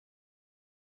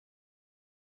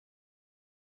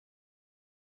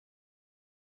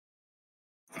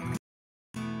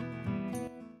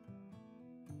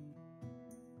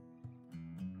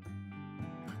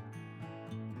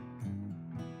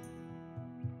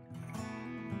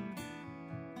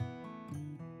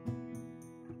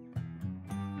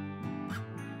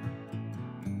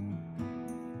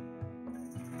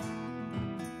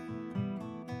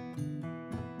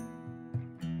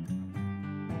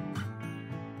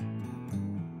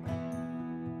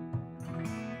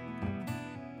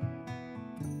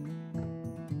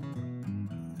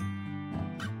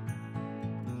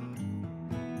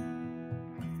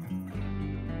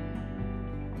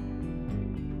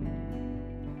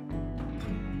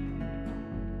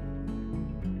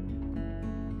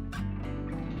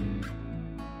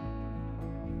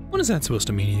is that supposed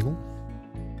to mean, Eagle?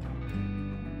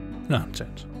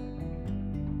 Nonsense.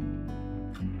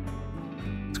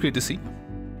 It's great to see.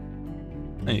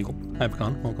 Hey, Eagle. Hi,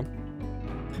 Pecan. Welcome.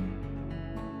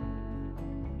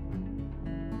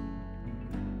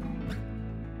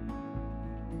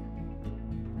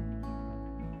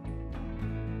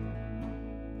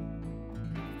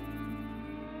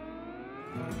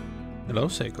 Hello,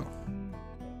 Seiko.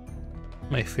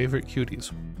 My favorite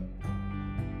cuties.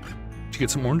 Did you get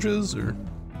some oranges, or?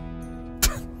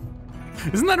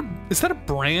 Is that a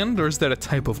brand, or is that a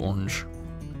type of orange?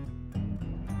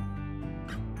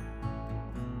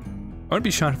 I wouldn't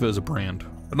be shocked if it was a brand,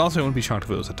 but also I wouldn't be shocked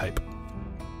if it was a type.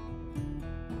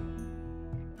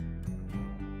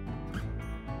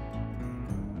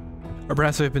 Or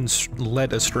perhaps I've been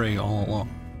led astray all along.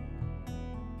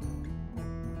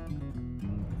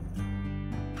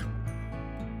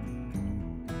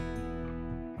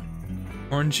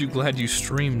 Aren't you glad you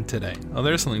streamed today? Oh,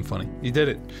 there's something funny. You did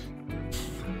it.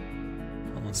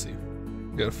 Well, let's see.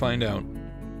 Gotta find out.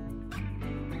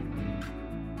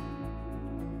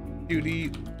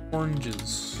 Cutie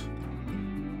oranges.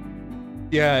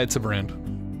 Yeah, it's a brand.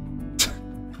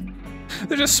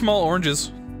 They're just small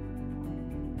oranges.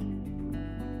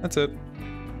 That's it.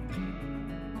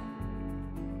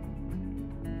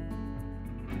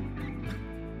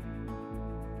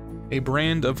 A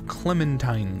brand of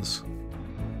clementines.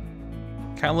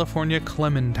 California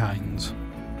clementines.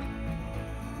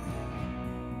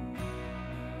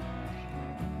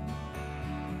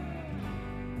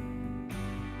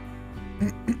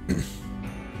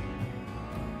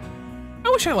 I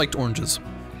wish I liked oranges.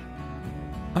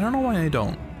 I don't know why I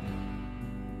don't.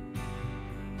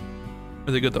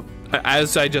 Are they good though?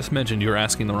 As I just mentioned, you're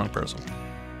asking the wrong person.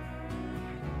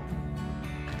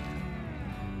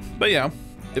 But yeah,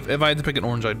 if I had to pick an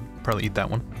orange, I'd probably eat that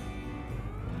one.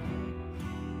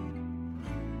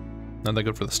 Not that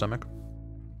good for the stomach.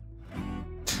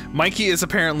 Mikey is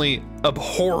apparently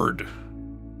abhorred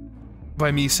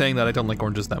by me saying that I don't like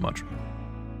oranges that much.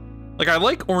 Like, I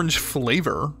like orange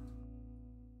flavor.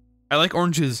 I like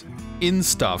oranges in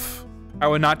stuff. I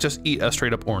would not just eat a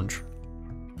straight up orange.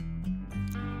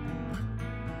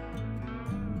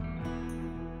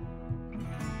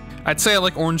 I'd say I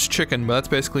like orange chicken, but that's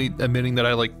basically admitting that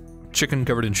I like chicken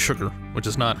covered in sugar, which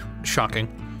is not shocking.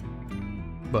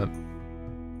 But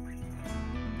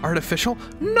artificial?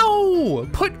 No!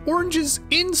 Put oranges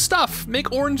in stuff.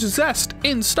 Make orange zest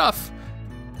in stuff.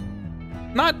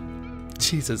 Not...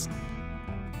 Jesus.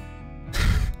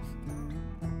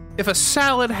 If a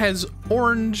salad has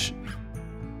orange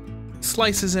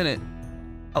slices in it,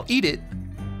 I'll eat it.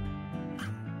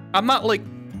 I'm not like,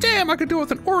 damn, I could do it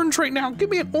with an orange right now.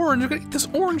 Give me an orange. I'm gonna eat this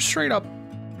orange straight up.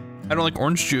 I don't like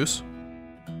orange juice.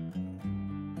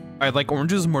 I like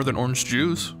oranges more than orange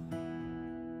juice.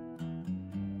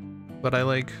 But I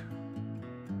like...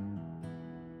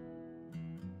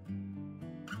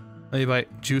 I buy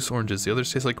juice oranges. The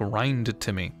others taste like rind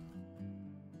to me.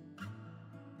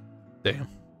 Damn.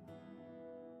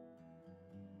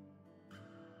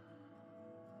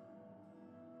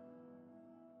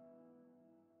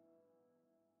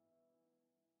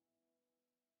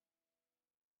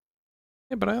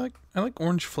 Yeah, but I like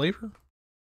orange flavor.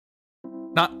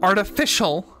 Not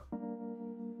artificial.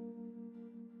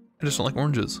 I just don't like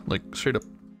oranges. Like, straight up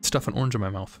stuff an orange in my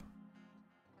mouth.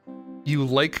 You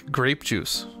like grape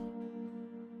juice.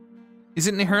 Is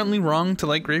it inherently wrong to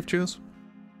like grape juice?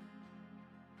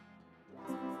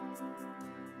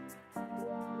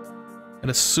 At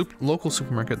a local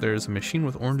supermarket, there is a machine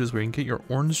with oranges where you can get your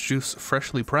orange juice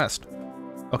freshly pressed.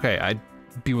 Okay, I'd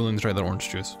be willing to try that orange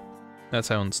juice. That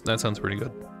sounds pretty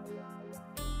good.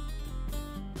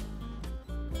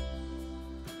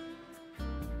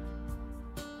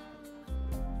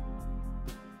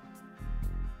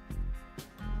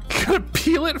 Gotta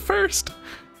peel it first.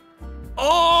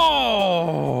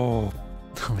 Oh!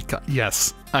 Oh my god,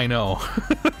 yes, I know.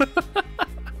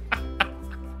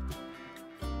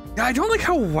 Yeah, I don't like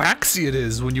how waxy it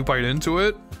is when you bite into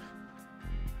it.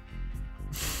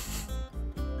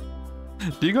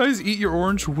 Do you guys eat your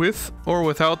orange with or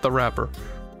without the wrapper?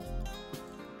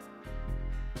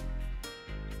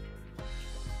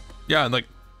 Yeah, like,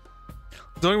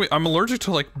 don't get me, I'm allergic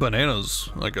to like bananas.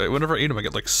 Like, whenever I eat them, I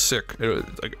get like sick.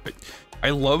 I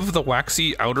love the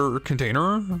waxy outer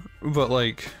container, but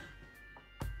like,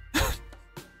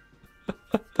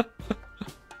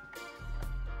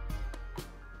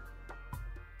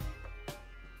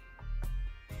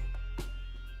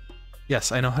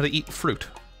 yes, I know how to eat fruit.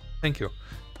 Thank you.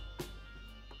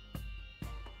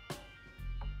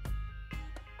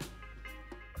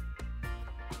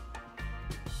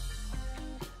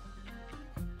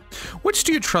 Which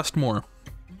do you trust more?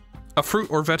 A fruit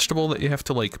or vegetable that you have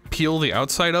to like peel the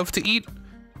outside of to eat?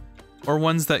 Or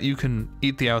ones that you can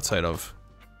eat the outside of?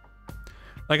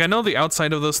 Like I know the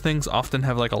outside of those things often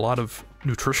have like a lot of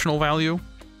nutritional value.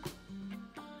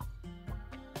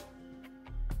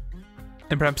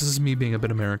 And perhaps this is me being a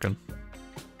bit American.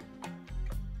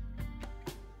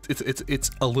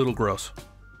 It's a little gross.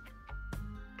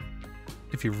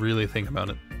 If you really think about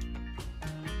it.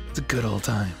 It's a good old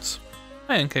times.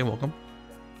 Hi, NK, welcome.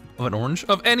 Of an orange?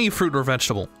 Of any fruit or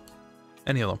vegetable.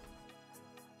 Any of them.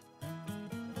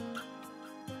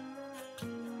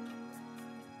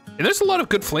 And there's a lot of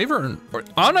good flavor. And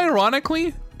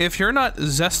unironically, if you're not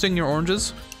zesting your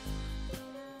oranges,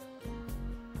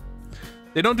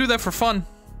 they don't do that for fun.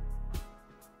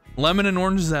 Lemon and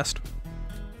orange zest.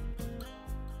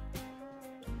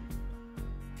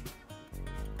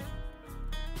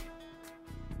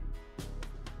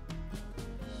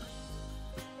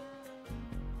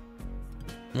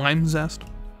 Lime zest.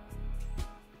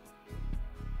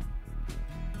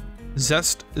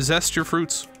 Zest your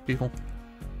fruits, people.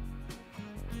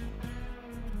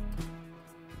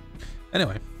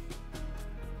 Anyway.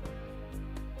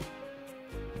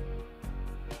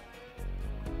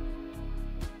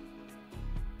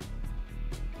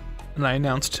 And I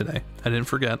announced today. I didn't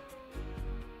forget.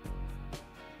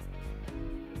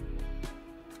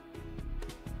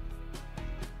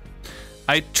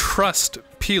 I trust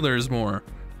peelers more.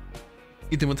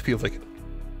 Eat them with the peel like it.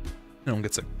 No one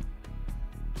gets sick.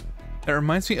 It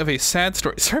reminds me of a sad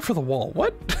story. Sorry for the wall.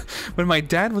 What? When my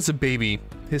dad was a baby,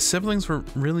 his siblings were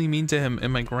really mean to him,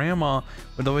 and my grandma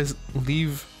would always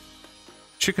leave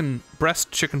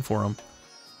breast chicken for him.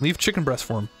 Leave chicken breast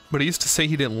for him. But he used to say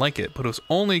he didn't like it, but it was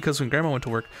only because when grandma went to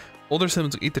work, older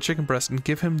siblings would eat the chicken breast and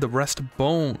give him the breast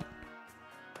bone.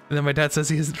 And then my dad says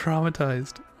he isn't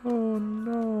traumatized. Oh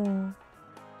no.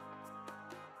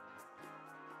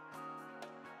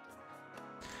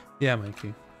 Yeah,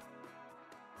 Mikey.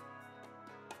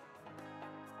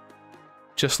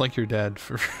 Just like your dad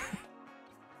for...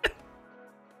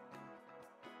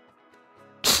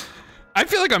 I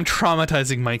feel like I'm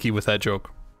traumatizing Mikey with that joke.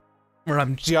 Where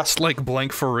I'm just like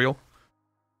blank for real.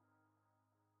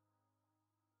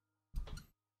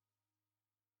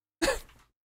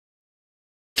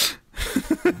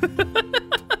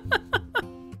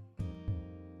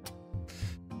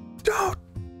 Don't!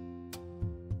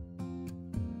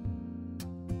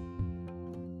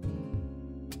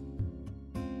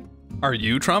 Are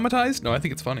you traumatized? No, I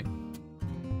think it's funny.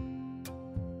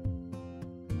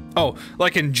 Oh,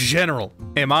 like in general,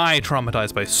 am I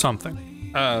traumatized by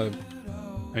something? I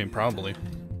mean, probably.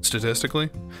 Statistically.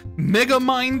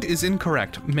 Megamind is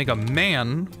incorrect. Mega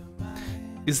Man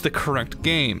is the correct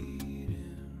game.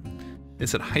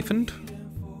 Is it hyphened?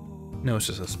 No, it's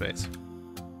just a space.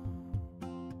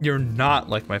 You're not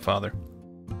like my father.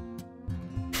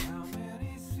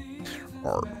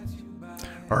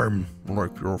 I'm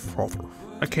like your father.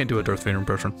 I can't do a Darth Vader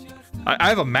impression. I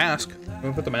have a mask. Can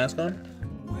we put the mask on?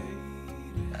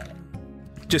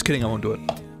 Just kidding, I won't do it.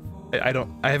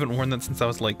 I haven't worn that since I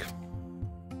was like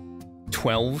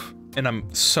 12, and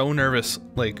I'm so nervous,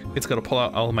 like, it's gonna pull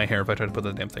out all of my hair if I try to put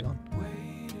the damn thing on.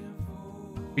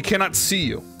 We cannot see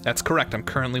you. That's correct, I'm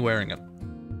currently wearing it.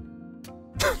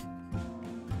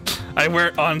 I wear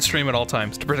it on stream at all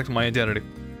times to protect my identity.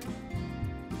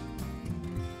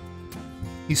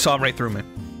 He saw right through me.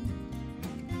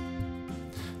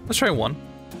 Let's try one.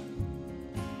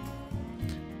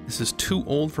 This is too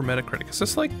old for Metacritic. Is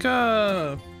this like,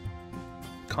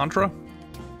 Contra?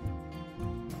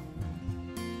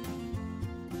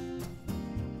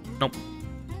 Nope.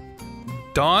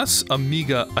 DOS,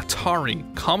 Amiga, Atari,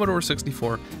 Commodore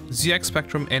 64, ZX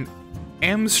Spectrum, and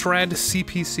Amstrad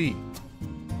CPC.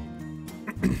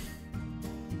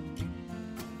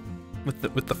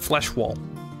 with the flesh wall.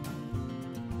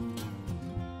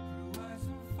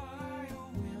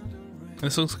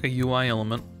 This looks like a UI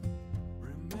element.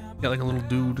 Got like a little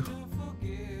dude.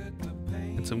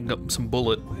 And some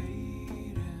bullet.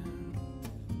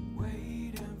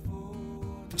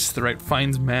 Just the right,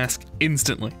 finds mask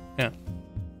instantly. Yeah.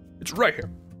 It's right here.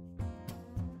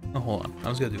 Oh, hold on. I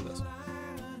was gonna do this.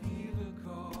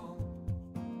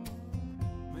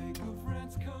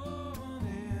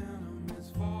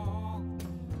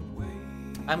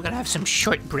 I'm gonna have some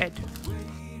shortbread.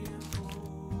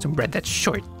 Some bread that's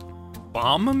short.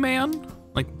 Bomb Man?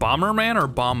 Like Bomber Man or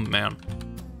Bomb Man?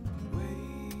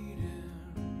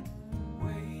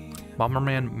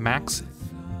 Bomberman Max?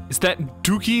 Is that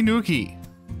Dookie Nukie?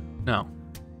 No.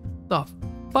 The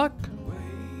fuck?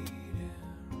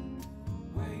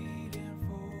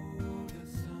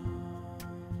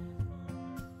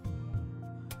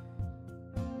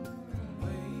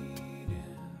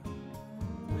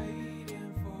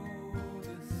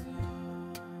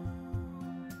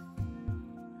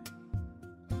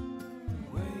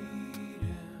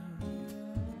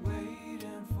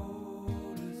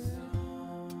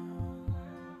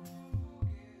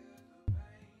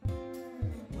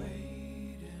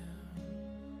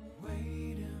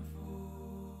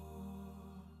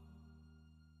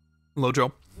 Hello,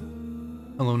 Joe.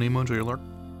 Hello, Nemo. Enjoy your lurk.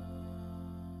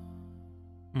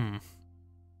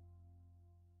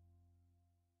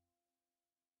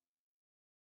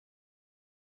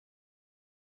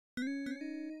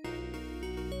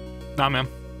 Nah, man.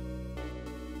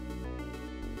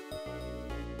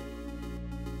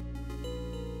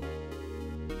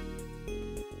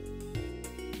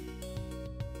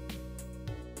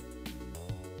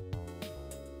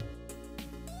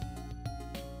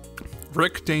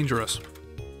 Rick Dangerous.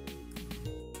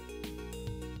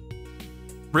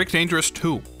 Rick Dangerous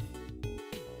 2.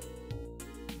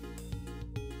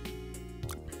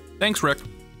 Thanks, Rick.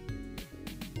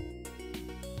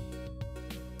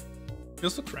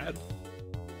 This looks rad.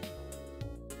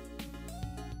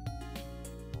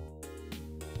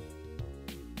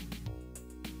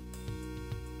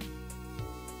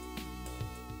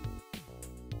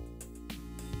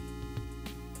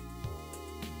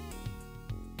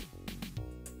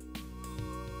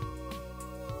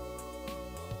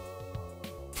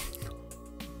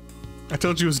 I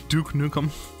told you it was Duke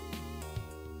Nukem.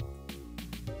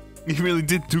 You really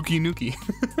did Dookie Nukie.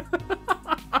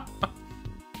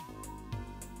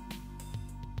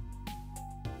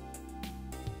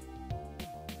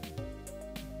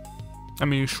 I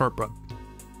mean, shortbread.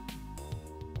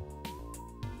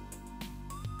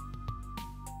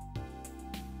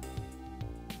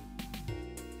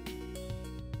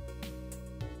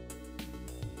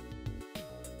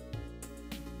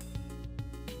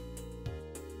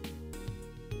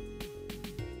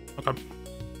 Okay.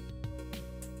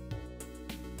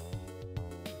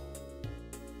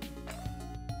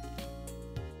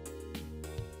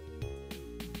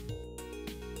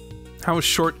 How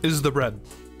short is the bread?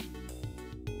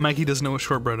 Mikey doesn't know what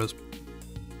shortbread is.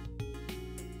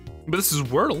 But this is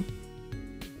Wordle.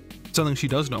 Something she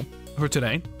does know. For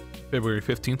today, February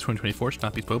 15th, 2024. Should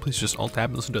not be spoiled. Please just alt tab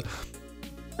and listen to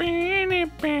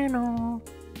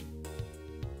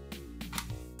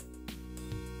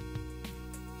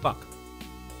Fuck.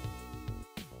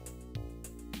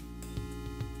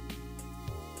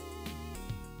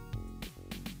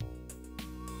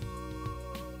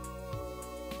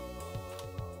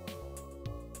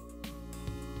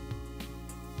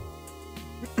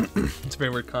 It's a very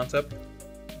weird concept.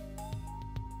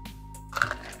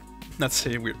 Not to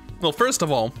say weird. Well, first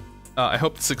of all, I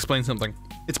hope this explains something.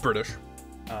 It's British.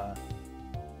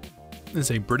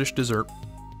 It's a British dessert.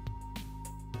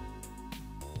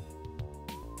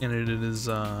 And it is,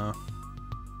 a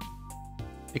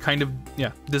kind of,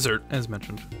 yeah, dessert, as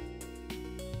mentioned.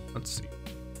 Let's see.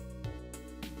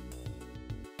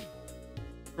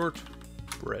 Short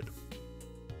bread.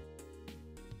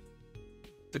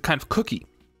 It's a kind of cookie.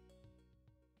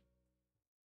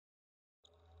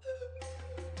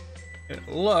 It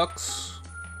looks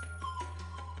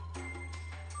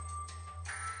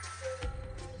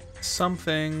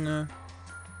something,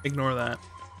 ignore that.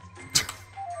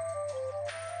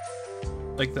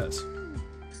 Like this.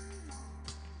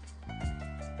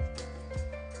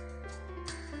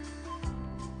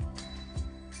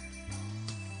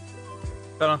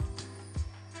 Better.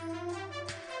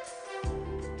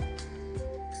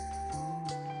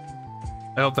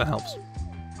 I hope that helps.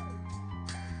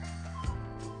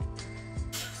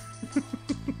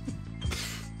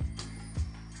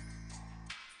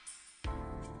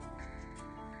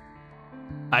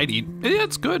 I'd eat. Yeah,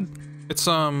 it's good. It's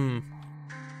I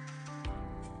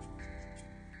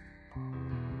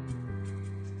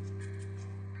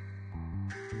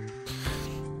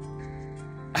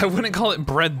wouldn't call it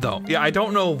bread though. Yeah, I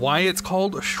don't know why it's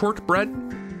called shortbread.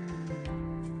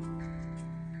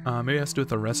 Maybe it has to do with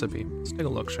the recipe. Let's take a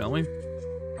look, shall we?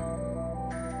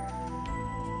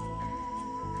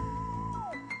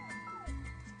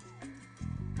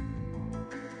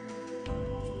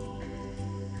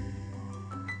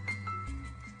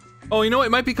 Oh, you know what?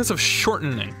 It might be because of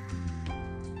shortening.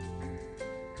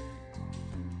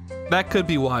 That could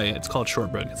be why it's called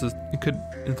shortbread, because it could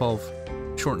involve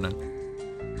shortening.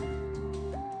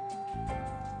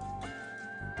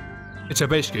 It's a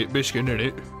biscuit, isn't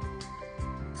it?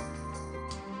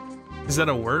 Is that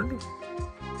a word?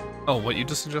 Oh, what you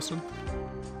just suggested?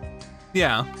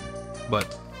 Yeah,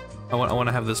 but I want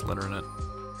to have this letter in it.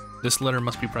 This letter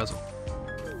must be present.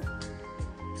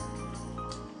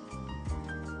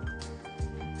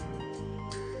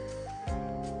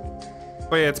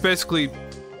 Oh yeah, it's basically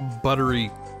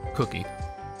buttery cookie.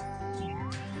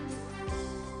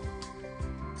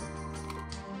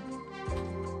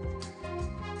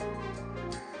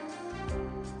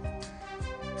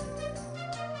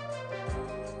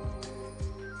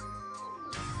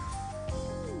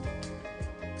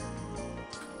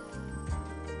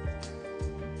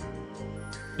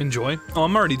 Enjoy? Oh,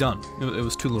 I'm already done. It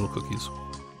was 2 little cookies.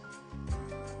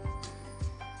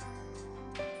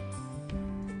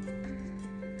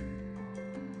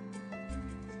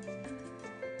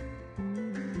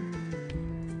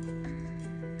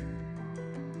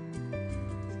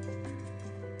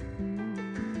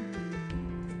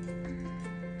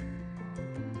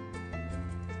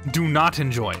 Do not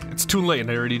enjoy. It's too late.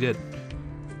 I already did.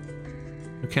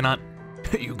 You cannot...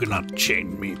 you cannot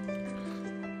chain me.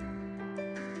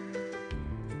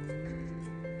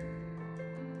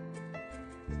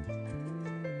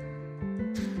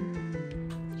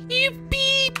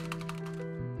 Yippee!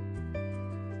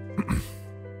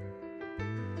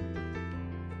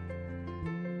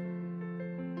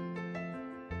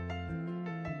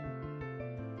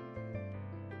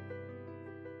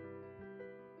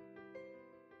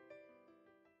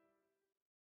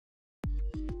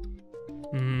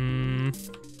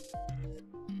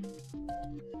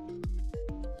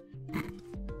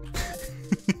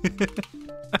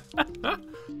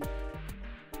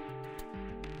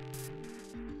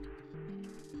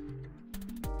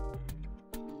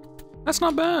 That's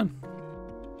not bad.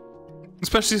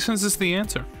 Especially since it's the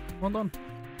answer. Well done.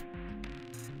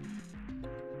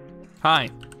 Hi.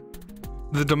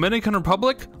 The Dominican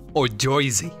Republic or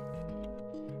Jersey?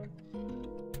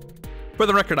 For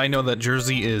the record, I know that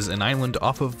Jersey is an island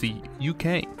off of the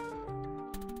UK.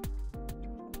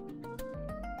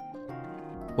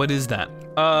 What is that?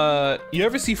 You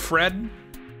ever see Fred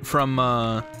from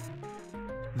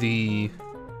the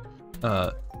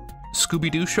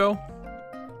Scooby-Doo show?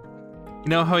 You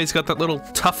know how he's got that little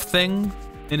tough thing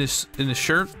in his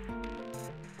shirt?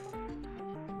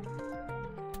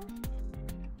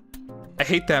 I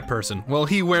hate that person. Well,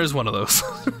 he wears one of those.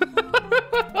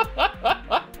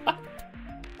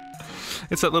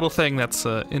 It's that little thing that's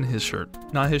in his shirt.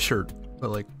 Not his shirt,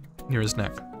 but like near his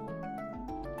neck.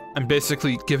 I'm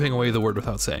basically giving away the word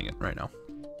without saying it right now.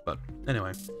 But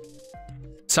anyway.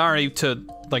 Sorry to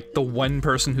like the one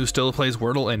person who still plays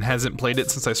Wordle and hasn't played it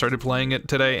since I started playing it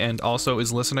today and also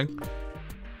is listening.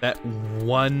 That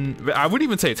one, I wouldn't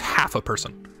even say it's half a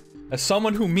person. As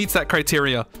someone who meets that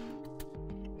criteria,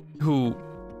 who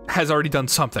has already done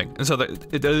something. And so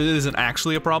that it isn't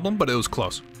actually a problem, but it was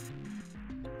close.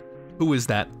 Who is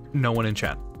that? No one in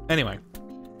chat. Anyway.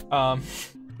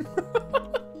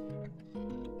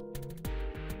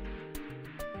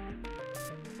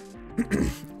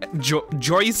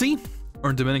 Jersey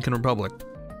or Dominican Republic?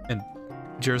 And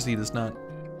Jersey does not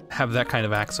have that kind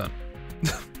of accent.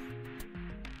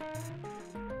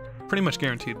 Pretty much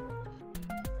guaranteed.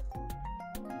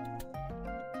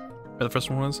 The first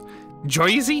one was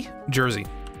Jersey? Jersey.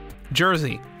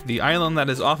 Jersey, the island that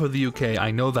is off of the UK.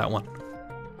 I know that one.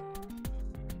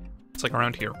 It's like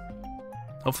around here.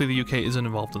 Hopefully the UK isn't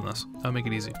involved in this. That'll make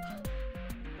it easy.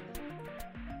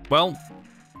 Well,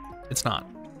 it's not.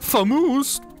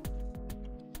 Famous.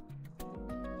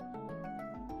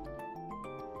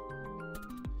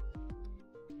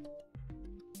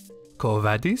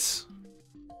 Covadis?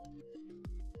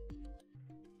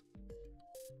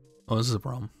 Oh, this is a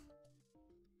problem.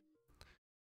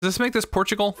 Does this make this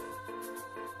Portugal?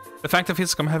 The fact that it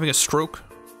feels like I'm having a stroke?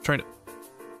 Trying to...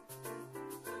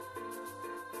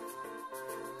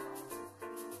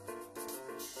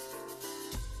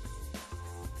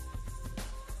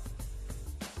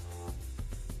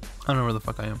 I don't know where the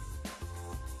fuck I am.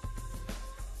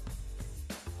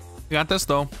 You got this,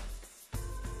 though.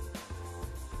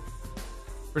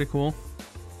 Pretty cool.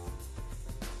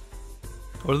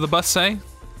 What did the bus say?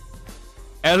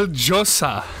 El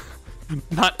Josa.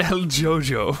 Not El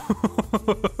Jojo.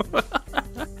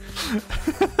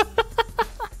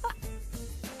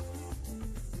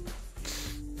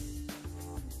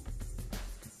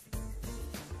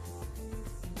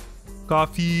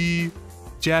 Coffee,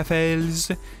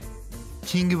 Jaffels,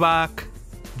 Kingvac,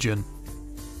 gin.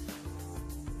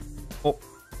 Oh.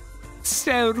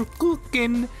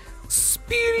 Serkuken,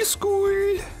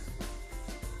 Spielskool.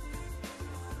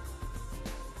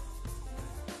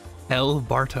 El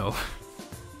Barto.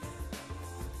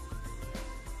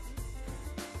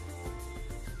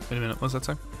 Wait a minute, what's that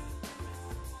say?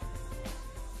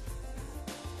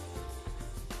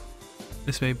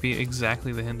 This may be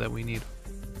exactly the hint that we need.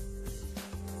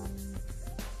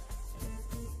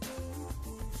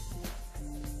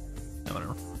 No,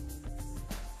 whatever.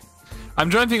 I'm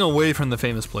driving away from the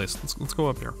famous place. Let's go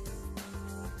up here.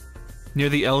 Near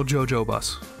the El Jojo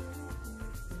bus.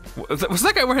 Was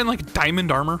that guy wearing like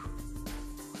diamond armor?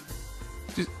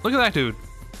 Jeez, look at that dude.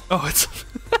 Oh, it's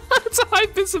it's a high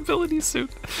visibility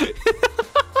suit.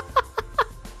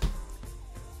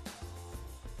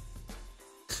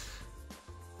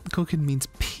 Koken means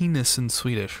penis in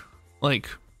Swedish? Like,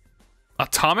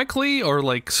 atomically or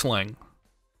like slang?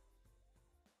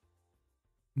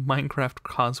 Minecraft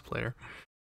cosplayer.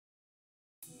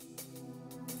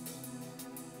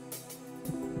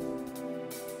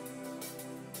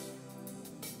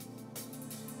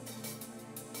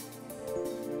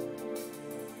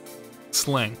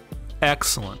 Slang.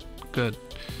 Excellent. Good.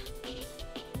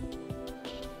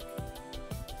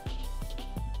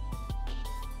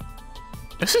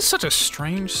 This is such a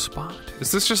strange spot.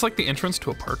 Is this just like the entrance to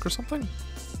a park or something?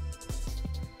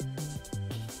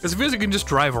 Because it feels like you can just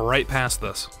drive right past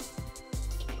this.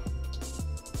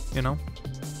 You know?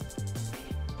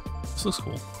 This looks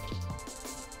cool.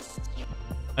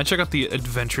 And check out the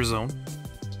adventure zone.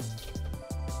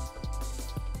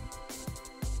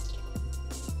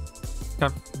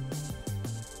 Okay.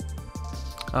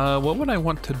 What would I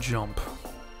want to jump?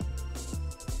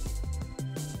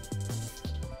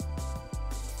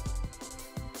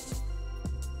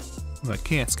 I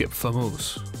can't skip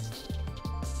Famous.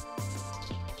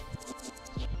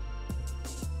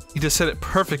 He just said it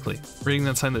perfectly, reading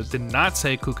that sign that did not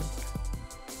say Kuchen.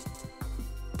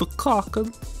 The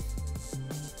Kaken.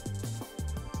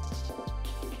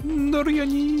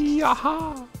 Noriani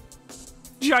Yaha.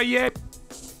 Jayep.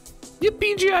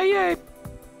 Yippee Jayep.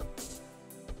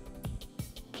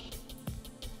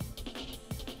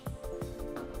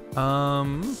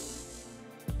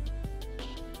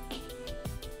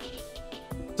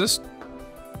 This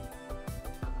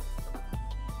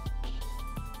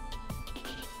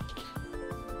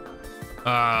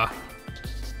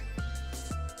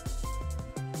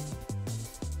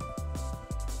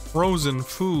frozen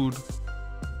food.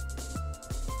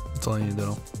 That's all I need to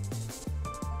know.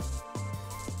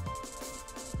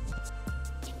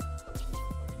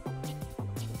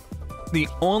 The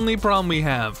only problem we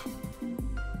have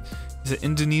is that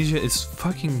Indonesia is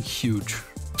fucking huge.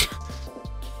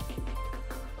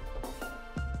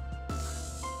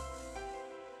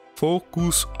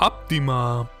 Focus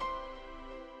Optima.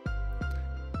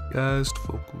 Guest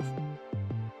focus.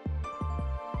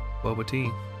 Boba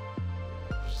tea.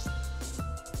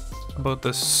 About the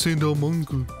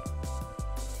Sindomungu.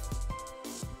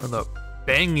 Or the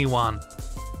Bangiwan.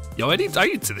 Yo, I need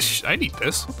this. I need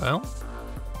this. What the hell?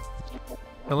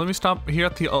 Now let me stop here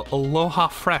at the Aloha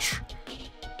Fresh.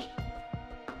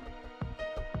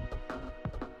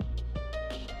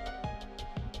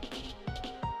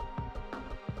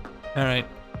 All right.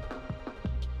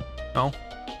 No.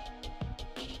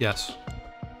 Yes.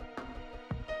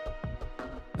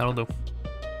 That'll do.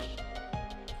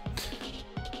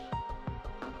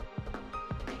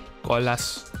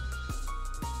 Colas.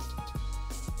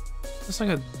 It's like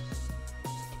a...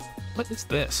 What is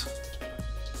this?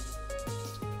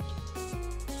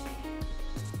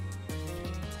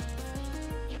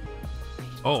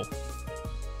 Oh.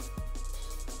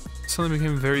 Suddenly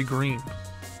became very green.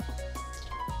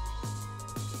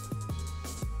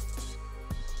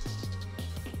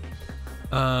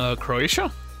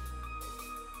 Croatia?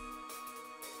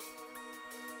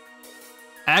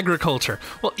 Agriculture.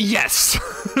 Well, yes!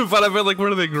 But I felt like,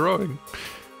 what are they growing?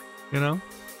 You know?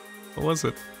 What was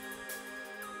it?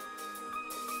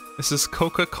 This is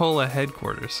Coca-Cola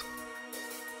headquarters.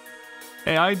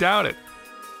 Hey, I doubt it.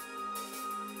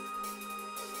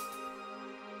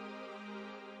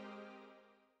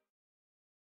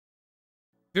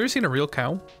 Have you ever seen a real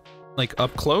cow? Like,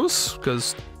 up close?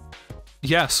 Because,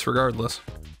 yes, regardless.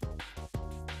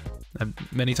 And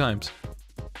many times.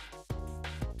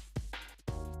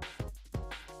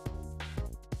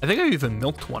 I think I even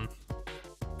milked one.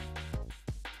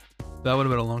 That would have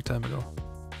been a long time ago.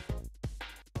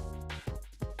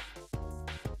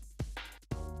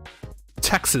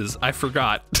 Texas, I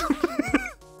forgot.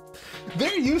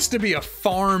 There used to be a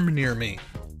farm near me.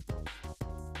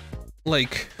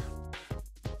 Like...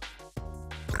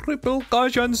 Triple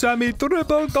caution, Sammy,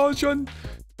 triple caution.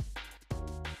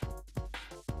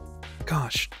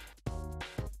 Gosh.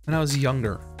 When I was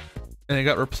younger. And it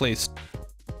got replaced.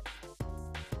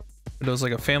 It was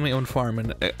like a family-owned farm,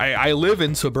 and I live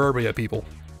in suburbia, people.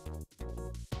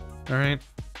 Alright.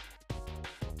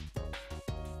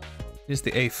 Here's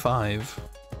the A5.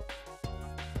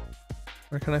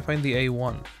 Where can I find the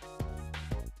A1?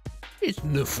 It's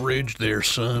in the fridge there,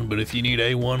 son, but if you need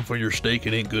A1 for your steak,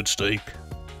 it ain't good steak.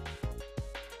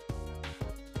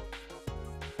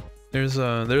 There's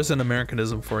an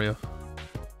Americanism for you.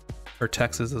 Or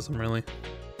Texasism, really.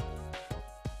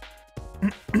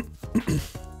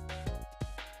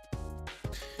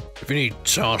 If you need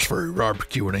sauce for your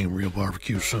barbecue, it ain't real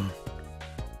barbecue, son.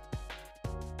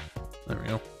 There we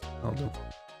go. I'll do.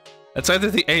 That's either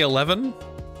the A11?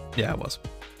 Yeah, it was.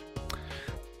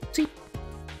 Zip.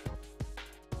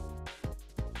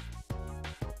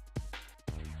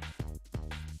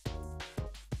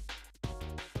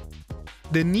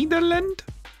 The Netherlands?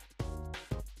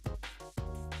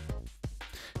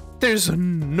 There's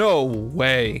no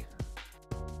way.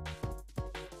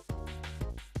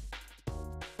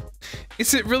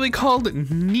 Is it really called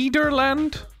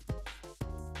Nederland?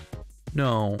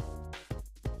 No.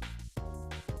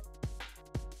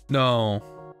 No.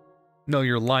 No,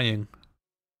 you're lying.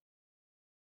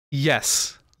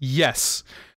 Yes. Yes.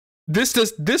 This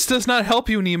does not help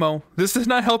you, Nemo. This does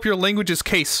not help your language's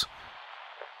case.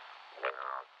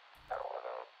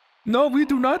 No, we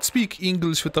do not speak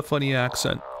English with a funny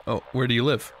accent. Oh, where do you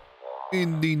live?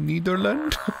 In the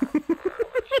Netherlands?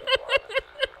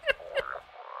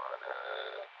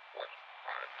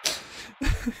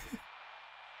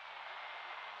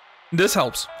 This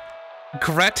helps.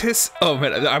 Gratis. Oh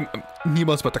man,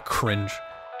 Nemo's about to cringe.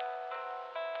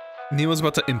 Nemo's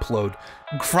about to implode.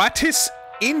 Gratis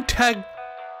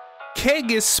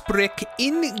Integesprek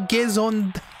in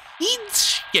Gesundheitscheck.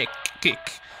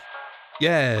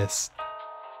 Yes.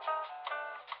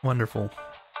 Wonderful.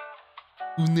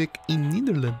 Unik in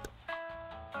Netherlands.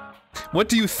 What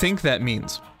do you think that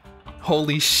means?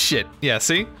 Holy shit. Yeah,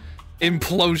 see?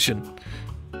 Implosion.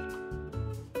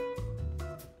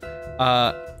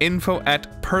 Info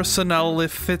at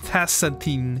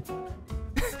personalfitnessaltin.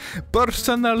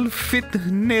 Personal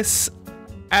fitness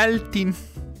altin.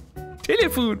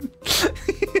 Telephone.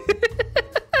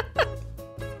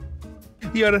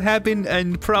 You're having a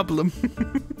problem.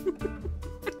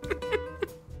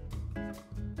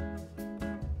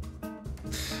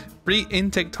 Free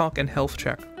intake talk and health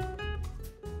check.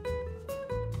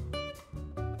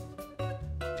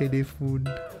 Telephone.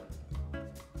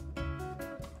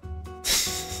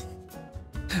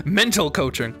 Mental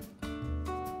coaching.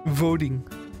 Voting.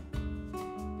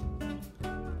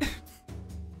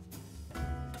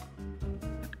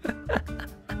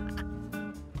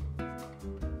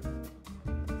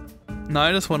 No,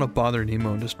 I just want to bother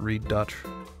Nemo and just read Dutch.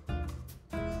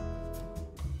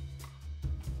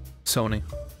 Sony.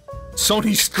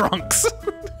 Sony Strunks!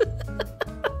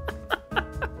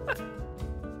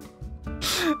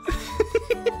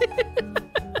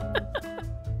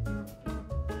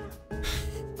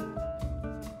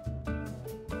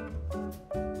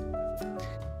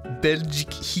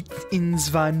 Belgic hit in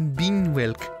Svan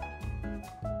Binwelk.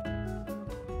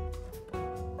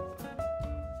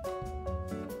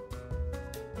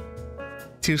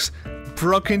 There's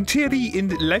broken theory in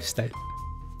the lifestyle.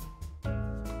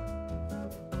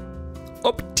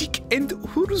 Optiek and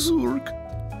Hurzorg.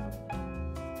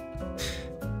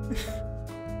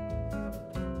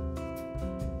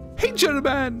 Hey,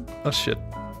 German! Oh shit.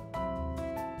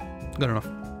 Good enough.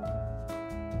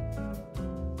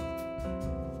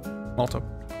 Malta.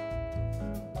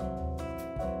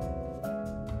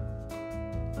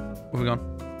 Moving on.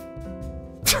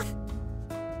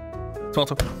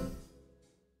 Malta.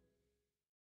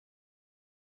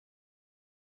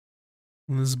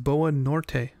 Lisboa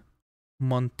Norte.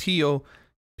 Montillo.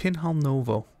 Pinhal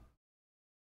Novo.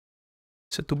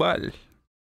 Setúbal.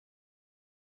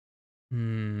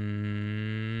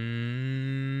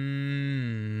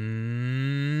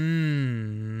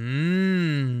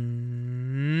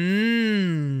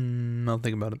 I'll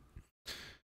think about it.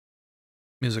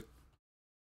 Music.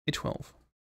 A12.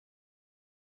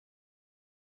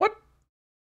 What?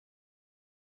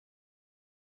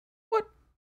 What?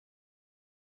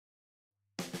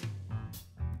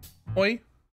 Oi?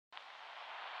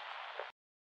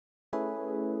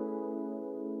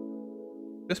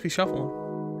 Just be shuffling.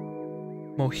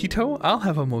 Mojito? I'll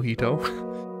have a mojito.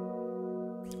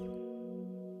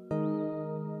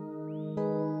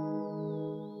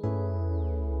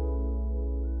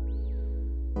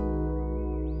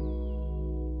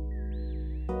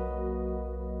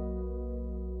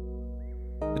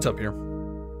 It's up here.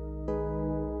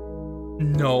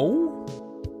 No?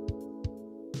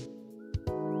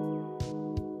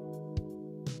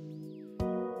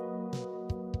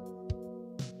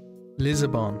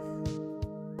 Lisbon.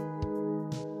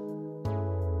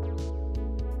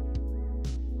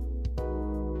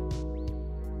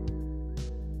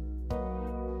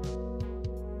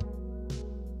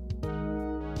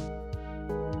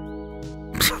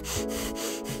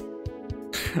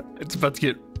 It's about to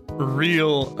get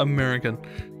real American.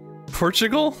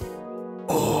 Portugal?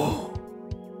 Oh.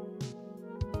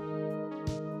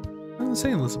 It doesn't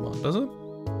say Lisbon, does it?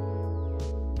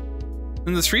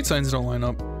 And the street signs don't line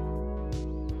up.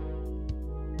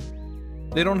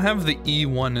 They don't have the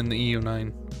E1 and the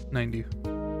EU990.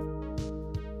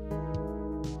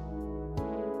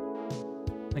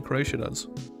 I like Croatia does.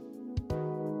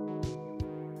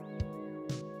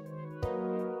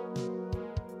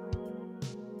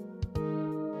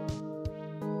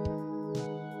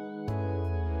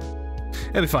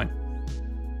 It'll be fine.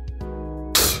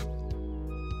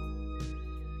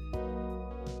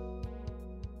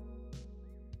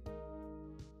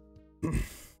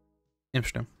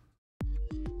 Amsterdam.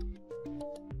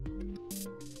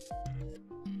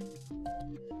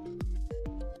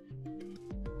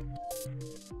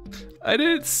 I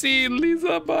didn't see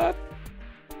Lisa, but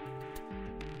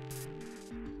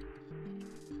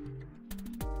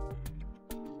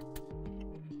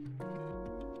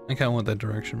I kind of want that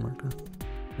direction marker.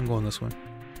 I'm going this way.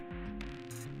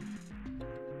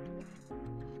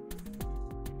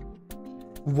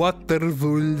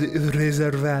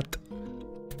 Watervuld-reservat.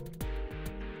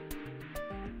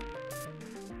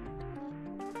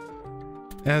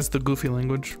 It has the goofy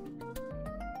language.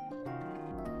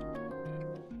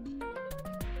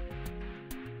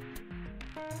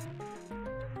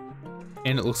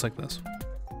 And it looks like this.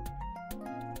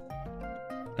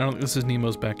 I don't think this is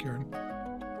Nemo's backyard.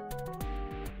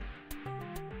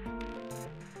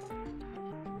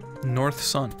 North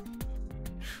Sun.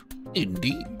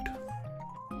 Indeed.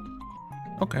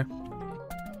 Okay.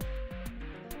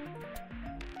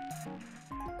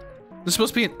 This is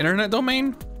supposed to be an internet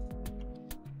domain?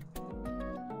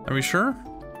 Are we sure?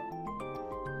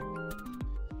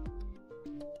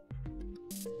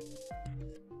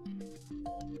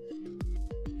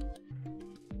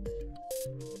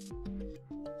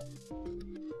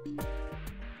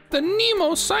 The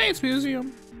Nemo Science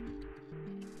Museum.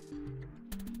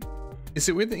 Is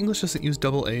it weird that English doesn't use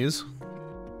double A's?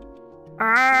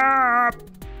 Ah!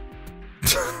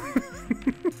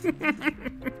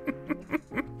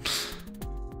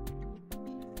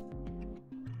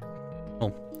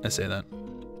 Oh, I say that.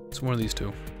 It's one of these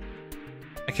two.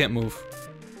 I can't move.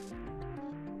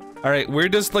 Alright, where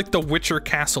does, like, the Witcher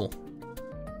castle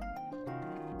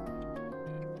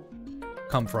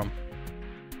come from?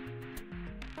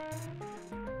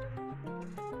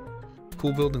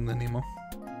 Cool building then, Nemo.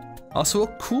 Also a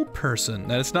cool person.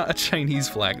 That is not a Chinese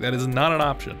flag. That is not an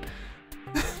option.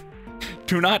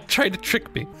 Do not try to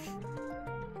trick me.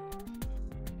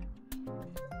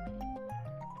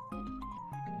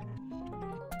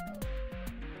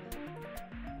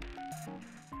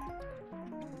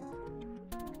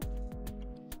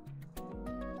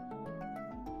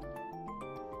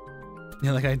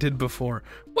 Yeah, like I did before.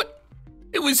 What?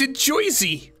 It was in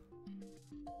Jersey.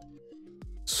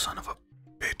 Son of a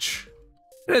bitch.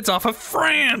 It's off of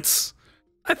France.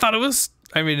 I thought it was,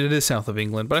 I mean, it is south of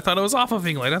England, but I thought it was off of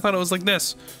England. I thought it was like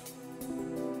this.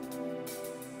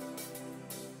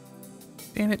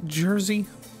 Damn it, Jersey.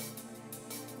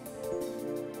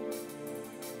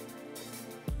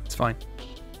 It's fine.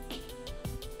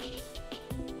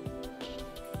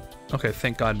 Okay,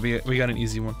 thank God. We got an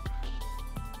easy one.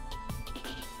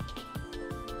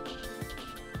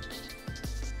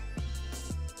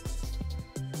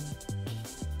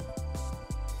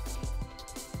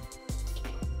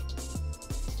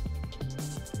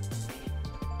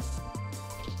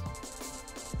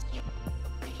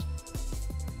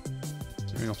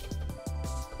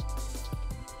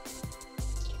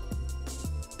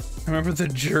 Remember the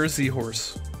Jersey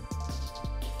horse?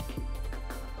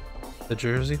 The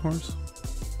Jersey horse?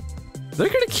 They're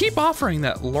gonna keep offering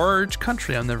that large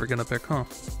country I'm never gonna pick, huh?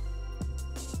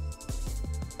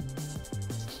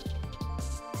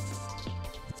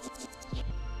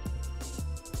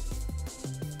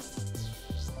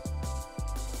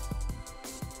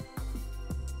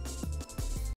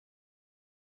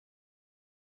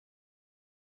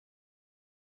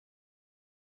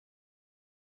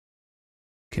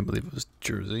 Can't believe it was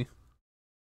Jersey.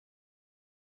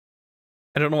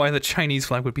 I don't know why the Chinese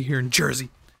flag would be here in Jersey.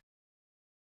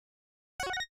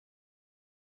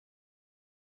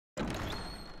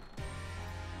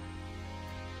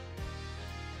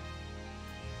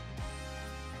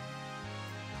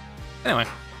 Anyway.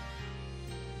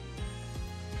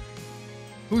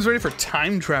 Who's ready for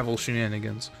time travel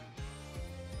shenanigans?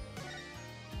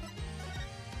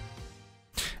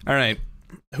 Alright.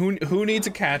 Who needs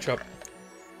a catch up?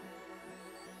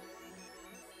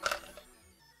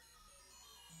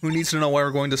 Who needs to know why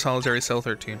we're going to Solitary Cell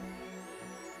 13?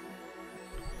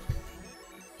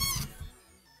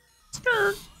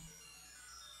 Skirt.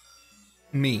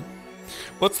 Me.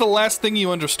 What's the last thing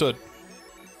you understood?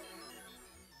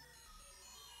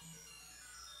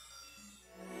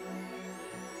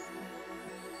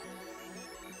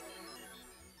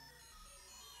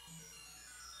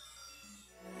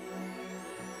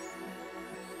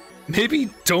 Maybe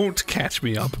don't catch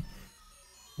me up.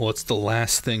 What's the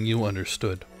last thing you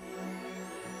understood?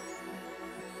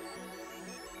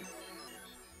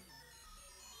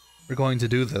 We're going to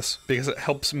do this because it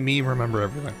helps me remember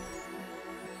everything.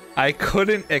 I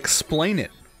couldn't explain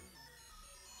it.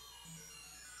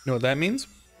 You know what that means?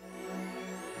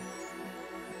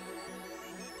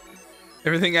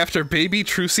 Everything after Baby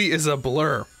Trucy is a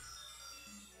blur.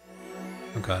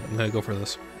 Oh god, I'm gonna go for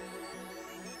this.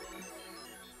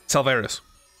 Salvaris.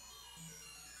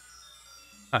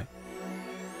 Hi.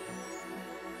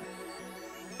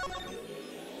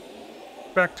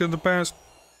 Back to the past.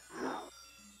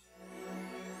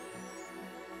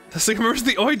 This thing remembers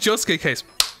the Oi Josuke case.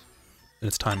 And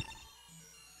it's time.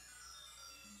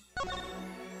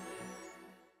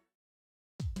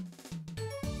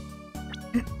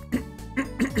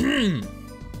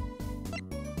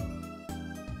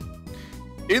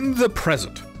 In the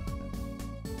present,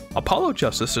 Apollo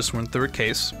Justice just went through a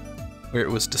case where it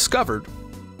was discovered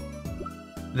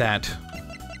that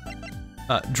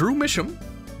Drew Misham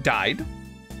died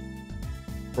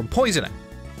from poisoning.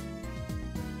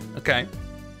 Okay.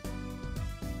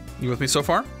 You with me so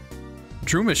far?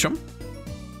 Drew Misham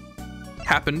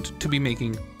happened to be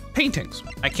making paintings.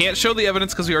 I can't show the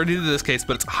evidence because we already did this case,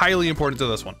 but it's highly important to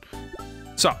this one.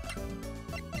 So,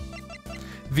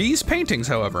 these paintings,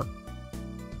 however,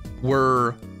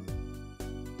 were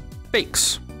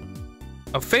fakes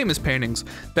of famous paintings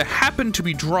that happened to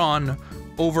be drawn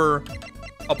over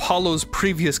Apollo's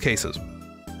previous cases,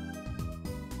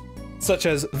 such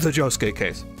as the Josuke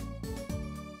case.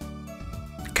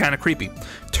 Kind of creepy.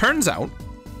 Turns out,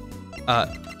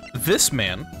 this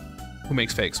man who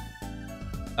makes fakes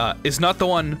is not the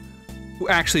one who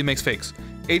actually makes fakes.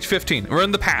 Age 15. We're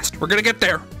in the past. We're gonna get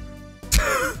there.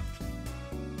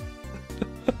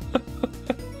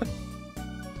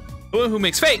 The one who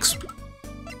makes fakes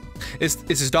is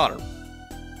his daughter.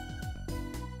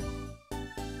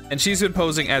 And she's been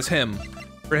posing as him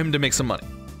for him to make some money.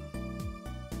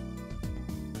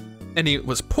 And he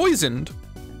was poisoned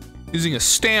using a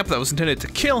stamp that was intended to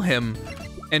kill him,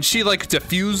 and she like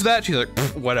diffused that. She's like,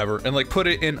 whatever, and like put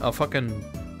it in a fucking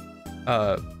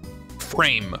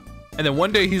frame. And then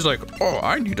one day he's like, oh,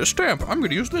 I need a stamp. I'm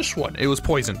gonna use this one. It was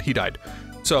poisoned. He died.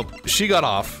 So she got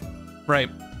off, right?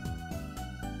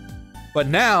 But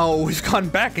now we've gone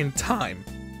back in time.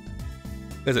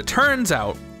 As it turns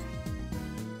out,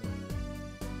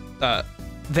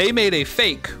 they made a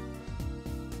fake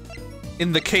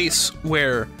in the case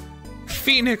where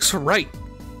Phoenix Wright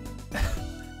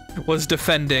was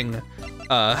defending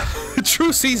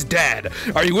Trucy's dad.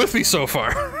 Are you with me so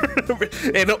far?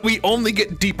 And we only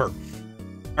get deeper.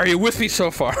 Are you with me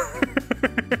so far?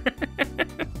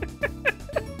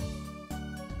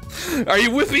 Are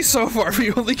you with me so far?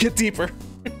 We only get deeper.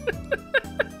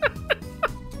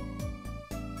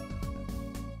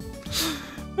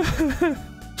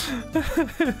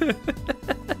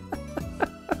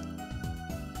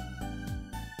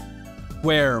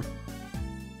 Where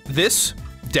this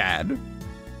dad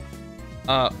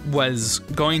was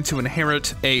going to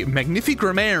inherit a Magnifique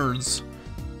Grammaires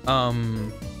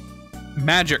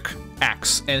magic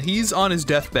axe, and he's on his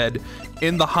deathbed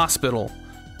in the hospital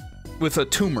with a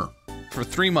tumor for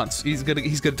 3 months. He's gonna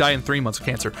die in 3 months of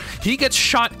cancer. He gets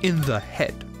shot in the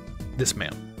head. This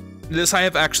man. This I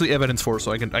have actually evidence for,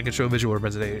 so I can show visual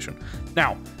representation.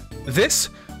 Now, this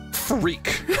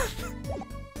freak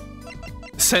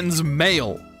sends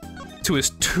mail to his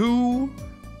 2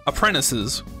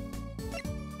 apprentices,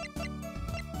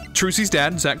 Trucy's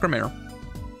dad, Zach Grammaire,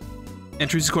 and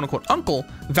Trucy's quote-unquote uncle,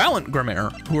 Valent Grammaire,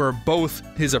 who are both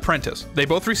his apprentice. They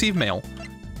both receive mail.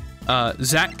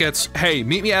 Zach gets, hey,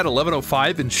 meet me at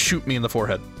 11:05 and shoot me in the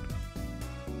forehead.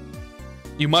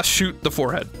 You must shoot the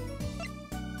forehead.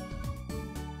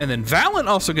 And then Valent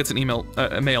also gets an email,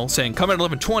 mail saying, come at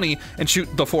 11:20 and shoot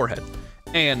the forehead.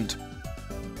 And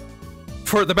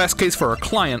for the best case for our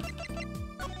client,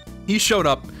 he showed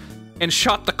up and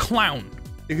shot the clown.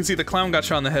 You can see the clown got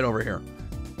shot in the head over here.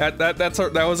 That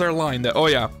was our line. That, oh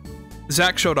yeah,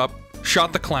 Zach showed up,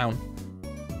 shot the clown,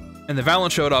 and the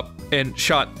Valent showed up and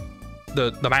shot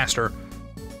the master.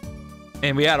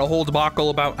 And we had a whole debacle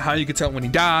about how you could tell when he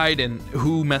died and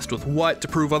who messed with what to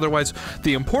prove otherwise.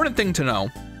 The important thing to know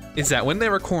is that when they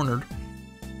were cornered,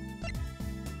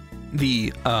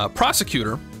 the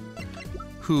prosecutor,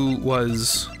 who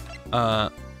was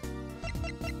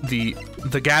the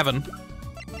Gavin,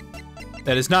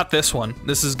 that is not this one.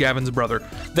 This is Gavin's brother,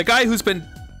 the guy who's been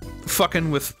fucking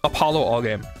with Apollo all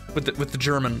game with the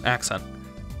German accent.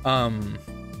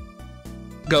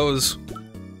 Goes,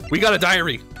 we got a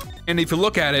diary, and if you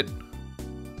look at it,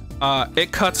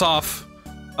 it cuts off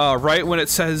right when it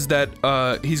says that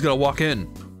he's gonna walk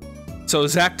in. So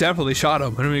Zach definitely shot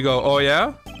him. And we go, oh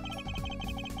yeah?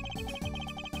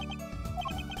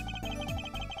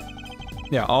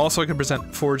 Yeah, also I can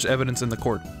present forged evidence in the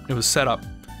court. It was set up.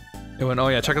 It went, oh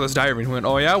yeah, check out this diary. And he went,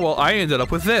 oh yeah, well I ended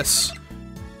up with this.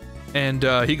 And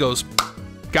he goes,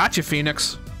 gotcha,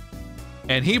 Phoenix.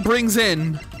 And he brings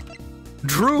in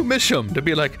Drew Misham to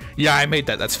be like, yeah, I made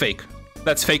that, that's fake.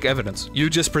 That's fake evidence. You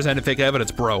just presented fake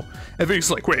evidence, bro. And Phoenix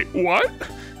is like, wait, what?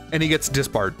 And he gets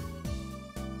disbarred.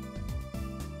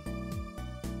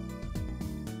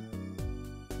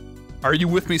 Are you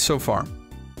with me so far?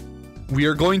 We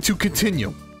are going to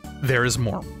continue. There is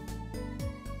more.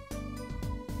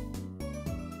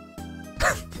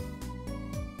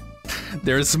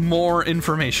 There's more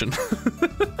information.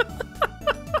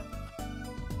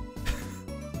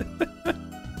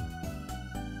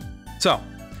 So,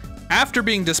 after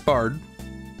being disbarred,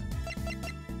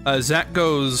 Zach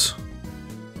goes,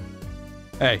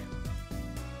 hey,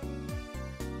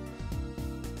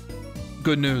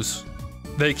 good news.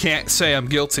 They can't say I'm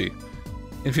guilty.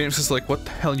 And Phoenix is like, what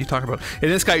the hell are you talking about?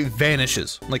 And this guy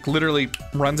vanishes. Like, literally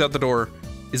runs out the door,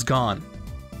 is gone.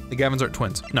 The Gavins aren't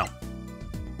twins. No.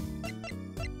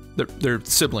 They're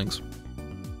siblings.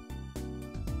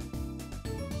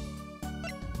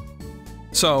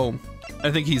 So,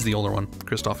 I think he's the older one,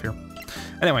 Kristoff here.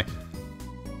 Anyway,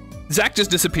 Zach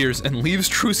just disappears and leaves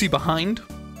Trucy behind.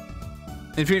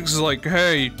 And Phoenix is like,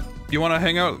 hey, you want to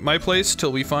hang out at my place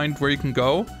till we find where you can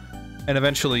go? And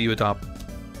eventually you adopt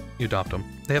them.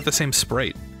 They have the same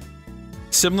sprite.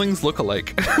 Siblings look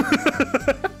alike.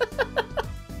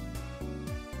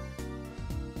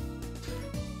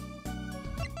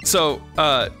 So,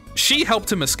 she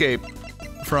helped him escape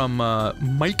from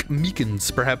Mike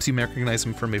Meekins. Perhaps you may recognize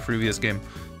him from a previous game.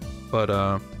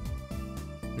 But,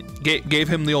 gave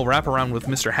him the old wraparound with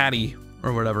Mr. Hattie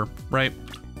or whatever, right?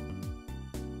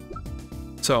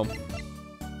 So,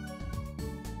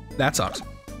 that sucks.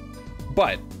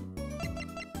 But,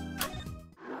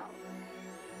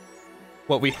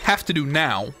 what we have to do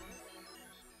now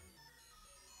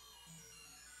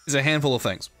is a handful of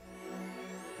things.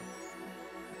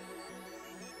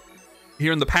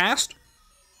 Here in the past,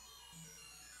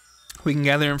 we can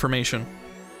gather information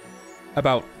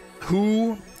about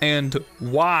who and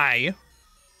why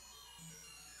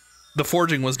the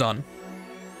forging was done.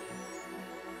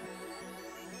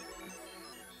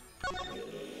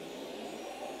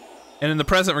 And in the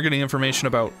present, we're getting information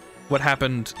about what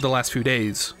happened the last few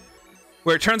days.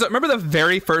 Where it turns out, remember the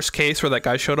very first case where that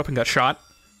guy showed up and got shot?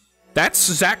 That's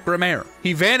Zach Gramere.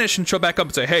 He vanished and showed back up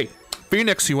and say, hey,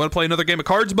 Phoenix, you want to play another game of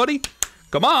cards, buddy?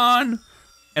 Come on!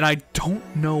 And I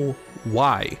don't know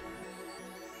why.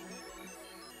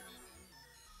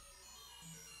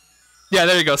 Yeah,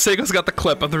 there you go. Seiko's got the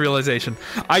clip of the realization.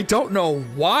 I don't know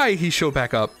why he showed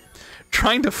back up,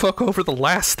 trying to fuck over the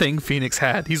last thing Phoenix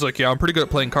had. He's like, yeah, I'm pretty good at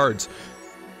playing cards.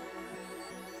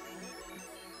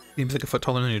 Seems like a foot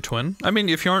taller than your twin. I mean,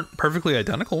 if you aren't perfectly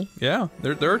identical, yeah.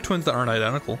 There are twins that aren't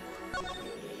identical.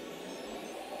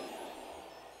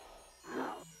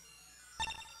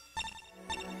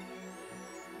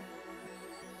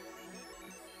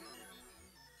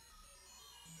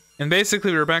 And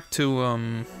basically, we're back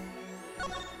to,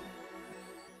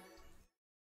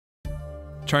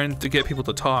 trying to get people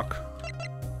to talk.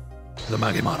 The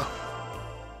Magimana.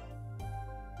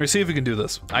 Let's see if we can do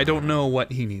this. I don't know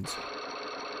what he needs.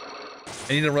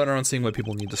 I need to run around seeing what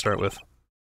people need to start with.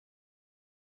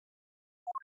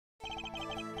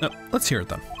 No, let's hear it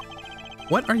then.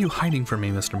 What are you hiding from me,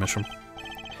 Mr. Misham?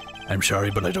 I'm sorry,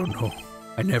 but I don't know.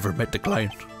 I never met the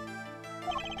client.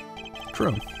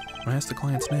 True. I asked the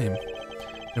client's name.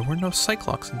 There were no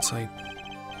Cyclops in sight.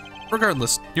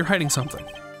 Regardless, you're hiding something.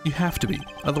 You have to be,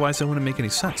 otherwise it wouldn't make any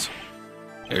sense.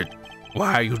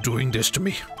 Why are you doing this to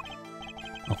me?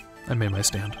 Oh, I made my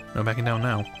stand. No backing down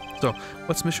now. So,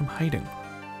 what's Misham hiding?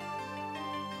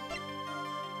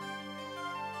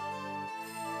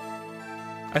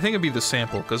 I think it'd be the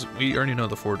sample, because we already know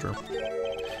the forger.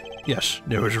 Yes,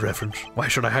 there was a reference. Why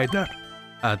should I hide that?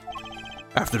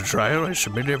 After the trial, I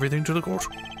submitted everything to the court.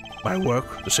 My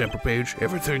work, the sample page,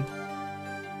 everything.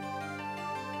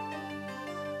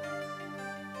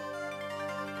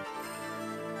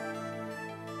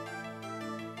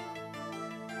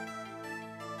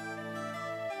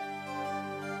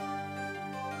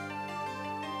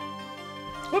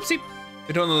 Whoopsie.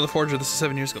 We don't know the forger. This is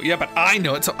 7 years ago. Yeah, but I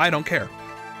know it, so I don't care.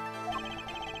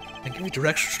 I can give you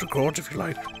directions to the court if you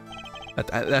like.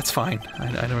 That's fine.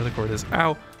 I know where the court is.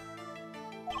 Ow.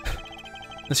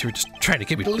 Unless you were just trying to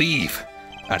get me to leave.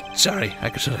 Sorry, I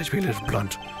could sometimes be a little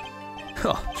blunt.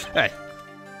 Oh, hey.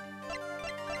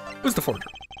 Who's the forger?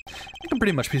 I can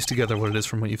pretty much piece together what it is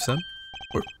from what you've said.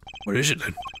 What is it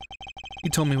then? He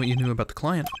told me what you knew about the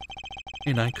client,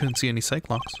 and I couldn't see any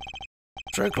Cyclocks.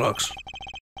 Cyclocks?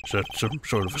 Is that some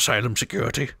sort of asylum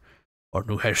security? Or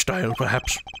new hairstyle,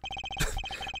 perhaps?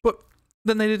 But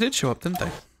then they did show up, didn't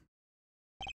they?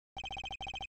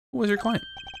 Who was your client?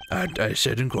 I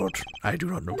said in court, I do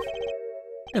not know.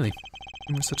 Really?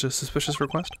 It was such a suspicious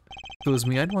request? If it was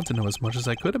me, I'd want to know as much as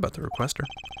I could about the requester.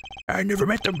 I never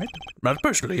met them. Not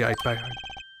personally,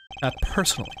 Not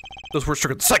personally. Those words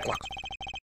triggered the Cyclocks.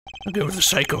 I'll go with the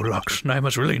Psycho Locks, and I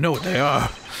must really know what they are.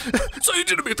 So you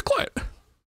didn't meet the client?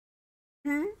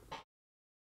 Hmm?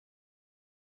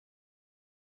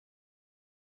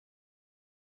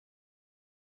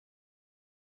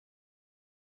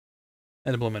 I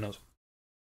had to blow my nose.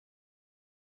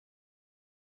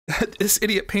 This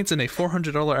idiot paints in a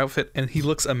 $400 outfit and he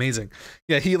looks amazing.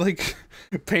 Yeah, he like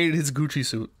painted his Gucci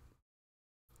suit.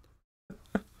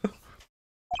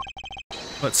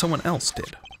 But someone else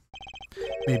did.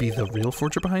 Maybe the real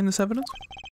forger behind this evidence?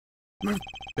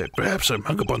 Perhaps I'm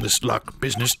hung up on this lock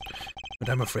business, but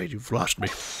I'm afraid you've lost me.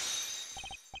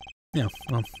 Yeah,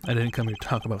 well, I didn't come here to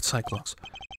talk about Cyclocks.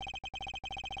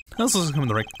 I also doesn't come to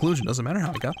the right conclusion, doesn't matter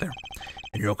how I got there.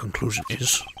 And your conclusion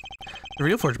is? The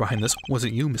real forger behind this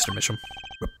wasn't you, Mr. Misham.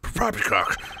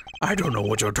 Poppycock, I don't know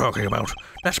what you're talking about.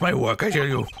 That's my work, I tell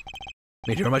you.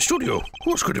 Meet here in my studio.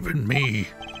 Who else could have been me?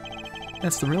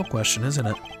 That's the real question, isn't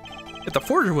it? If the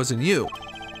forger wasn't you,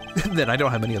 then I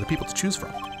don't have many other people to choose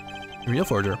from. The real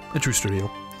forger, the true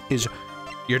studio, is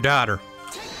your daughter.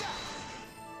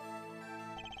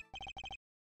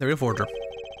 The real forger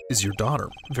is your daughter,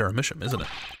 Vera Misham, isn't it?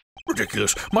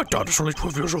 Ridiculous. My daughter's only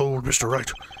 12 years old, Mr.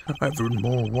 Wright.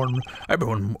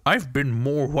 I've been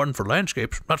more one for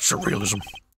landscapes, not surrealism.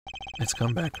 It's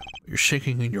come back. You're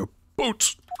shaking in your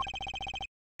boots.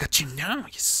 Got you now,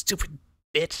 you stupid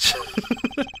bitch.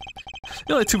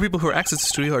 The only two people who are access to the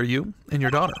studio are you and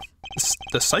your daughter.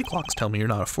 The Cyclocks tell me you're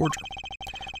not a forger,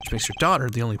 which makes your daughter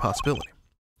the only possibility.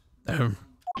 I'm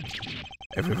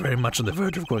very much on the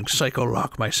verge of going Psycho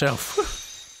Lock myself.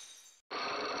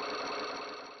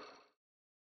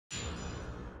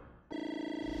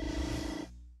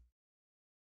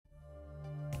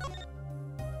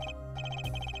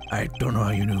 I don't know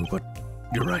how you knew, but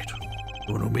you're right.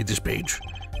 The one who made this page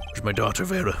was my daughter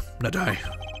Vera, not I.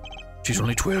 She's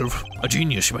only 12. A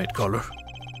genius, you might call her.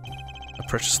 A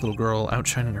precious little girl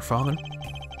outshining her father?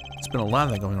 There's been a lot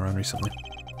of that going around recently.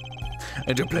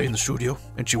 I did play in the studio,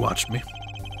 and she watched me.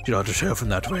 She taught herself in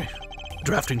that way. The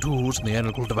drafting tools and the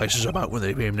analytical devices are out when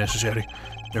they became necessary.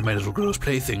 They're my little girl's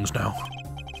playthings now.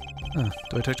 Do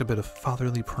I detect a bit of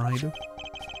fatherly pride?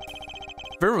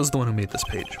 Vera was the one who made this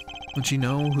page. Did she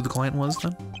know who the client was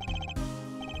then?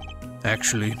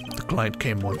 Actually, the client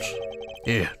came once.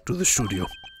 Yeah, to the studio.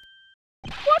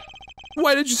 What?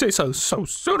 Why did you say so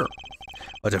sooner?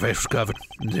 But their face was covered,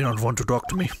 and they don't want to talk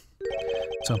to me.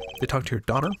 So, they talked to your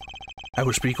daughter? I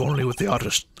will speak only with the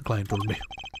artist, the client told me.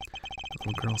 The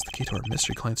little girl's the key to our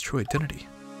mystery client's true identity.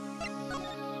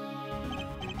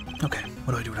 Okay,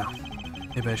 what do I do now?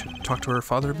 Maybe I should talk to her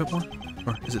father a bit more?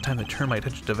 Or is it time to turn my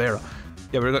attention to Vera?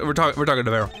 Yeah, we're talking to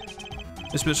Vera.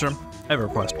 Miss Misham, I have a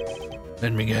request.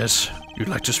 Let me guess. You'd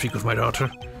like to speak with my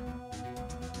daughter?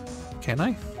 Can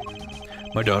I?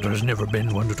 My daughter has never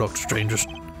been one to talk to strangers.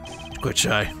 She's quite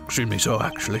shy, extremely so,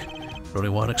 actually. But only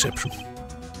one exception.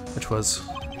 Which was?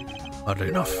 Oddly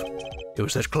enough, it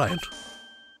was that client.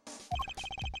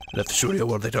 I left the studio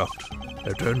while they talked. I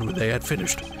returned when they had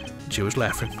finished, and she was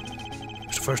laughing.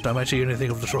 It's the first time I see anything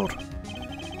of the sort.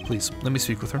 Please, let me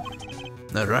speak with her.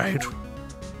 All right.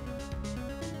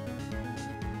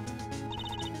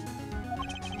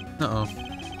 Uh-oh.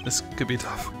 This could be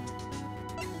tough.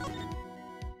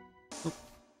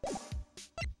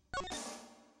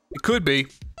 It could be.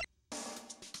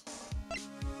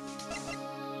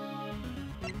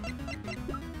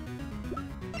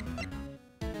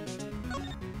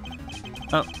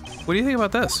 Oh, what do you think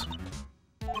about this?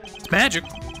 It's magic.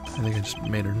 I think I just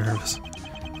made her nervous.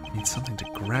 I need something to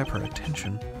grab her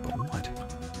attention, but what?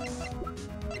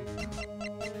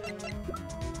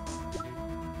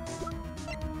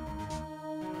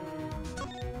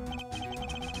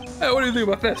 Hey, what do you think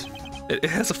about this? It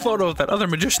has a photo of that other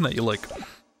magician that you like.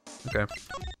 Okay.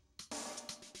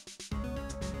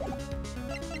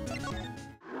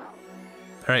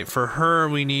 Alright, for her,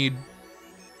 we need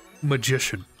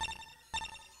magician.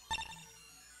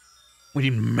 We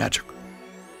need magic.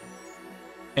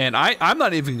 And I'm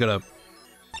not even gonna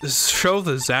show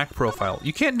the Zack profile.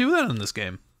 You can't do that in this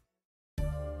game.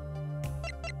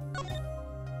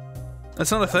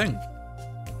 That's not a thing.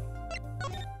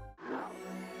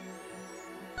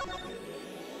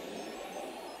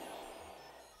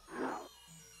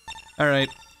 All right.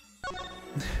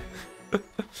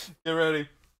 Get ready.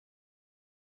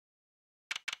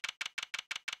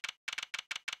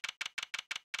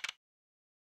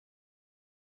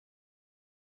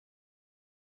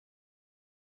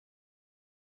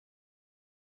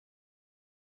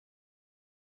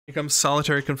 Here comes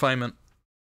solitary confinement.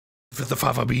 For the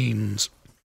fava beans.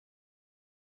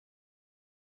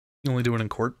 You only do it in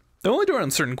court? They only do it on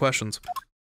certain questions.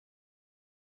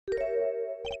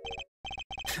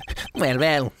 Well,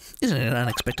 well, isn't it an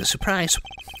unexpected surprise?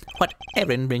 What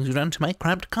errand brings you down to my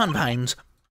cramped confines?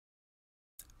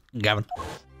 Gavin.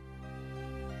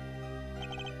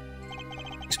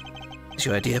 Is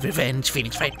your idea of revenge,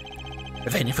 Phoenix Wright?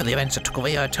 Revenge for the events that took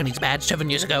away our attorney's badge 7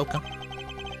 years ago?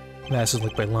 That is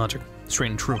like by logic.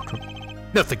 Straight and true.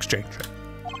 Nothing's changed.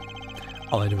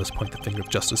 All I do is point the finger of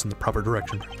justice in the proper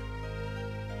direction.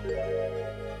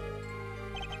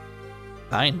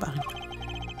 Fine, fine.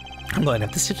 I'm going to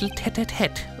have this little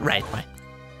tete-a-tete right away.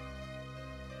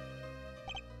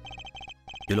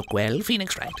 You look well,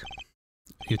 Phoenix Wright.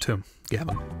 You too,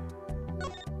 Gavin.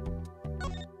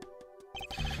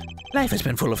 Life has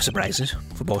been full of surprises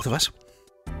for both of us.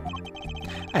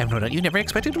 I have no doubt you never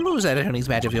expected to lose that attorney's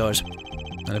badge of yours.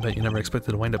 And I bet you never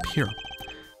expected to wind up here.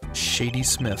 Shady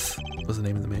Smith was the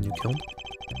name of the man you killed.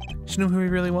 Did you know who he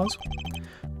really was?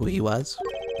 Who he was?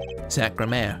 Zach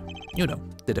Gramere. You know,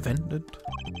 the defendant.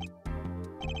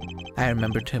 I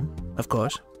remembered him, of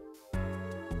course.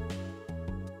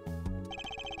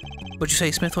 Would you say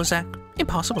Smith was Zach?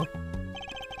 Impossible.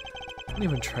 Don't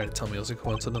even try to tell me it was a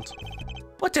coincidence.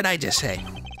 What did I just say?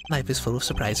 Life is full of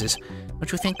surprises,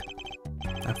 don't you think?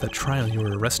 After that trial, you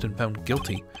were arrested and found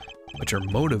guilty, but your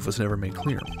motive was never made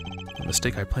clear. A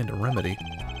mistake I plan to remedy.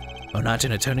 You're not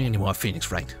an attorney anymore,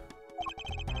 Phoenix Wright.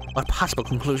 What possible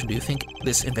conclusion do you think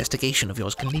this investigation of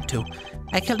yours can lead to?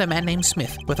 I killed a man named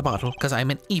Smith with a bottle because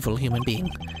I'm an evil human being.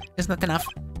 Isn't that enough?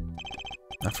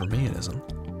 Not for me, it isn't.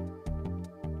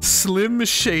 Slim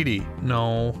Shady.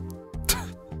 No.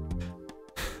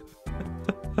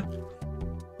 I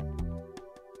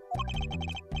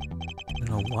don't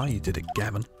know why you did it,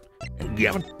 Gavin.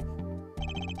 Gavin.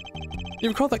 You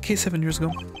recall that case 7 years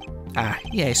ago? Ah,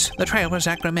 yes, the trial where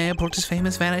Zach Gramere pulled his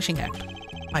famous vanishing act.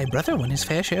 My brother won his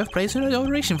fair share of praise and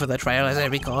adoration for that trial, as I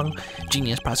recall.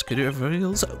 Genius prosecutor of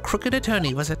Reel's crooked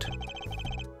attorney, was it?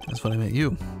 That's when I met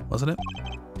you, wasn't it?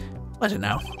 Was it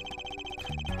now?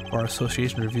 Our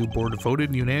association review board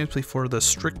voted unanimously for the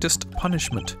strictest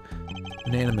punishment.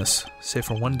 Unanimous, save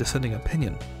for one dissenting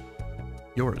opinion.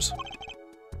 Yours.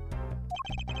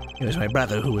 It was my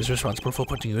brother who was responsible for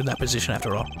putting you in that position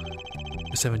after all.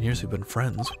 For 7 years we've been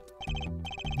friends.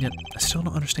 Yet, I still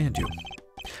don't understand you.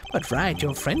 But Wright,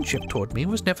 your friendship toward me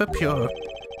was never pure.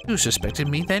 You suspected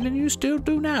me then and you still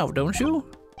do now, don't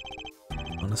you?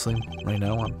 Honestly, right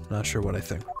now, I'm not sure what I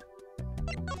think.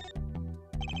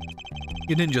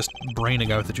 You didn't just brain a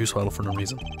guy with a juice bottle for no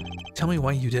reason. Tell me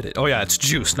why you did it. Oh yeah, it's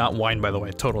juice, not wine, by the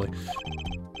way, totally.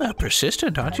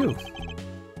 Persistent, aren't you?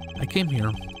 I came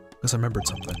here because I remembered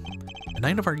something. The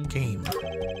night of our game,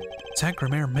 Zach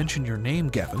Gramere mentioned your name,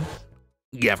 Gavin.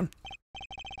 Gavin.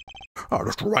 Oh,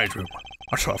 that's right.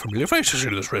 I saw familiar faces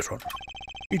in this restaurant.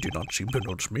 He did not seem to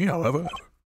notice me, however.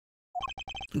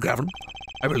 Gavin,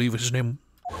 I believe his name.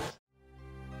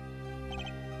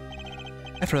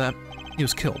 After that, he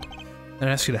was killed, and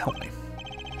I asked you to help me.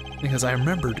 Because I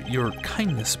remembered your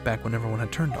kindness back when everyone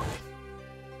had turned on me.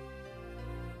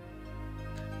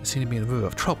 I seemed to be in a bit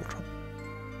of trouble.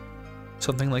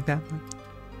 Something like that.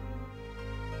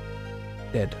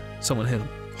 Dead. Someone hit him.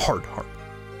 Hard.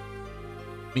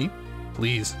 Me?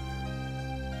 Please.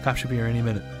 Cop should be here any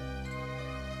minute.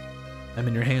 I'm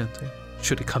in your hands.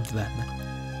 Should it come to that, man.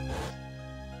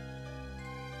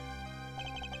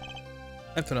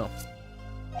 I have to know.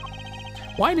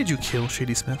 Why did you kill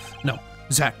Shady Smith? No,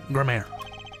 Zach Gramere.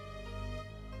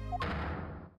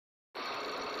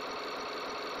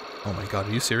 Oh my god,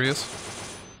 are you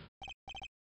serious?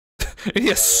 He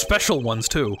has special ones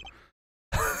too.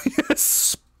 He has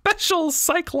special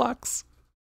Cyclops.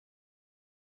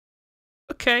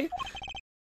 Okay.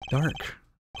 Dark,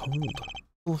 cold,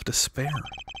 full of despair.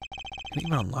 Can you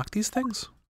even unlock these things?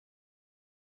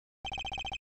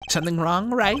 Something wrong,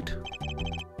 right?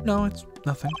 No, it's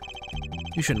nothing.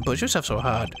 You shouldn't push yourself so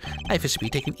hard. Life is to be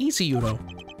taken easy, you know.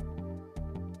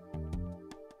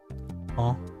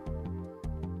 Aw.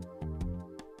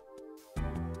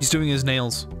 He's doing his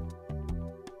nails.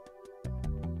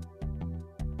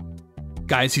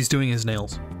 Guys, he's doing his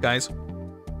nails. Guys.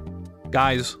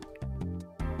 Guys.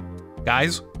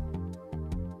 Guys.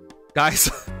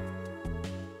 Guys.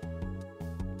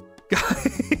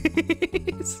 Guys.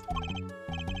 He's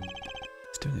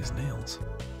doing his nails. this.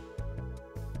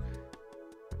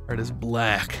 Heart is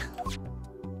black.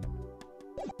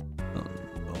 Oh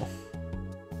no.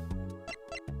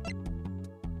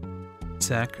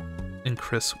 Zach and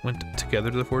Chris went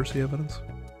together to forge the evidence.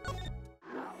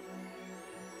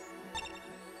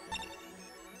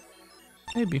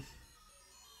 Maybe.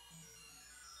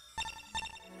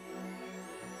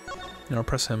 You know,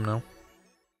 press him now.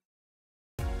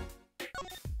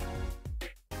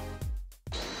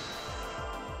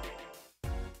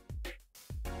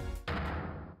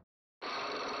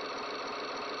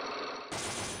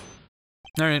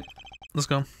 Alright, let's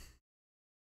go.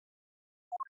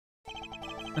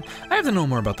 I have to know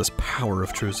more about this power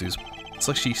of Trucy's. It's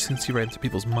like she can see right into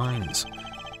people's minds.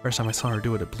 First time I saw her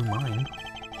do it, it blew mine.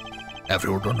 After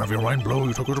you're done having your mind blow,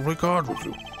 you took her to play cards with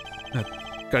you. Yeah,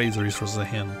 gotta use the resources at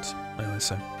hand, I always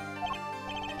say.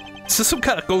 Is this some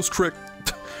kind of ghost trick?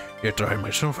 Yet I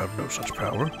myself have no such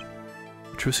power.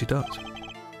 Trucy does.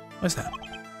 Why's that?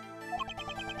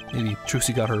 Maybe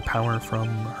Trucy got her power from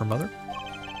her mother?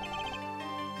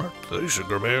 Will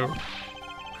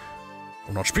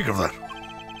not speak of that.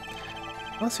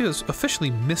 Alessia is officially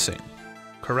missing,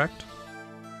 correct?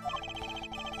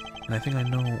 And I think I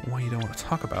know why you don't want to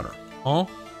talk about her. Oh?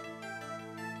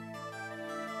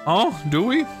 Oh, do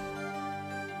we?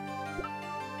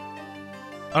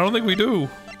 I don't think we do.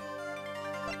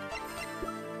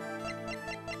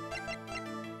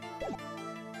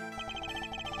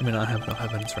 I may not have enough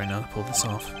evidence right now to pull this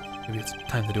off. Maybe it's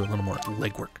time to do a little more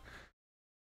legwork.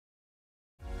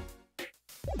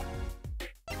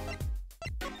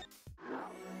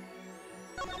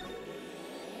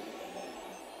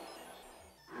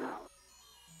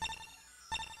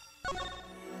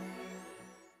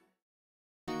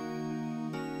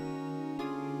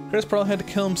 Chris probably had to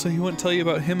kill him so he wouldn't tell you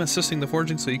about him assisting the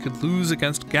forging so he could lose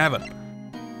against Gavin.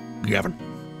 Gavin?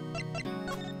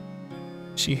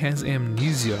 She has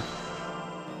amnesia.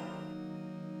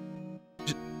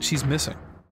 She's missing.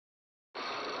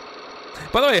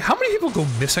 By the way, how many people go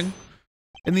missing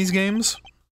in these games?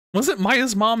 Was it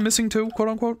Maya's mom missing too, quote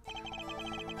unquote?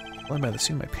 Blind by the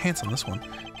seat of my pants on this one.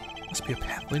 Must be a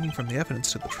path leading from the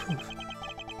evidence to the truth.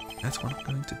 That's what I'm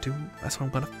going to do. That's what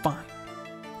I'm going to find.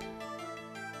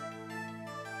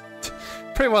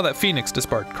 Pretty well that Phoenix,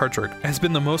 despite Karchuk, has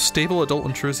been the most stable adult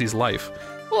in Trucy's life.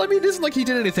 Well, I mean, it isn't like he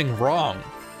did anything wrong.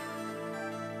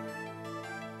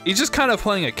 He's just kind of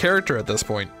playing a character at this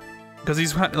point. Because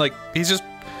he's like, he's just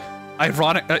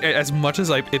ironic, as much as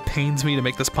it pains me to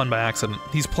make this pun by accident.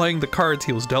 He's playing the cards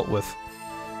he was dealt with,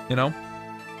 you know?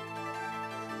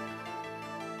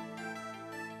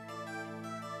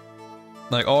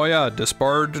 Like, oh yeah,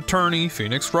 disbarred attorney,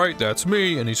 Phoenix Wright, that's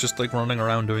me, and he's just like running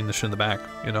around doing the shit in the back,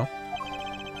 you know?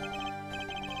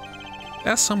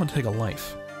 Ask someone to take a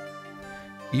life.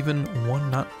 Even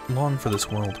one not long for this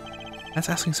world. That's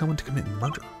asking someone to commit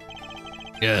murder.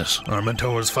 Yes, our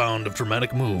mentor is fond of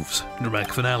dramatic moves,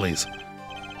 dramatic finales.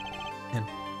 And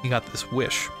he got this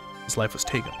wish. His life was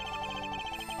taken.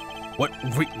 What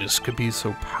weakness could be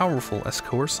so powerful as to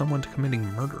coerce someone to committing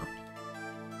murder?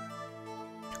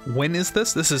 When is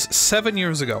this? This is 7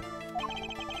 years ago.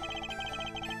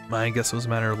 I guess it was a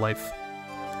matter of life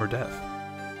or death.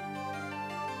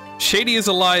 Shady is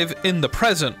alive in the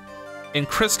present, and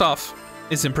Kristoff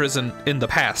is in prison in the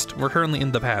past. We're currently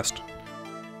in the past.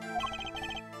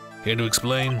 Can you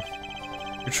explain?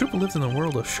 Your troupe lives in a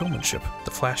world of showmanship.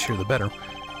 The flashier the better.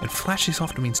 And flashy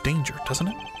often means danger, doesn't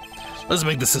it? Let's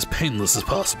make this as painless as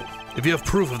possible. If you have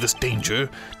proof of this danger,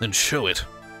 then show it.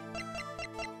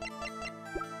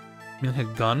 You mean like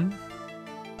a gun?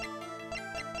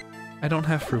 I don't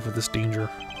have proof of this danger.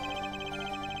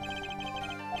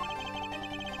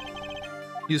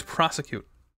 Use prosecute.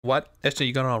 What? Actually,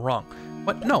 you got it all wrong.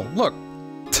 What? No, look.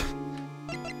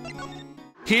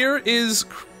 Here is...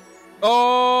 Oh,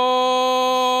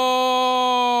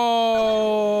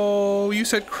 you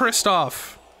said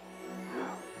Kristoff.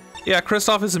 Yeah,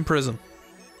 Kristoff is in prison.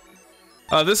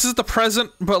 This is the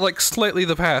present, but like slightly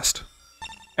the past.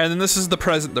 And then this is the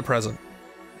present.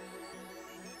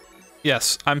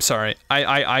 Yes, I'm sorry.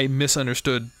 I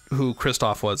misunderstood who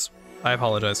Kristoff was. I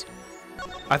apologize.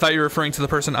 I thought you were referring to the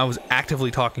person I was actively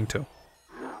talking to.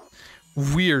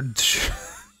 Weird.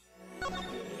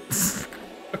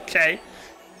 Okay.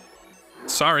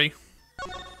 Sorry.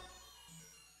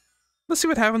 Let's see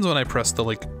what happens when I press the,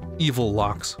 like, evil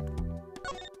locks.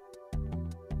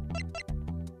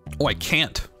 Oh, I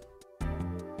can't.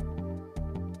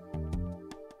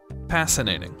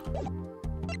 Fascinating.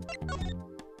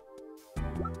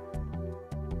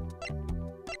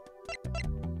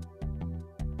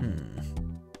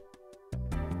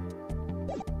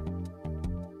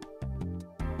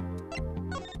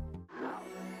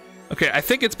 Okay, I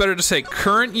think it's better to say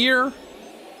current year.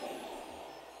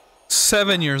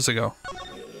 7 years ago.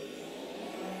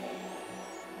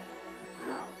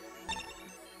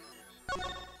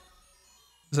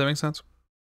 Does that make sense?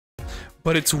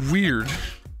 But it's weird.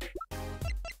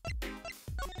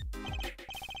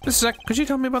 Zach, could you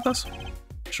tell me about this?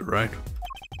 It's alright.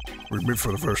 We meet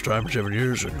for the first time in 7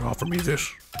 years and you offer me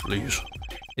this, please.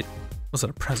 It wasn't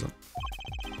a present.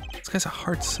 This guy's a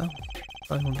hard sell.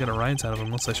 Probably won't get a rise out of him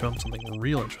unless I show him something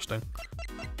real interesting.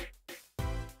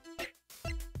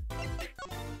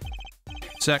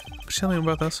 Zach, could you tell me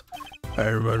about this? I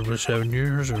remember 7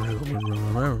 years.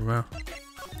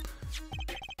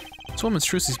 This woman's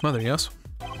Trucy's mother, yes?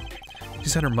 She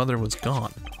said her mother was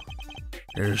gone.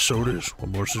 Yes, so it is.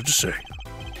 What more is there to say?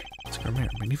 It's Grammaire.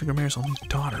 Magnific Grammaire's only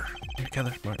daughter. And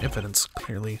together, more evidence,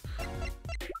 clearly.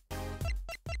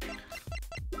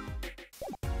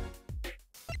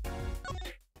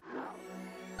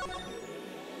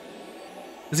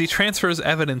 As he transfers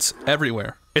evidence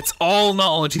everywhere. It's all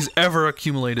knowledge he's ever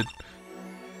accumulated.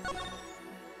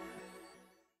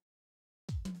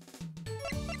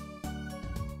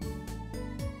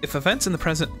 If events in the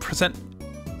present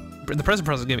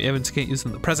give me evidence, you can't use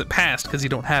them in the present past because you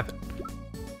don't have it.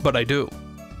 But I do,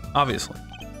 obviously.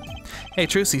 Hey,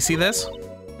 Trucy, see this?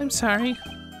 I'm sorry.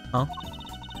 Huh?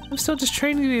 I'm still just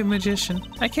training to be a magician.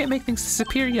 I can't make things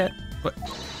disappear yet. What?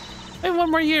 I have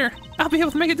 1 more year. I'll be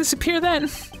able to make it disappear then.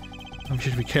 I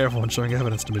should be careful when showing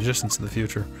evidence to magicians in the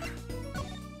future.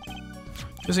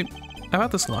 Trucy, how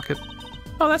about this locket?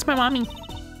 Oh, that's my mommy.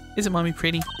 Isn't mommy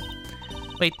pretty?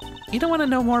 Wait, you don't want to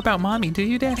know more about mommy, do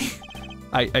you, Daddy?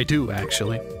 I do,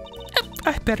 actually.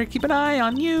 I better keep an eye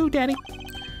on you, Daddy.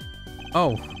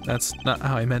 Oh, that's not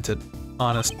how I meant it.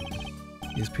 Honest.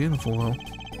 He's beautiful, though.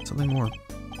 Something more.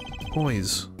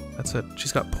 Poise. That's it.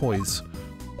 She's got poise.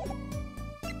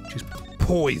 She's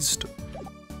poised.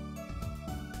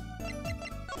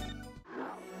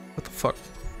 What the fuck?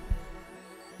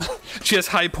 She has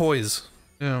high poise.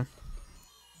 Yeah.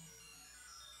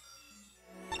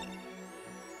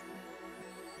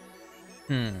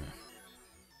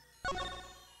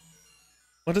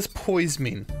 What does poise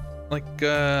mean? Like, you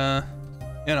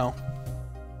know,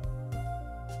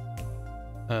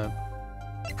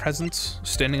 presence,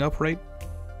 standing upright.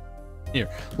 Here,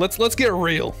 let's get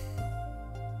real.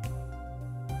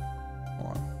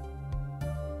 Hold on.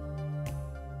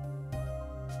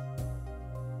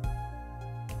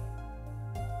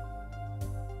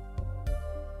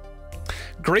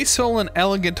 Graceful and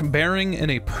elegant bearing in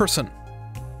a person.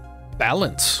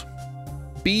 Balance.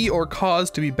 Be or cause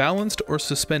to be balanced or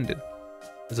suspended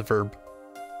is a verb.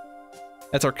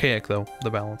 That's archaic though,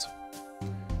 the balance.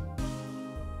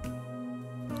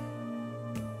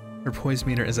 Her poise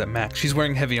meter is at max. She's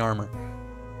wearing heavy armor.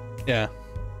 Yeah.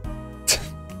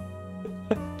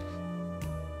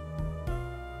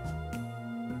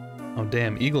 Oh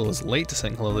damn, Eagle is late to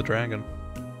sing Hello the Dragon.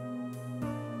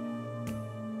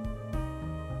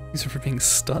 These are for being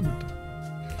stunned.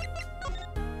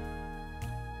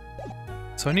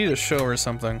 So I need to show her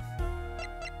something.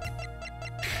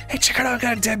 Hey, check it out, I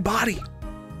got a dead body!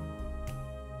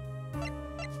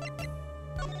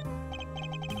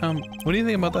 What do you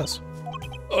think about this?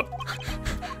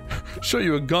 Show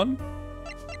you a gun?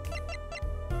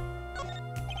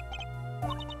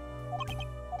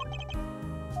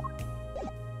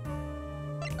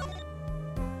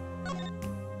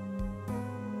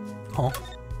 Oh.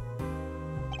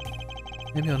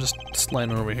 Maybe I'll just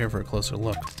slide it over here for a closer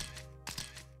look.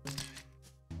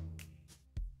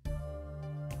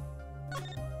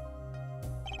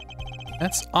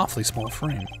 That's awfully small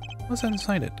frame. What's that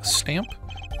inside it? A stamp?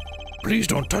 Please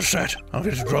don't touch that. I'll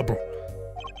get in trouble.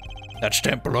 That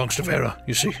stamp belongs to Vera,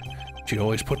 you see. She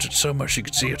always puts it somewhere she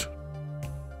can see it.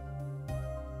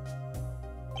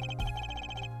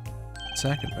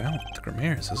 Zach and Val, the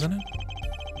Gramaire's, isn't it?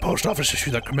 The post office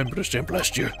issued that commemorative stamp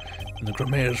last year, and the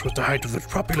Gramaire's was the height of its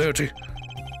popularity.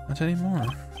 Not anymore.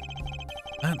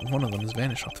 That one of them has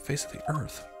vanished off the face of the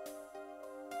earth.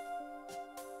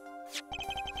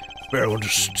 Vera wanted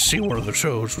to see one of the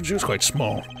shows when she was quite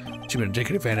small. She's been a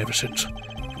dickhead fan ever since.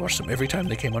 She watched them every time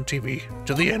they came on TV,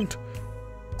 to the end.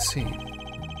 Let's see.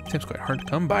 Seems quite hard to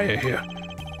come by I hear.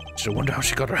 Still wonder how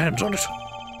she got her hands on it.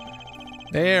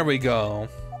 There we go.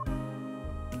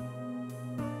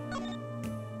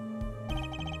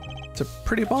 It's a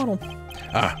pretty bottle.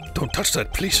 Ah, don't touch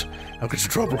that, please. I'll get in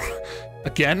trouble.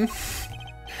 Again?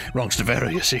 Wrongs to Vera,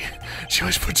 you see. She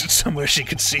always puts it somewhere she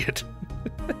can see it.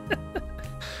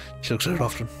 She looks at it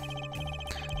often.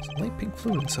 There's a light pink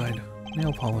fluid inside.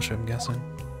 Nail polish, I'm guessing.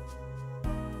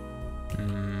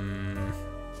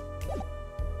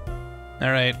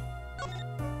 Alright.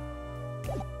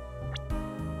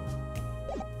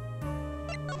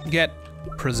 get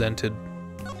presented.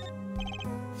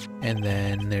 And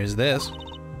then there's this.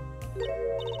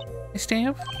 A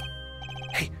stamp?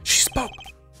 Hey, she spoke.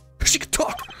 She could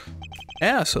talk.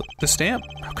 Yeah, so the stamp.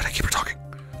 How could I keep her talking?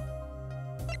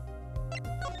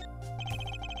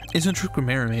 Isn't Truth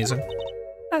Grammar amazing?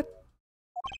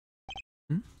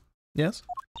 Yes?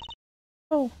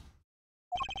 Oh.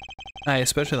 I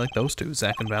especially like those two,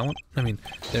 Zach and Valent. I mean,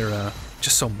 they're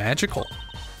just so magical.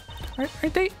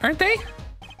 Aren't they? Aren't they?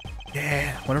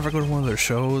 Yeah, whenever I go to one of their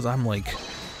shows, I'm like,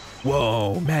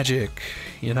 whoa, magic,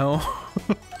 you know?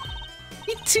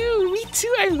 Me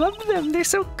too, I love them. They're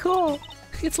so cool.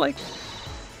 It's like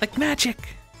magic.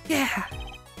 Yeah.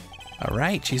 All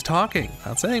right, she's talking.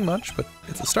 Not saying much, but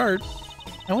it's a start.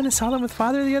 I went and saw them with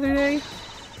Father the other day.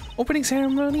 Opening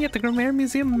ceremony at the Grammar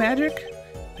Museum of Magic.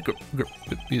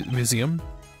 Museum?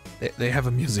 They have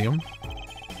a museum?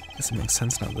 Guess it makes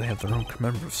sense now that they have their own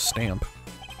commemorative stamp.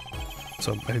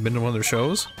 So, have you been to one of their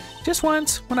shows? Just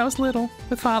once, when I was little,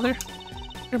 with Father.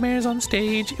 Grammar's on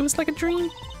stage. It was like a dream.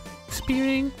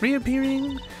 Disappearing,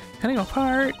 reappearing, cutting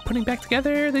apart, putting back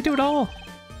together. They do it all.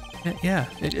 Yeah,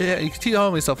 you can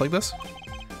tell me stuff like this.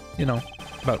 You know,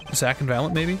 about Zach and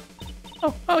Valent, maybe?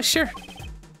 Oh, sure.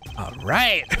 All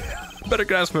right. Better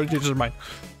grasp my teacher's mind.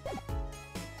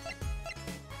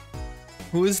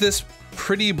 Who is this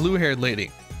pretty blue-haired lady?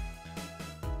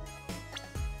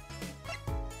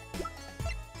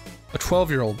 A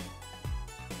 12-year-old.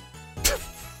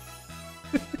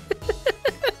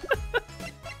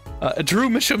 Drew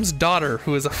Misham's daughter,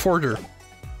 who is a forger.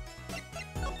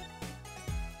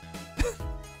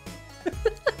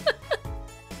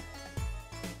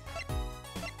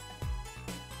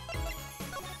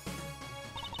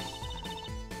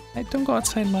 I don't go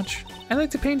outside much. I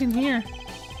like to paint in here.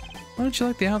 Why don't you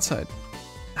like the outside?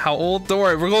 How old? Don't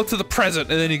worry, we'll go to the present,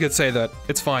 and then you could say that.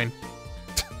 It's fine.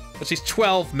 But she's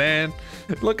 12, man.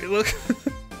 Look. Why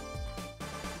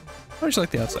don't you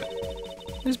like the outside?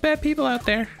 There's bad people out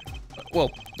there. Well,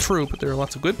 true, but there are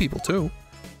lots of good people, too.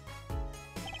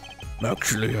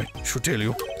 Actually, I should tell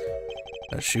you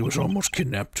that she was almost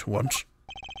kidnapped once.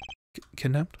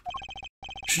 Kidnapped?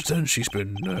 She's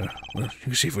been, well, you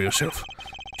can see for yourself.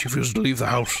 She refused to leave the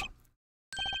house.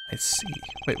 I see.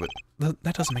 Wait,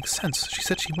 that doesn't make sense. She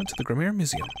said she went to the Grammar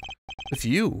Museum. With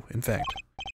you, in fact.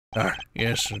 Ah,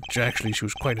 yes, actually she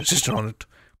was quite insistent on it,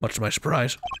 much to my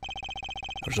surprise.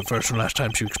 It was the first and last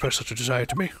time she expressed such a desire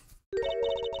to me.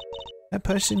 That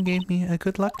person gave me a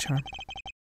good luck charm.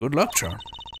 Good luck charm?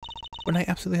 When I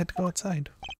absolutely had to go outside.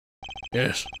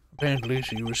 Yes, apparently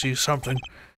she received something,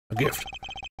 a gift,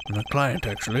 from a client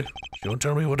actually. She won't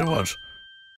tell me what it was.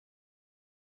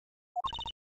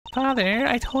 Father,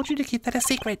 I told you to keep that a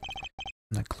secret.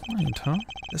 A client, huh?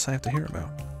 This I have to hear about.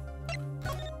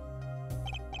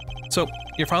 So,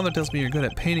 your father tells me you're good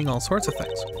at painting all sorts of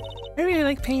things. I really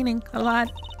like painting, a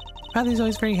lot. Father's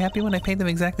always very happy when I paint them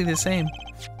exactly the same.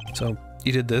 So,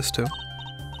 you did this too?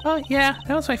 Oh, yeah,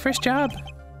 that was my first job.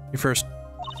 Your first...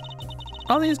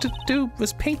 All I used to do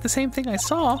was paint the same thing I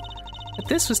saw, but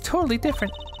this was totally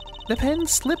different. The pen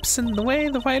slips and the way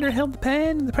the writer held the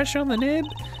pen, the pressure on the nib.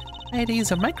 I had to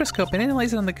use a microscope and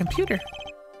analyze it on the computer.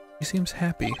 She seems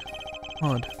happy.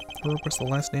 Odd. Her was the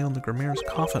last nail in the Grammar's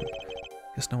coffin.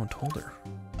 Guess no one told her.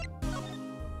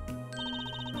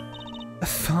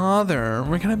 Father,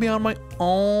 we're gonna be on my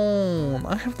own.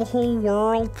 I have the whole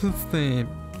world to think.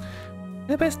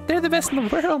 They're the best in the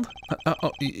world.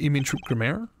 Oh, you mean Troop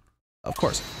Grammar? Of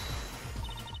course.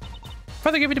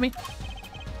 Father, give it to me.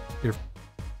 Your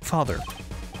father.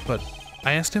 But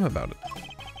I asked him about it.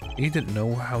 He didn't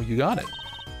know how you got it.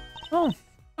 Oh,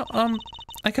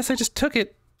 I guess I just took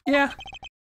it. Yeah.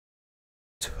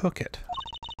 Took it?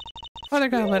 Father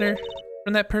got a letter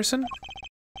from that person.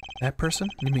 That person?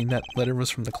 You mean that letter was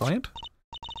from the client?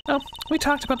 Oh, we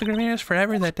talked about the Grammars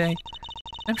forever that day.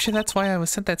 I'm sure that's why I was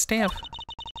sent that stamp.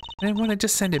 I didn't want to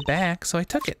just send it back, so I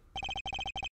took it.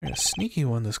 You're a sneaky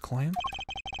one, this client.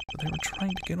 But they were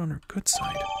trying to get on her good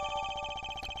side.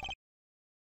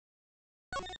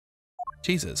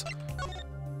 Jesus.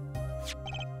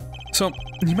 So,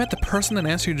 you met the person that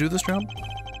asked you to do this job?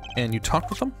 And you talked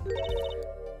with them?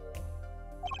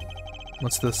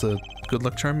 What's this, a good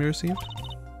luck charm you received?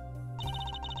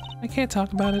 I can't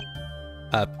talk about it.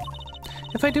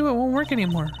 If I do, it won't work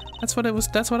anymore. That's what I was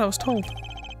told.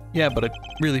 Yeah, but I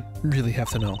really, really have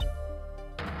to know.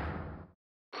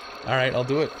 Alright, I'll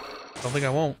do it. Don't think I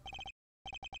won't.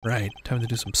 Right, time to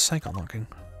do some psych unlocking.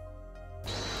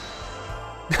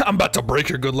 I'm about to break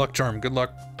your good luck charm. Good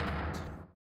luck.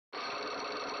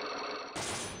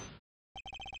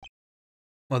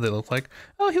 What do they look like?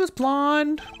 Oh, he was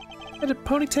blonde. Had a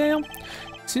ponytail.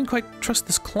 didn't quite trust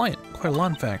this client quite a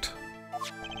lot, in fact.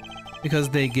 Because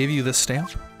they gave you this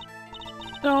stamp?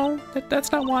 No,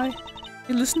 that's not why.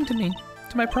 They listened to me,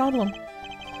 to my problem.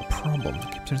 A problem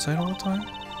that keeps you inside all the time?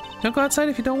 Don't go outside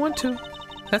if you don't want to.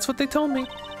 That's what they told me.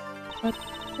 But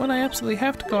when I absolutely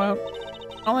have to go out,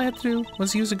 all I had to do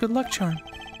was use a good luck charm.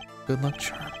 Good luck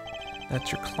charm.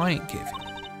 That your client gave you.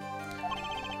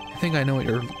 I think I know what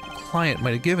your client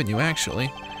might have given you,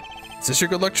 actually. Is this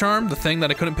your good luck charm? The thing that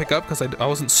I couldn't pick up because I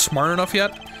wasn't smart enough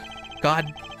yet?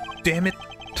 God damn it.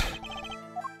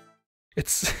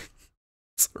 It's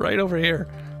right over here.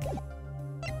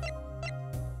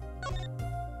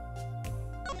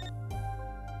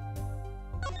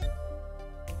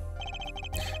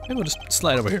 Maybe we'll just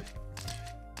slide over here.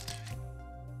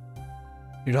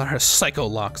 Your daughter has psycho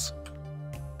locks.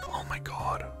 Oh my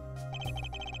god.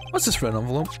 What's this red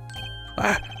envelope?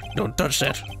 Ah, don't touch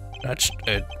that.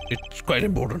 It's quite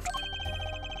important.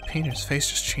 Painter's face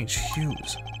just changed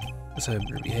hues. Guess I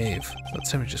better behave.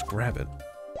 Let's him just grab it.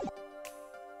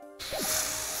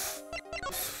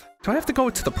 Do I have to go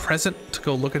to the present to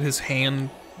go look at his hand,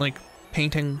 like,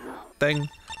 painting thing?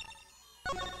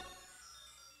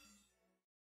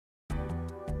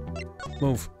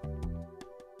 Move.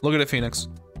 Look at it, Phoenix.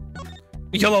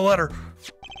 Yellow letter!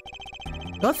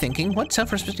 You're thinking, what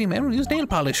self-respecting man will use nail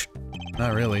polish?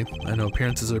 Not really. I know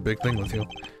appearances are a big thing with you.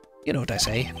 You know what I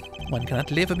say. One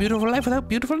cannot live a beautiful life without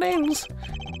beautiful nails.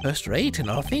 First rate in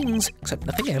all things, except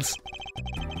nothing else.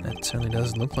 That certainly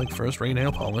does look like first-rate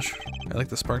nail polish. I like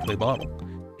the sparkly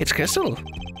bottle. It's crystal.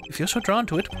 If you're so drawn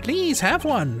to it, please have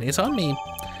one. It's on me.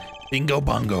 Bingo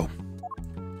bongo.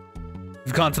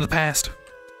 We've gone to the past.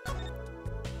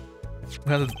 We've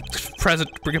gone to the present,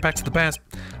 bring it back to the past.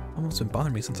 Almost been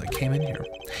bothering me since I came in here.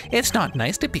 It's not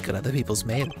nice to peek at other people's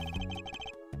mail.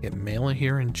 Get mail in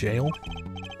here in jail?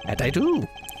 That I do.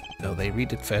 Though they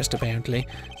read it first, apparently.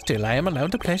 Still, I am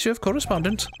allowed the pleasure of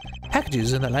correspondence.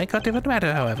 Packages and the like are different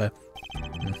matter, however.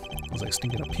 I was like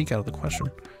sneaking a peek out of the question.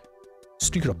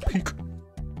 Sneaking a peek.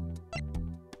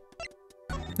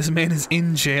 This man is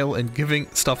in jail and giving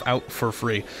stuff out for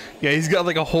free. Yeah, he's got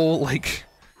like a whole, like...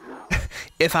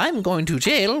 If I'm going to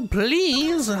jail,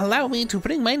 please allow me to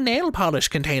bring my nail polish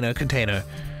container.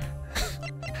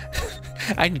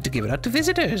 I need to give it out to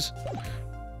visitors.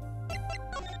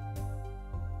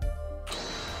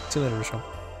 See you later, Rochelle.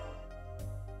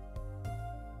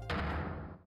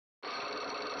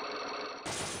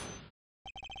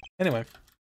 Anyway.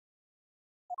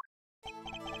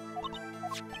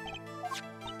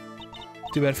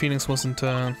 Too bad Phoenix wasn't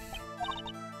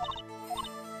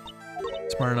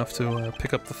smart enough to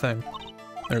pick up the thing.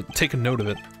 Or take a note of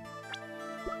it.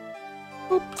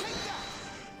 Boop.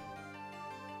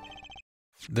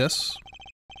 This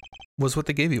was what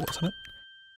they gave you, wasn't it?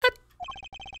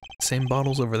 Same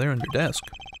bottles over there on your desk.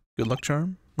 Good luck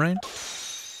charm, right?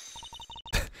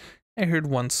 I heard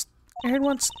once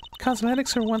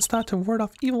cosmetics are once thought to ward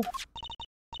off evil.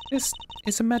 This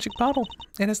is a magic bottle.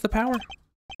 It has the power.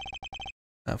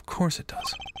 Of course it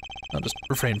does. I'll just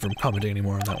refrain from commenting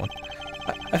anymore on that one.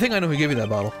 I think I know who gave you that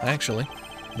bottle, actually.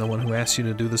 The one who asked you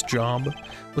to do this job.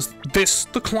 Was this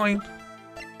the client?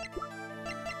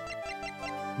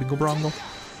 Bingo Brongo.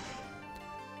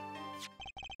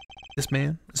 This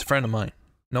man is a friend of mine.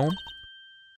 Know him?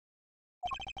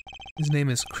 His name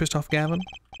is Christoph Gavin.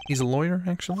 He's a lawyer,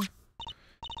 actually.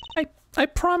 I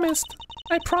promised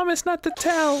not to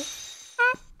tell.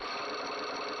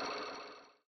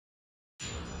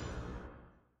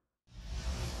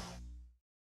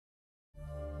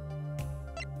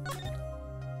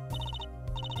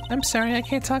 I'm sorry, I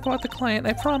can't talk about the client.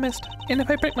 I promised. And if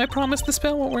I break my promise, the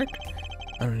spell won't work.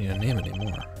 I don't need a name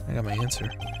anymore. I got my answer.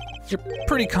 You're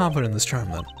pretty confident in this charm,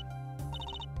 then.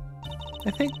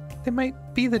 I think they might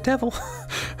be the devil.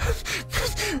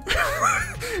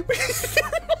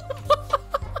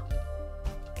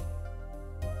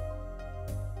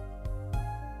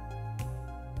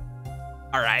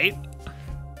 Alright.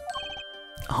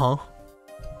 Huh?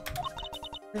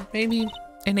 Maybe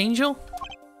an angel?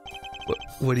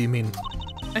 What do you mean?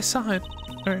 I saw it.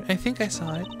 Or I think I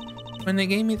saw it. When they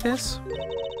gave me this,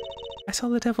 I saw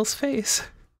the devil's face.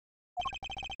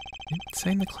 You're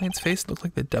saying the client's face looked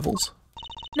like the devil's?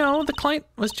 No, the client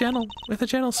was gentle, with a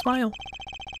gentle smile.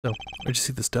 So, where'd you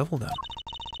see this devil then?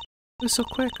 It was so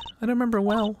quick, I don't remember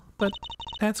well, but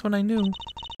that's when I knew.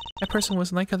 That person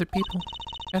wasn't like other people.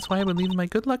 That's why I believe in my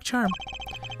good luck charm.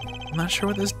 I'm not sure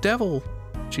what this devil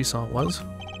she saw was.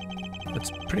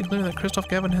 It's pretty clear that Christoph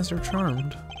Gavin has her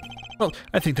charmed. Well,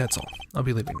 I think that's all. I'll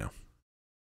be leaving now.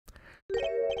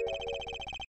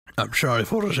 I'm sorry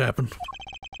for what has happened. I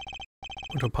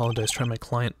want to apologize to my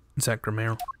client, Zach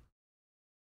Grimero.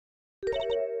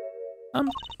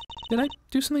 Did I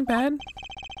do something bad?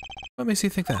 What makes you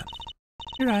think that?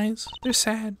 Your eyes. They're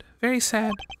sad. Very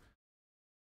sad.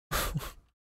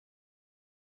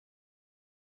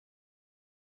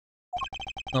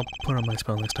 I'll put on my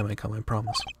spell next time I come, I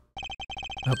promise.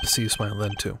 I hope to see you smile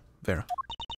then too, Vera.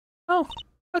 Oh,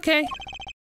 okay.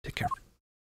 Take care.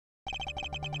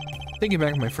 Thinking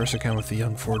back on my first encounter with the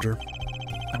young forger,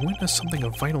 I witnessed something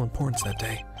of vital importance that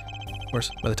day. Of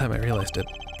course, by the time I realized it,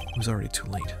 it was already too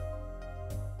late.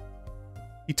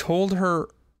 He told her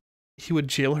he would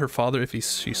jail her father if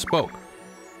she spoke.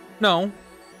 No.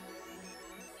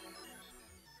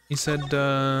 He said,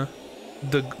 the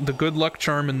good luck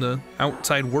charm in the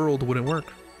outside world wouldn't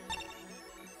work.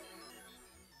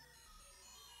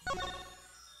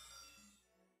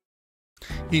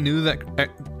 He knew that at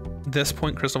this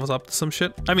point Crystal was up to some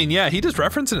shit. I mean, yeah, he just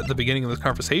referenced it at the beginning of this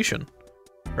conversation.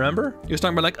 Remember? He was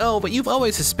talking about like, oh, but you've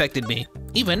always suspected me.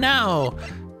 Even now.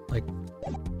 Like...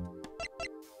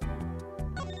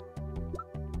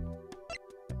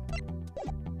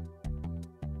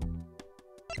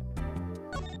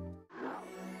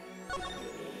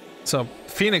 So,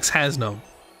 Phoenix has known.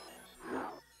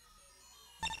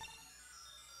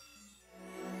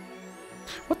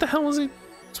 What the hell was he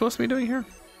supposed to be doing here?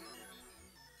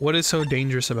 What is so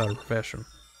dangerous about a profession?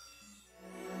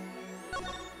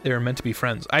 They were meant to be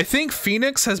friends. I think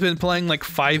Phoenix has been playing like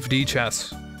 5D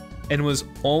chess and was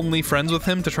only friends with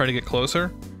him to try to get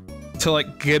closer, to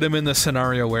like get him in the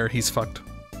scenario where he's fucked.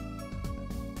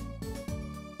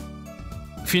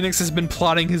 Phoenix has been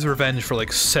plotting his revenge for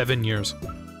like 7 years.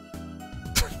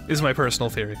 Is my personal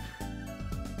theory.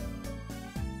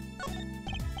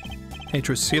 Hey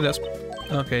Truce, see this?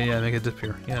 Okay, yeah, make it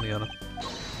disappear. Yada yada.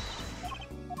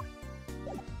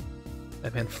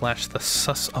 That man flashed the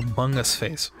sus Among Us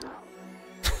face.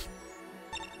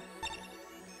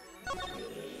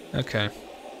 Okay.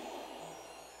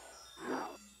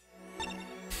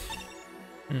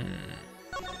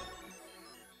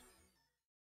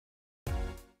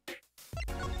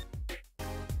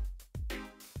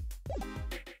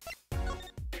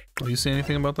 Do you see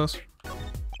anything about this?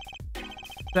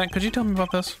 Jack, could you tell me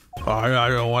about this? I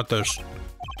don't want this.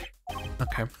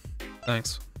 Okay,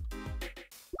 thanks.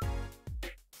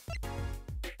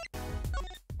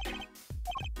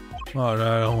 Oh,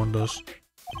 I don't want this.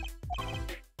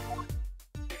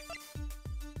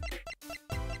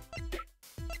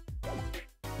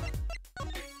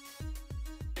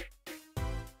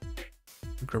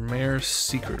 Grimaire's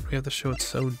secret. We have to show it's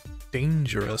so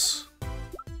dangerous.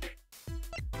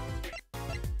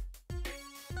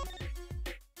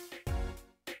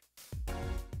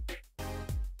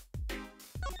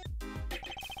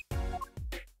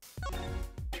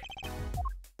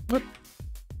 What?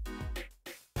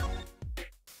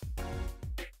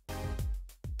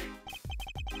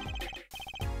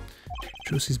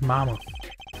 Juicy's mama.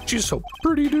 She's so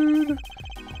pretty, dude.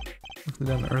 Looking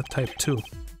down the Earth type too.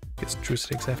 Guess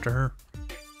Juicy takes after her.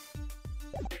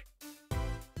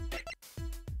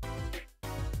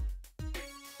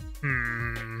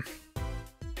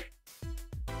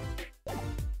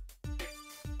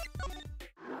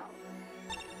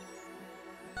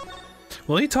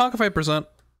 Will he talk if I present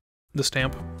the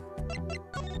stamp?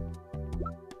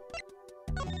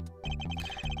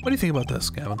 What do you think about this,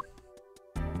 Gavin?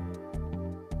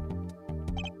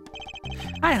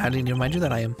 I hardly need to remind you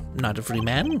that I am not a free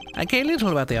man. I care little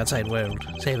about the outside world,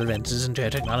 save advances in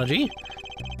technology.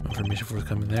 Information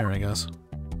forthcoming there, I guess.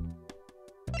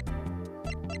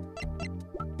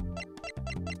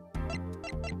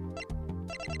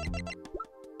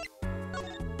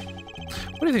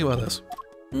 What do you think about this?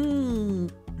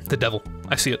 The devil.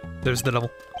 I see it. There's the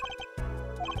devil.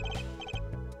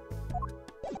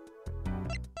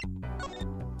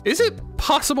 Is it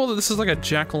possible that this is like a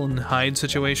Jekyll and Hyde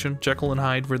situation? Jekyll and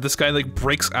Hyde, where this guy like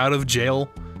breaks out of jail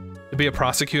to be a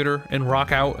prosecutor and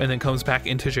rock out and then comes back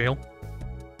into jail?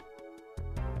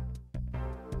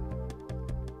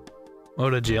 What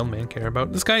would a jailed man care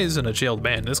about? This guy isn't a jailed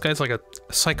man. This guy's like a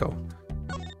psycho.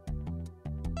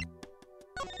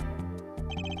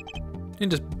 And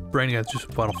just branding out juice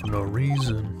bottle for no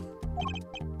reason.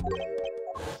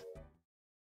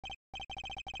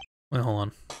 Wait, hold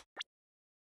on.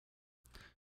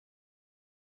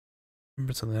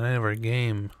 Remember something I never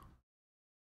game.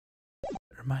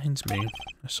 It reminds me.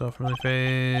 I saw a familiar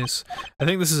face. I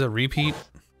think this is a repeat.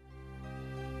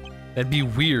 That'd be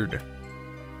weird.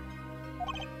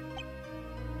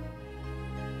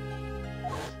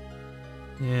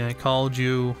 Yeah, I called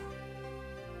you.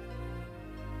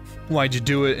 Why'd you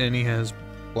do it? And he has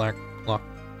black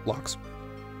locks.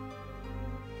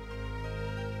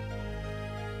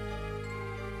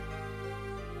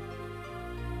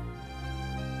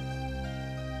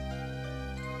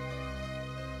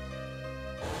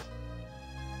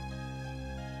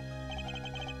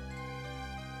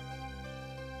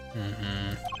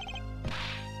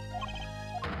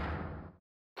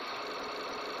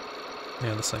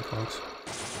 Yeah, the Cyclones.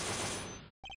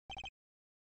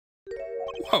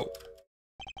 Whoa!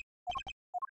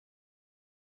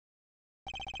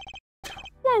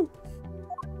 Whoa!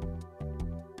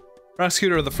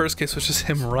 Prosecutor of the first case was just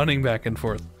him running back and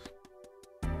forth.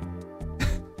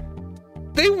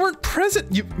 They weren't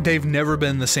present! They've never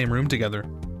been in the same room together.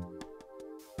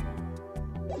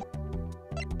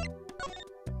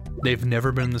 They've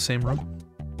never been in the same room?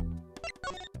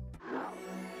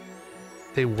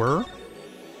 They were?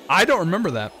 I don't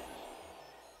remember that.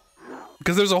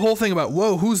 Because there's a whole thing about,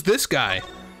 whoa, who's this guy?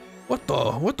 What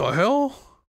the hell?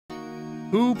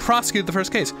 Who prosecuted the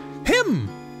first case? Him!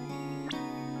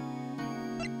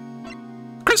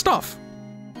 Kristoff!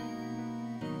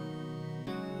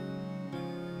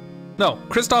 No,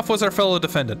 Kristoff was our fellow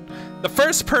defendant. The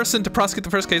first person to prosecute the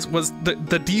first case was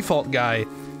the default guy,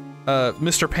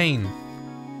 Mr. Payne.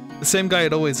 The same guy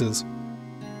it always is.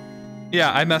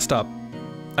 Yeah, I messed up.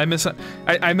 I messed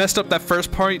up that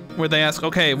first part where they ask,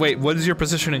 okay, wait, what is your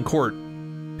position in court?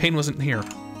 Payne wasn't here.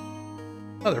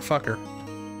 Motherfucker.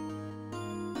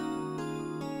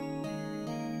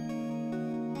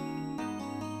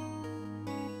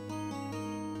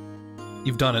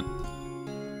 You've done it.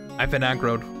 I've been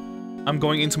aggroed. I'm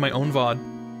going into my own VOD.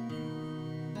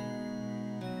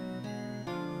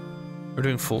 We're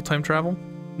doing full-time travel?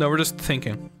 No, we're just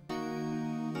thinking.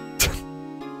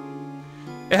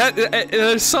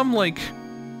 There's some, like...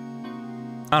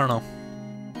 I don't know.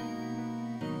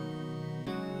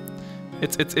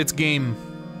 It's game.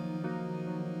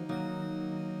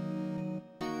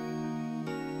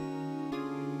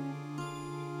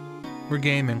 We're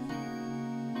gaming.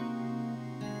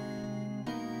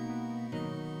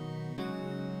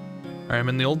 Alright, I'm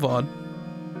in the old VOD.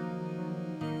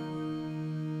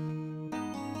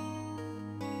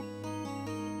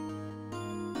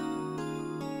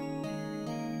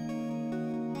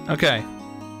 Okay.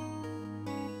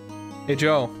 Hey,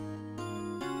 Joe.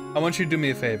 I want you to do me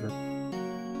a favor.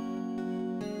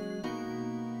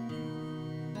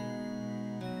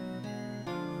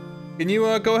 Can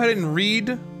you go ahead and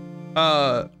read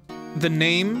the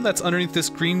name that's underneath this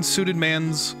green-suited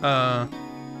man's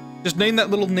just name that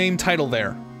little name title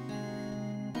there.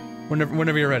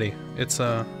 Whenever you're ready. It's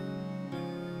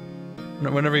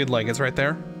whenever you'd like. It's right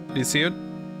there. Do you see it?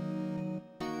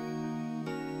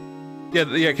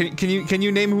 Yeah. Can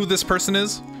you name who this person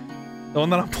is? The one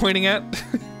that I'm pointing at.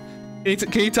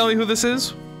 Can you tell me who this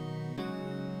is?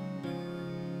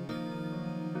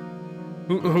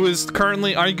 Who is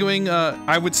currently arguing?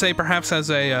 I would say perhaps as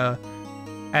a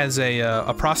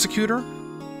prosecutor.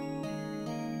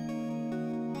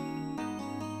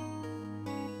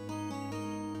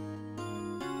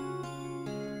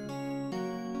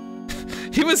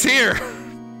 He was here.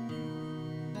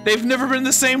 They've never been in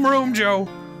the same room, Joe.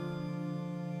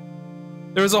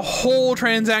 There was a whole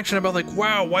transaction about like,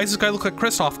 wow, why does this guy look like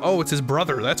Kristoff? Oh, it's his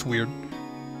brother. That's weird.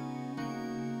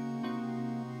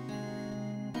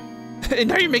 And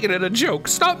now you're making it a joke.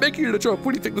 Stop making it a joke.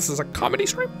 What do you think? This is a comedy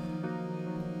strip?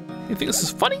 You think this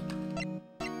is funny?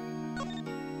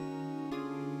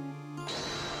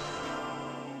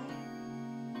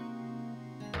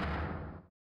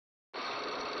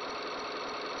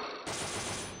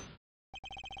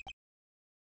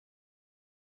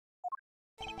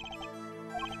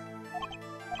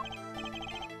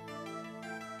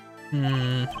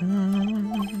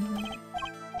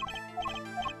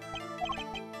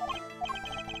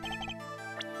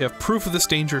 You have proof of this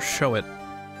danger, show it.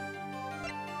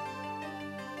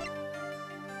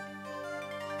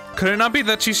 Could it not be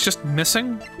that she's just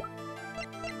missing?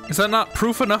 Is that not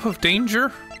proof enough of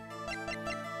danger?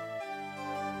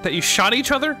 That you shot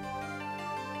each other?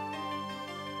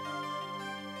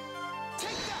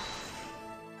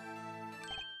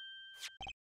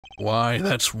 Why,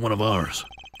 that's one of ours.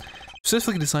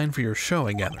 Specifically designed for your show,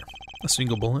 I gather. A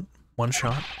single bullet, one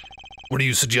shot. What are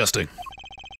you suggesting?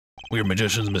 We're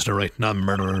magicians, Mr. Wright, not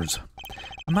murderers.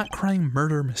 I'm not crying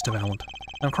murder, Mr. Valent.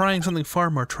 I'm crying something far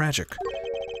more tragic.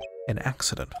 An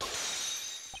accident.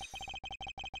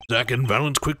 Zack and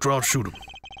Valent's quick draw shoot 'em.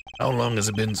 How long has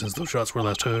it been since those shots were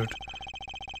last heard?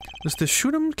 Was the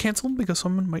shoot 'em cancelled because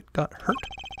someone might got hurt?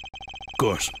 Of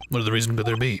course. What other reason could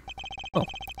there be? Well,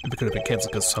 if it could have been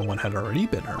cancelled because someone had already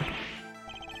been hurt.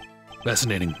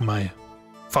 Fascinating, my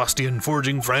Faustian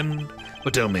forging friend.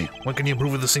 But tell me, what can you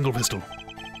prove with a single pistol?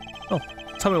 Oh,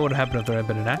 tell me what would happen if there had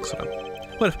been an accident.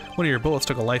 What if one of your bullets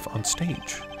took a life on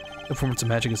stage? The performance of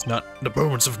magic is not... The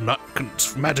performance of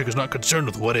magic is not concerned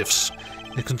with what-ifs.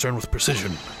 It's concerned with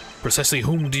precision. Precisely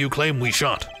whom do you claim we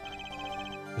shot?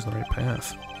 Is the right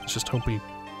path. Let's just hope he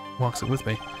walks it with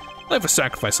me. Life of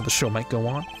sacrifice of the show might go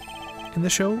on. And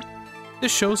this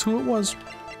shows who it was.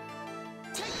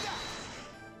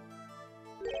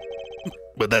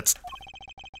 But that's...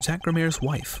 Zack Gramere's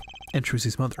wife, and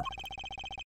Trucy's mother.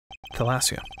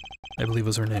 Thalassia, I believe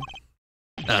was her name.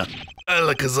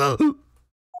 Alakazam.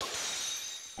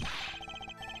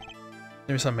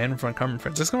 Maybe some man in front of Carmen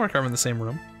friends. Is Carmen in the same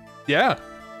room? Yeah.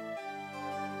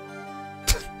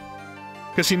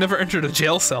 Because she never entered a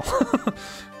jail cell.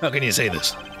 How can you say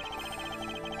this?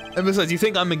 And besides, do you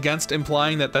think I'm against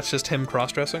implying that that's just him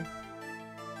cross-dressing?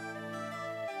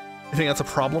 You think that's a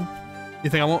problem? You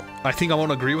think I won't? I think I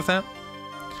won't agree with that.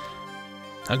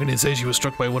 How can you say she was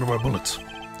struck by one of our bullets?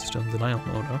 Still in denial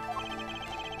mode, huh?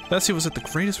 Bessie was at the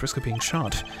greatest risk of being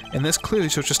shot, and this clearly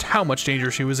shows just how much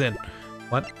danger she was in.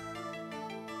 What?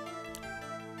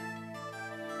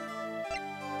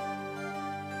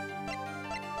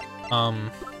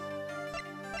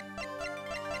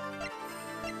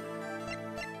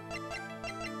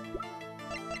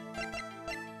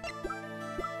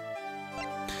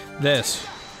 This.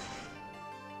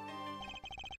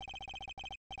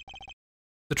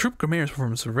 The Troop Gramere's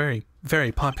performances were very,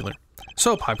 very popular.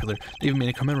 So popular, they even made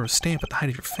a commemorative stamp at the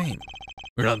height of your fame.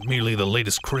 We're not merely the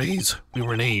latest craze. We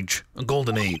were an age. A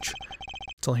golden age.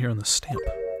 It's all here on the stamp.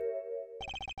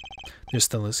 There's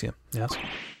Thalassia, yes?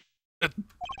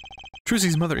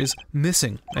 Trucy's mother is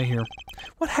missing, I hear.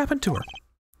 What happened to her?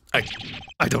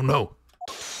 I don't know.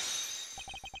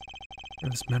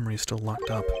 This memory is still locked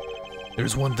up.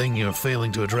 There's one thing you're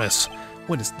failing to address.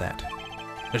 What is that?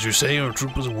 As you say, our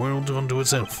troop was a world unto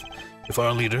itself. If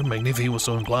our leader, Magnifi, was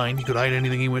so inclined, he could hide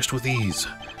anything he wished with ease.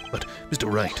 But Mr.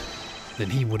 Wright, then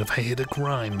he would have hid a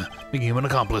crime, making him an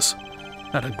accomplice.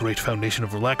 Not a great foundation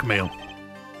of blackmail.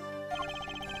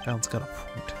 Alan's got a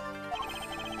point.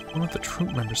 What if the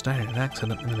troop members died in an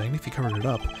accident and Magnifi covered it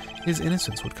up? His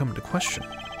innocence would come into question.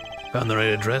 Found the right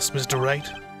address, Mr. Wright?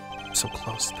 I'm so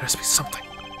close. There has to be something.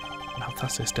 And how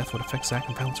Thassia's death would affect Zack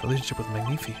and Valen's relationship with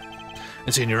Magnifi. I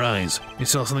see in your eyes. You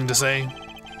still have something to say?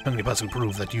 How can you possibly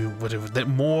prove that you would have that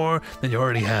more than you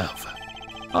already have?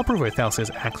 I'll prove why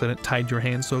Thassia's accident tied your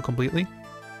hands so completely.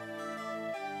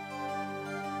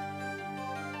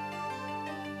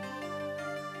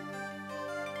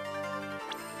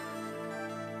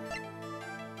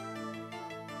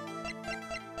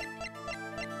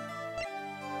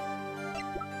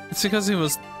 It's because he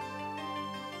was...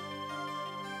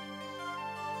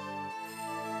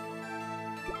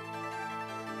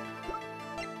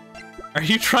 Are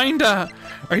you trying to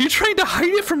hide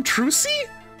it from Trucy?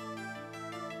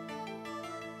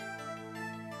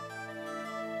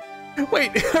 Wait,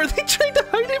 are they trying to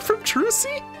hide it from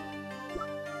Trucy?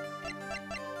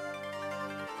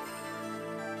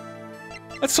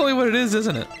 That's totally what it is,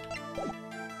 isn't it?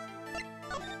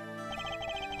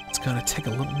 It's gonna take a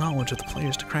little knowledge of the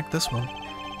players to crack this one.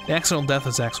 The accidental death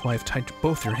of Zack's wife tied to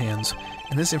both your hands,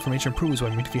 and this information proves why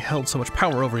Magnifi held so much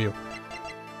power over you.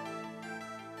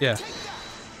 Yeah.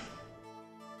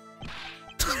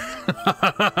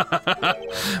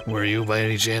 Were you by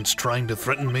any chance trying to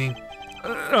threaten me?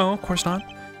 No, of course not.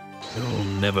 You'll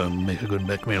never make a good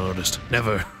blackmail artist.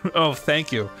 Never. Oh,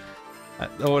 thank you.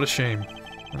 Oh, what a shame.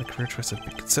 What a career choice I'd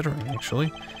be considering,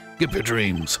 actually. Get up your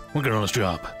dreams. Work an honest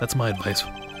job. That's my advice.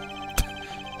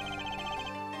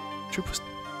 Troop was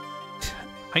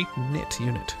tight-knit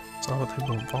unit. It's all about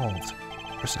people involved.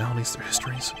 Personalities, their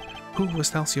histories. Who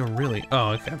was Thalassia really?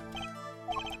 Oh, okay.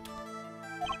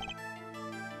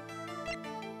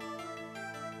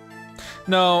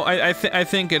 No, I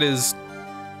think it is.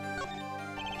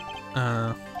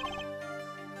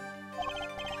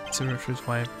 Consider Truth's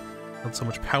wife held so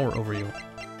much power over you.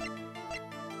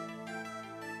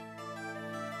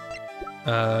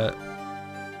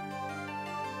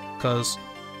 Because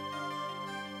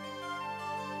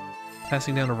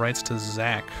passing down the rights to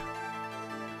Zack.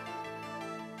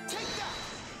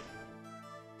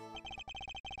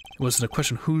 It wasn't a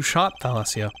question who shot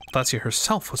Thalassia. Thalassia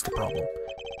herself was the problem.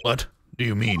 What do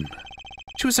you mean?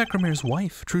 She was Zack Gramere's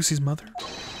wife, Trucy's mother,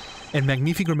 and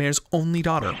Magnifi Gramere's only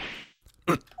daughter.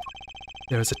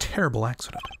 There was a terrible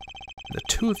accident. The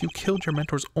two of you killed your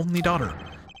mentor's only daughter.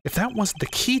 If that wasn't the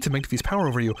key to Magnifi's power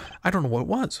over you, I don't know what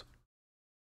was.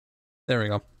 There we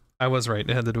go. I was right.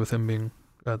 It had to do with him being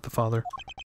the father.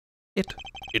 It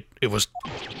was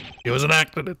an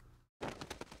accident.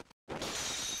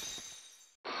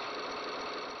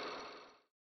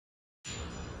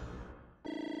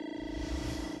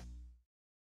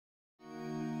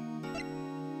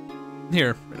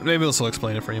 Here, maybe this will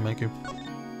explain it for you, Miku.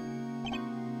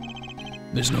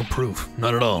 There's no proof.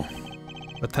 Not at all.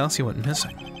 But Thalassia went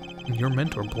missing. and your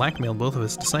mentor blackmailed both of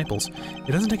his disciples.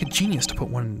 It doesn't take a genius to put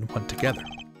one and one together.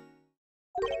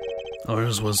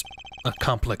 Ours was a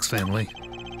complex family.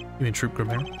 You mean Troop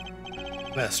Grimaire?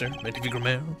 Master, Magnifique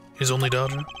Grimaire, his only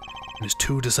daughter, and his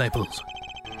 2 disciples.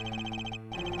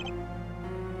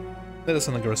 That does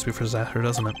sound like a recipe for disaster,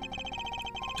 doesn't it?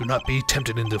 Do not be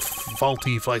tempted into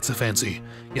faulty flights of fancy.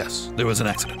 Yes, there was an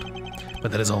accident,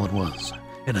 but that is all it was,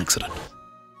 an accident.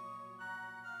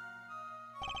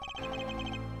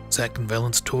 Zack and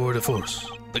Valence tour de force.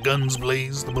 The guns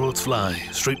blaze, the bullets fly,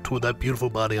 straight toward that beautiful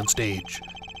body on stage,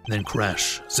 and then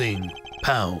crash, zing,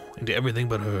 pow, into everything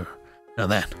but her. Now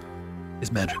that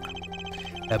is magic.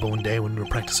 Happened one day when we were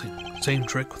practicing. Same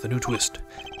trick with a new twist.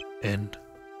 And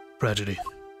tragedy.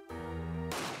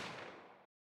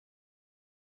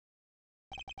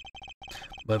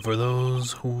 But for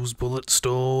those whose bullet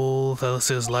stole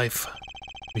Thalicia's life,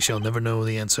 we shall never know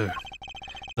the answer.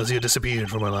 Thalacia disappeared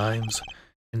from our lives,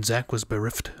 and Zack was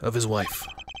bereft of his wife.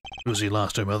 Lucy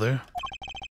lost her mother,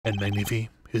 and Magnifi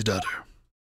his daughter.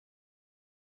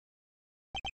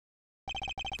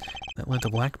 That led to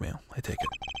blackmail, I take it.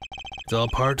 It's all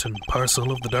part and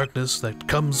parcel of the darkness that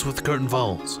comes with Curtain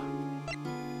Falls.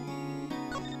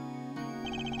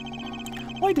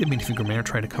 Why did Magnifique Grimaire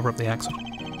try to cover up the accident?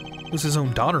 It was his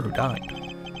own daughter who died.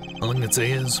 All I can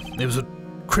say is, it was a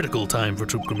critical time for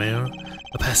Troop Grimaire,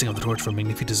 a passing of the torch from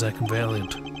Magnifique to Zack and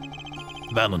Valiant.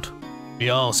 We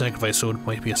all sacrificed so it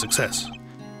might be a success.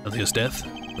 Thalia's death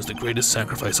was the greatest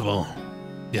sacrifice of all.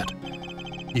 Yet,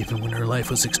 even when her life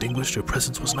was extinguished, her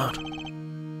presence was not.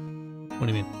 What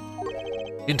do you mean?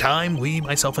 In time, we,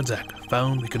 myself and Zack,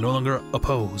 found we could no longer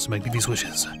oppose Magnifi's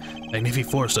wishes. Magnifi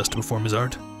forced us to perform his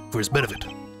art for his benefit.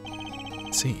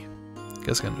 See.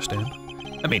 Guess I understand.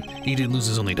 I mean, he did lose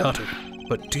his only daughter,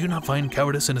 but do you not find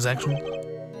cowardice in his actions?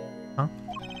 Huh?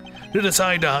 To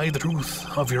decide to hide the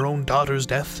truth of your own daughter's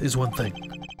death is one thing,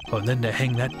 but then to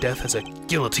hang that death as a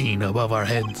guillotine above our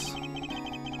heads.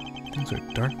 Things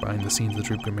are dark behind the scenes of the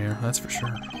Troop Grimaire, that's for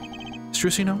sure. Does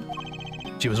Trucy know?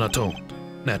 She was not told,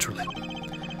 naturally.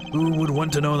 Who would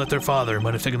want to know that their father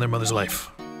might have taken their mother's life?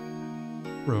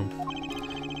 Room.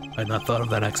 I had not thought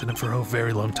of that accident for a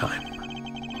very long time.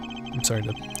 I'm sorry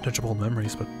to touch up old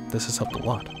memories, but this has helped a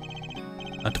lot.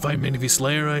 Not to find Magnifi's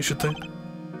slayer, I should think.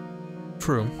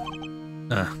 True.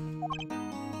 Ah.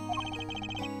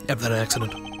 After that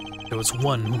accident, there was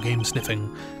one who came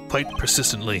sniffing quite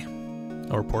persistently.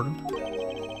 A reporter?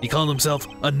 He called himself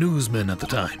a newsman at the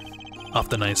time.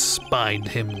 Often I spied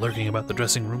him lurking about the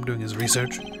dressing room doing his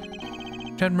research. Do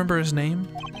you remember his name?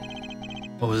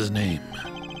 What was his name?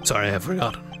 Sorry, I have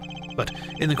forgotten. But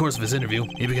in the course of his interview,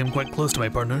 he became quite close to my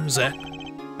partner, Zack.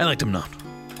 I liked him not.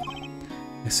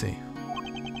 I see.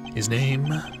 His name,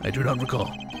 I do not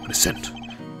recall, but his scent,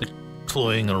 the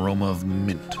cloying aroma of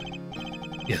mint.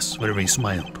 Yes, whenever he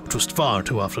smiled, which was far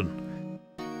too often.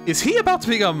 Is he about to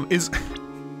become, is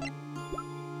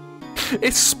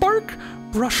Spark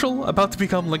Brushel about to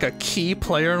become like a key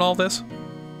player in all this?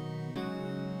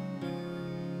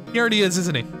 He already is,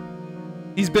 isn't he?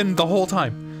 He's been the whole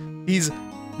time. He's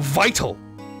vital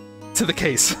to the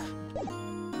case.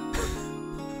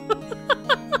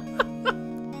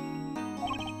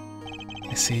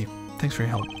 I see. Thanks for your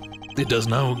help. It does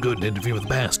no good to interview with the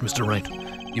past, Mr. Wright.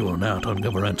 You will not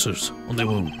uncover answers, only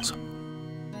wounds.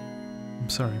 I'm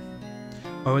sorry.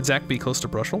 Why would Zack be close to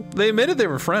Brushel? They admitted they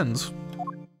were friends.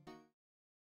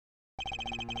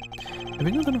 I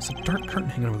began to notice a dark curtain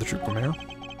hanging over the Troop Grimaire,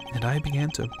 and I began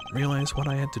to realize what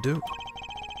I had to do.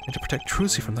 I had to protect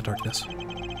Trucy from the darkness.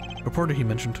 The reporter he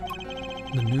mentioned,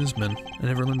 the newsman, I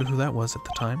never learned who that was at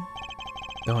the time,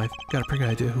 though I've got a pretty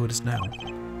good idea who it is now.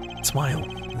 Smile,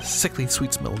 the sickly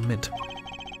sweet smell of mint.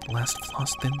 The last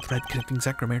lost thin thread connecting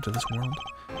Zack Grimaire to this world.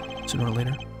 Sooner or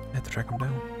later, I had to track him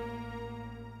down.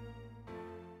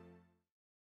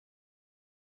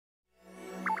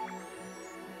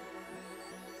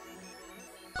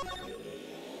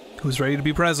 Who's ready to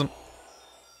be present?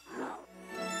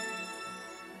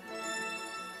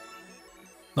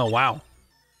 Oh, wow.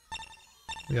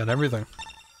 We got everything.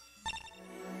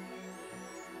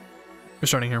 We're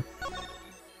starting here.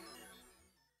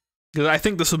 Because I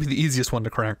think this will be the easiest one to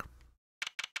crack.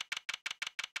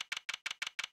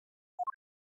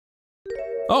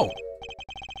 Oh!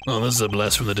 Well, this is a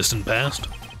blast from the distant past.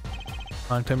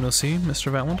 Long time no see,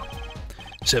 Mr. Vatland.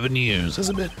 7 years, has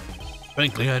it been?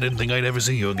 Frankly, I didn't think I'd ever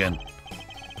see you again.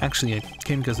 Actually, I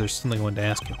came because there's something I wanted to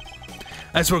ask you.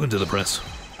 I've spoken to the press.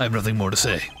 I have nothing more to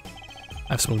say.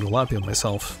 I've spoken to a lot of people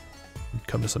myself and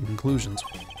come to some conclusions.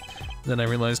 Then I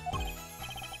realized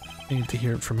I need to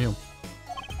hear it from you.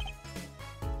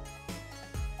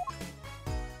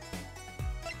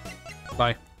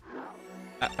 Bye.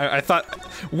 I thought,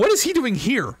 what is he doing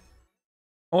here?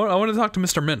 I want to talk to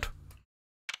Mr. Mint.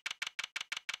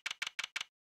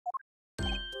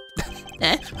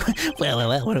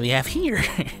 Well, what do we have here?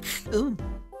 Ooh.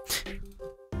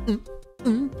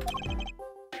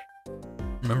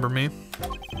 Remember me?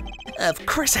 Of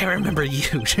course I remember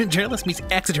you. Journalist meets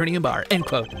ex-attorney in bar. End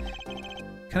quote.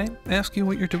 Can I ask you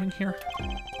what you're doing here?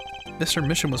 Mr.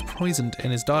 Mission was poisoned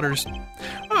and his daughter's...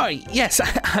 Oh, yes,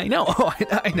 I know. Oh,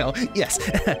 I know, yes.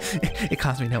 It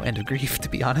caused me no end of grief, to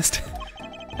be honest.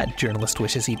 A journalist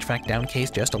wishes he'd tracked down case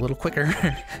just a little quicker.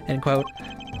 End quote.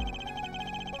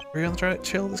 Were you gonna try to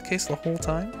chill this case the whole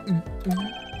time?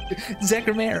 Zach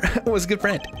Romero was a good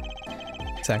friend.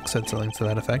 Zach said something to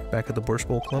that effect back at the Borscht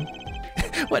Bowl Club.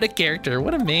 What a character,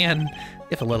 what a man.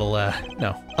 If a little,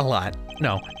 no, a lot.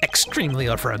 No, extremely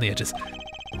rough on the edges.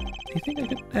 Do you think I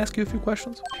could ask you a few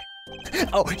questions?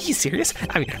 Oh, he's serious?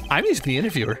 I mean, I'm usually the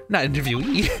interviewer, not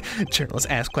interviewee. Journalists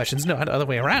ask questions, not the other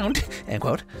way around. End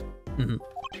quote.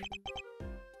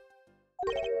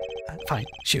 Fine,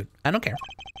 shoot, I don't care.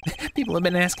 People have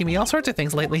been asking me all sorts of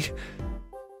things lately.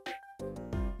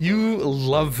 You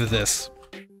love this.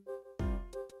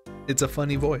 It's a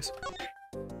funny voice.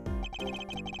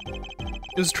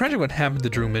 It was tragic what happened to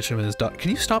Drew Mitchum and his daughter.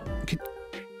 Can you stop?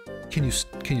 Can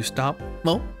you stop?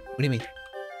 Mo? What do you mean?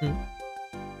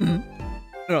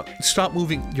 No, stop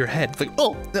moving your head. Like,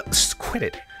 oh, no, quit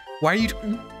it. Why are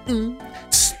you?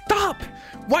 Stop!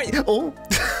 Why? Oh.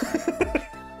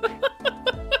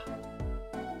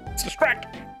 It's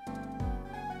distracting.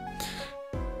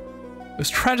 It was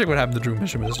tragic what happened to Drew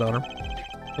Mitchum and his daughter.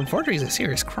 Forgery is a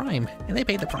serious crime, and they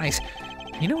paid the price.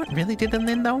 You know what really did them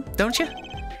in, though, don't you?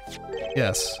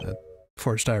 Yes, a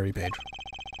forged diary page.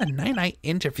 The night I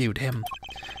interviewed him,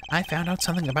 I found out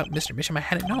something about Mr. Mitchum I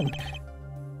hadn't known.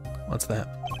 What's that?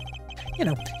 You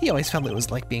know, he always felt it was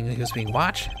like he was being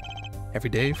watched. Every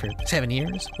day for 7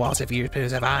 years. Walls have ears,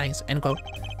 pillars have eyes. End quote.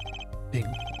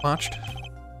 Being watched?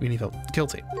 You mean he felt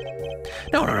guilty?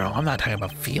 No, I'm not talking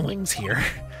about feelings here.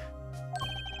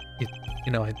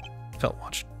 You know, I felt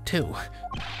watched too.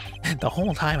 The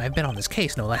whole time I've been on this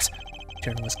case, no less.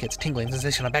 Journalist gets tingling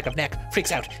sensation on back of neck,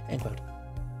 freaks out. End quote.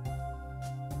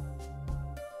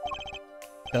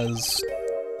 Because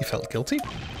you felt guilty?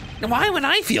 Why would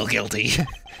I feel guilty? You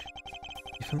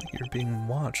feel like you're being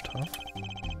watched, huh?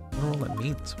 I don't know what that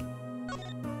means.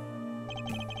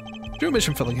 Drew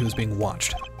Mitchum felt like he was being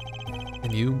watched.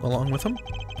 And you along with him?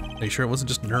 Are you sure it wasn't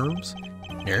just nerves?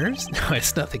 Nerves? No,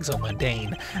 it's nothing so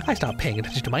mundane. I stopped paying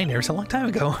attention to my nerves a long time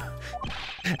ago.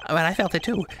 But I felt it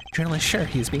too. Journalist sure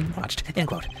he is being watched. End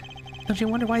quote. Don't you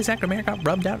wonder why Zach Romero got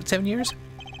rubbed out at 7 years?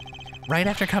 Right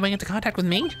after coming into contact with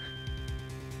me?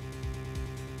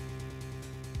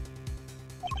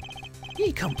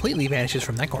 He completely vanishes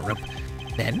from that courtroom.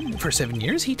 Then, for 7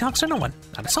 years, he talks to no one,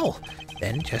 not a soul.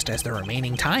 Then, just as the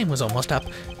remaining time was almost up,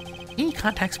 he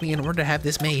contacts me in order to have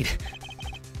this made.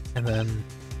 And then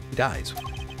he dies.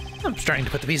 I'm starting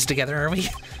to put the pieces together, are we?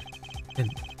 And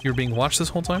you're being watched this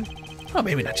whole time? Oh,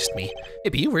 maybe not just me.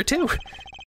 Maybe you were too.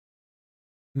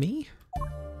 Me?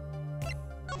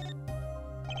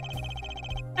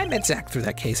 I met Zach through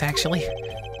that case, actually.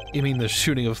 You mean the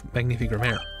shooting of Magnifique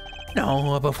Romero?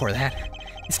 No, before that.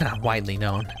 It's not widely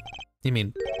known. You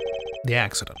mean the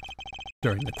accident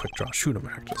during the quick draw shoot 'em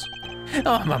practice?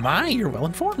 Oh, my, you're well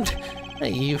informed.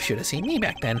 You should have seen me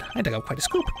back then. I dug up quite a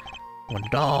scoop.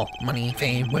 Wanted all money,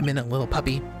 fame, women, a little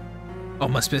puppy. Oh,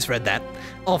 must misread that.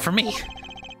 All for me.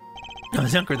 I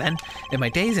was younger then, and my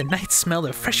days and nights smelled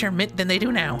of fresher mint than they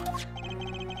do now.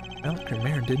 Alec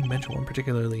Romero did mention one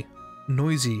particularly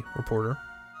noisy reporter.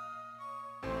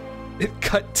 It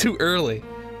cut too early.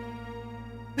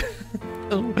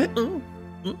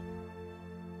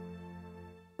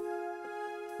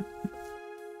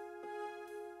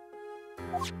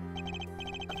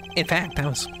 In fact, I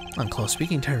was on close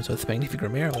speaking terms with Magnifique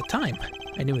Romero at the time.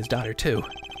 I knew his daughter too.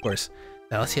 Of course,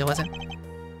 Alicia wasn't.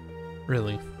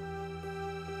 Really?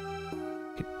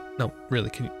 No, really,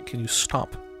 can you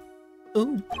stop?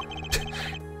 Ooh.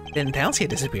 Then Alicia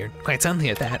disappeared, quite suddenly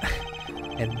at that.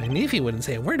 And Magnifique wouldn't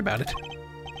say a word about it.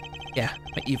 Yeah,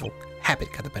 my evil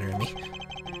habit got the better of me.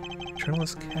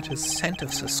 Journalist catches scent of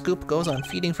a scoop, goes on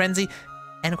feeding frenzy.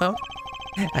 End quote.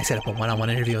 I set up a one-on-one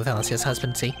interview with Alicia's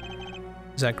husband, see?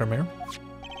 Zach Romero?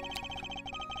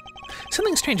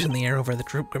 Something strange in the air over the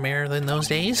group Romero in those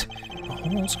days. The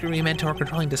whole screwy mentor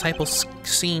controlling disciples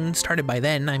scene started by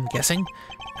then, I'm guessing.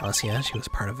 Alicia, she was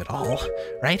part of it all,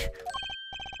 right?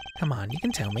 Come on, you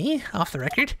can tell me, off the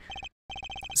record.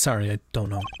 Sorry, I don't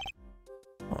know.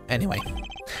 Well, Anyway,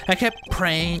 I kept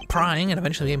prying, and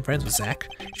eventually became friends with Zach.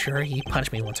 Sure, he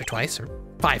punched me once or twice, or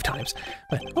 5 times,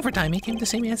 but over time he came to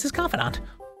see me as his confidant.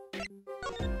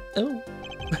 Oh.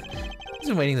 He's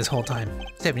been waiting this whole time.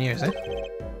 7 years, eh?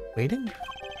 Waiting?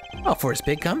 Oh, for his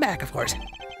big comeback, of course.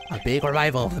 A big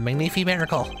revival of the Magnifi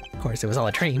Miracle. Of course, it was all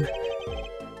a dream.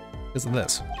 Isn't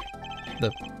this the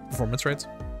performance rates?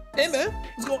 Hey man,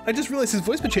 what's going on? I just realized his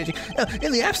voice been changing.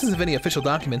 In the absence of any official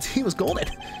documents, he was golden.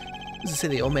 Does it say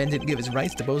the old man didn't give his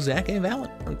rights to both Zach and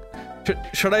Valen?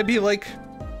 Should I be like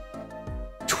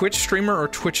Twitch streamer or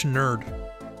Twitch nerd?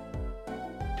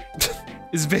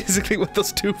 Is basically what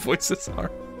those 2 voices are.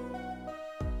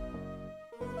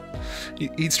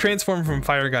 He's transformed from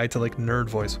Fire Guy to like nerd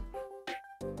voice.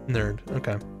 Nerd,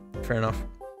 okay, fair enough.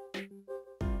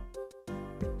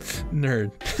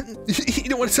 Nerd. You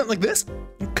don't want to sound like this?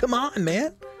 Come on,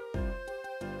 man.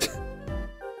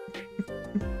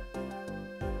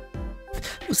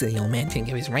 Who said the old man didn't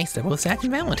give his rights to both Zach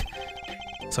and Valen?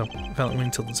 So, Valen waited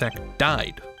until Zach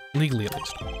died. Legally, at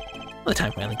least. Well, the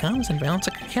time finally comes, and Valen's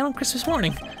like a cat on Christmas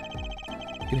morning.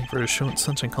 Getting for a show at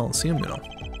Sunshine Coliseum, you know.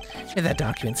 If that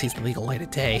document sees the legal light of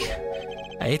day,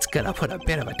 it's gonna put a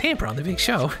bit of a tamper on the big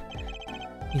show.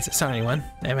 He's a sorry one,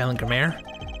 Valen Grimmer.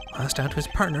 Lost out to his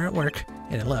partner at work,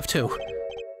 and in love, too.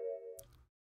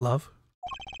 Love?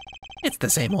 It's the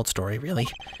same old story, really.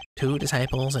 2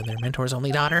 disciples and their mentor's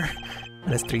only daughter.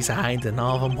 But it's 3 sides and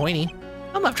all of them pointy.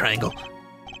 A love triangle.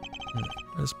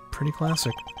 That's pretty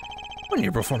classic. When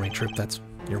you're performing troupe, that's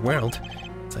your world.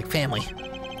 It's like family.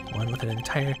 One with an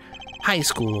entire high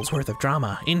school's worth of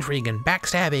drama, intrigue, and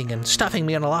backstabbing, and stuffing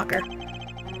me in a locker.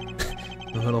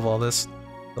 In the middle of all this,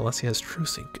 Alessia has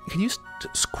Trucy. Can you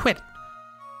quit?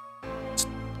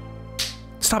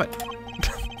 Stop it.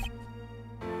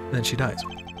 And then she dies.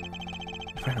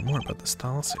 Find out more about this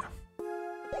Thalassia.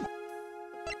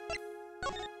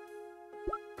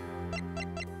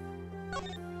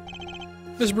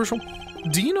 Mr. Bruchel,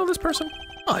 do you know this person?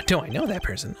 Oh, do I know that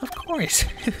person? Of course.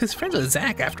 He's friends with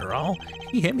Zach, after all.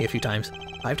 He hit me a few times.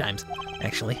 5 times,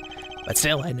 actually. But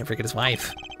still, I'd never get his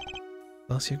wife.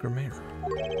 Alessia Grimmer.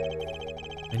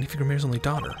 Magnifi Grimmer's only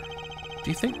daughter. Do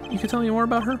you think you could tell me more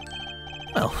about her?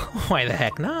 Well, why the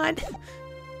heck not?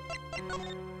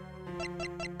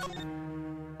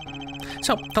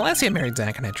 So, Thalassia married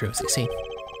Zach and had Trucy. See,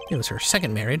 it was her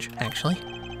 2nd marriage, actually.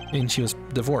 And she was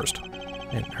divorced.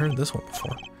 I hadn't heard this one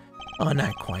before. Oh,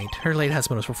 not quite. Her late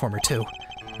husband was a performer, too.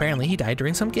 Apparently, he died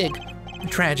during some gig.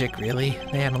 Tragic, really.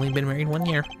 They had only been married 1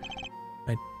 year.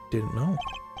 I didn't know.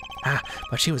 Ah,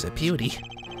 but she was a beauty.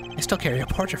 I still carry a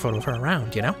portrait photo of her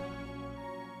around, you know?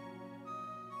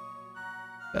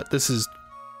 This is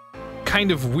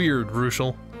kind of weird,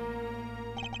 Ruschel.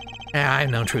 Yeah, I've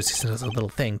known Trucy since a little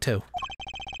thing, too.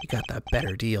 You got the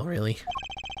better deal, really.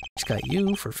 She's got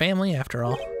you for family, after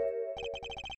all.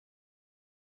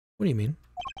 What do you mean?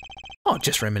 Oh,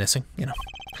 just reminiscing, you know.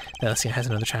 Alessia has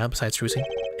another child besides Trucy.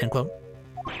 End quote.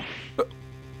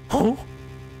 Huh?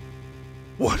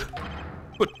 What?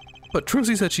 But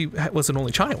Trucy said she was an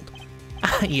only child.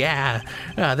 Yeah,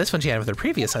 this one she had with her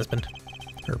previous husband.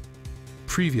 Her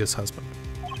previous husband?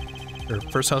 Her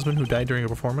first husband who died during a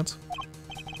performance?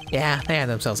 Yeah, they had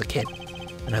themselves a kid.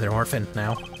 Another orphan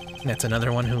now. That's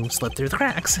another one who slipped through the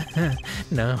cracks.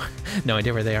 No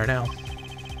idea where they are now.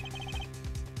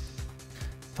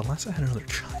 Thalassia had another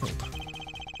child.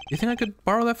 Do you think I could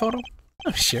borrow that photo?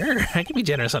 Oh, sure. I can be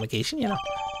generous on occasion, you know.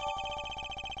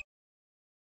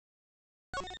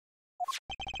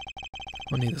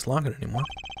 I don't need this login anymore.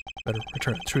 Better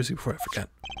return it to Trucy before I forget.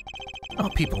 Oh,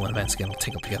 people and events get all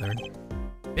tangled together and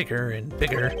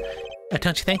bigger.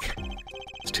 Don't you think?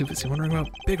 It's too busy wondering about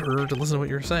bigger to listen to what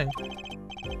you're saying.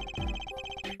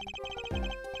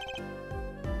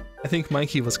 I think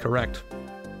Mikey was correct.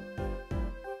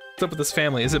 What's up with this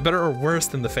family? Is it better or worse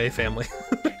than the Faye family?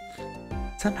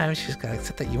 Sometimes you just gotta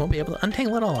accept that you won't be able to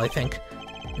untangle it all, I think.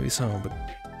 Maybe so, but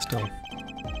still,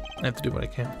 I have to do what I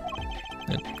can.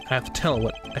 And I have to tell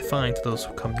what I find to those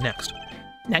who come next.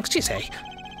 Next, you say?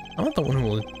 I'm not the one who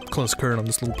will close the curtain on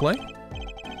this little play.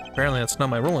 Apparently that's not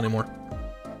my role anymore.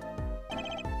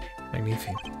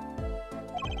 Magnifi.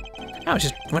 I was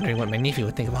just wondering what Magnifi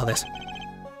would think of all this.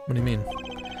 What do you mean?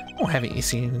 Oh, haven't you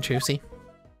seen Trucy?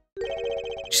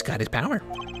 She's got his power.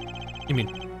 You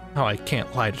mean how I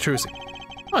can't lie to Trucy?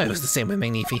 Oh, it was the same with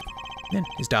Magnifi. And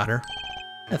his daughter,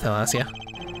 Thalassia.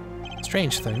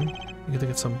 Strange thing. You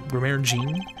think it's some Grimmer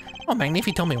gene? Oh,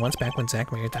 Magnifi told me once back when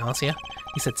Zach married Thalassia.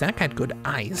 He said Zach had good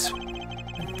eyes.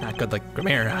 Not good like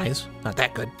Grimmer eyes. Not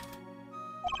that good.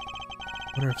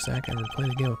 I wonder if Zach ever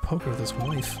played a game of poker with his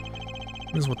wife.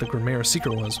 This is what the Grimmer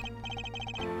secret was.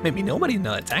 Maybe nobody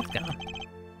knows that Zach's gone.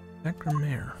 That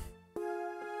Grimaire.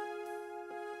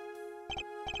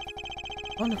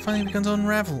 Wanda finally begins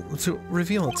to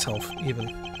reveal itself, even.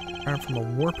 Apart from a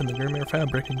warp in the Grimaire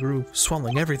fabric and grew,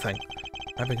 swallowing everything.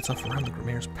 Wrapping itself around the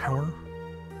Grimaire's power.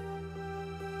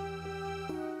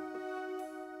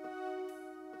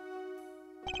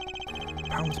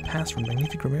 Power was passed from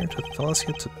Magnifique Grimaire to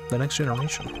Thalasia to the next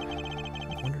generation.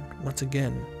 I wondered once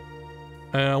again.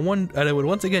 I would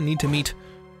once again need to meet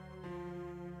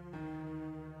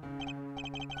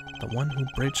the one who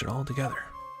bridged it all together.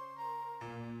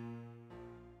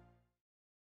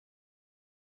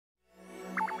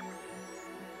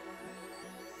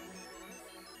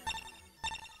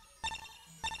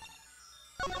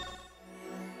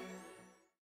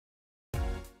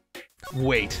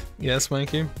 Wait. Yes,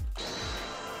 Mikey?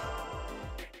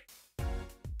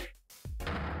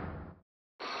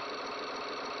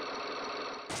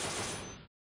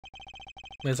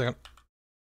 Wait a second.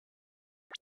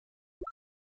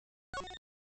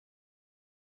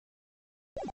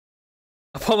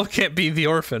 Apollo can't be the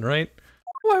orphan, right?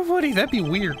 Why would he? That'd be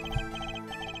weird.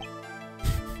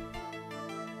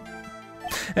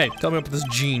 Hey, tell me about this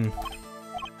Jean.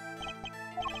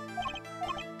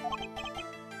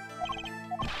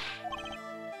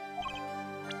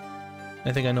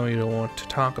 I think I know you don't want to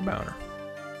talk about her.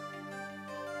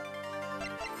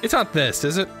 It's not this,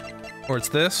 is it? Or it's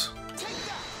this?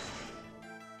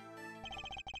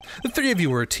 The three of you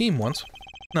were a team once.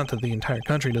 Not that the entire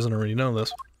country doesn't already know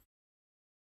this.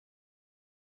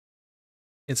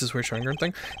 It's this weird Sharingan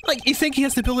thing. Like, you think he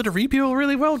has the ability to read people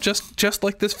really well? Just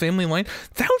like this family line?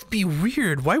 That would be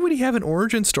weird. Why would he have an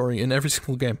origin story in every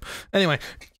single game? Anyway,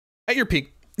 at your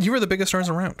peak, you were the biggest stars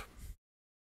around.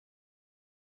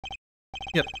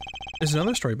 Yep, there's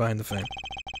another story behind the fame.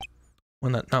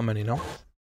 One that not many know.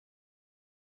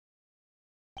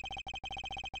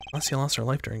 Alessia lost her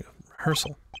life during a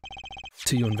rehearsal.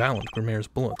 To you and Valant, Grimaire's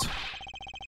bullets.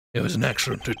 It was an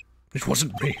accident. It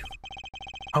wasn't me.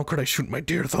 How could I shoot my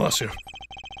dear Thalasia?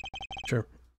 Sure,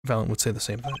 Valant would say the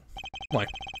same thing. Why?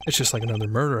 It's just like another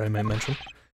murder I might mention.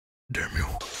 Damn you.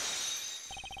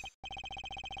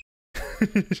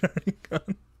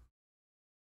 Sharingan.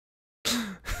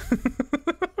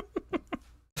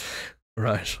 Her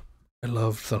eyes. I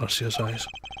loved Thalasia's eyes.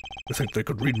 To think they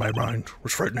could read my mind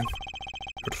was frightening.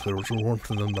 But there was a warmth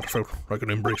in them that I felt like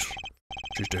an embrace.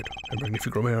 She's dead, and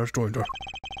Magnifique Grimaire has joined her.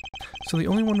 So the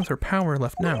only one with her power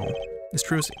left now is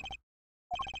Druzy.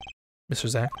 Mr.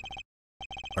 Zack?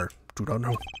 I do not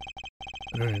know.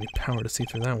 I don't have any power to see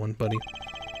through that one, buddy.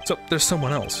 So, there's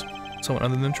someone else. Someone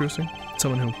other than Druzy?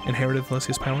 Someone who inherited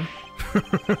Thalasia's power?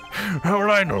 How would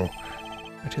I know?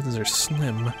 My chances are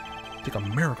slim. Take a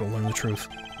miracle to learn the truth.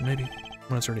 Maybe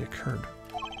when it's already occurred.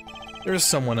 There is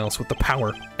someone else with the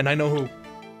power, and I know who.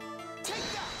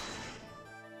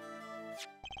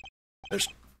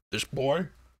 This boy?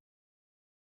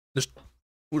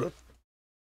 Who the...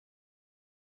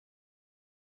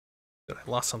 I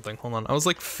lost something. Hold on. I was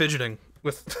like fidgeting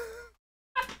with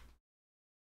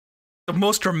the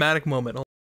most dramatic moment.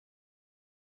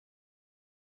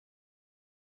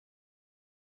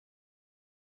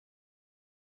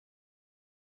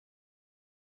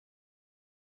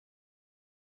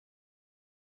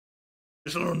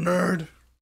 This little nerd.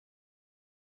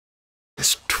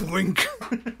 This twink.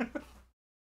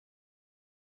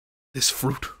 This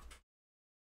fruit.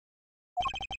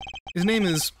 His name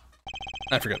is...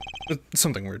 I forget. It's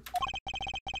something weird.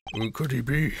 Who could he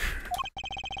be?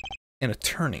 An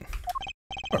attorney.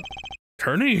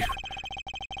 Attorney?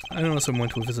 I noticed I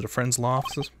went to visit a friend's law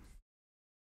offices.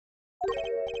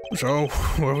 So,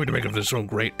 what are we to make of this so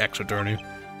great ex-attorney?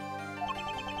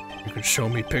 You can show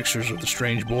me pictures of the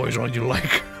strange boys all you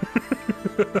like.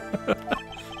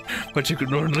 But you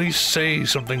could at least say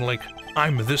something like,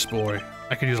 I'm this boy.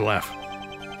 I could use a laugh.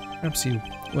 Perhaps you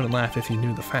wouldn't laugh if you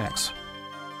knew the facts.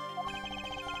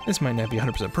 This might not be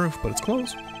 100% proof, but it's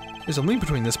close. There's a link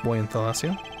between this boy and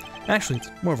Thalasia. Actually, it's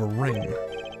more of a ring.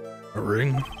 A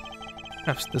ring?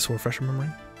 Perhaps this will refresh your memory.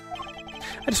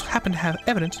 I just happen to have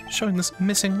evidence showing this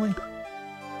missing link.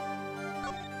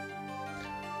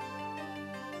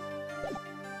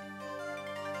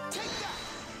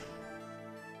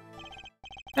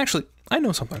 Actually, I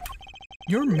know something.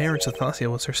 Your marriage to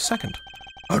Thalasia was her second.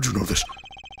 How'd you know this?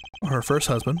 Her first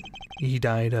husband. He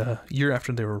died a year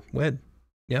after they were wed.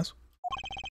 Yes?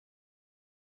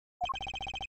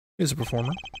 He's a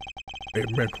performer. I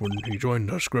met when he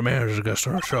joined us Grimaire as a guest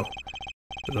on our show.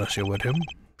 Thalasia wed him.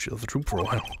 She left the troupe for a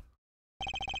while.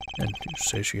 And you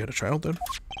say she had a child then?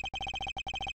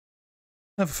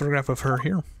 I have a photograph of her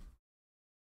here.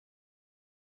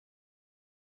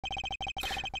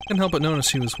 Can't help but notice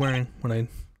she was wearing, when I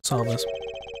solve this.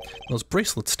 Those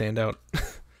bracelets stand out.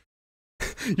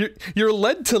 You're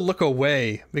led to look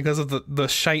away because of the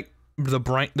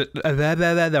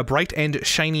bright and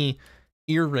shiny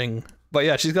earring. But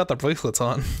yeah, she's got the bracelets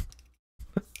on.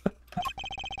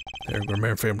 They're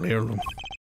Grimaire family heirloom.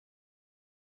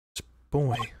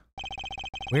 Boy,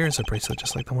 where is a bracelet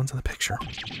just like the ones in the picture?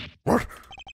 What?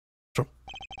 So,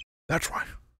 that's why.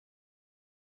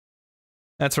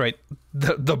 That's right.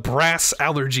 The brass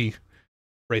allergy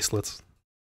bracelets.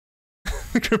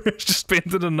 Grimaire's just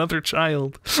painted another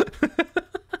child.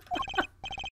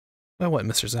 Well, what,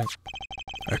 Mr. Zack?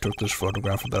 I took this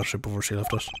photograph of that ship before she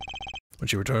left us. When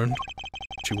she returned,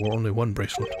 she wore only one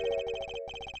bracelet.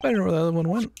 I don't know where the other one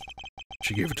went.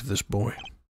 She gave it to this boy.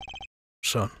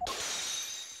 Son.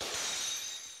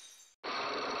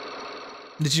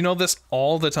 Did you know this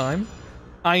all the time?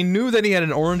 I knew that he had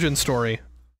an origin story.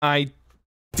 I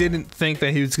didn't think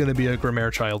that he was going to be a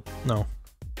Grimaire child. No.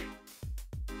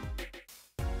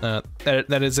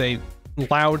 That is a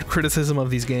loud criticism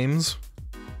of these games.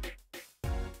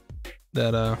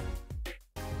 That,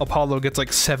 Apollo gets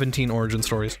like 17 origin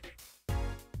stories.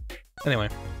 Anyway.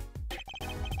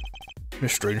 A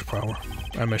strange power.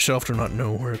 I myself do not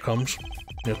know where it comes.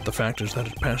 Yet the fact is that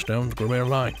it passed down the Grimaire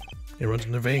line. It runs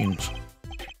in their veins.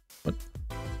 What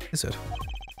is it?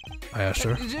 I asked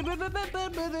her.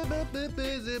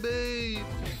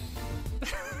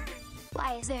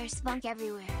 Why is there spunk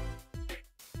everywhere?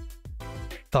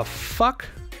 The fuck?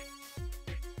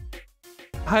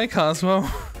 Hi, Cosmo.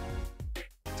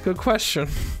 It's a good question.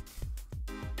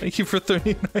 Thank you for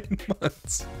 39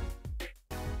 months.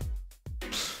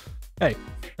 Hey,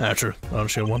 asked her on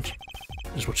she once.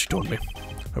 This is what she told me.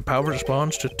 Her power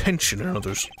responds to tension in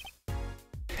others.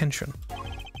 Tension.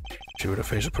 She would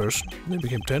face a person, and they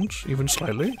became tense, even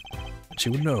slightly, and she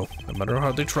would know, no matter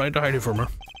how they tried to hide it from her.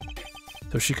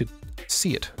 So she could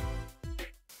see it.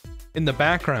 In the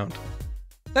background.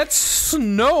 That's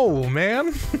snow,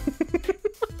 man!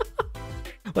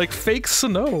 Like fake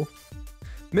snow.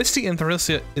 Misty and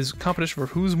Theresa is competition for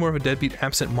who's more of a deadbeat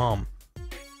absent mom.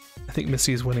 I think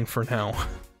Misty is winning for now.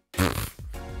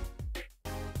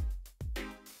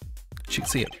 She could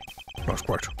see it. Not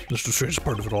quite. This is the strangest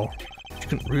part of it all. She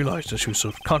couldn't realize that she was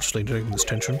subconsciously taking this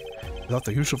tension without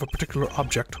the use of a particular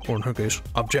object, or in her case,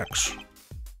 objects.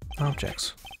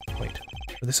 Objects. Wait.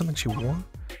 Are they something she wore?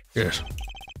 Yes.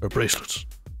 Her bracelets.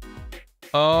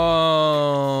 Oh.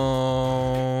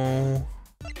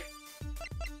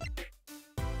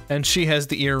 And she has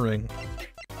the earring.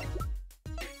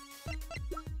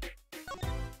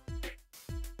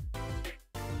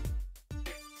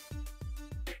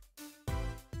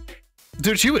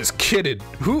 Dude, she was kidded.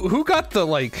 Who got the,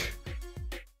 like...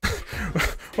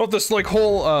 well, this, like,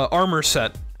 whole, armor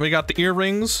set. We got the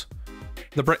earrings,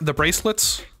 the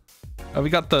bracelets. We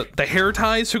got the hair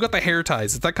ties. Who got the hair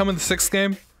ties? Did that come in the 6th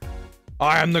game?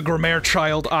 I am the Grimaire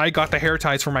child. I got the hair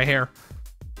ties for my hair.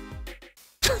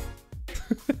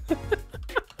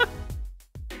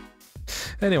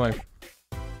 Anyway.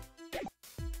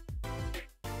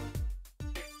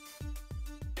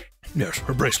 Yes,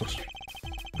 her bracelets.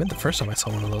 I mean, the first time I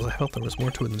saw one of those, I felt there was more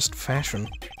to it than just fashion.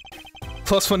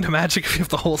 +1 to magic if you have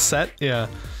the whole set? Yeah.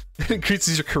 It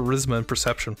increases your charisma and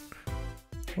perception.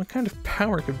 What kind of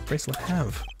power could Bracelet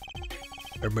have?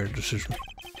 I made a decision.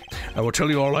 I will tell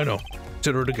you all I know.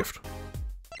 Consider it a gift.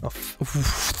 Oh,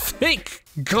 thank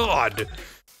God!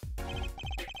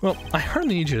 Well, I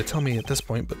hardly need you to tell me at this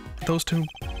point, but those two...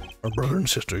 Are brother and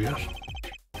sister, yes.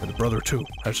 And the brother, too,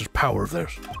 has this power of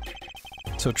theirs.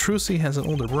 So Trucy has an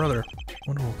older brother. I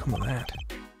wonder what will come of that.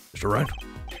 Mr. Wright,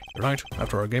 tonight,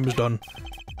 after our game is done,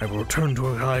 I will return to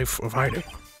a life of hiding.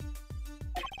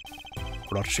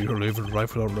 Will not see her live a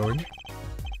life without knowing.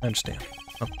 I understand.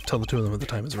 I'll tell the two of them when the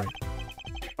time is right.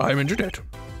 I am in your debt.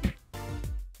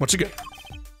 Once again.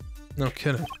 No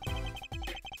kidding.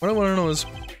 What I want to know is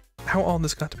how all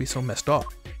this got to be so messed up.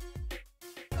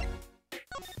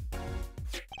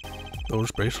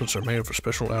 Those bracelets are made of a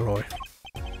special alloy.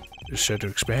 It is said to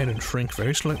expand and shrink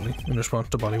very slightly in response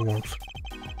to body warmth.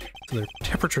 So they're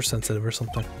temperature sensitive or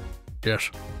something.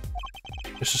 Yes.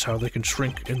 This is how they can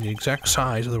shrink in the exact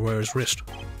size of the wearer's wrist.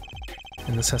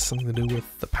 And this has something to do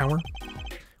with the power?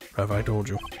 What have I told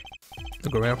you? The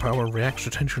Grimaire power reacts to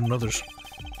tension in others.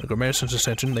 The Grimaire senses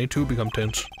tension, they too become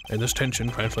tense, and this tension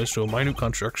translates to minute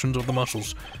contractions of the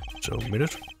muscles. So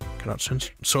minute cannot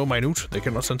sense so minute they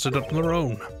cannot sense it on their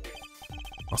own.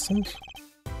 Muscles?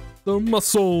 The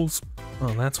muscles!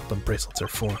 Oh, that's what the bracelets are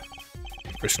for.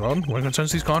 Bracelet on, one can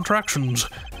sense these contractions,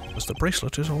 as the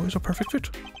bracelet is always a perfect fit.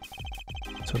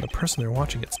 So when the person they're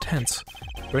watching gets tense,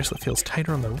 the bracelet feels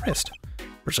tighter on the wrist.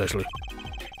 Precisely.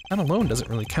 That alone doesn't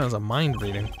really count as a mind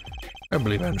reading. I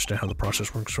believe I understand how the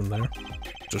process works from there.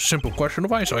 It's a simple question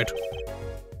of eyesight.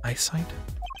 Eyesight?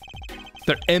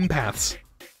 They're empaths.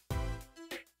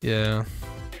 Yeah.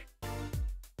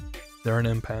 They're an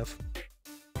empath.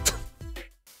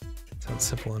 Sounds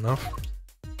simple enough.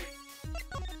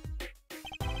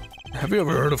 Have you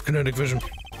ever heard of kinetic vision?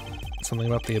 Something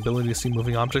about the ability to see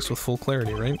moving objects with full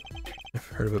clarity, right? I've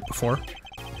heard of it before.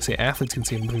 They say athletes can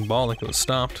see a moving ball like it was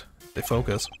stopped if they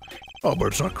focus. Oh, but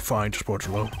it's not confined to sports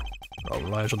alone. It all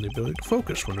relies on the ability to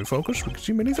focus. When we focus, we can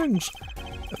see many things.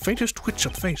 The faintest twitch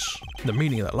of the face, and the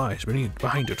meaning that lies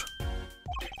behind it.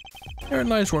 Therein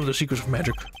lies one of the secrets of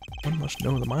magic. One must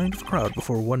know the mind of the crowd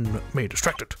before one may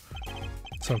distract it.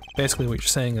 So basically what you're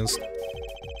saying is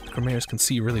the Grimaires can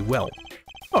see really well.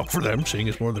 Oh, for them, seeing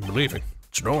is more than believing.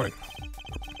 It's knowing.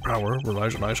 Power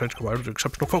relies on eyesight combined with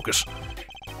exceptional focus.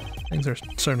 Things are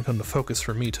starting to come to focus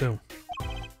for me too.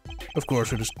 Of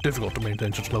course, it is difficult to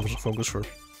maintain such levels of focus for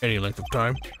any length of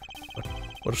time. But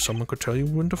what if someone could tell you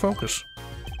when to focus?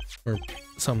 Or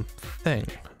something.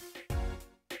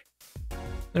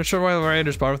 Not sure why the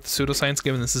writers bought with the pseudoscience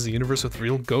given this is a universe with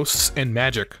real ghosts and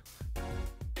magic.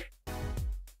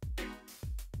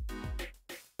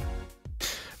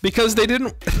 Because they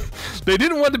didn't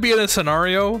want to be in a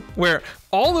scenario where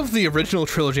all of the original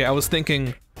trilogy, I was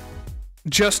thinking,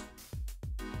 just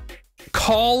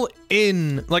call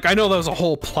in, like, I know that was a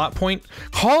whole plot point,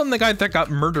 call in the guy that got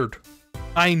murdered.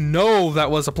 I know that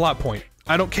was a plot point.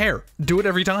 I don't care. Do it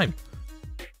every time.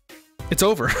 It's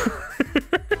over.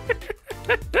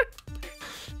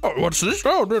 Oh, what's this?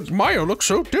 Oh, Maya looks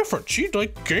so different. She,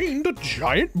 like, gained a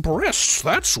giant breasts.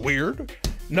 That's weird.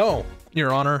 No,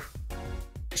 Your Honor.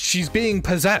 She's being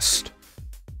possessed.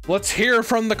 Let's hear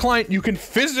from the client. You can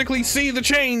physically see the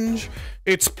change.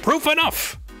 It's proof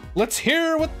enough. Let's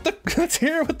hear what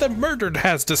the murdered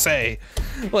has to say.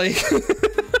 Like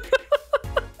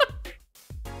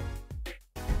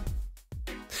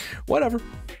whatever.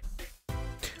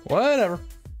 Whatever.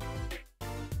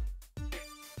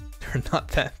 They're not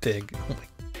that big. Oh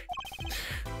my.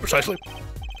 Precisely.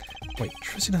 Wait,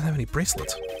 Trissy doesn't have any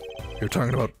bracelets. You're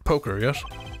talking about poker, yes?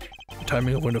 The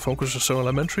timing of when to focus is so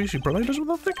elementary, she probably does it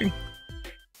without thinking.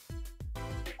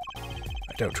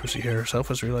 I doubt Trissy here herself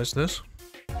has realized this.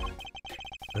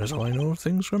 That is all I know of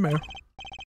things from Mare.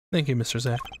 Thank you, Mr.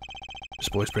 Zack. This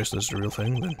voice bracelet is the real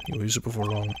thing, then you'll use it before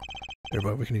long.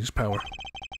 Thereby we can use power.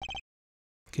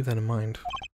 Keep that in mind.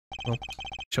 Well,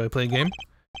 shall we play a game?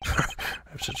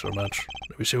 I've said so much.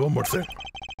 Let me say one more thing.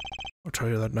 I'll tell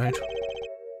you that night.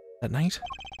 That night?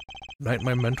 The night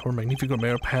my mentor, Magnifico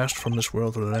Mare, passed from this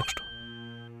world to the next.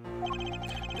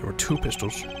 There were 2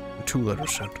 pistols and 2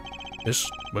 letters sent. This,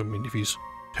 Magnifi's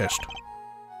test.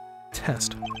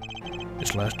 Test?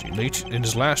 In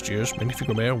his last years,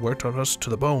 Magnifico Mare worked on us to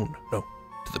the bone. No,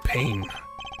 to the pain.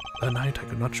 That night I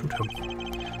could not shoot him.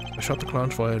 I shot the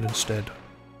clown's forehead instead.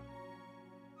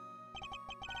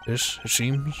 This, it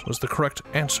seems, was the correct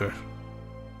answer.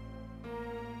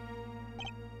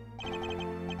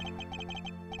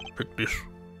 Take this.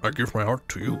 I give my heart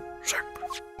to you, Zack.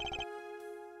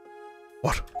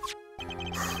 What?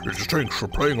 It's thanks for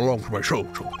playing along to my show,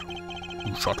 George.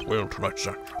 You shot well tonight,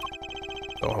 Zack.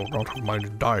 Though I would not have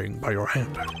minded dying by your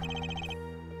hand. How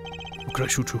could I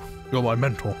shoot you? You're my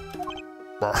mentor.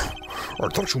 I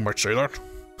thought you might say that.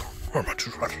 How much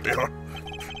is that later?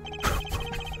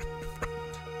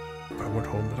 If I went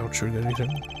home without shooting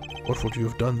anything, what would you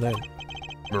have done then?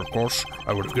 Well, of course,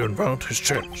 I would have given Valant his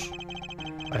chance.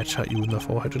 I had shot you in the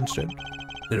forehead instead.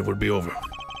 Then it would be over.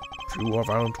 If you or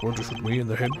Valant were to shoot me in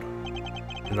the head,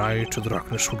 then I to the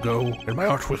darkness would go, and my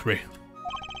heart with me.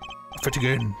 A fitting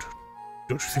end,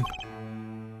 don't you think?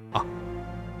 Ah.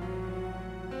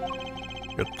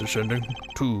 Yet this ending,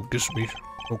 too, gives me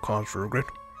no cause for regret.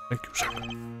 Thank you, Zack.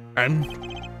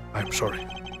 And I'm sorry.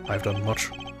 I've done much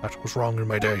that was wrong in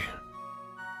my day.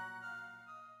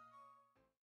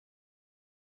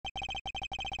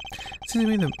 Seems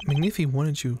to me that Magnifi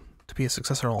wanted you to be a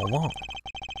successor all along.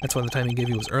 That's why the time he gave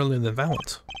you was earlier than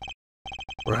Valant.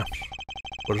 Perhaps.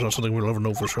 But it's not something we'll ever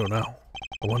know for sure now.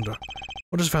 I wonder,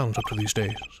 what is Valant up to these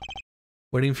days?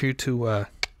 Waiting for you to,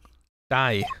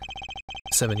 die.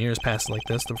 7 years passed like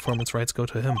this, the performance rights go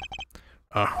to him.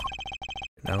 Ah.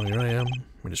 Now here I am,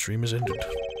 when his dream is ended.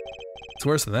 It's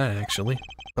worse than that, actually.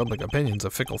 Public opinion's a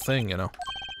fickle thing, you know.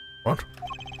 What?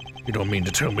 You don't mean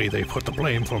to tell me they put the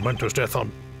blame for Mentor's death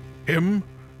on him?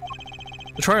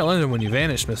 The trial ended when you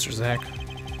vanished, Mr. Zack.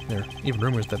 There are even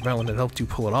rumors that Valant had helped you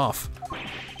pull it off.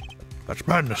 That's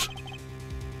madness.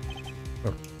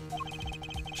 Well,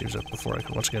 seems that before I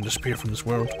can once again disappear from this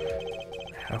world,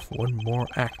 I have one more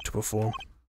act to perform.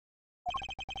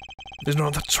 There's no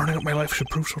that starting up my life should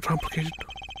prove so complicated,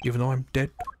 even though I'm dead.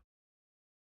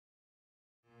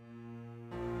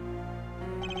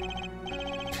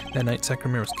 That night, Zach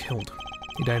Ramirez was killed.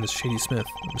 He died as Shady Smith,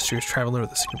 a mysterious traveler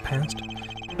with a secret past.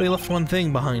 But he left one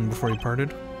thing behind before he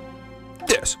parted.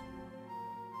 This!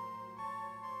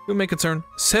 Who may concern,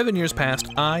 7 years passed,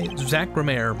 I, Zach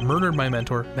Grammaire, murdered my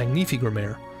mentor, Magnifi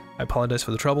Grammaire. I apologize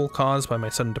for the trouble caused by my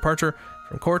sudden departure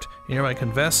from court, and hereby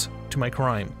confess to my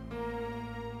crime.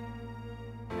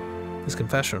 His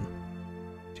confession.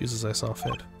 Choose as I saw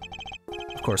fit.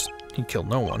 Of course, he killed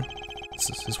no one. This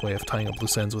is his way of tying up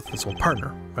loose ends with his old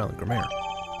partner, Violet Grammaire.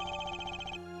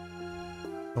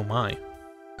 Oh my.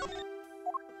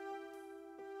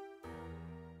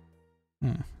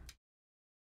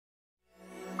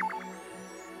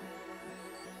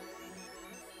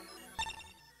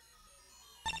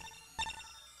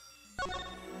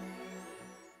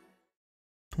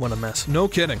 What a mess. No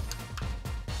kidding.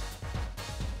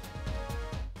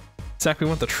 Zach, we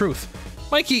want the truth.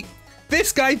 Mikey,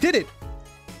 this guy did it!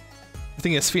 The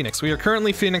thing is, Phoenix. We are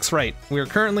currently Phoenix Wright. We are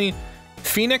currently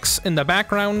Phoenix in the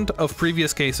background of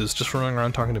previous cases, just running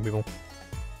around talking to people.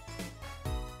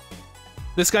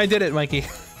 This guy did it, Mikey.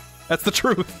 That's the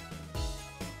truth.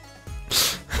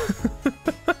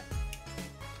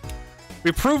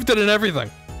 We proved it in everything.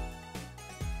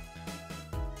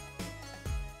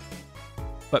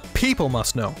 But people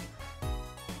must know.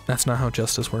 That's not how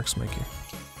justice works, Mikey.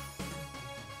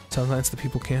 Sometimes the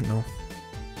people can't know.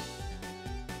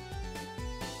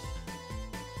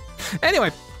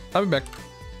 Anyway, I'll be back.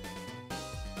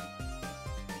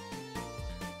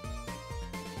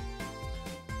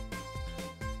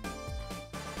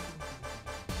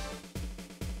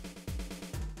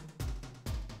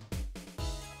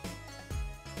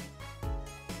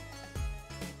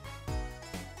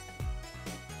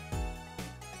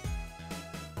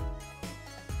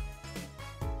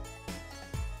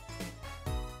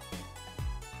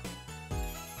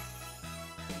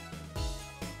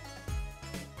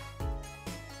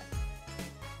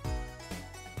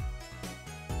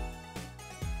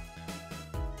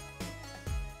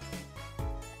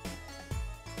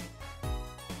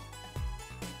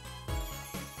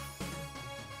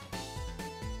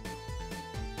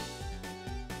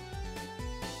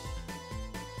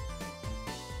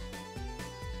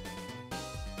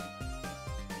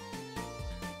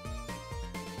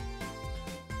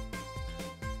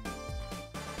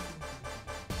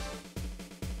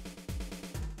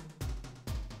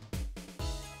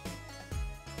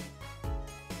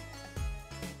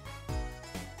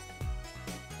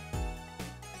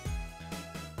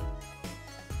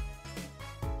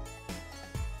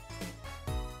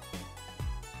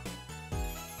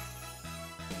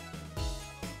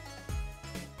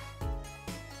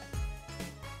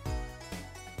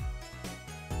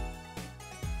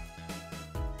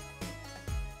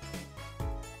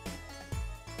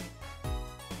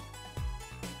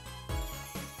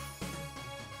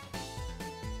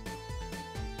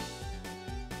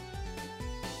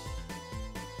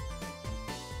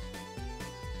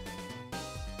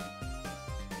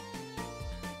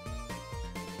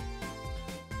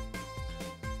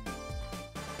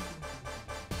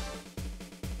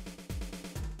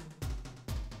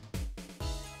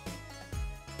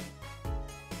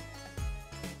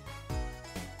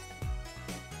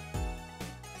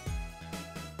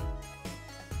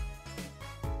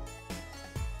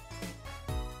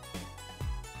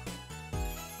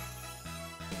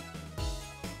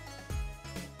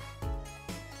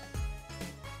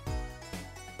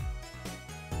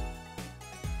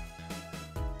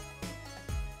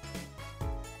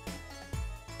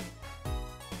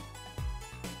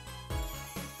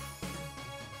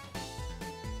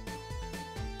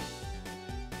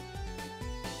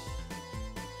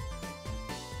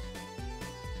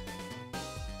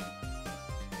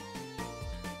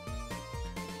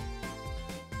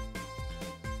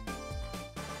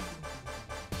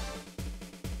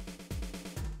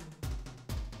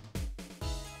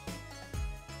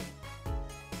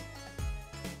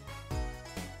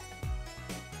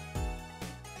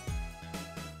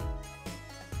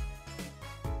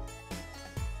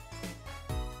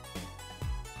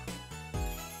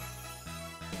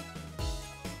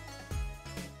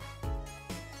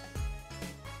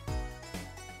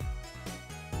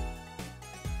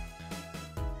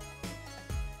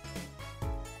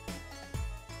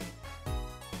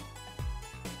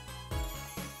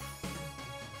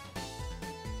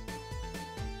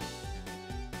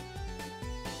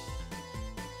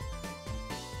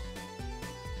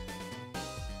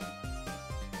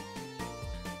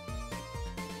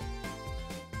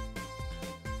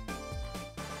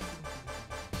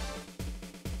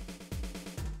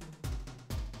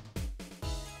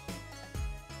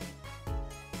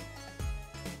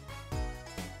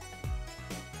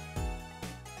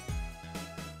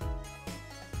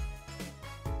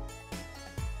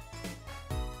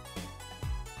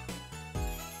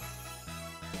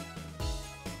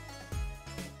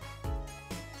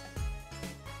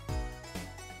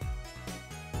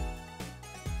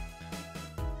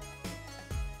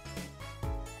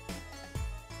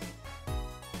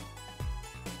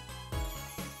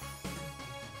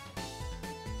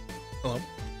 Hello.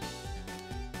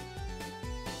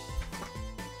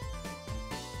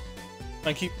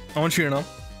 Mikey, I want you to know,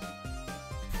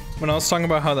 when I was talking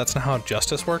about how that's not how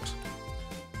justice works,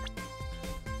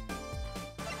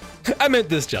 I meant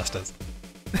this justice.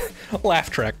 Laugh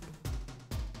track.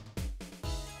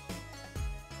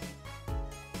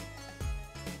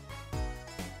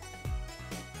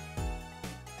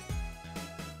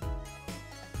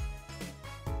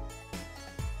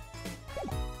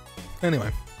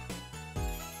 Anyway.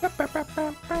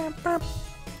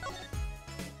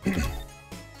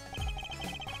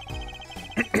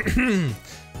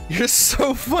 You're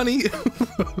so funny.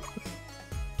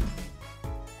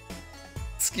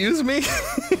 Excuse me?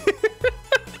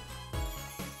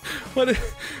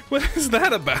 What is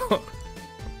that about?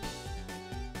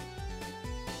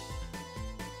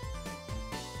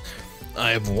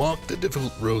 I have walked a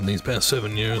difficult road in these past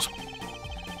 7 years.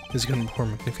 Is he gonna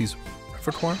perform McNiffy's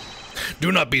repertoire?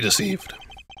 Do not be deceived.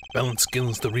 Balance skill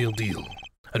is the real deal.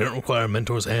 I don't require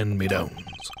mentors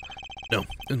hand-me-downs. No,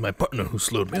 it's my partner who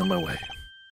slowed me on my way.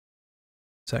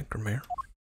 Zach Gramere.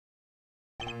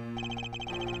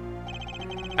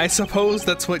 I suppose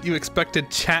that's what you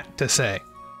expected chat to say.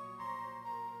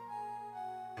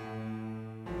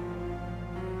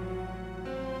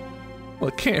 Well,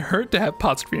 it can't hurt to have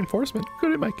positive reinforcement,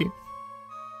 could it, Mikey?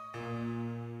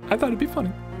 I thought it'd be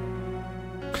funny.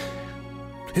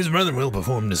 His brother Will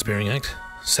performed the sparing act.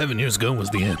 7 years ago was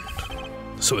the end.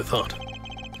 So I thought.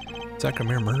 Zach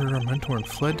Gramere murdered our mentor and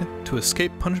fled to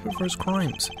escape punishment for his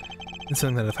crimes. Did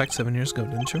something that effect 7 years ago,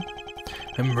 didn't you?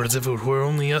 I remember as if it were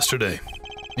only yesterday.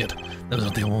 Yet, that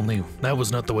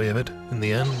was not the way of it. In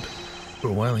the end, for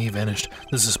a while he vanished.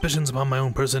 The suspicions upon my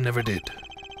own person never did.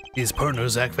 His partner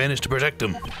Zach vanished to protect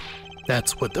him.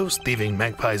 That's what those thieving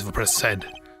magpies of the press said.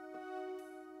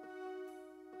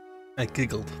 I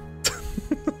giggled.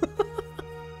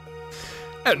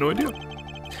 I had no idea.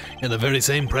 And the very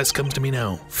same press comes to me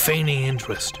now, feigning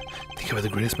interest. They cover the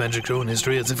greatest magic show in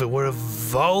history as if it were a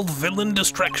vaudevillian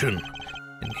distraction.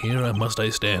 And here I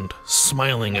stand,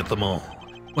 smiling at them all.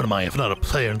 What am I, if not a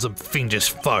player in some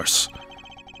fiendish farce?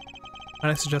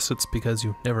 And I suggest it's because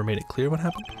you never made it clear what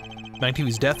happened.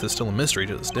 McNiffy's death is still a mystery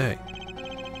to this day,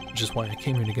 which is why I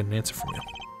came here to get an answer from you.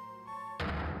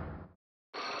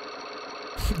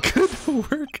 Good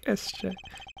work, SJ.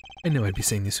 I knew I'd be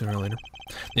saying these sooner or later.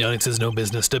 The audience has no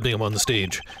business stepping up on the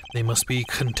stage. They must be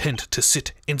content to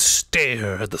sit and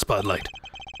stare at the spotlight.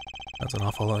 That's an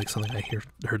awful lot like something I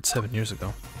heard 7 years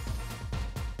ago.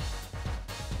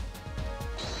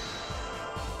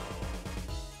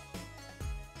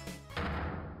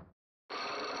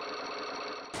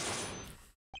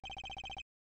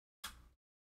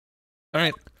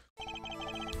 Alright.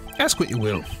 Ask what you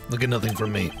will. Look at nothing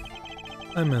from me.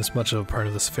 I'm as much of a part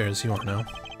of this affair as you are now.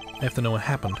 I have to know what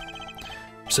happened.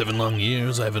 7 long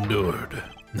years I've endured.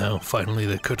 Now, finally,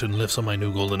 the curtain lifts on my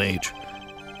new golden age.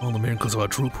 All the miracles of our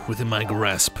troop within my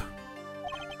grasp.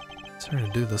 Sorry to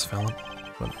do this, Fallon,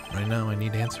 but right now I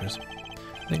need answers.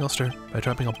 I think I'll start by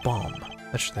dropping a bomb.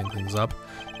 That should think things up.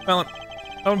 Fallon,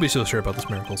 I won't be so sure about these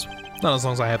miracles. Not as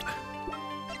long as I have...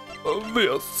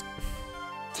 this.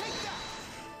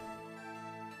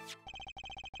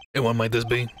 And what might this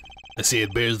be? I see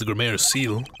it bears the Gramere's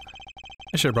seal.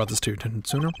 I should have brought this to your attention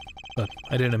sooner, but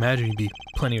I didn't imagine you'd be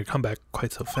planning your comeback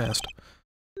quite so fast.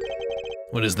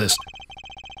 What is this?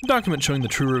 A document showing the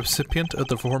true recipient of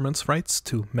the performance rights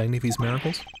to McNiffy's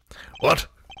miracles. What?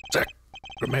 Zach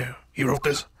Gramere, he wrote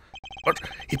this? What?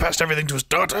 He passed everything to his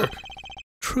daughter?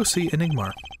 Trucy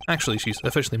Enigmar. Actually, she's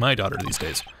officially my daughter these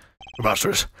days.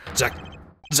 Preposterous.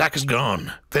 Zach is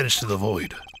gone. Vanished to the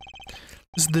void.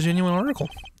 This is the genuine article.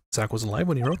 Zach was alive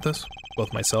when he wrote this.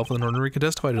 Both myself and the notary can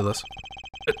testify to this.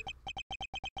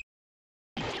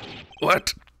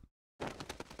 What?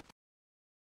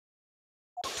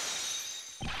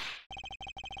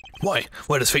 Why?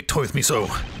 Why does fate toy with me so?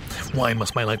 Why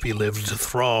must my life be lived to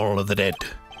thrall of the dead?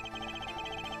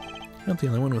 You're not the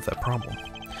only one with that problem.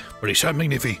 But he shot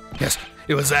McNiffy. Yes,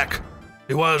 it was Zach.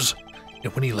 It was.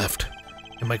 And when he left,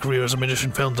 and my career as a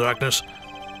magician fell into darkness. Do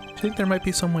you think there might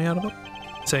be some way out of it?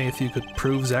 Say if you could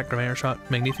prove Zach Gramere shot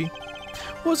McNiffy?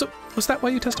 Was that why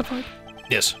you testified?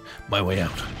 Yes, my way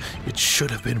out. It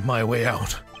should have been my way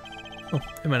out. Oh,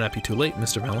 it might not be too late,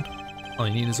 Mr. Valent. All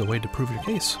you need is a way to prove your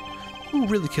case. Who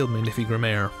really killed McNiffy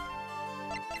Gramere?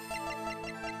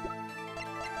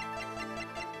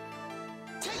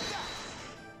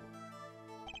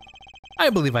 I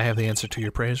believe I have the answer to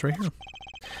your prayers right here.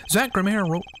 Zach Gramere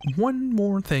wrote one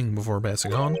more thing before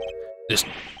passing on. This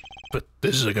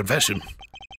is a confession.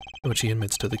 In which he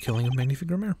admits to the killing of McNiffy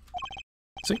Gramere.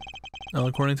 See? All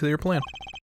according to your plan.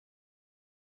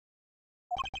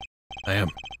 I am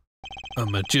a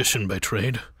magician by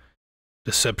trade.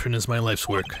 Deception is my life's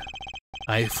work.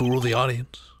 I fool the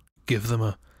audience, give them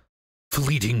a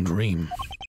fleeting dream.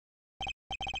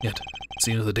 Yet, it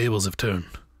seems the tables have turned.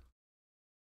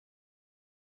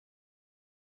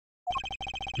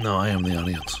 Now I am the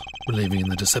audience, believing in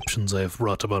the deceptions I have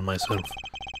wrought upon myself.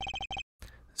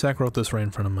 Zach wrote this right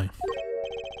in front of me.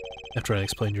 After I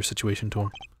explained your situation to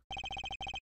him.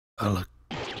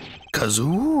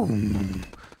 Alakazam.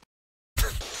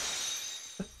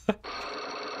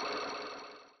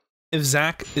 If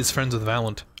Zach is friends with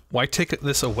Valant, why take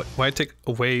this away? Why take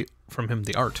away from him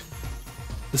the art?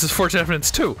 This is forged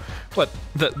evidence too. But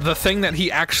the thing that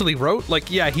he actually wrote, like,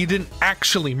 yeah, he didn't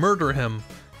actually murder him,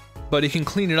 but he can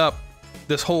clean it up,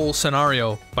 this whole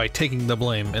scenario, by taking the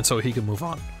blame, and so he can move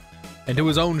on and do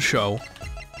his own show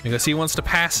because he wants to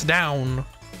pass down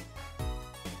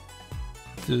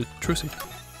the Trucy.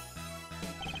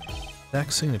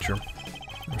 Zach's signature.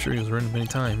 I'm sure he was written many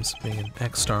times, being an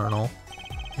X-star and all.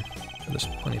 There's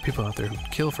plenty of people out there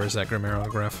who'd kill for a Zach Grammaire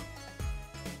autograph.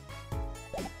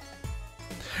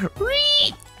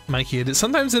 Mikey,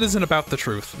 sometimes it isn't about the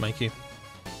truth, Mikey.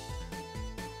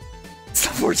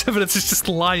 Some forged evidence is just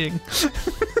lying.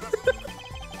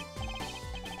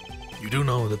 You do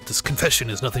know that this confession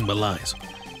is nothing but lies.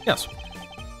 Yes.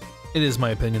 It is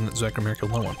my opinion that Zach Grammaire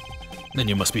killed no one. Then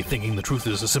you must be thinking the truth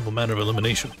is a simple matter of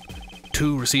elimination.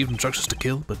 2 received instructions to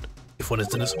kill, but if one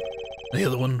is innocent, the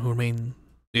other one who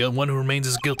remains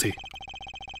is guilty.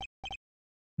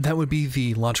 That would be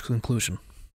the logical conclusion.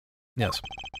 Yes.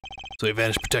 So he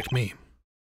vanished to protect me.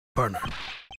 Partner.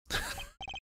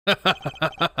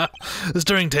 The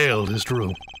stirring tale is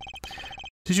true.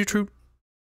 Did you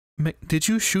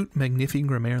shoot Magnifique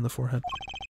Grammaire in the forehead?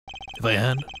 If I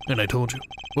had, and I told you,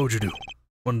 what would you do?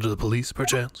 Run to the police,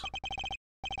 perchance?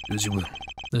 Do as you will.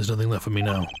 There's nothing left for me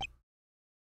now.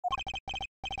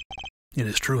 It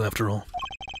is true, after all.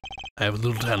 I have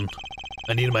little talent.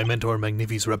 I needed my mentor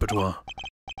Magnifique's repertoire.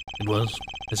 It was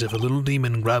as if a little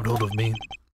demon grabbed hold of me.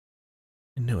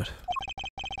 I knew it.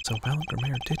 So Valant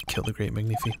Grammaire did kill the great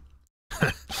Magnifique.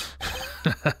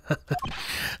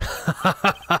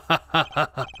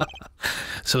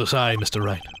 So sorry, Mr.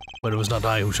 Wright, but it was not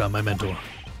I who shot my mentor.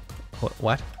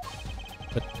 What?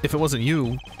 But if it wasn't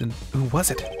you, then who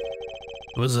was it?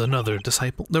 It was another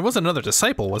disciple. There was another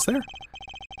disciple, was there?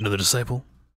 Another disciple?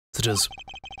 Such as...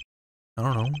 I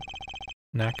don't know.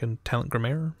 Knack and Talent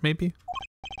Grammaire, maybe?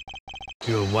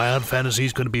 Your wild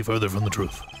fantasies couldn't be further from the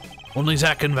truth. Only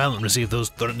Zach and Valant received those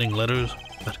threatening letters,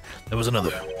 but there was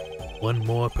another. One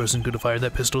more person could have fired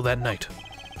that pistol that night.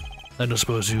 I don't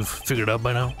suppose you've figured out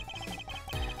by now?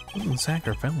 It wasn't Zach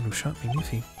or Valant who shot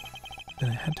Magnifique.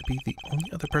 Then it had to be the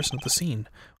only other person at the scene,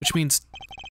 which means...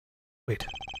 Wait.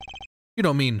 You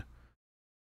don't mean...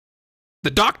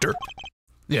 the doctor?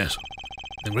 Yes.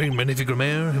 The great Magnifique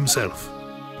Grammaire himself.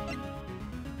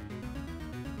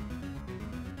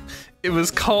 It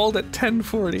was called at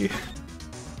 10:40.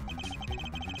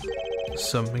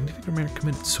 So Magnifique Grammaire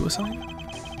committed suicide?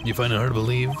 You find it hard to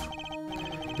believe?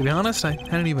 To be honest, I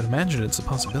hadn't even imagined it's a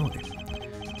possibility.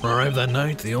 When I arrived that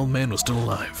night, the old man was still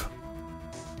alive.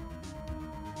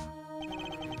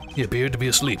 He appeared to be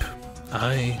asleep.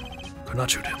 I could not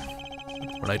shoot him.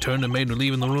 When I turned and made to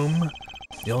leave in the room,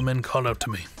 the old man called out to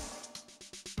me.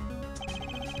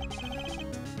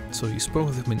 So you spoke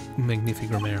with Magnifique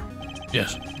Grammaire?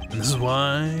 Yes, and this is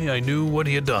why I knew what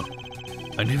he had done.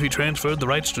 I knew he transferred the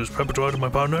rights to his repertoire to my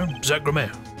partner, Zach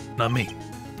Grammaire, not me.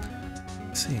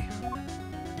 I see.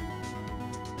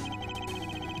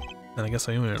 Then I guess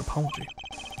I owe you an apology.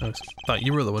 I thought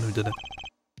you were the one who did it.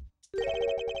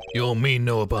 You owe me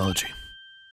no apology.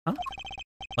 Huh?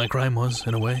 My crime was,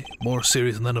 in a way, more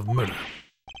serious than that of murder.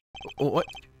 What?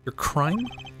 Your crime?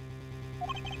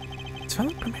 Is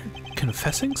Valant Grammaire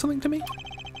confessing something to me?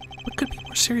 What could be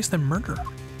more serious than murder?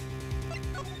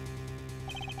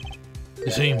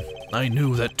 You see, I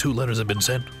knew that 2 letters had been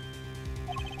sent.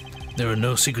 There were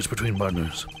no secrets between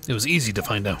partners. It was easy to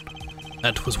find out.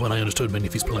 That was when I understood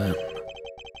Magnifique's plan.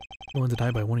 You wanted to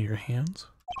die by one of your hands?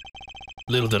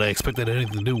 Little did I expect that had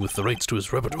anything to do with the rights to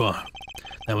his repertoire.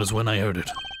 That was when I heard it.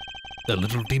 That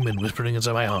little demon whispering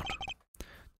inside my heart.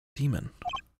 Demon?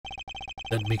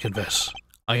 Let me confess.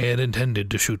 I had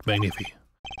intended to shoot Magnifique.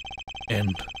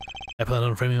 And I planned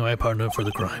on framing my partner for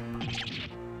the crime.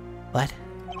 What?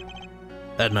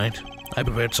 That night, I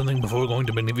prepared something before going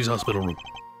to Magnifique's hospital room.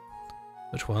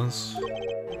 Which was?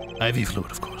 IV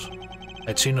fluid, of course.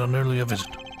 I'd seen it on an earlier visit.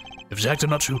 If Zach did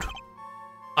not shoot,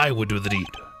 I would do the deed.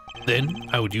 Then,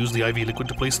 I would use the IV liquid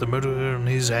to place the murderer in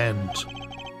his hands.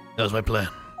 That was my plan.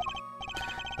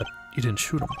 But you didn't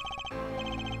shoot him.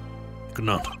 I could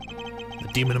not. The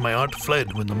demon in my heart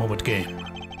fled when the moment came.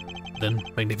 Then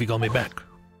Magnifi called me back.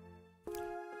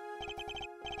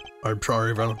 I'm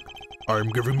sorry, Velen. I'm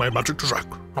giving my magic to Zack,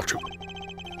 not you.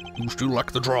 You still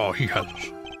lack the draw he has.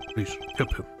 Please,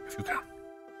 help him if you can.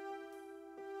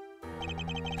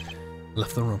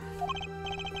 Left the room.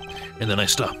 And then I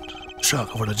stopped. The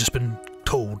shock of what had just been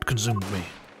told consumed me.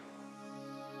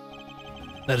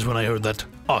 That is when I heard that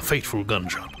fateful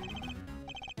gunshot.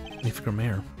 Magnifi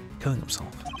Grimaire killing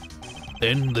himself.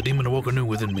 Then the demon awoke anew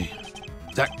within me.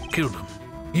 Zack killed him.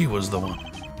 He was the one.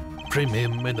 Frame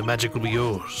him and the magic will be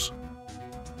yours.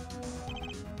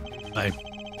 I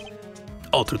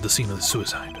altered the scene of the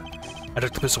suicide. I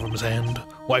took the pistol from his hand,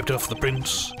 wiped off the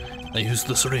prints, and I used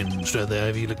the syringe to add the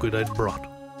IV liquid I'd brought.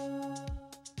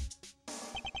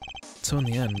 So in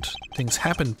the end, things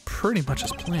happened pretty much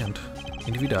as planned.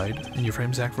 Magnifi died, and you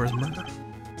framed Zack for his murder.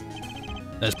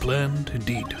 As planned,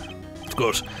 indeed. Of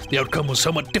course, the outcome was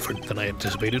somewhat different than I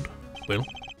anticipated. Well,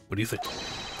 what do you think?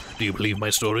 Do you believe my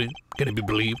story? Can it be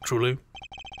believed, truly? That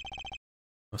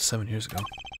was 7 years ago.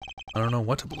 I don't know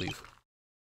what to believe.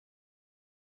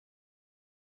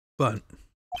 But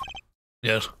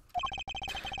Yes.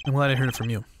 I'm glad I heard it from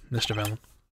you, Mr. Velen.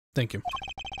 Thank you.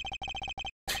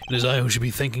 It is I who should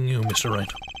be thanking you, Mr.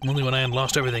 Wright. Only when I had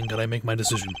lost everything did I make my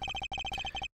decision.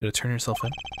 Did it turn yourself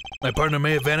in? My partner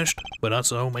may have vanished, but not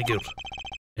so my guilt.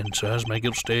 And so as my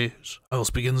guilt stays, else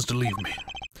begins to leave me.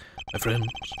 My friends,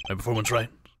 my performance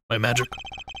rights, my magic,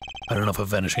 I had enough of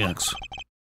vanishing acts.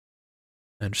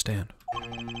 I understand.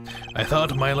 I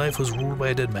thought my life was ruled by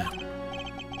a dead man,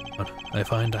 but I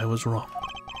find I was wrong.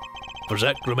 For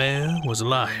Zack Grimaire was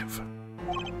alive.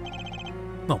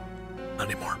 No, not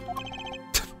anymore.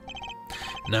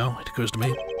 Now it occurs to me,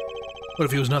 what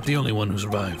if he was not the only one who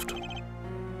survived?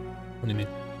 What do you mean?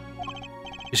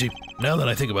 You see, now that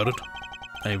I think about it,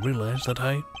 I realize that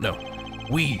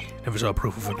we never saw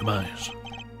proof of her demise.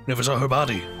 Never saw her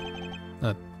body.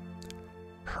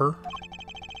 Her?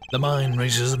 The mind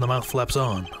races and the mouth flaps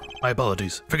on. My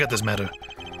apologies. Forget this matter.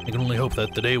 I can only hope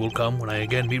that the day will come when I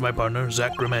again meet my partner,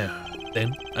 Zack Grimaire.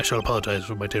 Then I shall apologize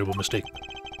for my terrible mistake.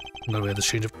 I'm glad we had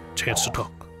this chance to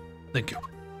talk. Thank you.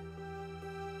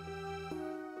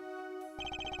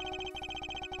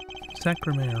 Zack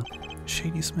Grimaire,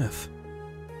 Shady Smith.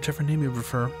 Whichever name you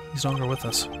prefer, he's no longer with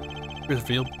us. It was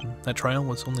revealed that trial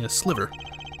was only a sliver,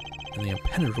 and the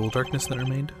impenetrable darkness that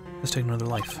remained has taken another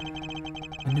life.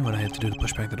 I knew what I had to do to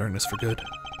push back the darkness for good.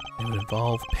 It would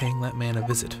involve paying that man a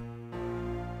visit.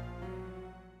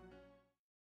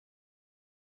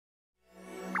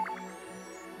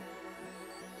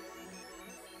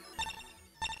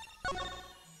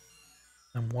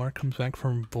 And War comes back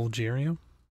from Bulgaria?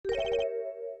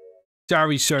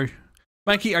 Sorry, sir.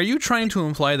 Mikey, are you trying to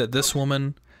imply that this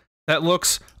woman that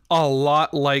looks a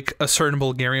lot like a certain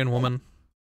Bulgarian woman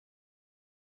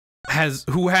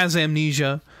who has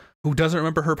amnesia, who doesn't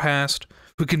remember her past,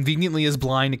 who conveniently is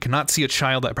blind and cannot see a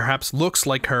child that perhaps looks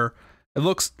like her? It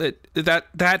looks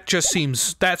that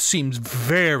seems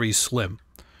very slim.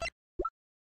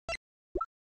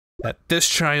 That this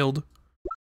child,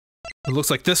 it looks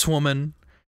like this woman,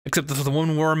 except that the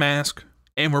woman wore a mask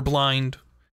and were blind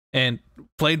and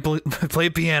played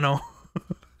piano.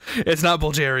 It's not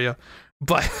Bulgaria,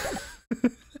 but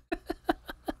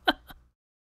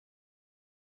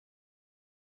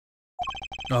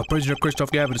Prisoner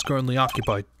Christoph Gavin is currently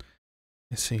occupied.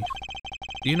 Let's see.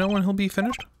 Do you know when he'll be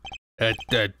finished?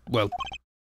 Well,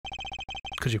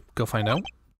 Could you go find out?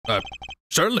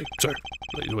 certainly, sir.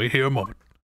 Please wait here a moment.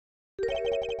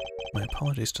 My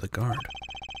apologies to the guard.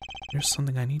 There's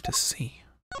something I need to see.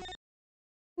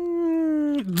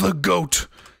 The goat!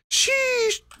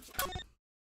 Sheesh!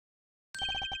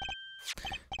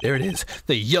 There it is,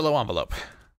 the yellow envelope.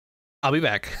 I'll be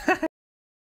back.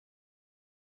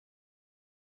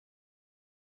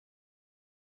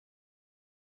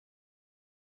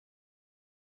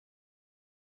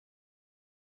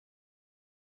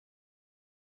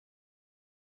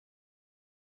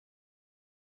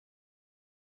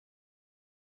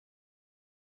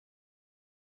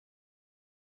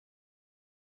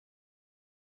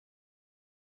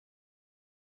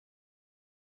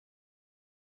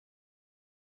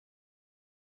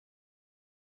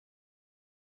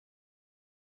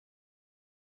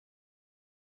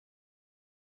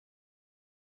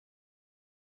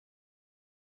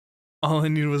 All I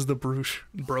needed was the brooch.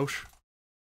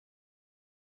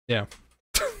 Yeah.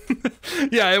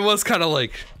 Yeah, it was kind of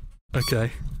like,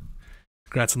 okay.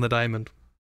 Congrats on the diamond.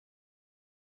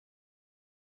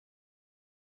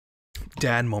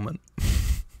 Dad moment.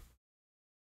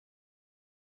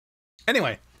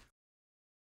 Anyway.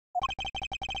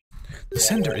 The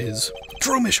sender is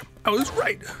Drew Misham. I was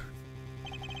right.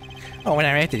 Oh, when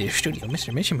I arrived at your studio,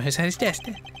 Mr. Misham was at his desk.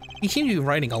 He seemed to be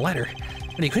writing a letter,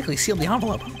 but he quickly sealed the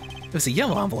envelope. It was a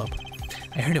yellow envelope.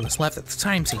 I heard it was left at the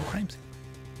crime scene.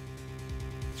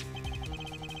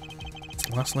 It's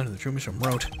the last letter that Drew Misham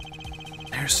wrote.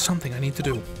 There's something I need to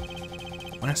do.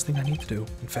 Last thing I need to do,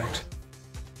 in fact.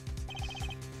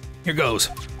 Here goes.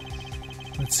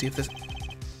 Let's see if this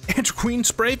Andrew Queen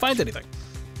spray finds anything.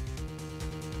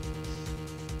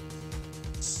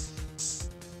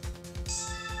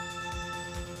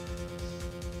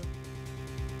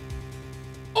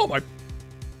 Oh my.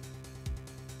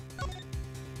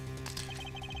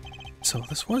 So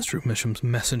this was Drew Misham's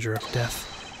messenger of death.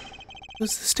 It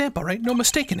was the stamp, all right, no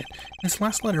mistake in it. His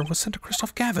last letter was sent to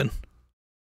Christoph Gavin.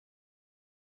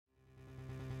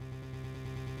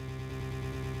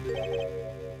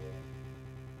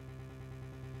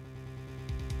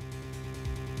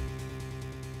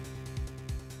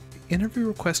 The interview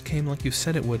request came like you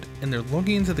said it would, and they're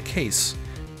logging into the case.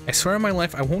 I swear on my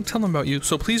life I won't tell them about you,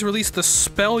 so please release the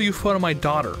spell you put on my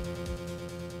daughter.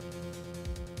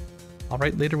 I'll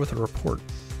write later with a report.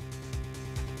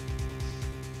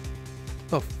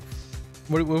 Oh,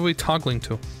 what are we toggling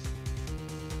to?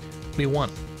 What do you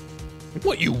want?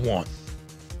 What you want?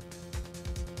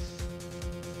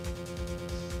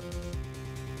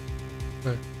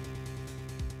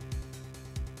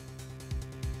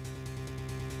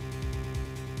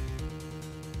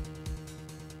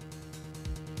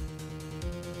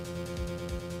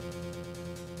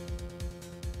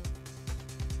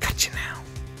 Gotcha now.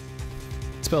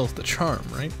 Spells the charm,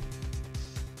 right?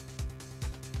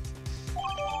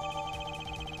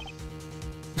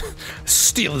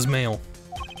 Steal his mail.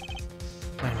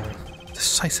 Finally,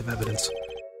 decisive evidence.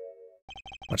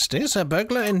 What's this? A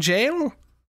burglar in jail?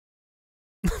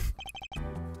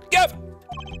 Gavin!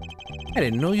 I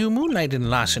didn't know you moonlighted in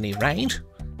larceny, right?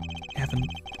 Gavin,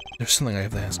 there's something I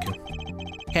have to ask you.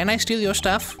 Can I steal your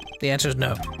stuff? The answer is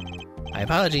no. My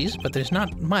apologies, but there's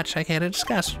not much I care to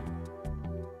discuss.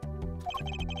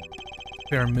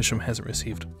 Baron Misham hasn't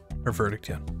received her verdict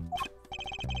yet.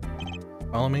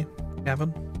 Follow me,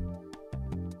 Gavin?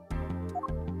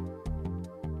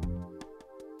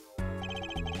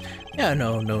 There are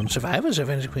no known survivors of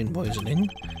endocrine poisoning,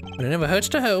 but it never hurts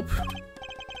to hope.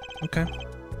 Okay.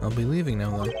 I'll be leaving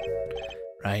now, then.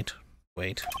 Right.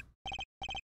 Wait.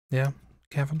 Yeah,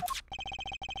 Gavin?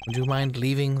 Would you mind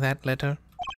leaving that letter?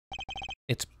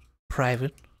 It's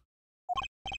private.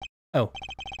 Oh,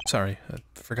 sorry. I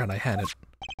forgot I had it.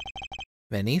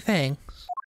 Many thanks.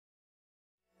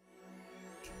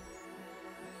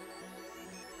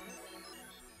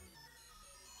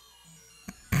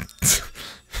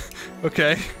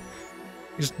 Okay.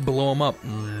 Just blow him up.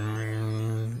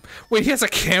 Wait, he has a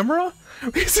camera?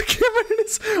 He has a camera in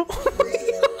his... Oh my God.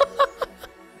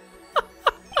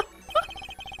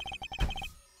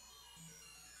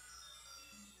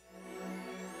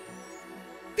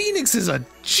 Phoenix is a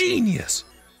genius.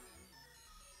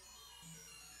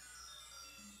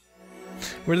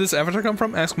 Where did this avatar come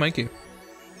from? Ask Mikey.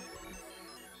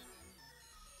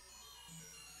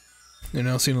 You're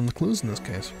now seeing on the clues in this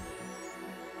case.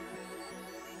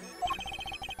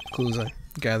 Clues I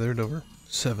gathered over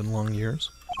 7 long years.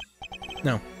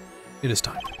 Now, it is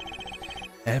time.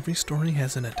 Every story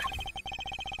has an ending.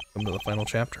 Come to the final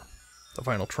chapter. The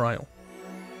final trial.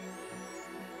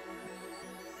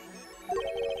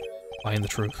 Find the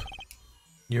truth.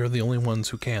 You're the only ones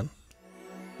who can.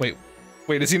 Wait,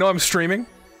 does he know I'm streaming?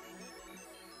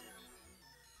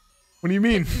 What do you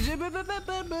mean?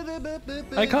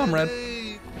 Hi,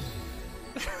 comrade.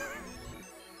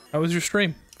 How was your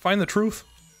stream? Find the truth.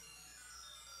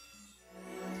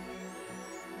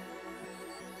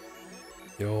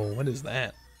 Yo, what is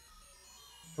that?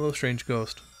 Hello, strange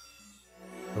ghost.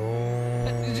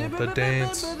 Oh, the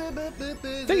dance.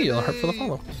 Thank you, Yellow Heart, for the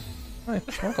follow. Hi,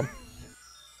 welcome.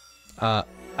 I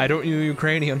don't know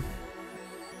Ukrainian,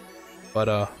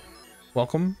 but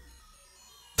welcome.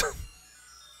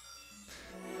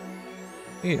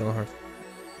 Hey, Yellow Heart.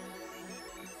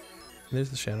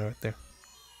 There's the shadow right there.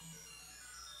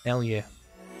 Hell yeah.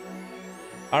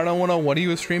 I don't know what he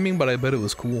was streaming, but I bet it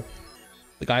was cool.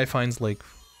 The guy finds, like,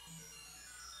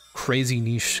 crazy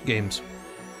niche games.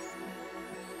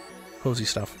 Cozy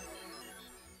stuff.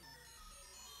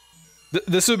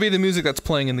 This would be the music that's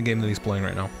playing in the game that he's playing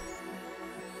right now.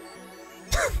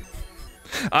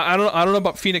 I don't know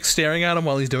about Phoenix staring at him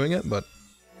while he's doing it, but...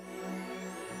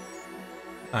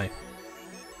 Hi.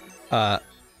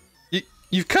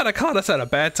 You've kind of caught us at a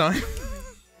bad time.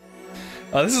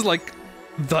 This is like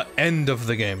the end of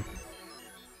the game.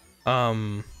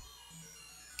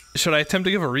 Should I attempt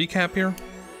to give a recap here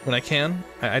when I can?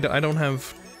 I don't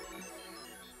have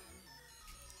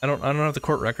the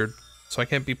court record, so I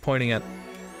can't be pointing at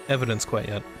evidence quite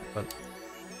yet. But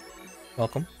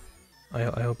welcome. I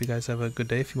hope you guys have a good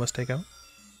day. If you must take out,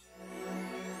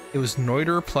 it was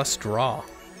Noiter plus draw.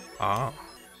 Ah,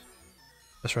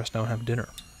 let's rest now and have dinner.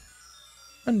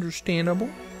 Understandable.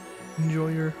 Enjoy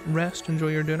your rest. Enjoy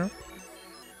your dinner.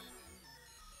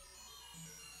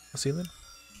 I'll see you later.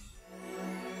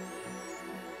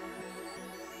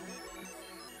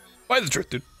 Buy the truth,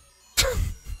 dude.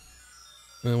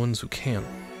 The ones who can.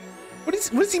 What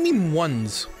does he mean,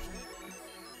 ones?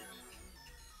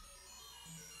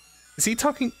 Is he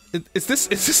talking? Is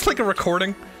this like a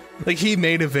recording? Like he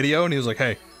made a video and he was like,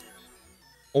 "Hey,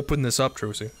 open this up,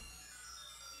 Trucy."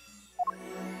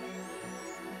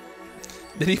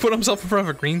 Did he put himself in front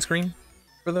of a green screen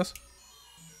for this?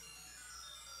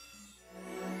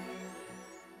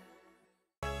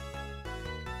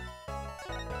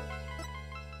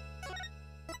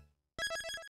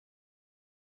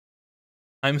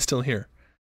 I'm still here.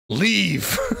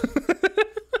 Leave!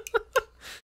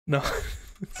 No.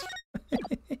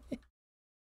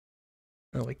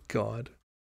 Oh my god.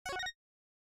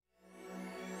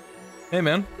 Hey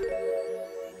man.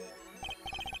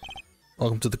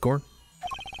 Welcome to the court.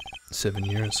 7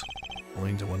 years,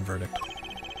 owing to one verdict.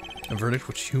 A verdict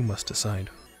which you must decide.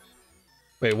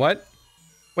 Wait, what?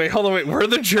 Wait, hold on, wait, we're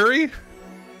the jury?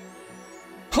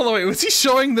 Hold on, wait, was he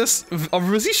showing this?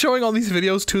 Was he showing all these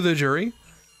videos to the jury?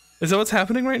 Is that what's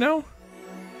happening right now?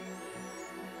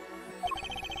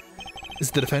 Is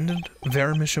the defendant,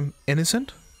 Vera Misham,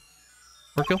 innocent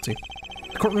or guilty?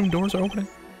 The courtroom doors are opening.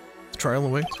 The trial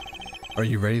awaits. Are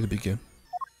you ready to begin?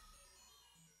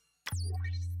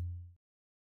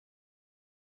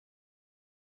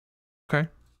 Okay.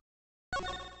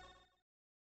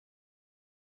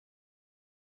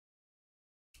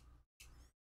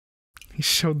 He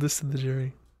showed this to the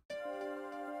jury.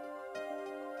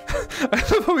 I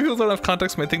love how people don't have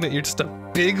context might think that you're just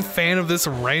a big fan of this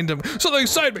random. So they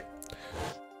side me.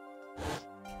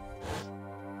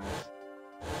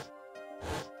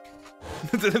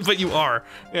 But you are.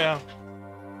 Yeah.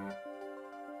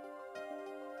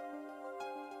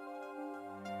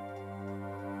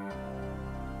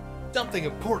 Something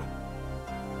important.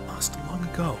 Lost long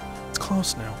ago. It's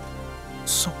close now.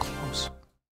 So close.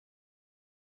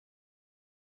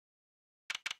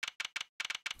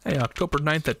 Hey, October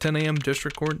 9th at 10 a.m.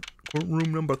 District Court,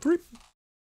 courtroom number 3.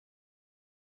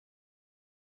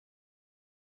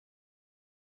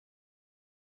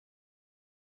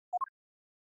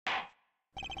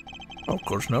 Of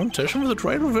course, now in session for the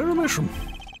trial of Vera Misham.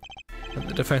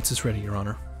 The defense is ready, Your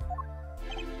Honor.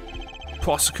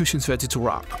 Prosecution's ready to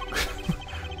rock.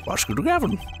 Prosecutor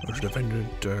Gavin, as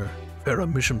defendant Vera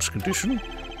Misham's condition.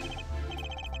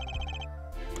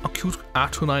 Acute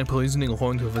atonine poisoning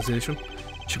according to a physician.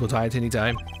 She could die at any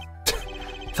time.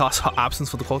 Thus, her absence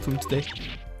for the courtroom today.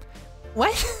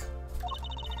 What?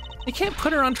 I can't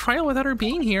put her on trial without her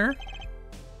being here.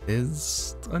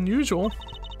 Is unusual.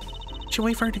 Should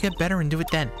wait for her to get better and do it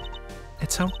then.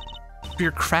 It's so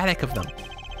bureaucratic of them.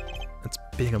 That's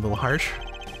being a little harsh.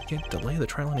 Can't delay the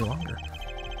trial any longer.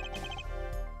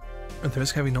 At the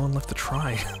risk of having no one left to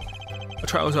try. A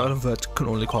trial without a verdict can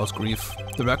only cause grief.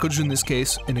 The records in this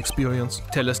case and experience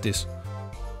tell us this.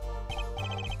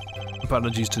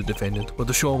 Apologies to the defendant, but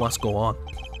the show must go on.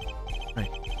 Right,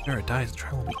 if Vera dies, the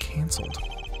trial will be cancelled.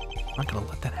 I'm not gonna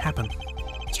let that happen.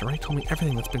 Mr. Wright told me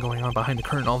everything that's been going on behind the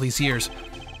curtain all these years.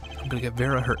 I'm gonna get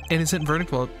Vera her innocent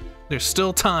verdict while there's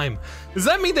still time. Does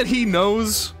that mean that he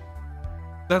knows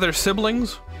that they're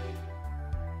siblings?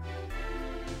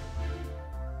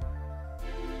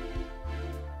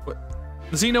 What?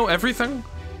 Does he know everything?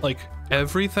 Like,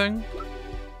 everything?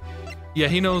 Yeah,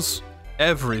 he knows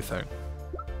everything.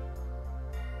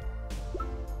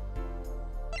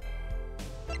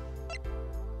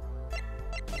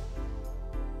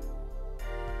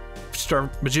 Star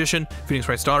magician, Phoenix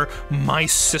Wright's daughter, my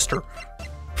sister.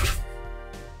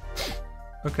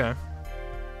 Okay.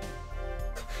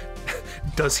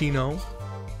 Does he know?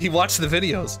 He watched the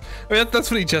videos. I mean,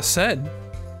 that's what he just said.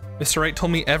 Mr. Wright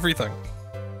told me everything.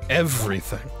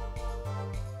 Everything.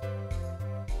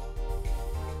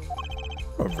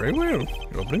 Oh, very well.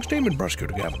 Your opening statement,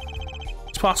 Prosecutor Gavin.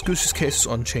 This prosecution's case is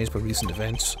unchanged by recent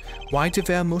events. Why did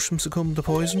Vera Misham succumb to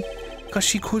poison? Because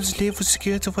she could live with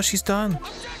security of what she's done.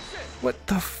 What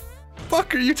the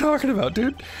fuck are you talking about,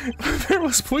 dude? Vera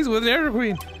was poisoned with an Air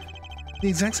Queen. The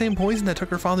exact same poison that took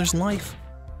her father's life.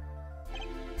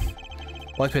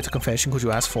 What better confession could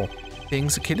you ask for? Being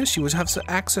the killer, she would have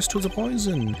access to the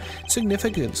poison.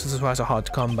 Significance, this is why it's hard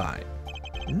to come by.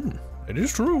 It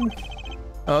is true. In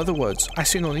other words, I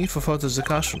see no need for further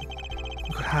discussion.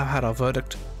 We could have had our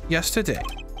verdict yesterday.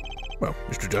 Well,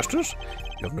 Mr. Justice,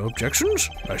 you have no objections?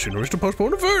 I see no reason to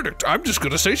postpone a verdict. I'm just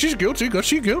gonna say she's guilty because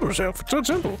she killed herself. It's that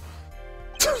simple.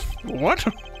 What?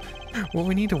 What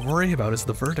we need to worry about is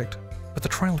the verdict, but the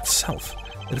trial itself.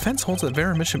 The defense holds that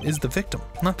Vera Misham is the victim,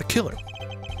 not the killer.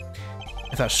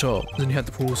 If that's so, then you have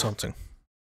to prove something.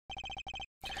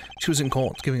 She was in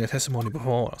court, giving a testimony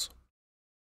before us.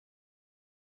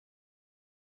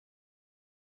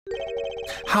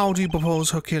 How do you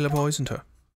propose her killer poisoned her?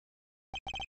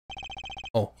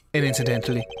 Oh, and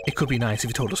incidentally, it could be nice if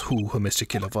you told us who her Mr.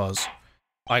 Killer was.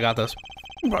 I got this.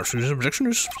 Prosecutor's objection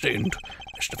is sustained.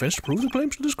 It's defense to prove the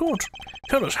claims of this court.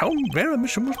 Tell us how Vera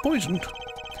Misham was poisoned.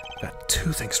 Got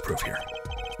two things to prove here.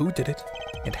 Who did it,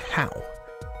 and how.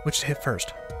 Which to hit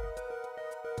first?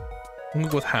 I'm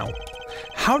gonna go with how.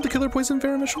 How did the killer poison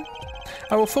Vera Misham?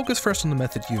 I will focus first on the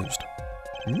method used.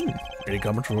 Any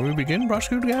comments before we begin,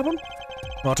 Prosecutor Gavin?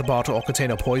 Not a bottle or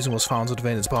container of poison was found to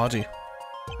defend its body.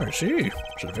 I see.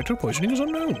 So the victim poisoning is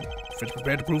unknown. Defense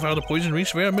prepared to prove how the poison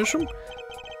reached Vera Misham?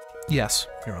 Yes,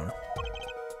 Your Honor.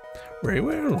 Very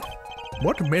well.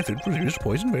 What method was used to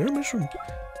poison Vera Misham?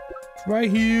 Right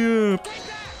here.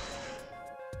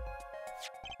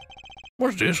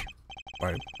 What's this?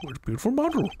 Why, what a beautiful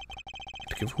bottle.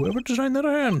 To give whoever designed that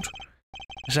a hand.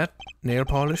 Is that nail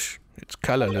polish? It's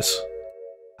colorless.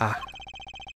 Ah.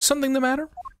 Something the matter?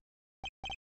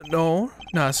 No,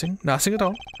 nothing. Nothing at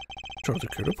all. So the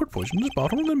killer put poison in this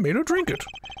bottle and then made her drink it.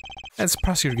 As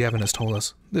Prosecutor Gavin has told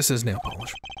us, this is nail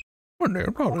polish. What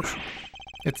nail polish?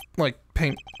 It's like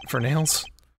paint for nails.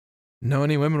 Know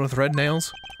any women with red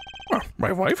nails? Well,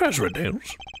 my wife has red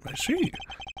nails. I see.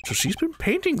 So she's been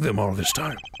painting them all this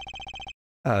time.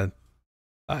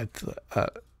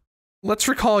 Let's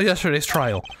recall yesterday's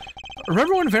trial.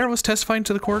 Remember when Vera was testifying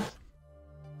to the court?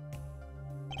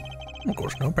 Of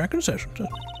course, now back in session.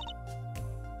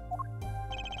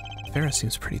 Vera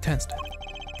seems pretty tense.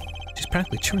 She's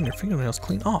practically chewing her fingernails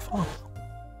clean off.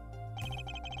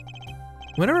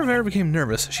 Whenever Vera became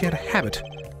nervous, she had a habit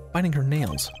biting her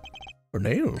nails. Her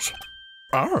nails?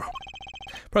 Ah.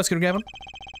 Prosecutor Gavin,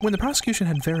 when the prosecution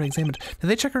had Vera examined, did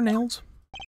they check her nails?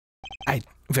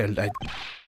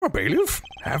 Well, bailiff,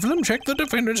 have them check the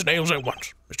defendant's nails at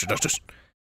once, Mr. Justice.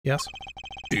 Yes.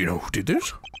 Do you know who did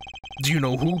this? Do you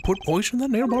know who put poison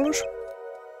in that nail polish?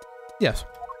 Yes.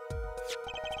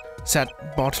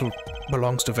 That bottle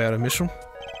belongs to Vera Misham.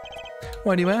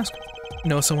 Why do you ask?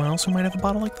 Know someone else who might have a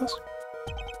bottle like this?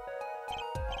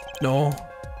 No,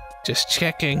 just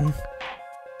checking.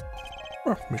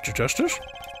 Well, Mr. Justice,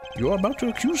 you are about to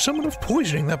accuse someone of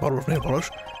poisoning that bottle of nail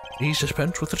polish. Please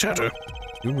dispense with the chatter.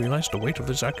 You realize the weight of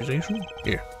this accusation?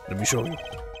 Here, let me show you.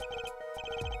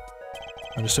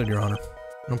 Understood, Your Honor.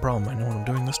 No problem, I know what I'm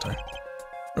doing this time.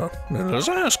 Now, let us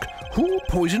ask, who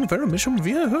poisoned Vera Misham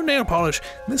via her nail polish?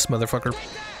 This motherfucker.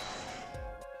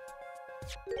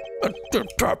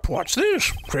 What's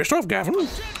this? Christoph Gavin?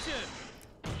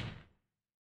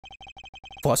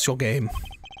 What's your game?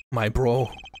 My bro.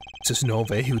 There's no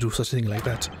way he would do such a thing like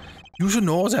that. You should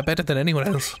know that better than anyone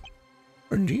else.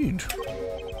 Indeed.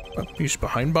 He's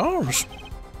behind bars.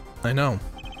 I know.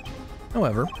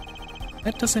 However,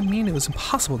 that doesn't mean it was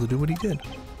impossible to do what he did.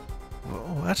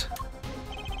 What?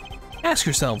 Ask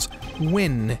yourselves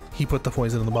when he put the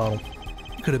poison in the bottle.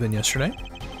 It could have been yesterday.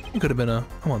 It could have been a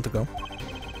month ago.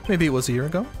 Maybe it was a year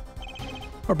ago.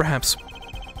 Or perhaps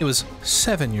it was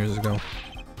 7 years ago.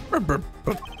 But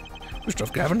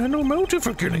Mr. Gavin had no motive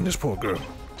for killing this poor girl.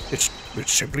 It's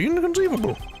simply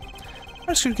inconceivable.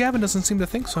 Prosecutor Gavin doesn't seem to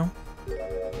think so.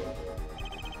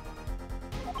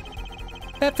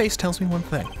 That face tells me one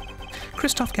thing.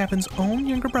 Christoph Gavin's own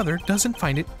younger brother doesn't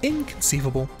find it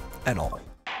inconceivable at all.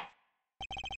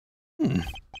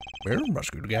 Well,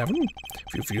 Prosecutor Gavin,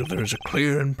 if you feel there is a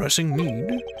clear and pressing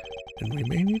need, then we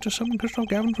may need to summon Christoph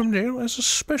Gavin from jail as a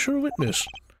special witness.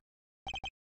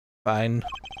 Fine.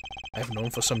 I've known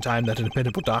for some time that an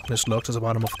impenetrable darkness lurks at the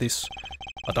bottom of this.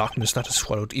 A darkness that has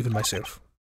swallowed even myself.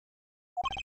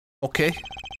 Okay,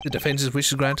 the defense's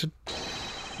wish is granted.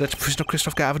 Let prisoner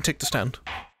Christoph Gavin take the stand.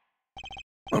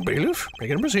 Well, bailiff,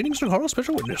 begin proceedings to call a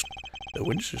special witness. The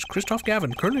witness is Christoph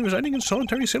Gavin, currently residing in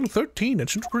solitary cell 13 at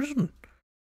Central Prison.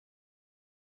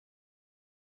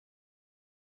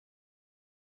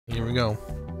 Here we go.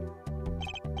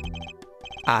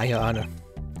 Your Honor.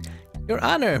 Your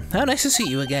Honor, how nice to see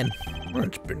you again. Well,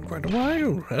 it's been quite a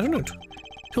while, hasn't it?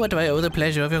 To what do I owe the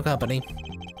pleasure of your company?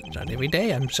 It's not every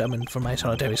day I'm summoned from my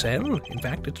solitary cell. In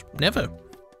fact, it's never.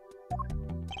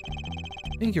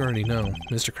 I think you already know,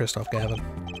 Mr. Christoph Gavin.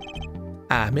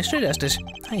 Ah, Mr. Justice,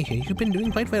 I hear you've been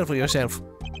doing quite well for yourself.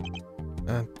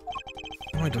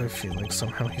 Why do I feel like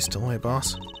somehow he's still my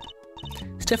boss?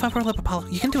 Stiff upper lip, Apollo.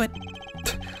 You can do it.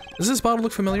 Does this bottle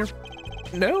look familiar?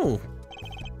 No.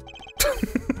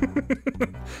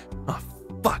 Oh,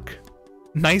 fuck.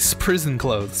 Nice prison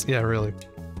clothes. Yeah, really.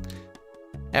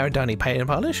 Aridani paint and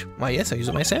polish? Why, yes, I use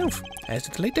it myself. As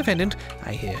the late defendant,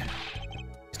 I hear.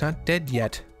 He's not dead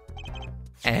yet.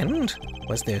 And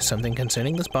was there something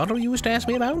concerning this bottle you wish to ask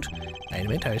me about? I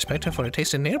admit I respect her for her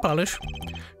taste in nail polish.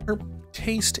 Her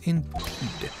taste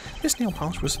indeed. This nail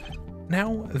polish was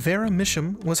now Vera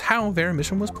Misham was how Vera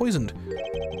Misham was poisoned.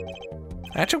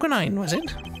 Atropine, was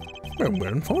it? I'm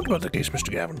well informed about the case, Mr.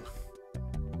 Gavin.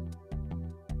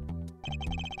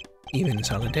 Even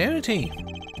solidarity.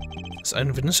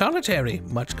 Even solitary.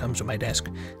 Much comes to my desk.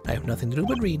 I have nothing to do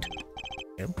but read.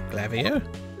 Clavier?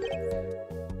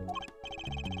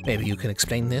 Maybe you can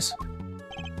explain this?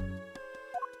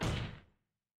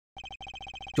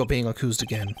 You're being accused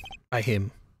again. By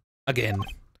him. Again.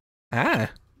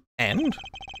 Ah, and?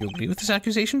 You agree with this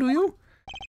accusation, do you?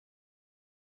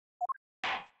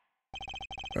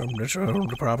 Let's hold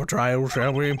the proper trial,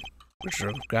 shall we?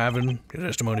 Mr. Gavin, your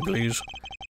testimony, please.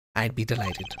 I'd be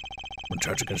delighted. The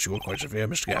charge against you are quite severe,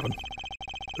 Mr. Gavin.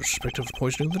 The suspect of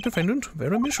poisoning the defendant,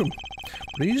 Vera Misham.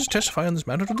 Please testify on this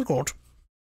matter to the court.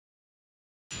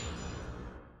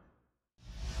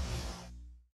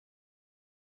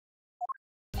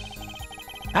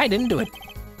 I didn't do it.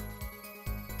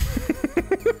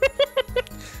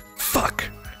 Fuck.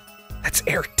 That's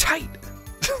airtight.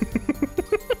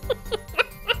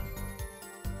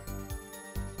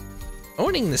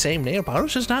 Owning the same nail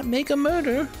polish does not make a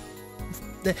murder.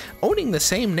 Owning the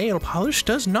same nail polish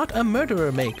does not a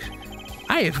murderer make.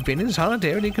 I have been in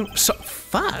solitary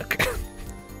fuck.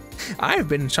 I have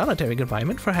been in solitary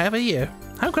confinement for half a year.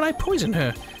 How could I poison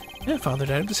her? Her father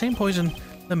died of the same poison,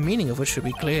 the meaning of which should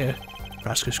be clear.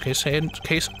 Prosecutor's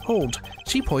case holds.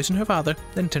 She poisoned her father,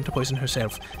 then attempted to poison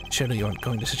herself. Surely you aren't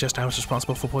going to suggest I was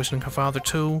responsible for poisoning her father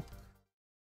too?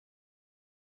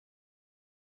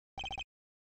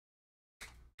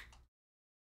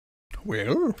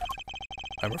 Well,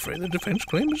 I'm afraid the defense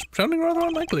claim is sounding rather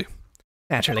unlikely.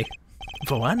 Naturally.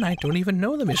 For one, I don't even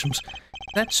know the Mishams.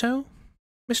 Is that so,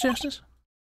 Mr. Justice?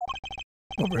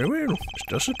 Oh, very well. Mr.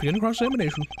 Justice, begin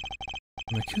cross-examination.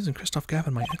 I'm accusing Christoph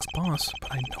Gavin, my ex-boss,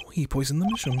 but I know he poisoned the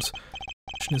Mishams.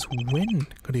 The question is, when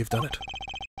could he have done it?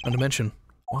 Not to mention,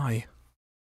 why?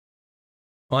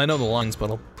 Well, I know the lines, but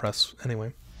I'll press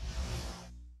anyway.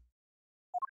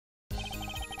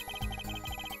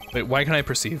 Wait, why can I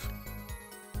perceive?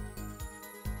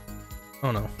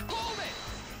 Oh no.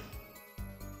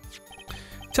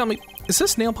 Tell me, is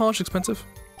this nail polish expensive?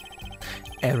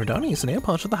 Aridani is a nail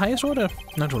polish of the highest order.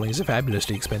 Not only is it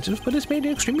fabulously expensive, but it's made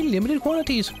in extremely limited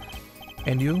quantities.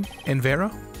 And you and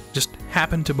Vera just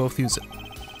happen to both use it.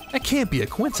 That can't be a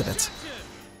coincidence.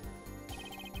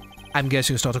 I'm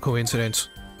guessing it's not a coincidence.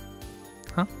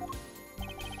 Huh?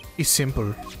 It's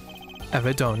simple.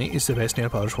 Aridani is the best nail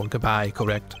polish one could buy,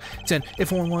 correct? Then,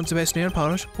 if one wants the best nail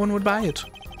polish, one would buy it.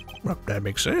 Well, that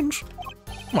makes sense.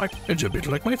 Why, it's a bit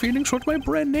like my feelings towards my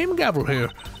brand name gavel here.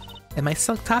 And my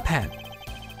silk top hat.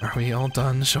 Are we all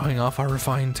done showing off our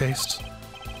refined tastes?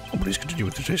 Oh, please continue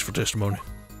with the tasteful testimony.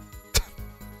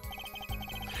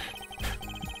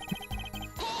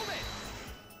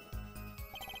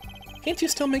 Can't you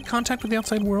still make contact with the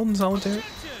outside world in solitary?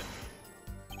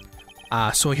 Ah,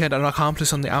 so he had an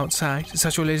accomplice on the outside. Is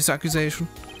that your latest accusation?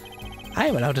 I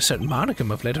am allowed a certain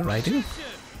modicum of letter writing.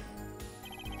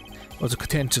 Well, the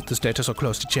contents of this data so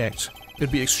closely checked. It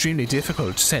would be extremely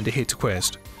difficult to send a hit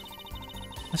quest.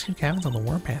 Rescue Gavin's on the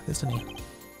warpath, isn't he?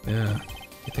 Yeah.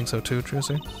 You think so too,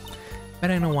 Tracy? I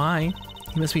don't know why.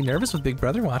 He must be nervous with Big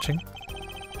Brother watching.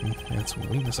 That's a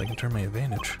weakness I can turn my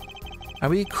advantage. Are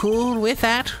we cool with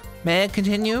that? May I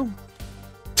continue?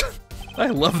 I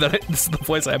love that this is the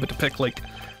voice I happened to pick like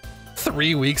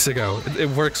 3 weeks ago. It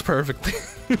works perfectly.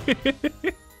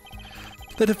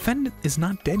 The defendant is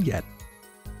not dead yet.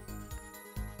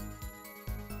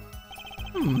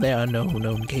 There are no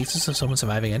known cases of someone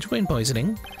surviving endocrine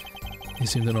poisoning. You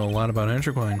seem to know a lot about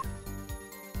endocrine.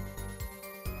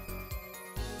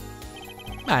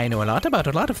 I know a lot about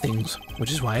a lot of things,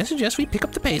 which is why I suggest we pick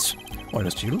up the pace, or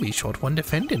else you'll be short one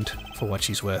defendant for what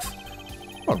she's worth.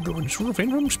 I'm doing to refrain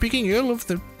from speaking ill of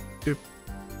the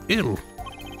ill.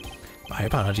 My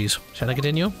apologies. Shall I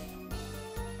continue?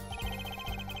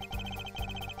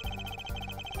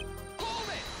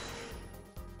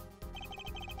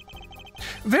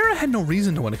 Vera had no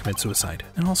reason to want to commit suicide,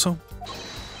 and also,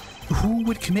 who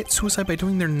would commit suicide by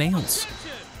doing their nails?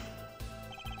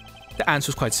 The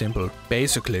answer's quite simple.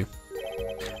 Basically.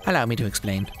 Allow me to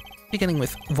explain. Beginning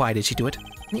with, why did she do it?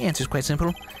 The answer's quite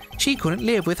simple. She couldn't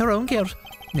live with her own guilt.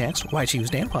 Next, why'd she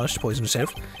use nail polish to poison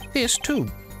herself? This, too.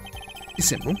 It's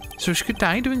simple. So she could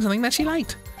die doing something that she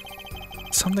liked.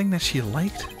 Something that she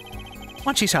liked?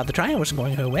 Once she saw the trial wasn't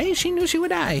going her way, she knew she would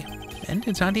die. And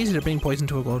it's not easy to bring poison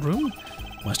to a gold room.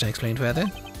 Must I explain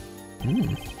further?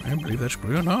 I believe that's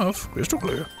clear enough. Crystal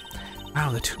clear. Wow,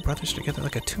 the two brothers together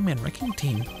like a two-man wrecking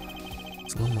team.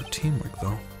 It's a little more teamwork,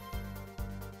 though.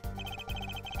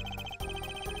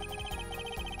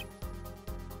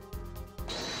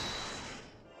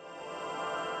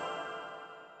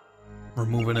 We're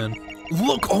moving in.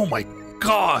 Look! Oh my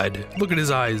god! Look at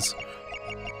his eyes.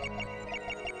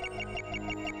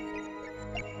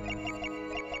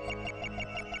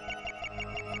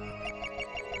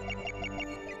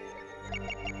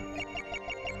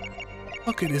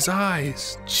 Look at his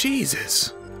eyes.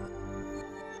 Jesus.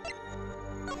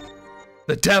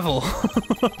 The devil.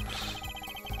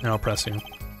 Now pressing.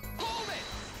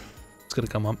 It's gonna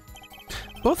come up.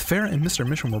 Both Farah and Mr.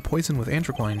 Mission were poisoned with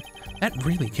anthraquine. That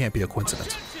really can't be a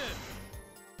coincidence.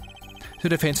 The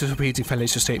defense is repeating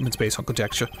fallacious statements based on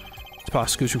conjecture. The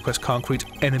prosecution requests concrete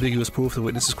and ambiguous proof of the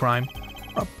witness's crime.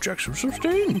 Objection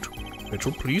sustained.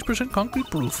 Mitchell, please present concrete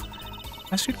proof.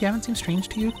 Master Gavin seems strange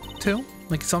to you, too?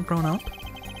 Like he's all grown up?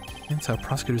 That's how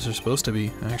prosecutors are supposed to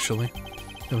be, actually.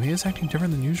 Though he is acting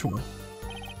different than usual.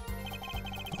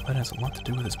 That has a lot to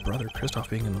do with his brother, Kristoff,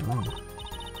 being in the room.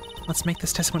 Let's make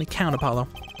this testimony count, Apollo.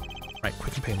 Right,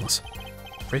 quick and painless.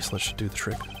 Bracelet should do the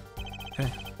trick.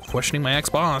 Okay, questioning my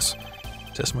ex-boss.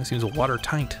 Testimony seems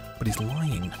watertight, but he's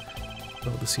lying. I'll be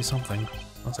able to see something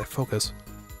once I focus.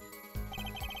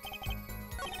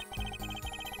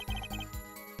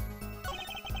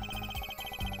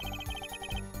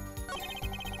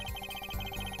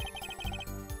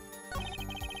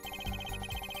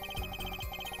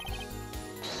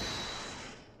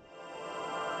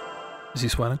 Is he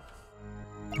sweating?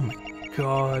 Oh my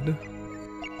god.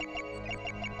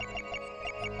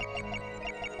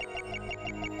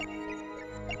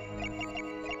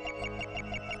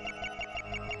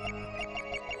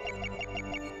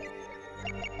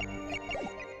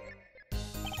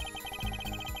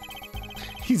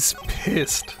 He's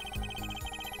pissed.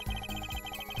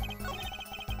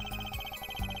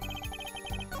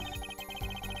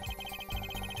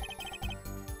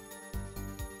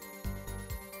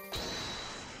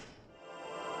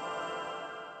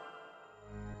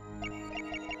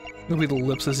 Look at the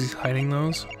lips as he's hiding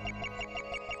those.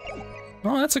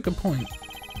 Oh, that's a good point.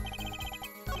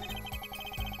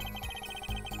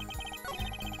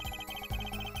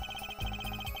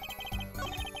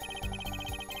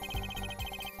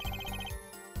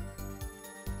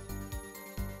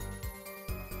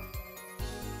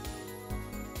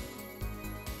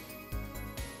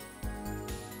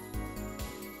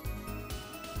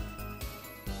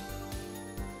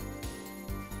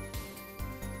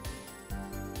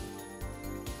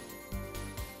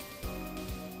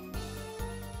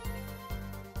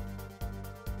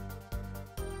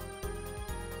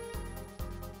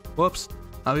 Whoops.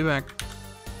 I'll be back.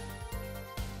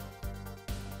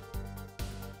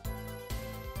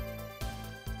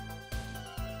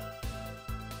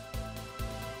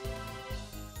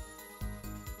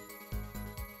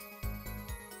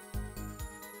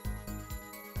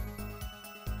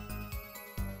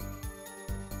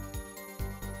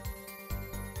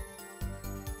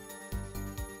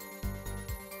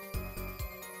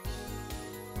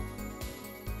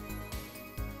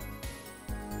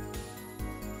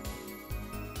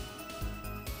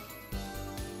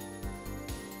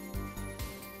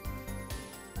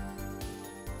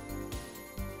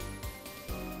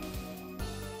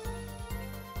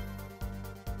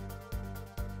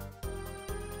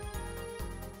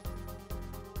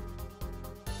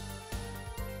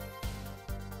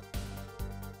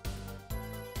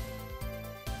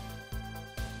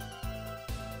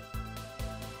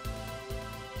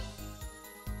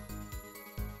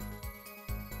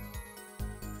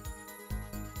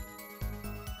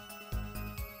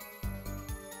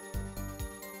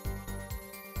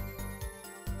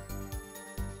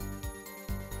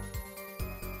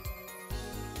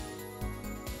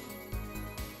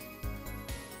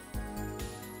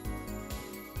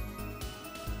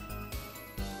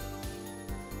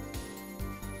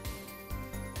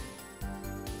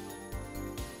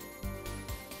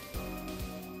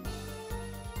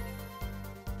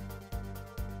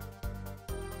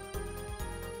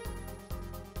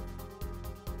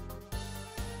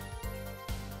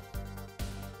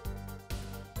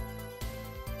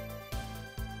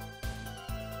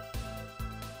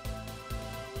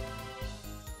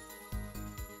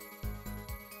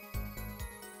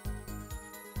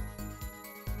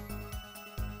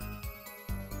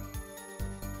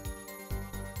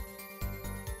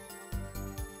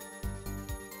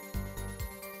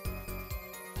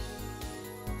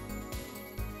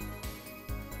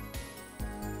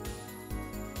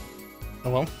 Oh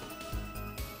well.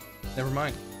 Never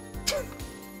mind.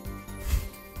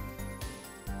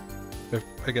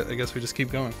 I guess we just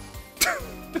keep going.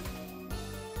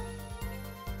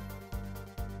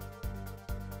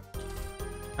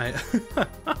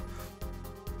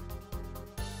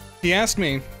 He asked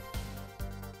me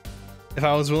if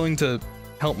I was willing to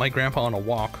help my grandpa on a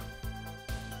walk.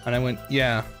 And I went,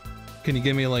 yeah. Can you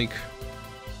give me like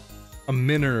a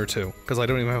minute or two? Because I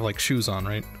don't even have like shoes on,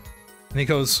 right? And he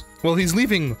goes, well, he's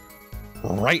leaving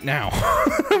right now.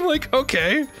 I'm like,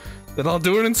 okay, then I'll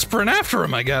do it and sprint after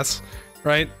him, I guess.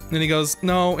 Right? And he goes,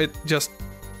 no, it just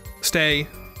stay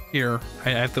here. I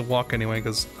have to walk anyway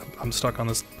because I'm stuck on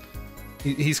this.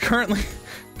 He's currently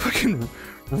fucking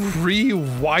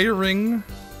rewiring.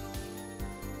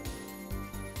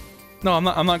 No, I'm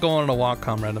not going on a walk,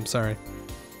 comrade. I'm sorry.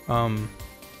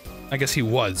 I guess he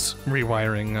was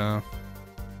rewiring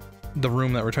the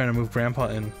room that we're trying to move Grandpa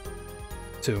in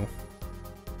to.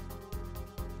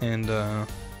 And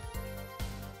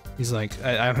he's like,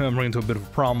 I'm running into a bit of a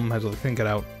problem. I have to think it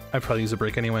out. I'd probably use a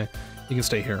break anyway. You can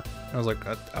stay here. I was like,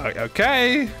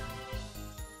 okay,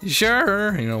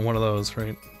 sure. You know, one of those,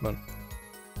 right? But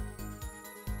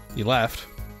he left.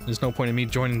 There's no point in me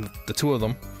joining the two of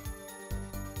them.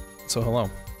 So hello.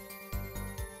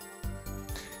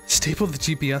 Staple the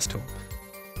GPS to him.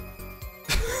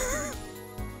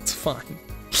 It's fine.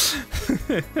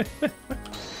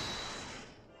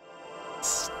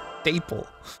 Staple.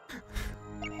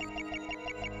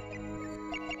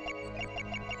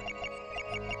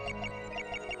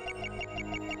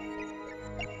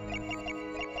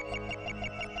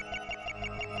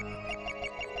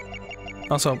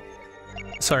 Also,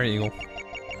 sorry, Eagle.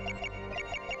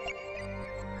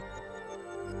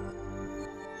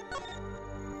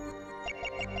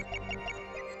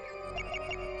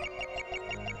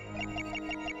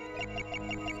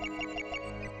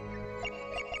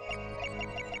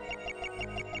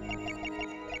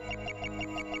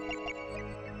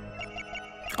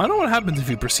 I don't know what happens if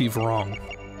you perceive wrong.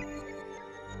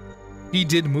 He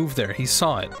did move there. He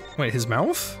saw it. Wait, his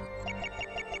mouth?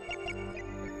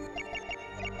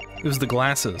 It was the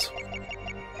glasses.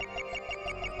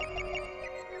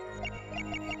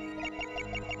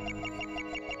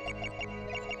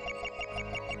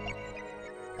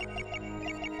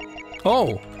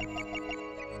 Oh!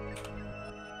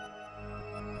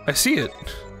 I see it.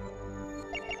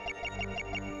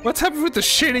 What's happened with the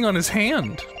shading on his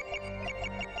hand?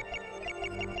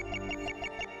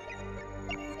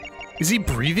 Is he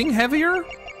breathing heavier?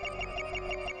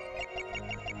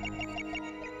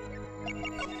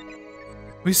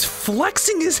 He's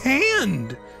flexing his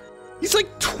hand! He's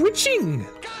like twitching!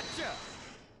 Gotcha!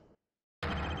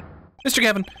 Mr.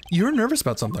 Gavin, you're nervous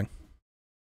about something.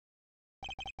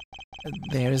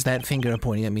 There's that finger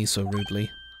pointing at me so rudely.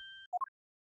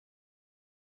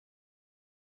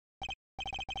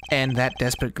 And that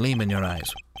desperate gleam in your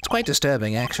eyes. It's quite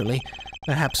disturbing, actually.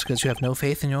 Perhaps because you have no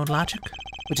faith in your own logic,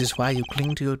 which is why you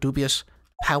cling to your dubious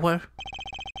power.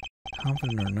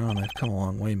 Confident or not, I've come a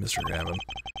long way, Mr. Gavin.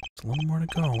 There's a little more to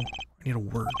go. I need a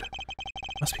word.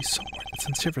 Must be somewhere that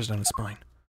sends shivers down his spine.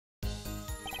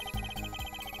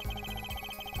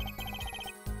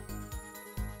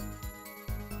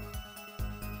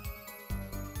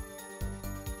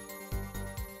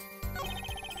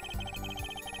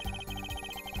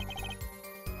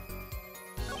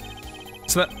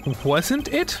 So that wasn't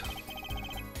it?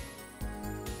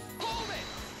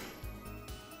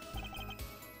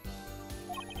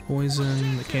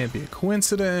 Poison, it can't be a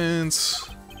coincidence.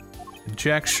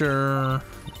 Conjecture,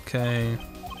 okay.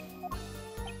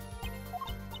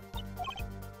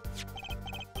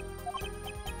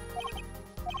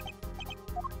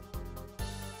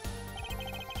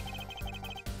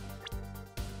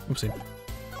 Oopsie.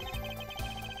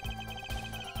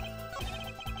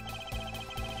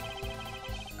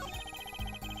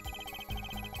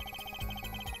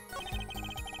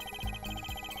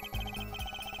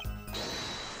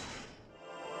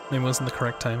 Maybe it wasn't the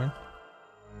correct timing.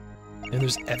 And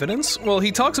there's evidence? Well,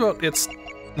 he talks about it's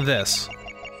this.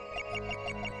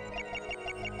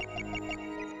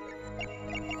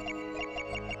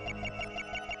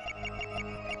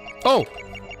 Oh!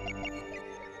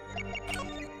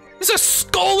 There's a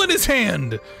skull in his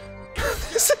hand!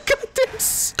 There's a goddamn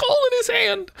skull in his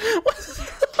hand!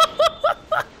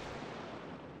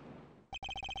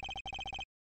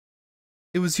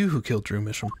 It was you who killed Drew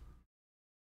Mishram.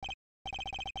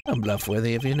 A bluff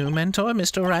worthy of your new mentor,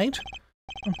 Mr. Wright.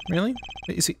 Oh, really?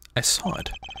 You see, I saw it.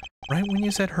 Right when you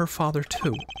said her father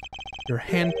too. Your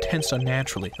hand tensed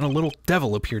unnaturally, and a little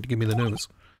devil appeared to give me the news.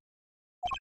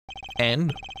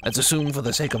 And let's assume for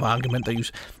the sake of argument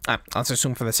that let's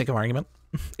assume for the sake of argument,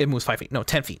 it moves 5 feet. No,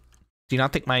 10 feet. Do you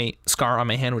not think my scar on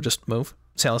my hand would just move?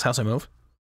 Sail as I move?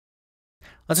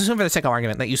 Let's assume for the sake of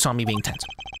argument that you saw me being tense.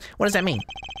 What does that mean?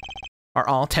 Are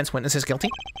all tense witnesses guilty?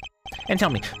 And tell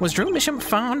me, was Drew Misham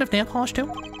fond of nail polish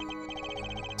too?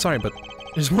 Sorry, but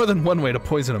there's more than one way to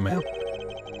poison a man.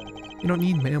 You don't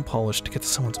need nail polish to get to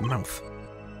someone's mouth.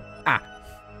 Ah.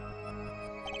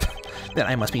 Then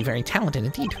I must be very talented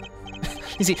indeed.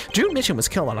 You see, Drew Misham was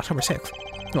killed on October 6th.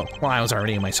 Well, I was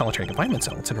already in my solitary confinement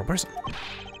cell in Central Prison.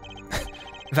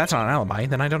 If that's not an alibi,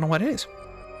 then I don't know what it is.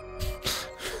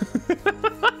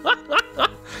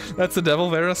 That's the devil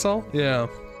Verisol? Yeah.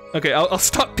 Okay, I'll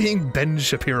stop being Ben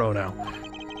Shapiro now.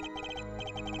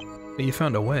 But you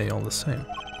found a way all the same.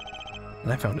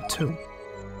 And I found it too.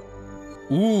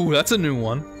 Ooh, that's a new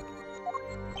one.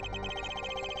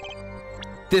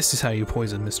 This is how you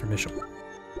poison Mr. Misham.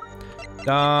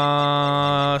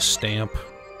 Stamp.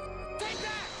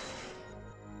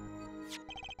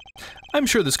 I'm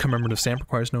sure this commemorative stamp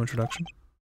requires no introduction.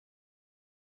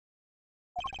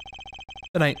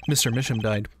 The night Mr. Misham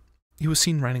died, he was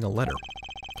seen writing a letter.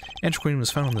 Antiquarian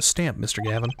was found on the stamp, Mr.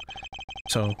 Gavin.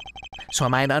 So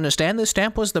am I to understand this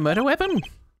stamp was the murder weapon?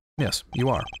 Yes, you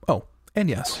are. Oh, and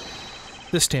yes,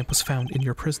 this stamp was found in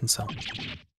your prison cell.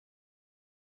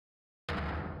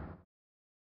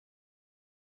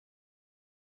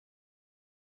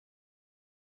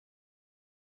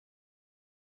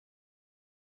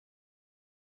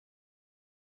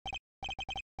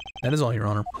 That is all, Your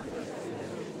Honor.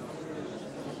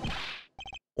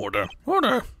 Order,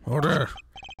 order, order.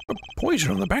 A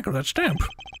poison on the back of that stamp.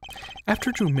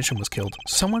 After Drew Misham was killed,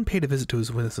 someone paid a visit to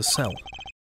his witness's cell.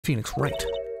 Phoenix Wright.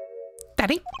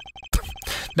 Daddy?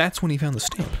 That's when he found the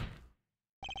stamp.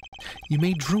 You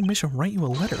made Drew Misham write you a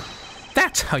letter.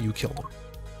 That's how you killed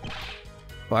him.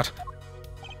 What?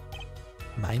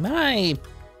 My.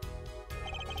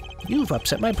 You've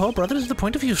upset my poor brother to the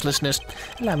point of uselessness.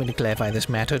 Allow me to clarify this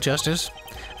matter, Justice.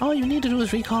 All you need to do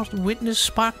is recall witness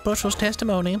Spark Bushell's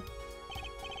testimony.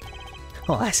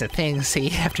 Well, that's the thing. See,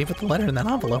 after you put the letter in that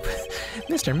envelope,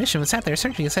 Mr. Misham sat there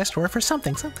searching his desk drawer for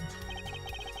something.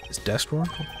 His desk drawer?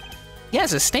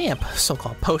 Yes, a stamp.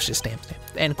 So-called postage stamp.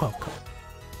 End quote.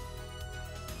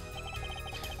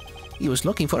 He was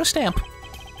looking for a stamp.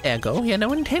 Ergo, he had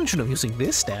no intention of using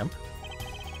this stamp.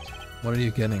 What are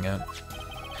you getting at?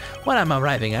 What I'm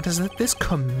arriving at is that this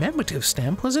commemorative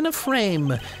stamp was in a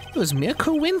frame. It was mere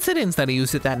coincidence that he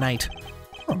used it that night.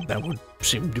 Well, that would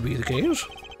seem to be the case.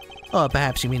 Or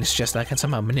perhaps you mean it's just that I can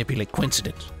somehow manipulate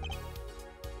coincidence.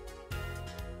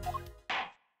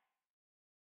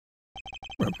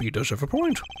 Well, he does have a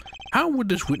point. How would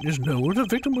this witness know the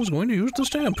victim was going to use the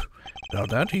stamp? Without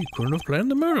that, he couldn't have planned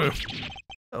the murder.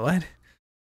 What?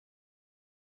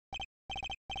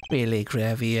 Really,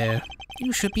 Gravier?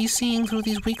 You should be seeing through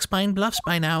these weak-spined bluffs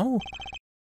by now.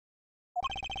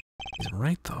 He's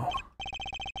right, though.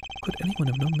 Could anyone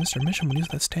have known Mr. Misham would use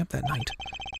that stamp that night?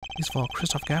 He's while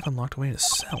Christoph Gavin locked away in his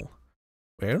cell.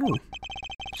 Well,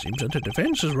 seems that the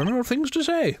defense is running out of things to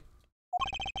say.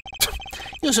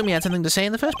 You assume he had something to say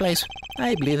in the first place.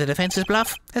 I believe the defense's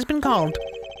bluff has been called.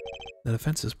 The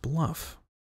defense's bluff?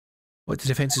 What, the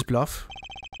defense's bluff?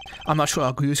 I'm not sure I'll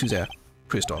agree with you there,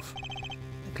 Christoph.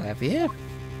 Clavier?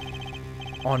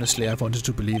 Honestly, I wanted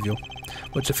to believe you.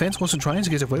 But defense wasn't trying to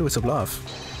get away with a bluff.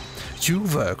 You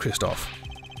were, Christoph.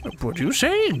 What are you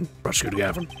saying, Prosecutor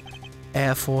Gavin?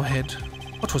 Air forehead.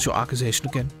 What was your accusation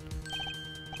again?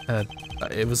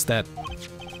 It was that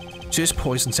this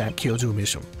poison stamp killed Drew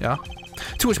Misham, yeah?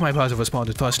 To which my brother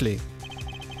responded firstly,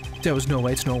 there was no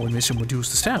way to know when Misham would use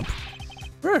the stamp.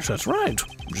 Yes, that's right.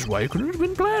 Which is why it couldn't have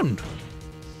been planned.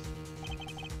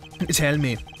 Tell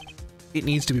me. It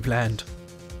needs to be planned.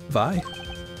 Why?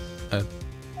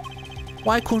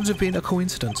 Why couldn't it have been a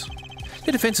coincidence?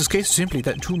 The defense's case is simply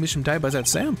that Drew Misham died by that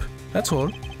stamp. That's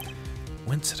all.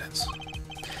 Coincidence.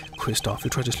 Christoph, you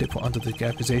tried to slip under the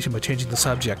accusation by changing the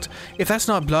subject. If that's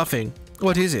not bluffing,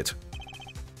 what is it?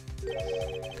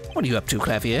 What are you up to,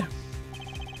 Clavier?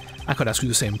 I could ask you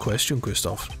the same question,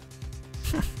 Christoph.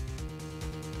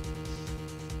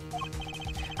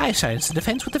 I silence the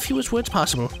defense with the fewest words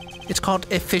possible. It's called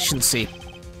efficiency.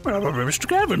 Well, Mr.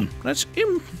 Gavin, that's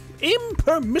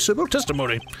impermissible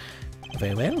testimony.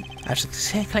 Very well. I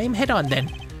shall claim head on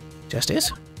then. Justice?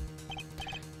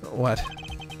 What?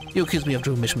 You accuse me of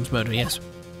Drew Misham's murder, yes.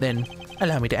 Then,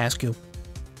 allow me to ask you.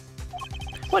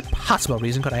 What possible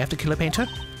reason could I have to kill a painter?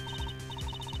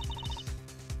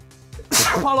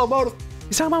 Follow motive.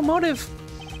 It's talking about motive.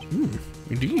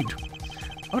 Indeed.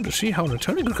 Hard to see how an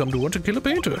attorney could come to want to kill a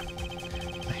painter.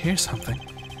 I hear something.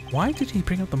 Why did he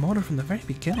bring up the motive from the very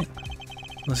beginning?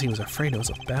 Unless he was afraid it was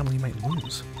a battle he might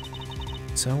lose.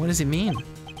 So what does it mean?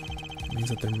 It means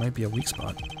that there might be a weak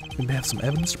spot. We may have some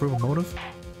evidence to prove a motive.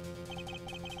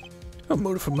 A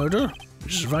motive for murder?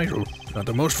 This is vital. Not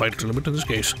the most vital element in this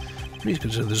case. Please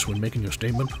consider this when making your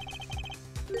statement.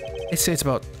 It says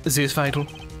about this vital.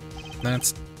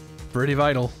 That's pretty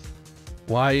vital.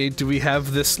 Why do we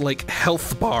have this, like,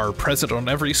 health bar present on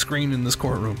every screen in this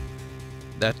courtroom?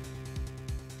 That...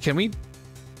 Can we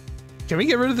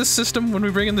get rid of this system when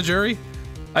we bring in the jury?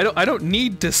 I don't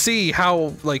need to see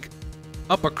how, like,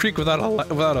 up a creek without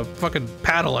a fucking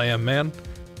paddle I am, man.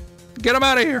 Get him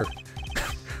out of here!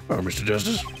 Well, Mr.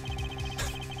 Justice.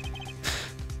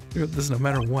 This is no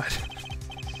matter what.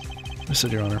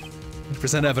 Mr. Your Honor.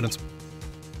 Present evidence.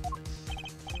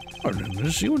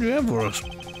 Let's see what you have for us.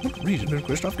 What reason did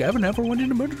Christoph Gavin ever went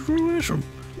into murder Drew Misham?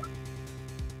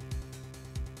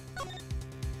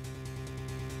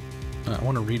 I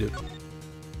want to read it.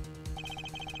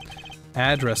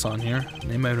 Address on here.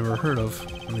 Name I've never heard of.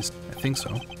 At least, I think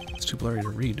so. It's too blurry to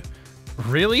read.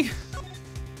 Really?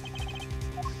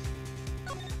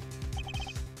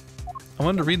 I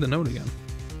wanted to read the note again.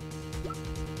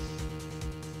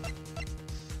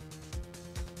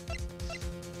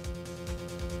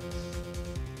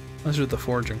 Let's do the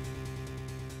forging.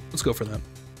 Let's go for that.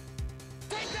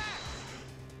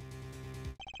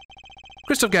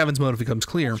 Christoph Gavin's motive becomes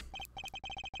clear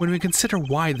when we consider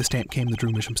why the stamp came to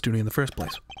Drew Misham's studio in the first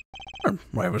place.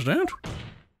 Why was that?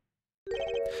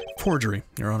 Forgery,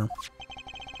 Your Honor.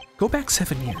 Go back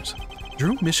 7 years.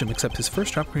 Drew Misham accepts his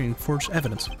first job creating forged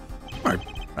evidence.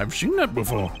 I've seen that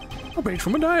before. A page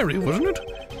from a diary, wasn't it?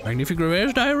 Magnifique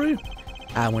River's diary?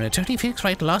 When Attorney Phoenix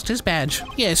Wright lost his badge.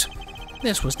 Yes,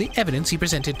 this was the evidence he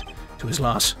presented to his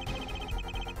loss.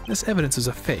 This evidence is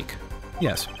a fake.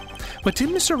 Yes. But did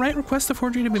Mr. Wright request the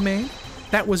forgery to be made?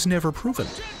 That was never proven.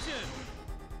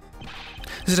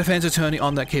 This is a defense attorney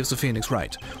on that case of Phoenix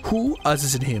Wright. Who, other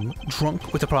than him,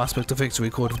 drunk with the prospect of victory,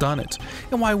 could have done it?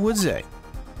 And why would they?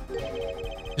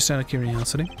 Just out of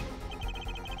curiosity.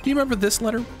 Do you remember this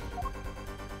letter?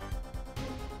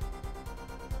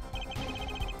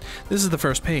 This is the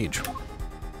first page.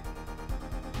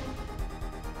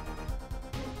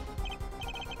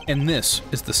 And this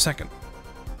is the second.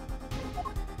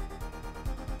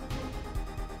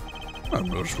 Our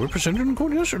notice was presented in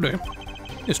court yesterday.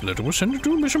 This letter was sent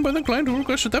to a mission by the client who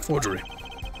requested that forgery.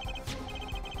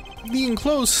 The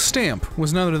enclosed stamp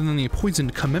was none other than the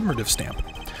poisoned commemorative stamp.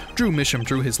 Drew Misham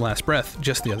drew his last breath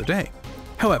just the other day.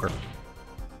 However,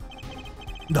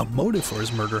 the motive for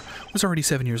his murder was already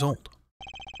 7 years old.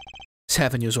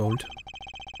 7 years old.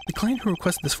 The client who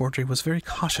requested this forgery was very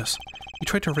cautious. He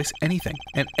tried to erase anything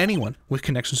and anyone with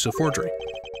connections to the forgery.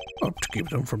 To keep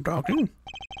them from talking.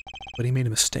 But he made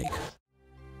a mistake.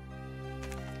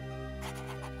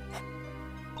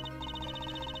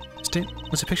 Stamp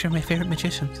was a picture of my favorite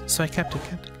magicians, so I kept it.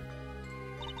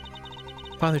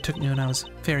 Father took me when I was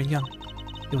very young.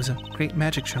 It was a great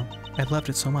magic show. I loved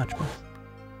it so much.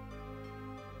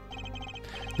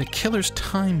 But the killer's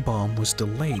time bomb was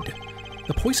delayed.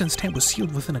 The poison stamp was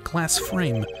sealed within a glass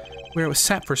frame, where it was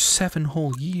sat for 7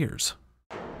 whole years.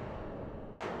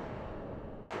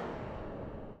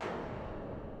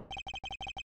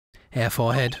 Hair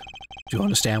forehead, do you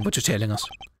understand what you're telling us?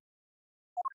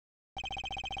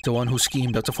 The one who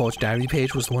schemed up the forged diary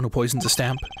page was the one who poisoned the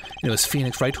stamp. And it was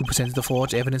Phoenix Wright who presented the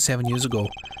forged evidence 7 years ago.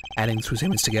 Adding the two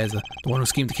statements together, the one who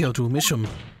schemed to kill Drew Misham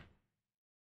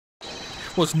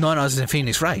was none other than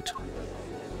Phoenix Wright.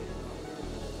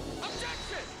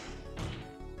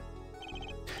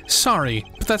 Sorry,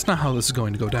 but that's not how this is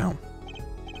going to go down.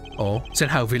 Oh, then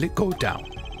how will it go down?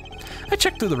 I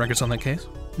checked through the records on that case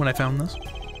when I found this.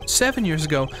 7 years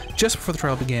ago, just before the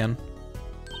trial began.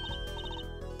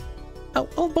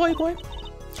 Oh boy.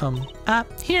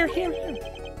 Here.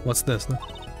 What's this?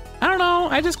 I don't know,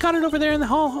 I just got it over there in the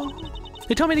hall.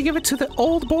 They told me to give it to the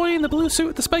old boy in the blue suit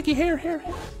with the spiky hair.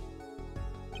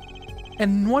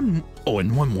 And one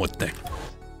more thing.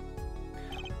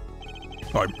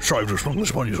 I'm sorry to respond this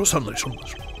upon you so suddenly.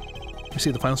 You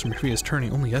see the files from your previous attorney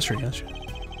only yesterday.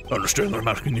 I understand that I'm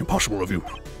asking the impossible of you.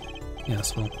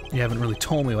 Yes, well, you haven't really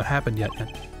told me what happened yet.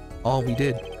 All we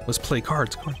did was play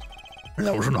cards. And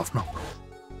that was enough, no.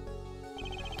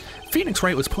 Phoenix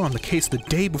Wright was put on the case the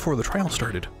day before the trial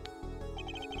started.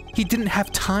 He didn't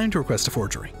have time to request a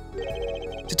forgery.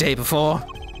 The day before?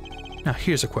 Now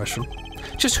here's a question.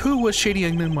 Just who was Shady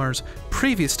Agnemar's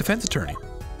previous defense attorney?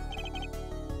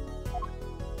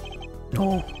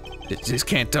 No, this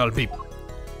can't all be...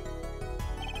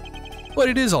 But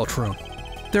it is all true.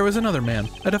 There was another man,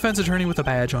 a defense attorney with a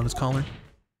badge on his collar.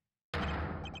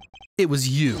 It was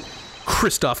you,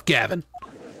 Christoph Gavin.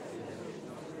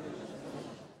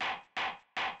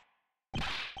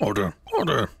 Order.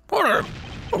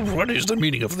 What is the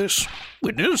meaning of this?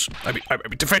 Witness? I mean,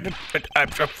 defendant. I'm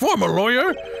a former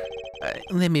lawyer.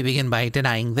 Let me begin by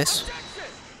denying this.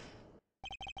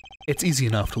 It's easy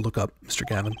enough to look up, Mr.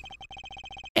 Gavin.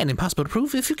 And impossible to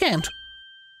prove if you can't.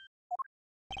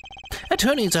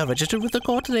 Attorneys are registered with the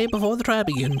court today before the trial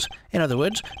begins. In other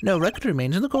words, no record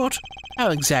remains in the court. How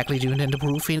exactly do you intend to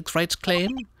prove Phoenix Wright's claim?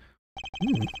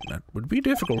 That would be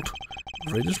difficult. I'm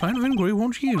afraid this line of inquiry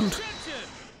won't yield.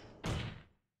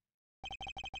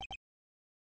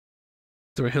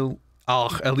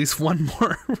 At least one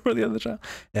more for the other child.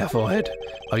 Yeah, forehead.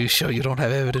 Are you sure you don't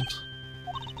have evidence?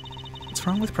 What's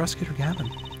wrong with Prosecutor Gavin?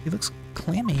 He looks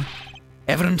clammy.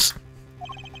 Evidence.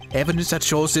 Evidence that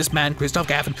shows this man, Christoph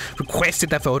Gavin, requested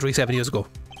that forgery 7 years ago.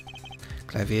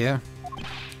 Clavier.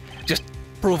 Just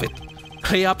prove it.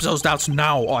 Clear up those doubts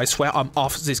now, or I swear I'm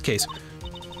off this case.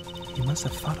 You must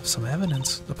have thought of some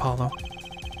evidence, Apollo.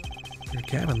 Your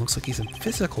Gavin looks like he's in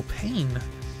physical pain.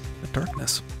 The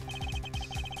darkness.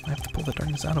 I have to pull the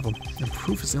darkness out of him, and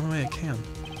proof is the only way I can.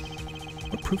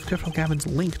 What proof could tell Gavin's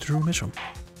link to Drew Misham?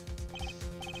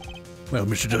 Well,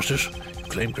 Mr. Justice, you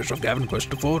claim Christoph Gavin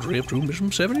requested a forgery of Drew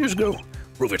Misham 7 years ago.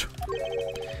 Prove it.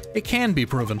 It can be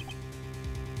proven.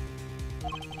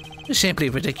 It's simply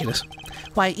ridiculous.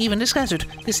 Why even discuss it?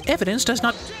 This evidence does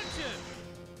not...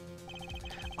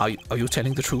 Are you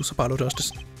telling the truth, Apollo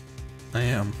Justice? I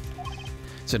am.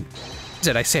 Said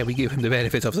I say we give him the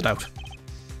benefit of the doubt.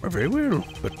 Well, very well,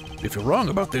 but if you're wrong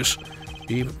about this,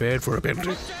 be prepared for a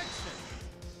penalty.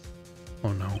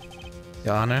 Oh no.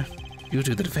 Your Honor, you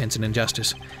do the defense in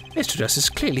injustice. Mr. Justice is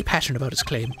clearly passionate about his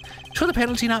claim. Should the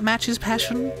penalty not match his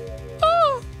passion?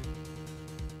 Oh!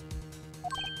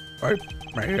 I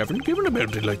haven't given a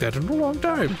penalty like that in a long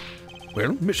time.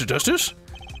 Well, Mr. Justice?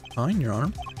 Fine, Your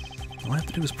Honor. All I have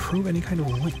to do is prove any kind of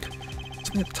link.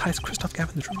 Something that ties Christoph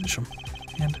Gavin to Drew Misham.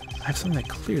 And I have something that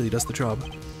clearly does the job.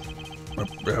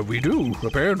 We do.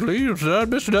 Apparently,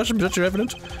 Mr. Justice, such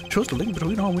evidence shows the link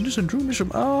between our witness and Drew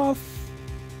Misham. Oh,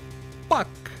 fuck.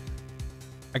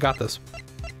 I got this.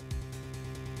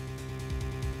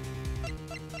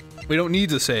 We don't need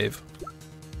to save.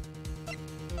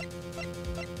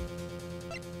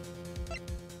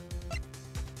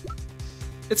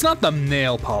 It's not the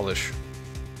nail polish.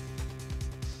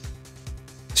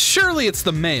 Surely it's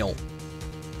the mail.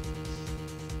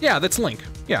 Yeah, that's Link.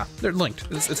 Yeah, they're linked.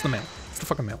 It's the mail. It's the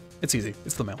fucking mail. It's easy.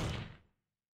 It's the mail.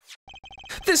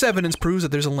 This evidence proves that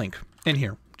there's a link in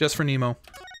here, just for Nemo.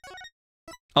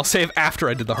 I'll save after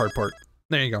I did the hard part.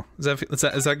 There you go. Is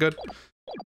that good?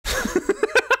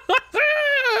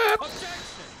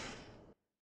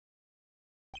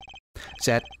 Is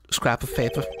that scrap of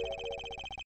paper?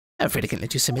 I'm afraid I can't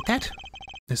let you submit that.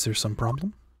 Is there some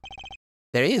problem?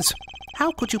 There is.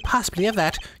 How could you possibly have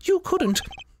that? You couldn't.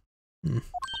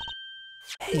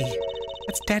 Hey,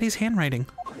 that's Daddy's handwriting.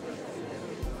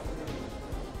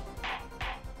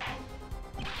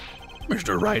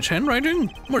 Mr. Wright's handwriting?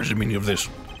 What is the meaning of this?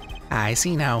 I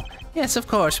see now. Yes, of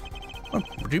course.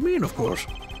 What do you mean, of course?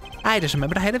 I just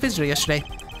remembered I had a visitor yesterday.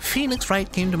 Phoenix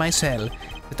Wright came to my cell,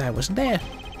 but I wasn't there.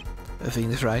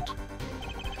 Phoenix Wright.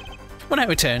 When I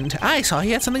returned, I saw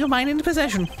he had something of mine in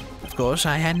possession. Of course,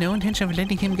 I had no intention of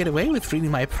letting him get away with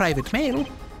reading my private mail.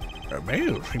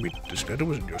 Mail? You mean this letter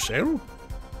was in your cell?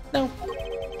 No.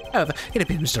 However, it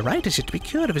appears Mr. Wright is yet to be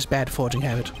cured of his bad forging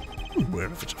habit. Well,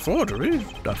 if it's a forgery,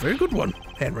 it's not a very good one.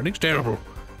 Handwriting's terrible.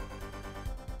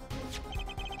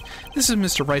 This is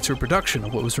Mr. Wright's reproduction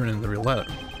of what was written in the real letter.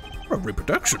 A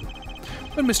reproduction?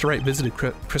 When Mr. Wright visited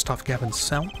Christoph Gavin's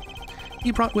cell,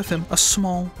 he brought with him a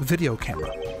small video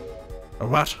camera. A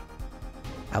what?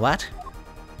 A what?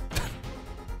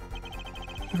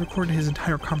 He recorded his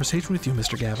entire conversation with you,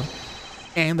 Mr. Gavin,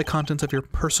 and the contents of your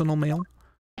personal mail.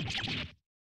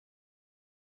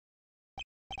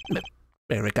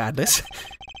 Regardless,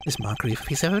 this mockery of a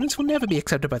piece of evidence will never be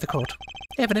accepted by the court.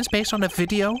 Evidence based on a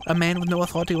video a man with no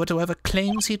authority whatsoever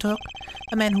claims he took.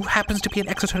 A man who happens to be an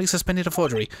ex-attorney suspended of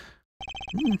forgery.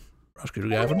 Prosecutor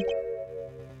Gavin?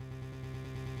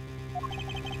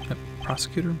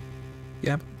 Prosecutor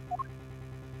Gavin?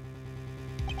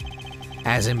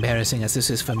 As embarrassing as this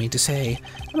is for me to say,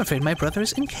 I'm afraid my brother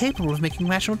is incapable of making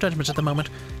rational judgments at the moment.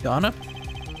 Your Honor,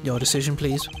 your decision,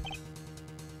 please.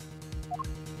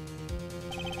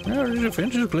 Well, his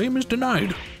offence's claim is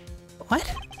denied.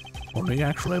 What? Only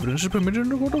actual evidence is permitted in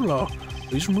the court of law.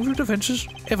 Please remove your defense's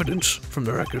evidence from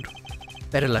the record.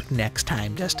 Better luck next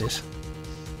time, Justice.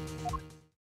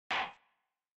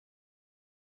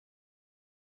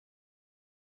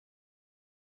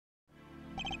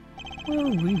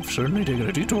 Well, we've certainly taken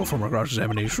a detour from our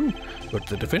cross-examination, but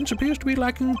the defense appears to be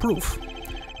lacking proof.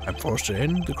 I'm forced to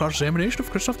end the cross-examination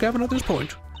of Christoph Gavin at this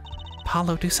point.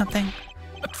 Apollo, do something.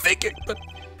 I'm faking, but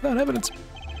without evidence.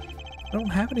 I don't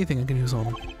have anything I can use on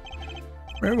him.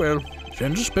 Very well.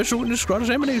 Send a special witness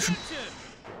cross-examination.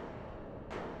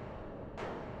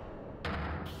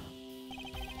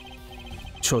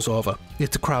 Show's over.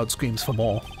 Yet the crowd screams for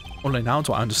more. Only now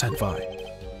do I understand why.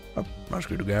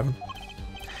 Prosecutor Gavin.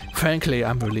 Frankly,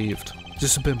 I'm relieved.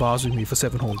 This has been bothering me for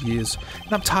 7 whole years,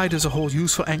 and I'm tired as a whole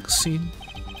useful angst scene.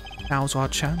 Now's our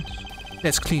chance.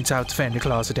 Let's clean out the family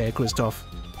closet there, Christoph.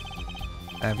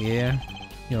 Javier,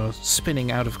 you're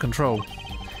spinning out of control.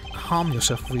 Calm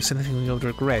yourself before you say anything you'll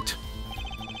regret.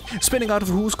 Spinning out of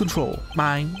whose control?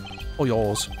 Mine or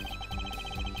yours?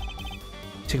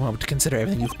 Take a moment to consider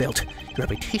everything you've built. Your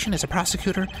reputation as a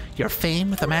prosecutor, your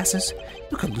fame with the masses.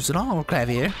 You could lose it all,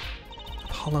 Clavier.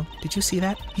 Apollo, did you see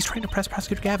that? He's trying to press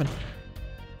Prosecutor Gavin.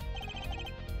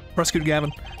 Prosecutor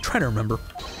Gavin, try to remember.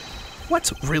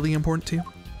 What's really important to you?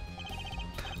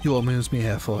 You amuse me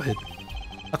here, forehead.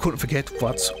 I couldn't forget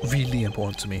what's really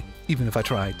important to me, even if I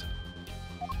tried.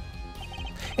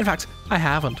 In fact, I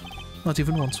haven't. Not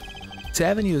even once.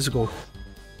 7 years ago.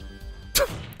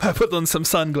 I put on some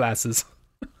sunglasses.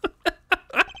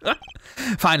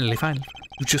 Finally.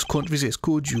 You just couldn't resist,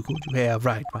 could you? Yeah,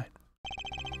 right.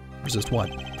 Resist what?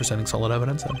 Presenting solid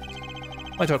evidence?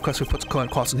 I thought Cresswell puts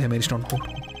cross-examination on hold.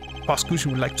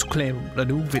 Prosecution would like to claim a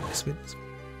new witness. You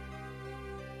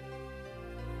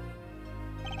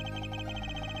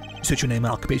said your name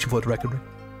and occupation for the record,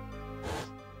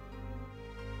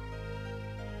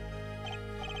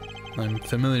 right? I'm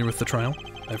familiar with the trial.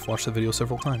 I've watched the video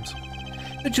several times.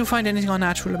 Did you find anything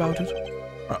unnatural about it?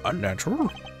 Unnatural?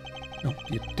 No,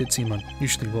 it did seem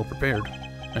unusually well prepared.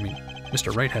 I mean,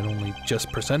 Mr. Wright had only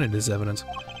just presented his evidence,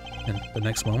 and the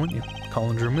next moment you call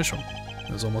under remission.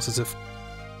 It was almost as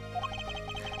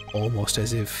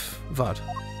if... what?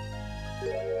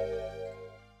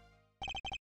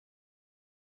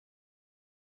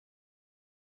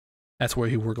 That's where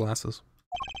he wore glasses.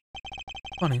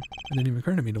 Funny, it didn't even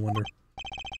occur to me to wonder.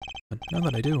 But now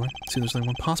that I do, I see there's only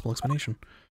one possible explanation.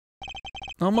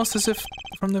 Almost as if,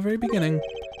 from the very beginning,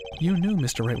 you knew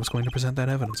Mr. Wright was going to present that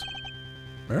evidence.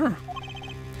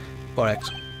 Correct.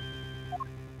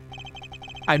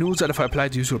 I knew that if I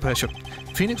applied the usual pressure,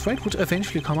 Phoenix Wright would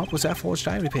eventually come up with that forged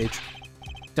diary page.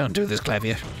 Don't do this,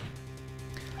 Clavier.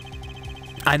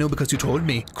 I know because you told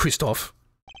me, Christoph.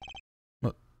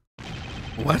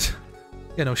 What?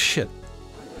 Yeah, no shit.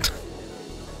 It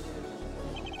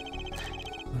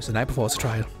was the night before the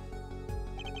trial.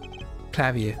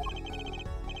 Clavier.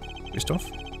 Christoph?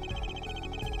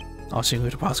 I'll see you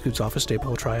at the prosecutor's office day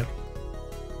before trial.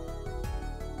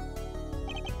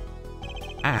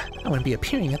 I wouldn't be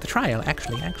appearing at the trial,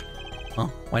 actually.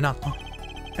 Oh, why not? Oh.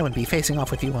 I wouldn't be facing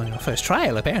off with you on your first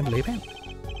trial, apparently.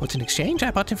 But in exchange,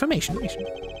 I bought information.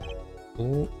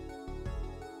 Oh.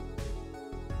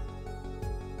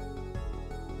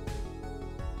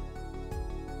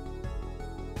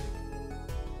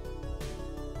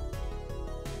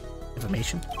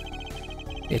 Information?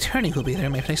 The attorney who'll be there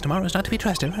in my place tomorrow is not to be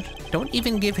trusted, Roger. Don't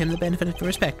even give him the benefit of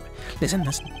respect. Listen.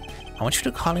 I want you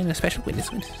to call in a special witness.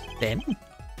 Then...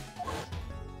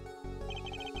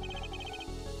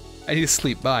 I need to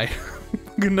sleep. Bye.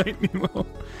 Good night, Nemo.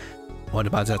 What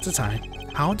about at the time?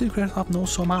 How did Christoph know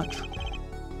so much?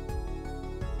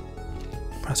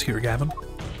 Prosecutor Gavin?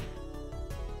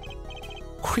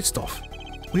 Christoph,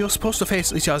 we were supposed to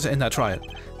face each other in that trial.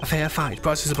 A fair fight,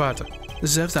 Prosecutor Barter.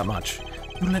 Deserves that much.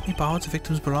 You let me borrow the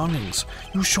victim's belongings.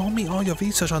 You showed me all your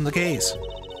research on the case.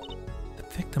 The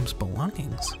victim's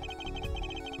belongings?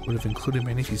 Would have included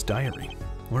Menifee's diary,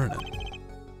 wouldn't it?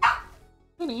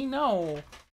 Honey, no.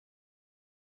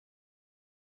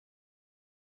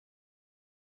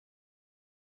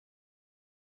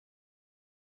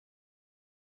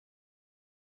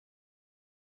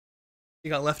 She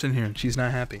got left in here and she's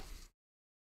not happy.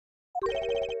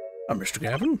 Mr.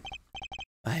 Gavin?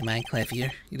 My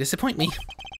Clavier, you disappoint me.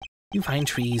 You find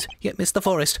trees, yet miss the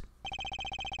forest.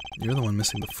 You're the one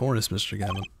missing the forest, Mr.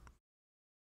 Gavin.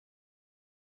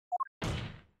 You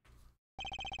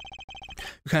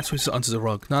can't sweep this under the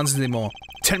rug. Nonsense anymore.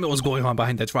 Tell me what's going on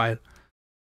behind that trial.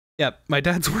 Yeah, my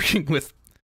dad's working with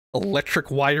electric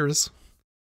wires.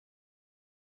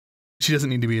 She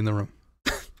doesn't need to be in the room.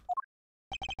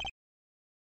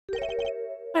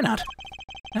 Why not?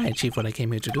 I achieved what I came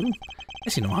here to do. I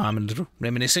see no harm in little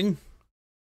reminiscing.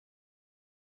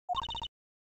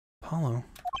 Apollo.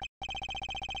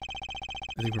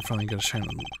 I think we're finally gonna shine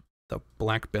on the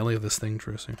black belly of this thing,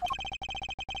 Trucy.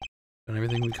 Done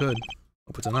everything we could.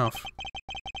 Hope it's enough.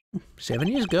 7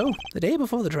 years ago, the day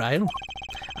before the trial,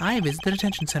 I visited the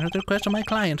detention center at the request of my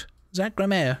client, Zach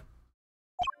Grammaire.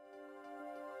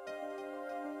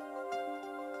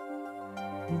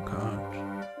 Oh, God.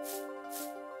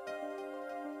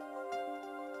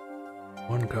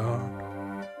 One card.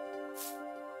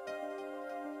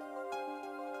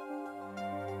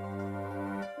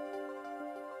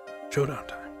 Showdown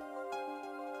time.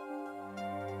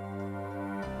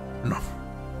 No.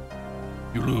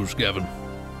 You lose, Gavin.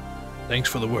 Thanks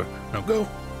for the work. Now go.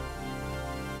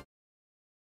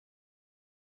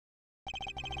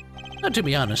 But to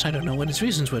be honest, I don't know what his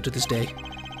reasons were to this day.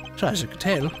 As far as I could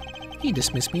tell, he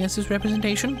dismissed me as his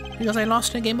representation because I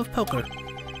lost in a game of poker.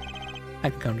 I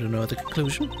could come to no other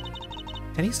conclusion.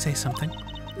 Did he say something?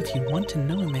 If you want to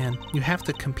know a man, you have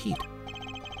to compete.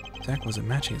 Zach wasn't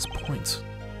matching his points.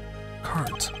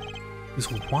 Cards. He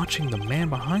was watching the man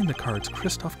behind the cards,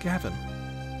 Christoph Gavin.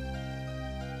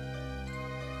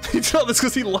 You tell this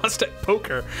because he lost at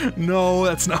poker. No,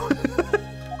 that's not.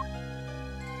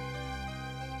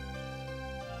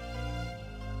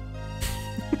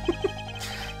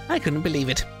 I couldn't believe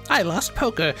it. I lost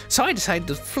poker, so I decided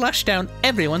to flush down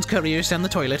everyone's careers down the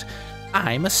toilet.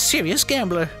 I'm a serious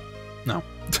gambler. No.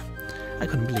 I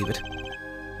couldn't believe it.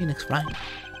 Phoenix Wright,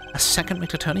 a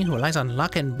second-rate attorney who relies on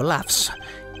luck and bluffs,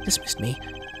 dismissed me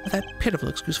with that pitiful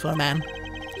excuse for a man.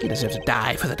 He deserves to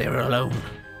die for that error alone.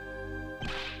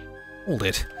 Hold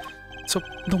it. So,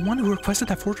 the one who requested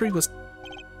that forgery was...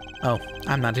 Oh,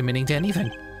 I'm not admitting to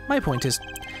anything. My point is,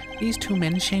 these two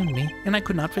men shamed me, and I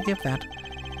could not forgive that.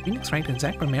 Phoenix Wright and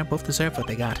Zach Grammaire both deserve what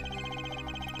they got.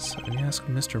 So you ask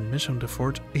Mr. Mission to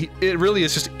forge... It really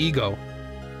is just ego.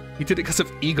 He did it because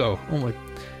of ego. Oh my...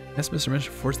 Asked Mr.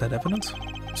 Mission to forge that evidence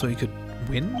so he could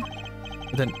win?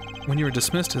 But then, when you were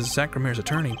dismissed as Zach Grammaire's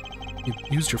attorney, you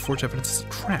used your forged evidence as a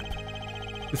trap.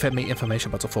 You fed me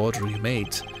information about the forgery you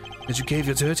made, and you gave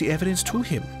your dirty evidence to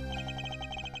him.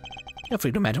 You're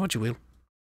free to imagine what you will.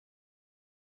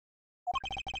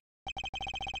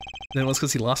 Then it was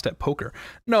because he lost at poker.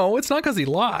 No, it's not because he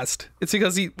lost. It's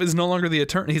because he is no longer the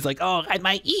attorney. He's like, oh,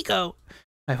 my ego.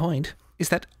 My point is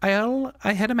that all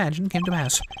I had imagined came to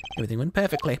pass. Everything went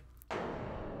perfectly.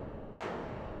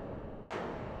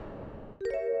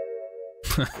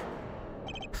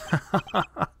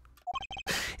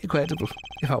 Incredible.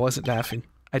 If I wasn't laughing,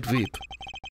 I'd weep.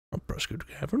 Oh, Prosecutor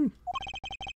Gavin.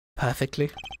 Perfectly.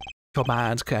 Your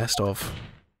mind's cast off.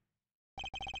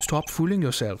 Stop fooling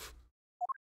yourself.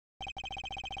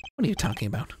 What are you talking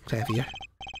about, Xavier?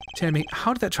 Tell me,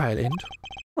 how did that trial end?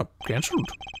 Oh, cancelled,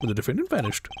 when the defendant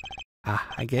vanished.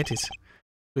 Ah, I get it.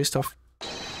 Christoph,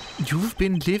 you've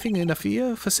been living in a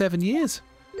fear for 7 years.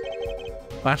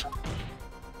 What?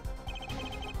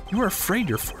 You were afraid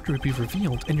your forgery would be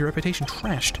revealed and your reputation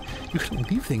trashed. You couldn't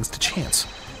leave things to chance.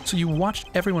 So you watched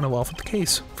everyone involved with the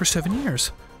case for 7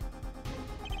 years.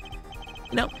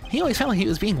 You know, he always felt like he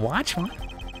was being watched.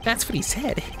 That's what he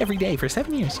said every day for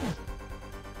 7 years. Yeah.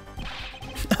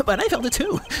 But I felt it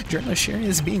too. Journalist sharing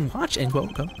is being watched, end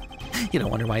quote. You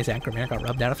don't wonder why Zach Grammaire got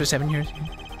rubbed out after 7 years?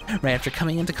 Right after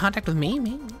coming into contact with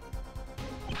me?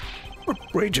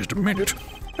 Wait just a minute.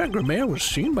 Zach Grammaire was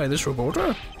seen by this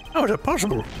reporter? How is that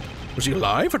possible? Was he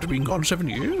alive after being gone 7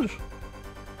 years?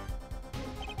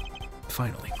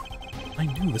 Finally. I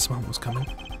knew this moment was coming.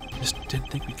 I just didn't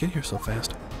think we'd get here so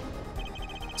fast.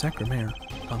 Zach Grammaire,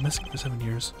 gone missing for 7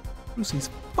 years. Lucy's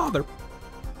father.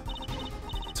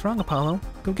 What's wrong, Apollo?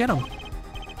 Go get him.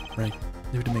 Right.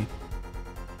 Leave it to me.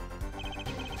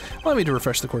 Allow me to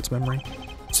refresh the court's memory.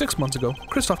 6 months ago,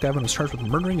 Christoph Gavin was charged with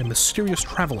murdering a mysterious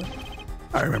traveler.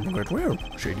 I remember that well.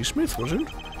 Shady Smith, wasn't?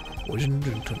 Poisoned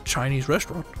in a Chinese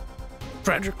restaurant.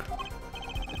 Tragic.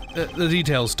 The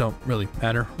details don't really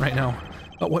matter right now.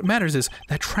 But what matters is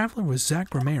that traveler was Zach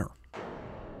Grammaire.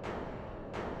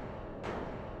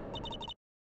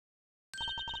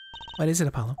 What is it,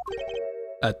 Apollo?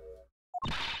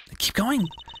 Keep going.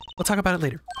 We'll talk about it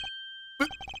later. But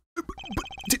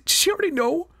did she already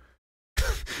know?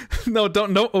 No,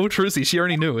 don't. No, oh, Trucy, she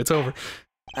already knew. It's over.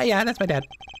 Yeah, that's my dad.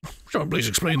 Sean, please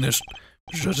explain this.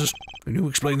 Mr. Justice, can you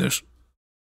explain this?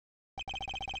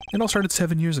 It all started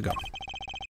 7 years ago.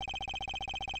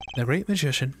 The great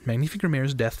magician, Magnifique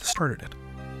Grammaire's death started it.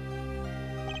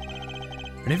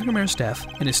 Magnifique Grammaire's death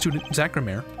and his student, Zach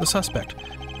Grammaire, the suspect.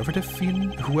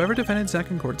 Whoever defended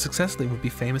Zach in court successfully would be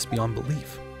famous beyond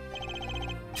belief.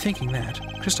 Thinking that,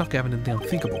 Christoph Gavin did the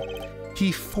unthinkable.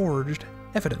 He forged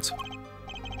evidence.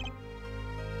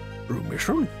 True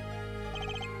mission?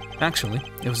 Actually,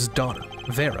 it was his daughter,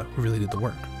 Vera, who really did the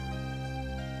work.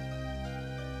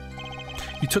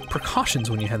 You took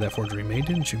precautions when you had that forgery made,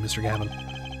 didn't you, Mr. Gavin?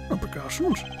 What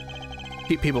precautions?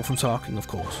 Keep people from talking, of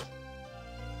course.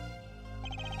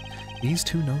 These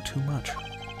two know too much.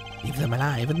 Leave them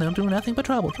alive and they'll do nothing but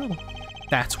trouble.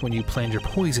 That's when you planned your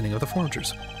poisoning of the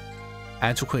foragers.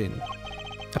 Antiquating.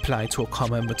 Applied to a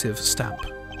commemorative stamp.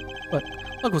 But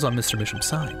luck was on Mr. Misham's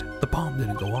side. The bomb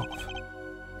didn't go off.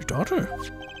 His daughter?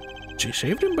 She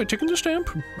saved him by taking the stamp?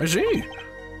 I see.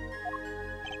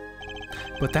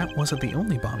 But that wasn't the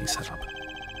only bomb he set up.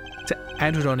 To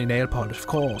Androdoni nail polish, of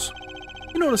course.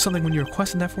 You notice something when you're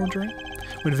requesting that forgery?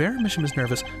 When Vera Misham is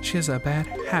nervous, she has a bad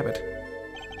habit.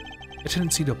 A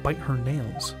tendency to bite her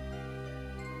nails.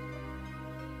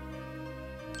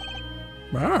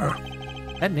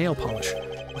 That nail polish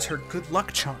was her good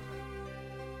luck charm.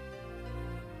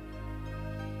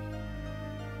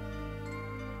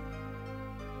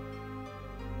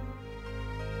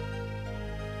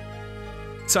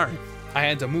 Sorry, I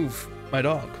had to move my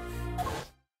dog.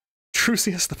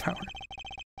 Trucy has the power.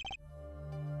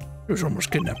 She was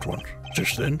almost kidnapped once.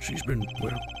 Since then, she's been,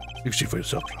 well, you can see for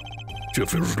yourself. She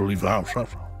refuses to leave the house.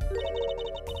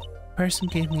 Person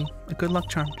gave me a good luck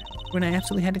charm when I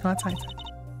absolutely had to go outside.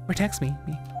 Or text me.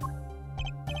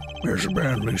 There's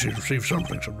apparently she received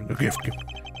something, a gift.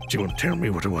 She won't tell me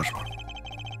what it was.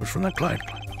 It was from that client.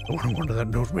 The one who wanted that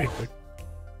knows me.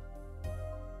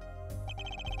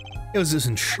 It was his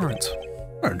insurance.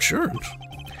 Her insurance?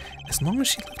 As long as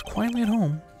she lived quietly at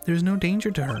home, there's no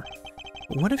danger to her.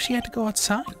 But what if she had to go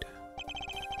outside?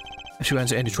 If she ran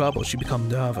into any trouble, she'd become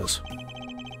nervous.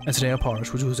 And today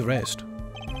polish would do his arrest.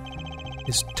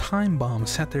 His time bomb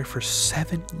sat there for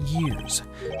 7 years,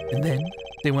 and then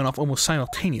they went off almost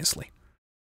simultaneously.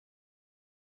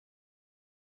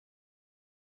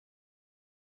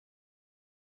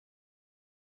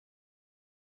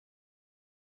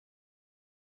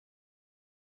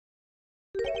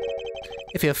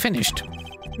 If you're finished,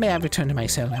 may I return to my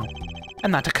cell now? I'm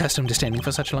not accustomed to standing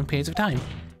for such long periods of time.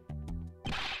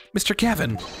 Mr.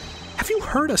 Gavin, have you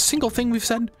heard a single thing we've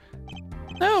said?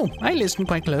 No, I listened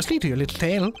quite closely to your little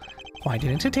tale. Quite an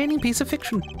entertaining piece of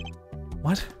fiction.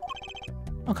 What?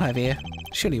 Oh, Clavier,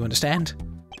 surely you understand.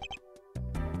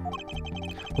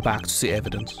 We're back to the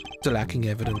evidence. The lacking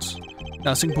evidence.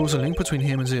 Nothing proves a link between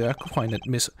him and the equine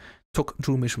that took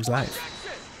Drew Misham's life.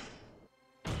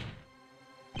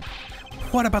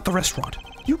 What about the restaurant?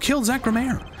 You killed Zach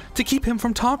Gramere to keep him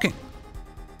from talking.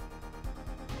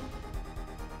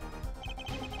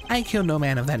 I killed no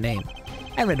man of that name.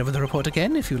 I read over the report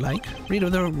again, if you like. Read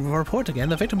over the report again.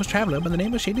 The victim was a traveler by the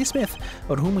name of Shady Smith,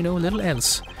 about whom we know little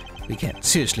else. We can't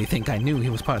seriously think I knew he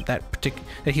was part of that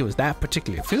he was that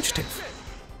particular fugitive.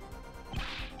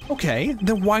 Okay,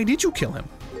 then why did you kill him?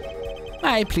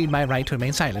 I plead my right to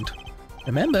remain silent.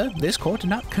 Remember, this court did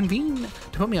not convene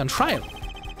to put me on trial.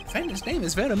 The defendant's name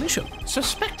is Vera Misham,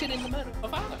 suspected in the murder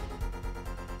of Anna.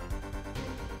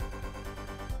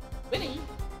 Winnie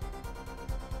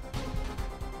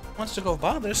wants to go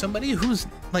bother somebody who's,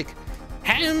 like,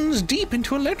 hands deep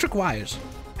into electric wires.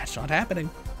 That's not happening.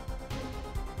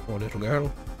 Poor little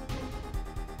girl.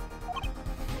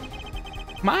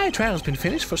 My trial's been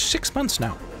finished for 6 months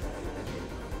now.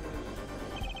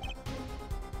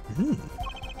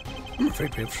 I'm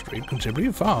afraid we have strayed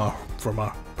considerably far from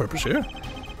our purpose here.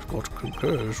 The court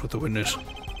concurs with the witness.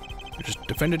 It is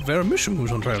defendant Vera Misham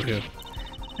who's on trial here.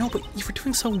 No, but you were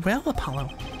doing so well, Apollo.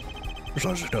 As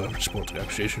long as there's no evidence to support the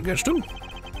accusation against him,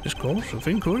 this court of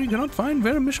inquiry cannot find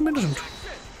Vera Misham innocent.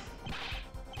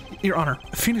 Your Honor,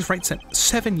 Phoenix Wright spent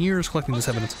 7 years collecting this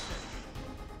evidence.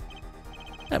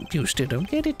 You still don't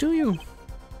get it, do you?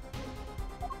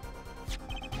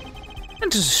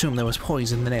 And just assume there was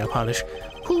poison in the nail polish.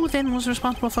 Who then was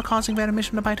responsible for causing Vera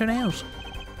Misham to bite her nails?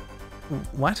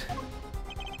 What?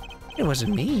 It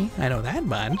wasn't me, I know that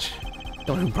much.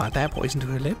 The one who brought that poison to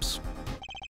her lips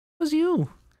was you.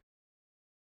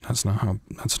 That's not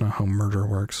how murder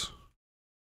works.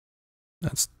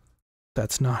 That's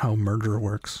not how murder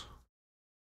works.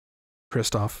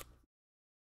 Kristoff,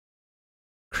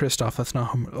 that's not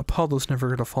how... Apollo's never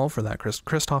gonna fall for that,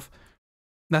 Kristoff.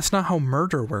 That's not how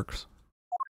murder works.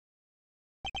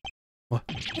 What?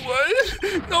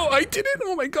 What? No, I didn't!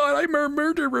 Oh my god, I'm a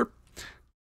murderer!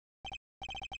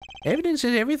 Evidence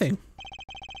is everything.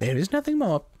 There is nothing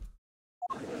more.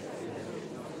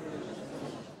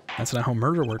 That's not how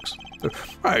murder works.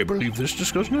 I believe this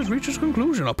discussion has reached its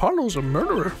conclusion. Apollo's a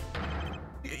murderer.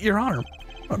 Your Honor.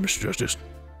 Mr. Justice,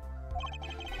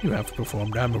 you have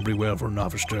performed admirably well for a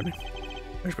novice attorney.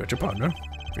 I respect your partner.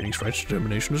 Phoenix Wright's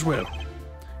determination as well.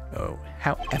 Oh,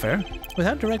 however,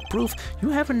 without direct proof, you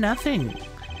have nothing.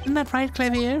 Isn't that right,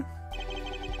 Clavier?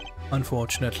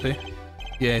 Unfortunately.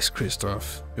 Yes,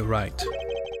 Kristoff, you're right.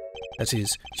 That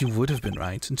is, you would have been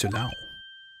right until now.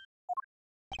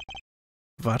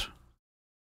 What?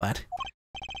 What?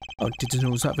 Oh, did the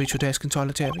news not reach your desk in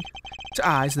solitary? To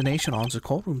eyes the nation on the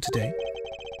courtroom today.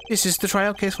 This is the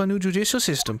trial case for a new judicial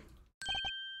system.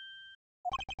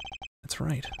 That's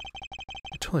right.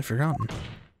 I totally forgotten.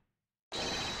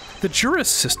 The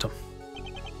jurist system.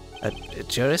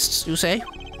 Jurists, you say?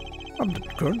 The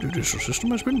current judicial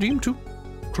system has been deemed too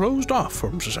closed off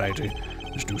from society.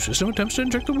 This new system attempts to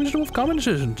inject the wisdom of common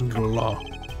citizens into the law.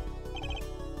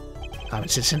 Common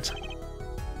citizens?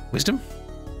 Wisdom?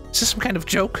 Is this some kind of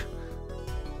joke?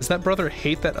 Does that brother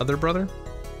hate that other brother?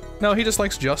 No, he just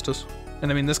likes justice.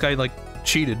 And I mean, this guy, like,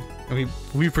 cheated. I mean,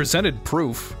 we presented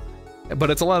proof, but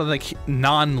it's a lot of, like,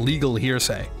 non-legal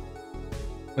hearsay.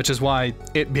 Which is why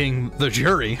it being the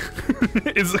jury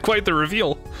is quite the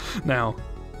reveal now.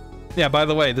 Yeah, by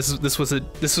the way, this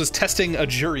was testing a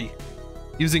jury.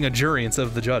 Using a jury instead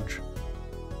of the judge.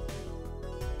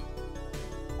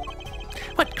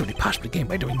 What could we possibly gain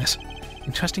by doing this?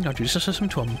 Entrusting our judicial system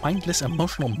to a mindless,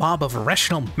 emotional mob of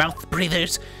irrational mouth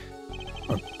breathers?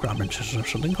 Common sense is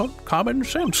something called common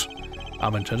sense.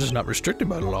 Common sense is not restricted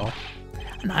by the law.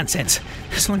 Nonsense.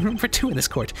 There's only room for two in this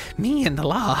court. Me and the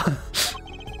law.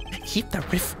 Keep the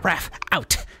riff-raff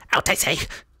out. Out, I say.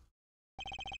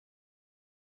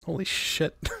 Holy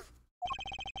shit.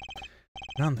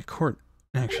 Not in the court,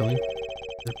 actually.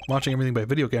 They're watching everything by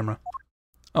video camera.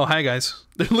 Oh, hi guys.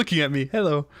 They're looking at me.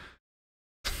 Hello.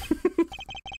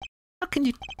 How can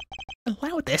you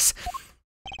allow this?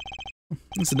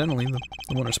 Incidentally,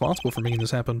 the one responsible for making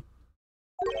this happen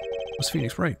was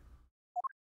Phoenix Wright.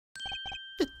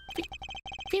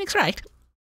 Phoenix Wright?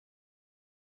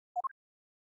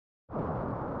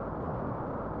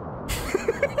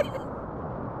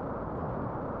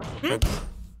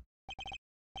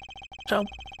 So,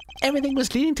 everything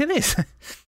was leading to this.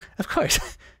 Of course.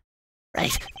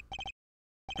 Right.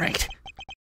 Right.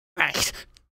 Right.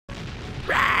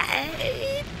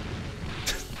 Right.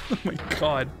 Oh my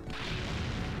god.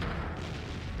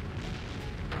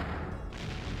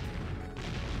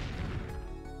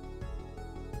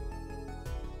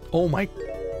 Oh my...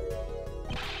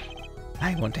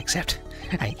 I won't accept.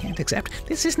 I can't accept.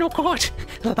 This is no court.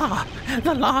 The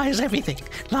law is everything.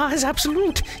 Law is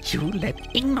absolute. You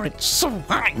let ignorant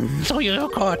swine to your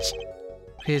courts.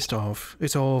 Pissed off.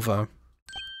 It's over.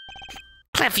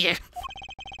 Clever.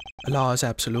 The law is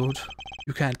absolute.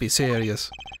 You can't be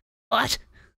serious. What?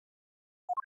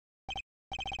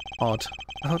 Odd.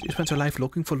 I thought you spent your life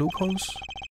looking for loopholes.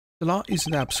 The law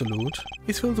isn't absolute.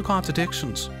 It's filled with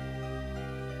contradictions.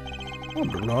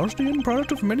 The law is the end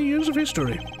product of many years of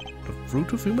history. The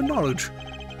fruit of human knowledge.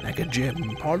 Like a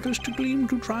gem, polished to gleam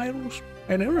through trials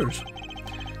and errors.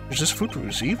 It's this fruit we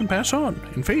receive and pass on,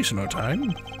 in face in our time.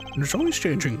 And it's always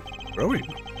changing, growing,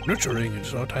 nurturing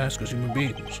is our task as human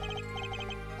beings.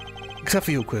 Except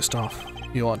for you, Kristoff.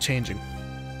 You aren't changing.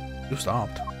 You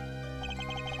stopped.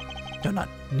 You're not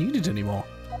needed anymore.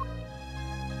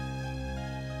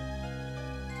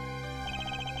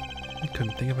 I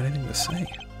couldn't think of anything to say.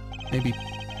 Maybe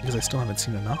because I still haven't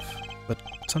seen enough, but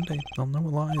someday I'll know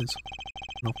what law is.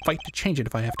 And I'll fight to change it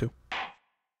if I have to.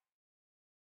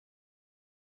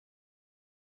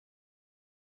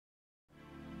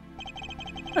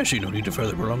 I see no need to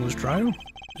further prolong this trial.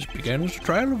 This began as a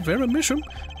trial of Vera Misham,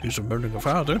 accused of murdering her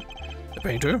father, the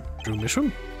painter, Drew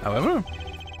Misham. However,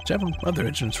 several other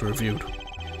incidents were reviewed,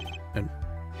 and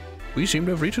we seem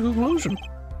to have reached a conclusion.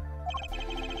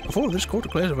 Before this court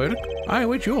declares a verdict, I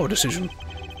await your decision,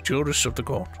 jurists of the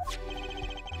court.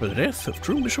 For the death of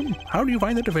Drew Misham, how do you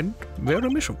find the defendant, Vera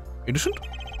Misham, innocent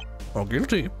or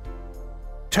guilty?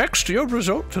 Text your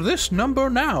result to this number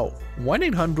now,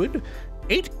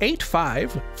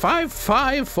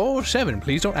 1-800-885-5547.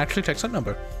 Please don't actually text that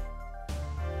number.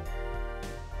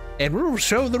 And we'll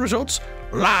show the results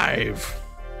live.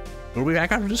 We'll be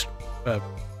back after this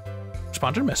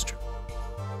sponsored message.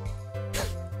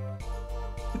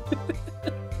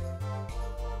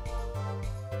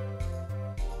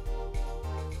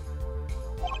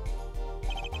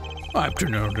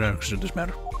 Option no in this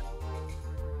matter.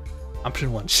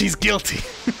 Option 1. She's guilty.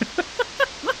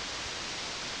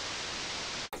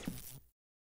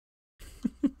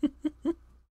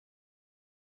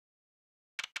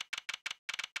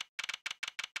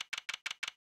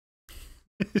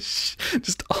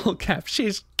 Just all caps.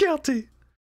 She's guilty.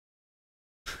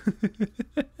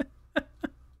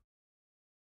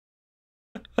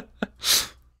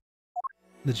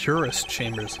 The jurist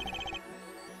chambers.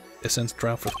 Essence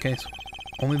trial for the case.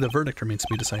 Only the verdict remains to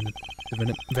be decided.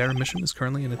 Defendant Vera Misham is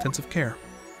currently in intensive care.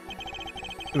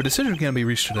 If a decision can be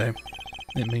reached today,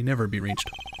 it may never be reached.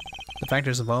 The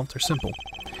factors involved are simple.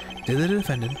 Did the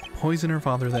defendant poison her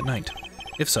father that night?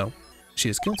 If so, she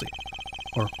is guilty.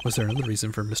 Or was there another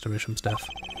reason for Mr. Misham's death?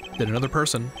 Did another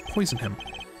person poison him?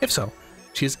 If so,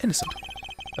 she is innocent.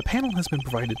 A panel has been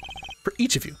provided for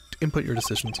each of you to input your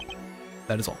decisions.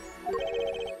 That is all.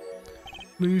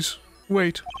 Please,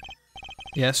 wait.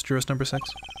 Yes, jurist number 6?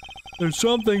 There's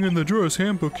something in the jurist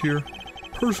handbook here.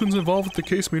 Persons involved with the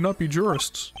case may not be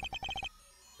jurists.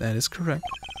 That is correct.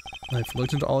 I've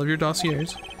looked into all of your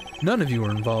dossiers. None of you are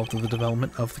involved with the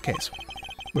development of the case.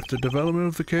 With the development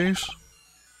of the case?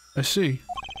 I see.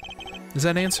 Does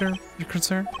that answer your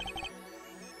concern?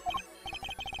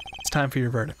 It's time for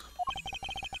your verdict.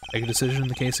 Make a decision in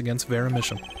the case against Vera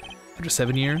Misham. After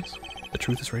 7 years, the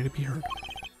truth is ready to be heard.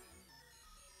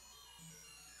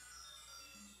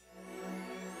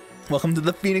 Welcome to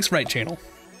the Phoenix Wright channel.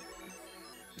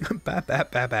 Bap, bap,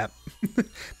 bap, bap.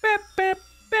 Bap, bap,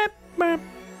 bap, bap.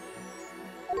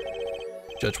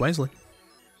 Judge wisely.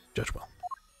 Judge well.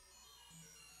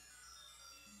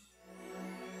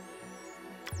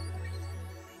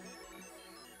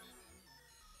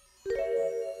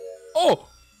 Oh!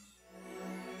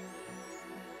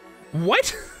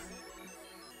 What?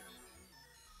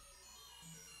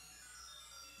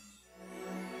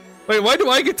 Wait, why do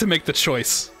I get to make the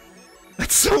choice?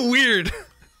 That's so weird.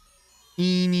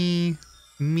 Eeny,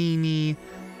 meeny,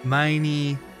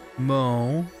 miny,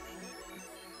 mo.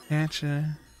 Catch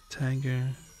a tiger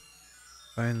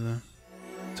by the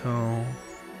toe.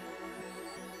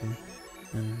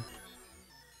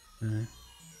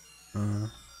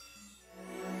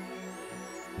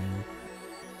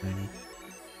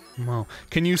 Mo.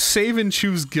 Can you save and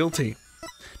choose guilty?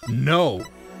 No.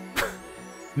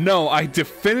 No, I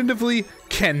definitively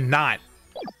cannot.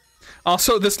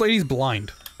 Also, this lady's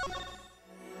blind.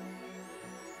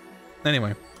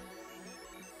 Anyway.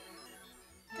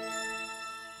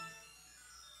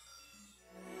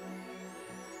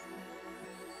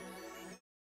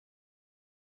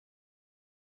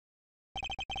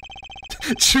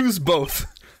 Choose both.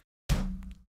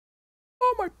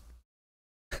 Oh my...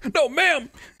 No, ma'am!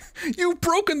 You've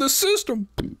broken the system!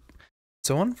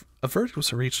 So on, a verdict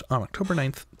was reached on October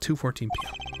 9th, 2:14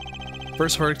 p.m.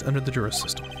 First verdict under the jurist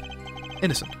system.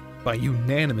 Innocent, by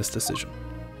unanimous decision.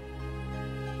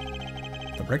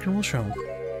 The record will show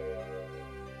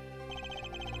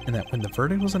and that when the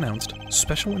verdict was announced,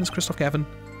 Special Witness Christoph Gavin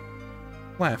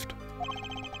laughed.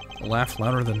 A laugh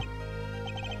louder than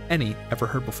any ever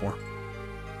heard before.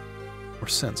 Or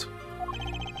since.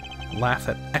 A laugh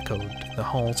that echoed the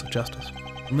halls of justice,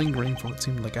 lingering for what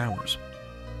seemed like hours.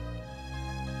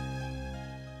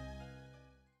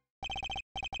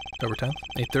 October 10th,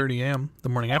 8:30 a.m., the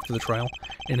morning after the trial,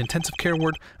 in an intensive care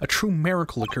ward, a true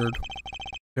miracle occurred.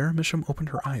 Vera Misham opened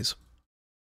her eyes.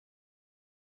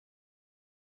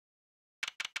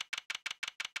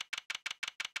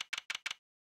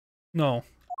 No.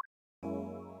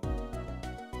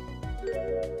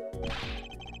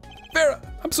 Vera,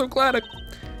 I'm so glad I...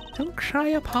 Don't cry,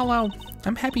 Apollo.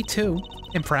 I'm happy too.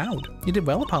 And proud. You did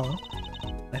well, Apollo.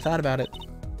 I thought about it.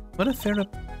 What if Vera...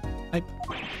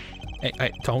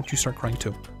 Hey, don't you start crying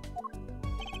too.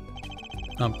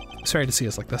 Sorry to see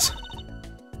us like this.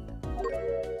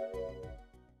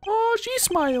 Oh, she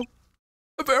smiled.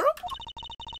 Vera?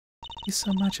 Thank you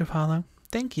so much, Apollo.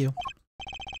 Thank you.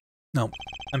 No,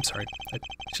 I'm sorry. I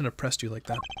shouldn't have pressed you like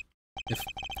that.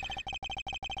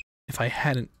 If I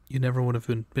hadn't, you never would have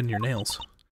been your nails.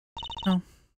 No,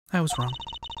 I was wrong.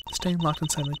 Staying locked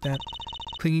inside like that,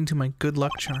 clinging to my good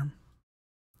luck charm.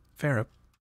 Vera.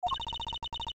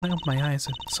 When I opened my eyes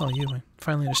and saw you, I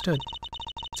finally understood.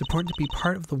 It's important to be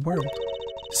part of the world.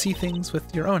 To see things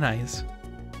with your own eyes.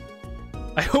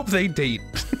 I hope they date.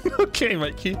 Okay,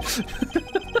 Mikey.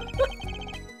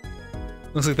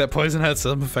 Looks like that poison had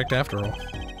some effect after all.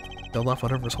 Killed off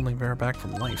whatever's holding Vera back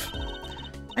from life.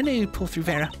 I knew you'd pull through,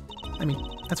 Vera. I mean,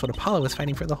 that's what Apollo was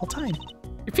fighting for the whole time.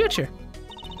 Your future.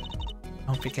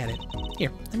 Don't forget it.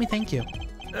 Here, let me thank you.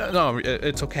 No,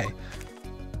 it's okay.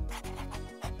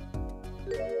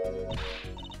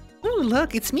 Ooh,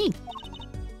 look, it's me.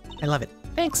 I love it.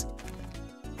 Thanks.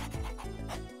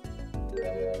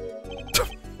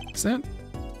 Is that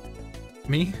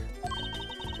me?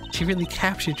 She really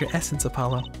captured your essence,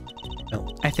 Apollo.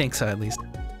 Well, I think so, at least.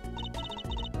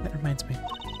 That reminds me.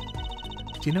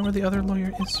 Do you know where the other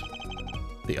lawyer is?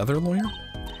 The other lawyer?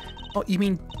 Oh, you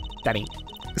mean Daddy.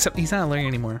 Except he's not a lawyer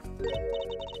anymore.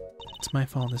 It's my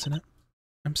fault, isn't it?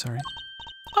 I'm sorry.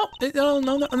 Oh,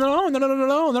 no.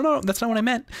 That's not what I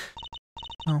meant.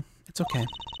 Oh, it's okay.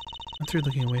 I'm through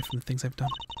looking away from the things I've done.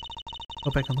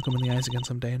 Hope I can look him in the eyes again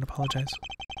someday and apologize.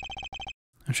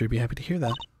 I'm sure you'd be happy to hear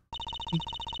that. He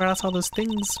brought us all those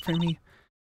things for me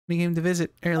when he came to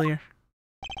visit earlier.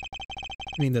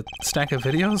 You mean the stack of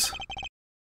videos?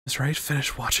 That's right,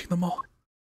 finish watching them all.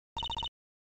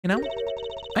 You know,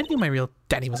 I knew my real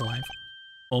daddy was alive.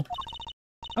 Well,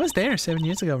 I was there 7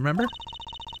 years ago, remember?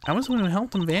 I was the one who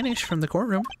helped him vanish from the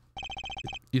courtroom.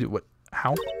 you did what?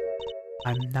 How?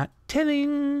 I'm not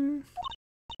telling.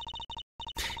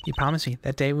 You promised me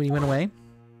that day when you went away.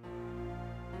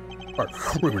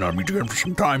 We may not meet again for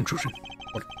some time, Susie.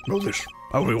 But know this,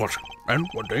 I will be watching, and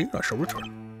one day I shall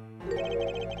return.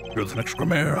 You're the next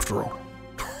Grammaire, after all.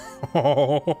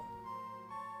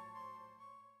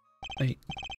 Hey,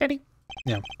 Daddy.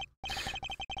 yeah.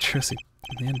 Trucy,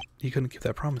 in the end, he couldn't keep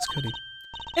that promise, could he?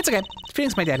 It's okay.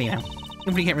 Phoenix my daddy now.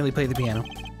 If he can't really play the piano.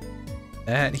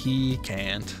 That he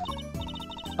can't.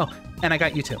 Oh, and I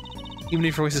got you too. Even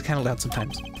if your voice is kind of loud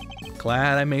sometimes.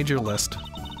 Glad I made your list.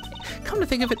 Come to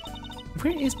think of it,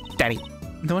 where is Daddy?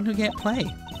 The one who can't play.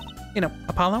 You know,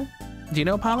 Apollo? Do you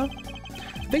know Apollo?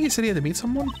 I think he said he had to meet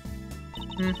someone.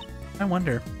 I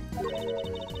wonder.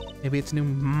 Maybe it's new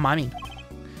mommy.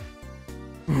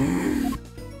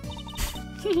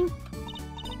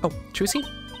 Oh, Trucy?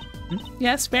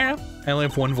 Yes, Sparrow? I only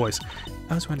have one voice.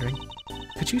 I was wondering,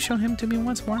 could you show him to me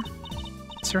once more?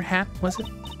 Sir Hat, was it?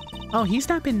 Oh, he's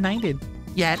not been knighted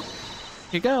yet.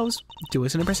 Here goes. Do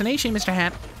us an impersonation, Mr.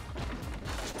 Hat.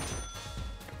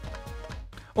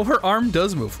 Oh, her arm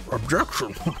does move.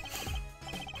 Objection.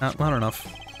 Not enough.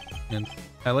 And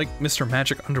I like Mr.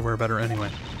 Magic Underwear better anyway.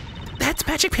 That's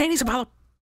magic panties, Apollo.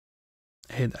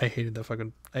 I hated that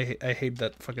fucking. I hate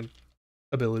that fucking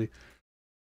ability.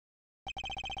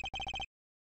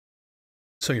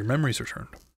 So your memory's returned.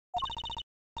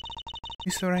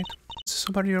 Is that right? Is this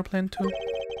a part of your plan too?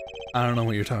 I don't know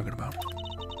what you're talking about.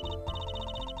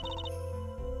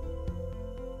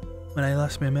 When I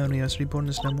lost my memory, I was reborn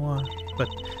as Nemours. But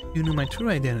you knew my true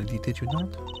identity, did you not?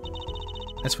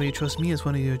 That's why you chose me as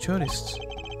one of your jurists.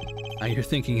 Now you're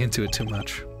thinking into it too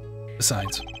much.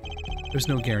 Besides, there's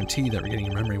no guarantee that regaining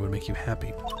your memory would make you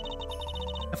happy.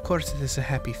 Of course it is a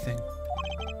happy thing.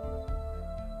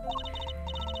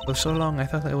 For so long I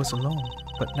thought I was alone,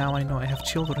 but now I know I have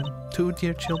children, 2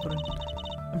 dear children.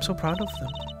 I'm so proud of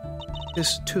them.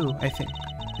 This, too, I think,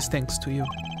 is thanks to you.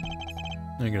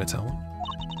 Are you gonna tell them?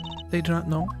 They do not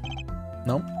know?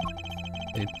 No.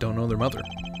 They don't know their mother.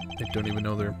 They don't even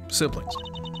know their siblings.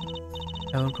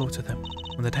 I will go to them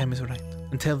when the time is right.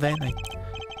 Until then,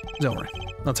 Don't worry.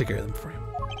 I'll take care of them for you.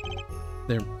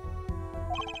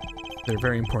 They're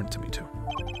very important to me, too.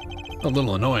 A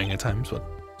little annoying at times, but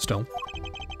still.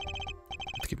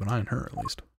 Have to keep an eye on her, at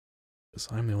least. Because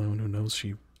I'm the only one who knows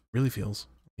she really feels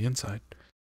on the inside.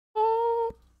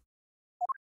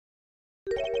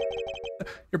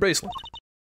 Your bracelet.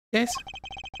 Yes?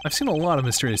 I've seen a lot of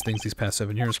mysterious things these past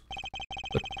 7 years,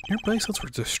 but your bracelets were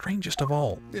the strangest of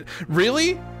all.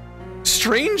 Really?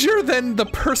 Stranger than the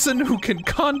person who can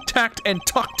contact and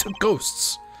talk to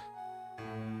ghosts.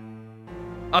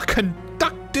 A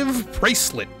conductive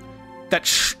bracelet that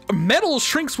metal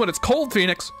shrinks when it's cold,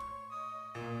 Phoenix.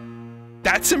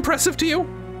 That's impressive to you?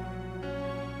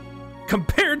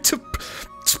 Compared to...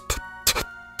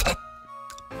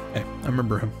 Hey, I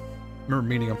remember him. I remember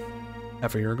meeting him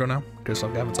half a year ago now,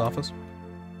 Kristoff Gavin's office.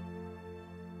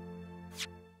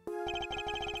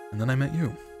 And then I met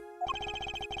you.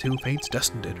 2 fates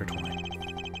destined to intertwine.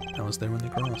 I was there when they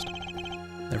crossed.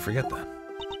 Never forget that.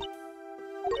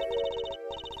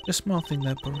 A small thing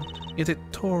that broke, yet it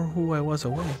tore who I was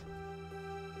away.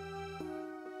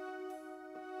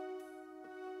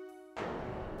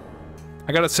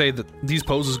 I gotta say that these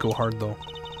poses go hard though.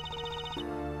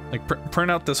 Like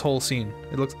print out this whole scene.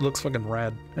 It looks fucking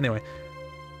rad. Anyway,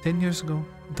 10 years ago,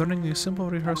 during a simple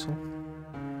rehearsal,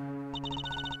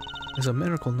 it's a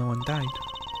miracle no one died.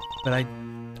 But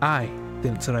I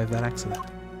didn't survive that accident.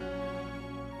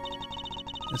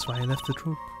 That's why I left the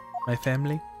troupe. My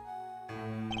family.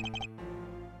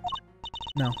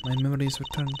 Now, my memory is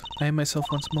returned. I am myself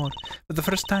once more. For the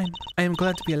first time, I am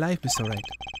glad to be alive, Mr. Wright.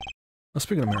 well,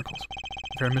 speaking of miracles,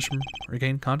 Paramission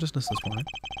regained consciousness this morning.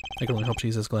 I can only hope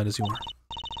she's as glad as you are.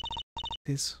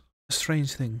 It is a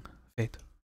strange thing, fate.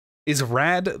 Is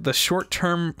rad the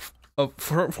short-term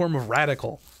form of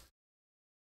radical?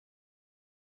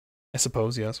 I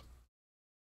suppose, yes.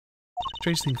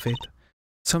 Strange thing, fate.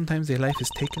 Sometimes a life is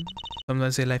taken,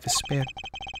 sometimes a life is spared.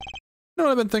 You know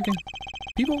what I've been thinking?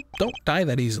 People don't die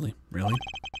that easily, really.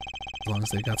 As long as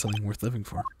they got something worth living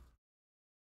for.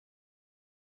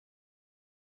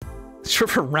 Sure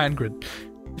for Rangrid.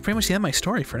 It's pretty much the end of my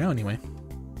story for now, anyway.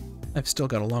 I've still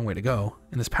got a long way to go,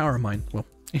 and this power of mine, well,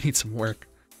 it needs some work.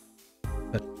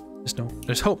 But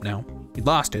there's hope now. We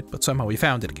lost it, but somehow we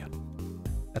found it again.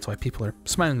 That's why people are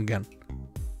smiling again.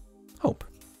 Hope.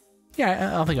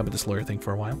 Yeah, I'll think about this lawyer thing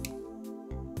for a while.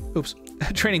 Oops.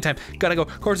 Training time. Gotta go.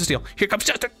 Course of Steel. Here comes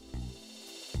Chester.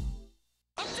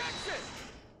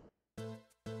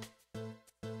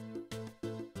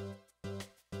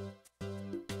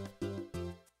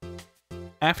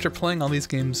 After playing all these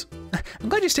games, I'm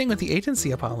glad you're staying with the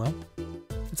agency, Apollo.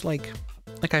 It's like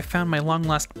I found my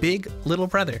long-lost big little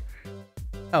brother.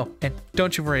 Oh, and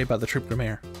don't you worry about the Troop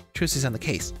Grimaire. Trucy's on the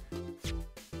case.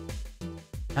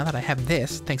 Now that I have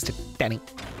this, thanks to Danny.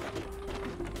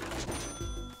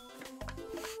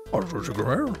 Oh, Trucy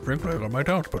Grimaire, frankly, I got my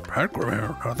doubts, but Pat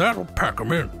Grimaire, now that'll pack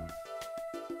him in.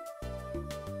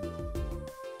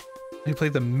 He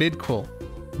played the midquel,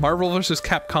 Marvel vs.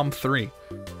 Capcom 3.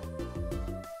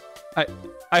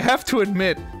 I have to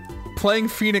admit, playing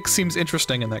Phoenix seems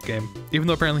interesting in that game, even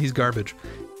though apparently he's garbage.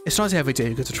 It's not every day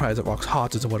you get to try the rocks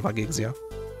hard as one of our gigs here.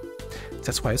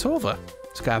 That's why it's over.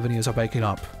 Scavengers are waking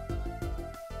up.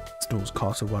 Snooze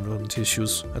costs of run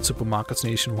tissues at supermarkets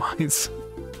nationwide.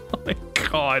 Oh my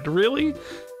god, really?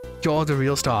 You're the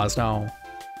real stars now.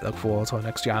 I look forward to our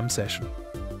next jam session.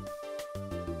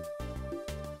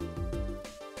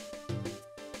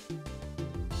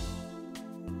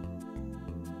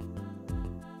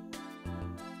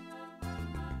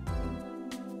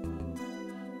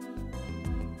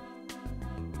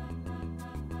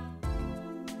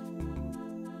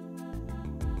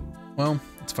 Well,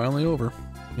 it's finally over.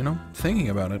 You know, thinking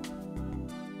about it.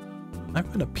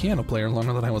 I've been a piano player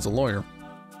longer than I was a lawyer.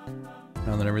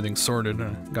 Now that everything's sorted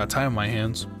and I got time on my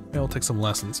hands, maybe I'll take some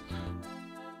lessons.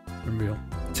 Maybe I'll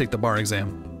take the bar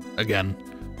exam. Again.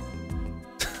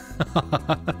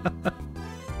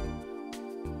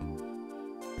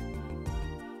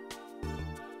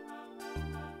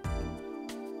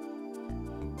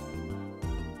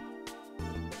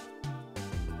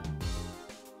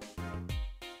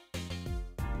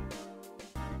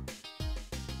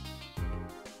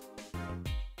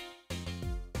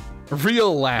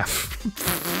 Real laugh.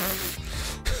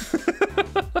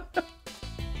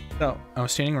 So, I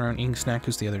was standing around eating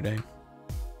Snackus the other day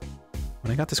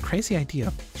when I got this crazy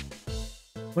idea.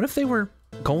 What if they were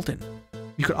golden?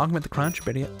 You could augment the crunch,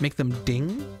 but make them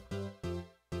ding?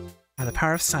 By the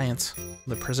power of science,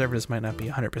 the preservatives might not be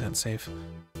 100% safe.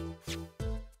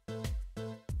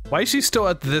 Why is she still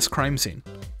at this crime scene?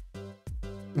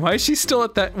 Why is she still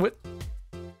at that? What?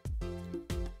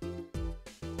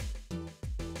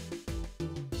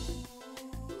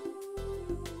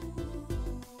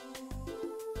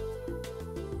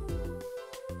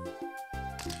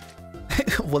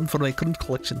 One for my current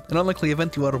collection. An unlikely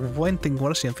event you are wanting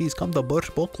Russian fees. Come to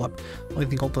Borscht Boat Club. Only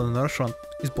thing called in the restaurant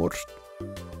is Borscht.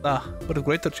 Ah, but a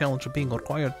greater challenge of being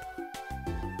required.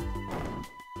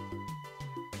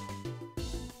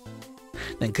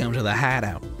 Then come to the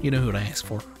hideout. You know who to ask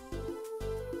for.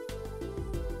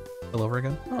 All over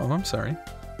again? Oh, I'm sorry.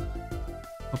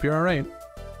 Hope you're alright.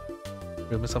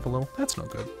 Feel myself a little? That's no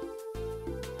good.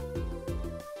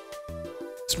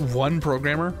 It's one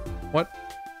programmer? What?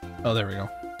 Oh, there we go.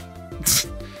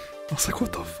 I was like,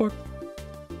 what the fuck?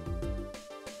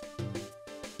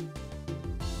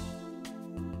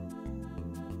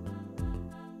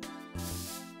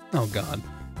 Oh, God.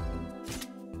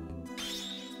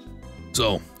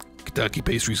 So, Kentucky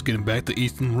Pastry's getting back to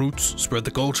Eastern roots, spread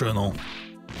the culture and all.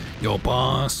 Yo,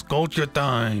 boss, culture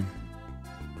time.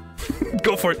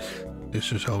 Go for it.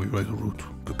 This is how we write a root,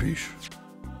 capiche?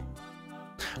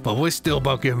 But we're still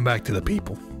about giving back to the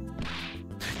people.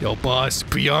 Yo, boss,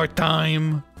 PR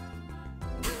time.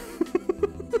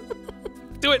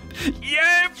 Do it.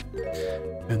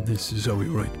 Yep. And this is how we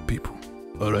write people,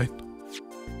 alright?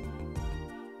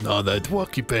 Now that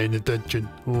walkie paying attention.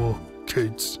 Oh,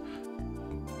 kids.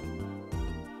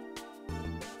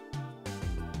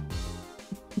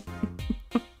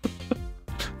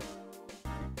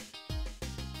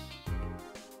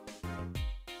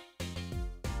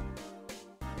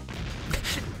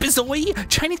 Bizoi!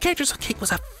 Chinese characters on cake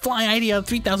was a fly idea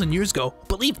 3,000 years ago.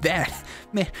 Believe that.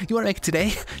 Man, you wanna make it today?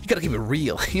 You gotta keep it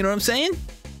real. You know what I'm saying?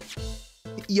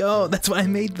 Yo, that's why I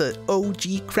made the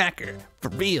OG cracker. For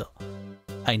real.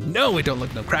 I know it don't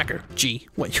look no cracker. G.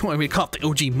 What, you want me to call it the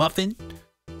OG muffin?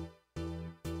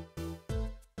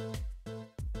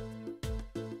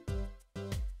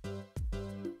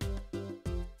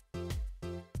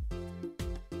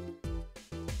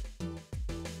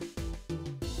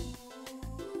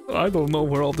 I don't know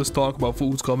where all this talk about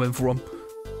food's coming from.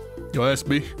 You ask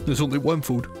me, there's only one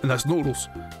food, and that's noodles.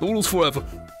 Noodles forever.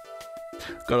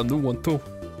 Got a new one too.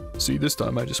 See, this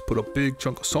time I just put a big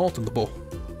chunk of salt in the bowl.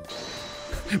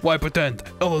 Why pretend?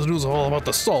 Ella's news are all about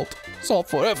the salt. Salt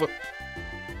forever.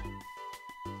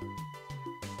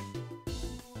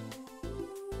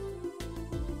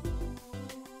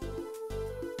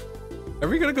 Are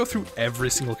we gonna go through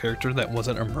every single character that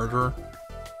wasn't a murderer?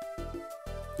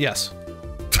 Yes.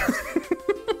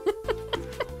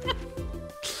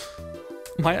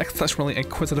 My exceptionally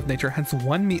inquisitive nature has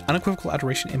won me unequivocal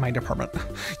adoration in my department.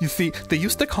 You see, they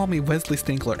used to call me Wesley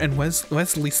Stinkler and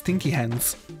Wesley Stinky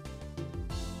Hands.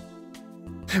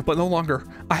 But no longer.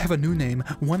 I have a new name,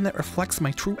 one that reflects my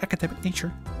true academic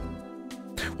nature.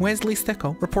 Wesley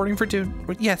Sticko, reporting for dude.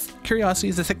 Yes, curiosity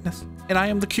is a sickness, and I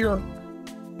am the cure.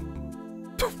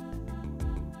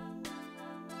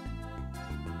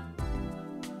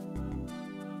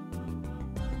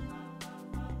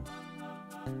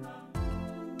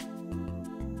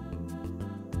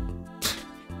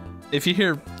 If you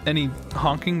hear any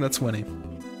honking, that's Winnie.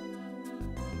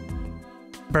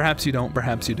 Perhaps you don't,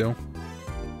 perhaps you do.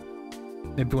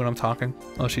 Maybe when I'm talking.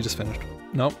 Oh, she just finished.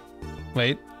 Nope.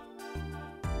 Wait.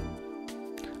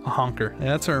 A honker.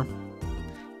 Yeah, that's her.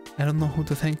 I don't know who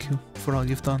to thank you for all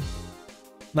you've done.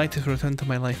 Light has returned to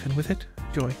my life, and with it,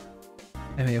 joy.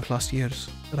 I may have lost years,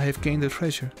 but I have gained a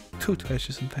treasure. 2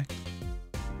 treasures, in fact.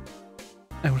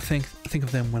 I will think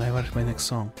of them when I write my next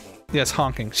song. Yes,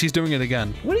 honking. She's doing it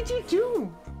again. What did you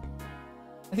do?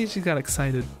 I think she got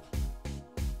excited.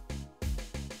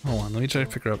 Hold on, let me try to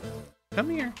pick her up. Come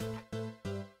here.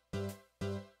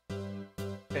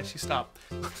 Okay, she stopped.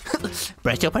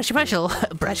 Brushel, Brushel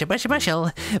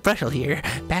here,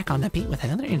 back on the beat with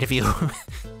another interview.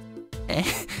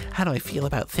 How do I feel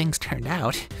about things turned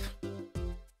out?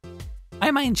 Why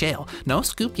am I in jail? No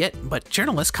scoop yet, but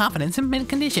journalist confidence in mint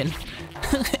condition.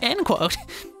 End quote.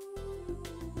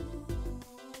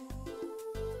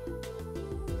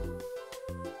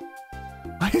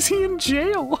 Why is he in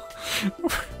jail?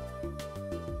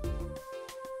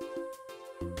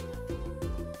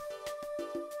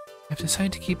 I've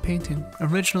decided to keep painting.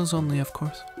 Originals only, of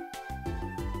course.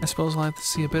 I suppose I'll have to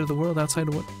see a bit of the world outside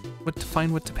of what to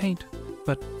find what to paint.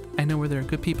 But I know where there are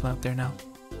good people out there now.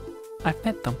 I've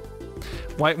met them.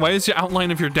 Why is your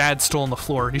outline of your dad still on the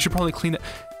floor? You should probably clean it.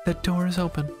 The door is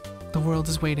open. The world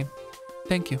is waiting.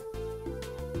 Thank you.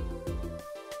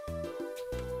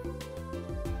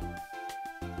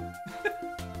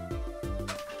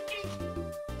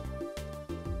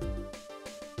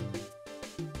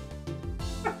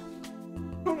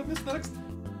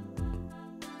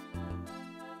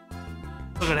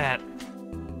 Look at that.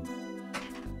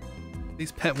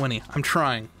 These pet Winnie. I'm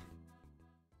trying.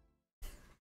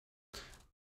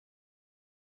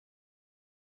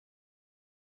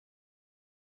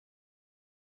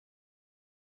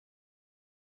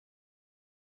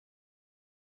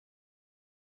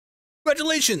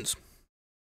 Congratulations!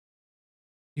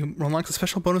 You unlock a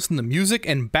special bonus in the music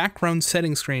and background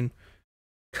setting screen.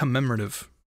 Commemorative.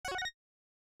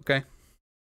 Okay.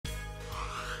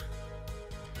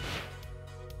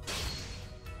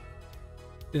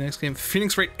 The next game,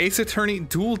 Phoenix Wright Ace Attorney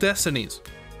Dual Destinies.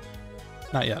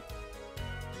 Not yet.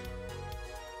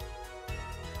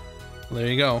 Well, there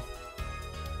you go.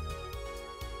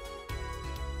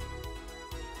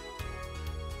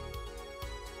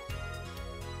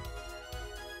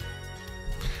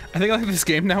 I think I like this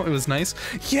game now. It was nice.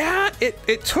 Yeah,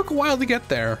 it took a while to get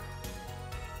there.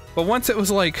 But once it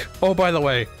was like, oh, by the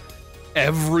way,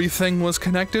 everything was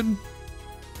connected,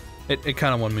 it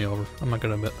kind of won me over. I'm not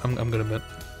gonna admit. I'm gonna admit.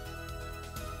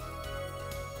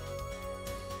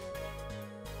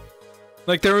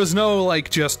 Like, there was no, like,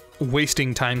 just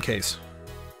wasting time case.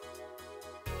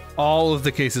 All of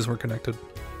the cases were connected.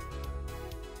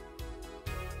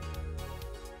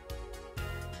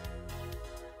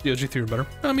 The OG3 were better.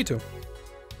 Oh, me too.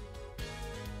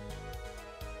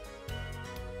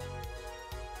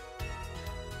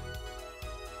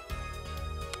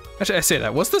 Actually, I say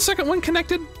that. Was the second one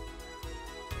connected?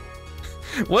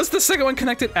 Was the second one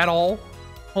connected at all?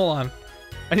 Hold on.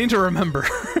 I need to remember.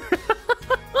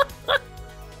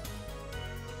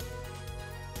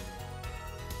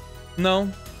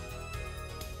 No.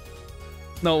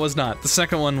 No, it was not. The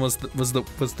second one was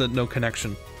the no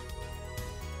connection.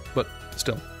 But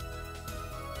still.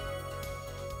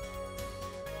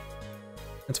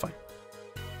 It's fine.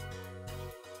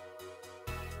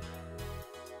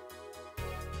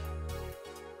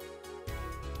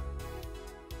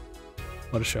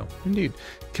 What a show. Indeed.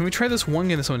 Can we try this one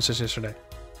game that someone said yesterday?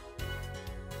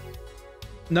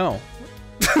 No.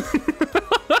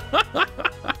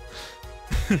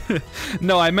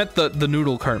 No, I meant the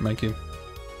noodle cart, Mikey.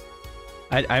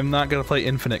 I'm not gonna play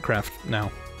Infinite Craft now.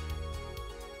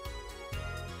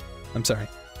 I'm sorry.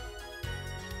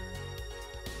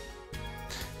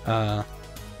 I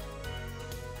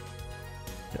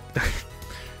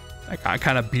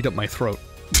kind of beat up my throat.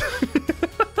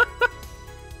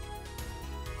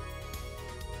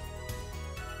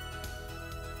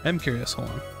 I'm curious. Hold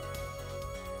on.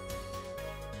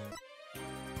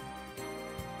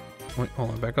 Wait,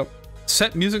 hold on. Back up.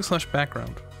 Set music /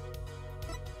 background.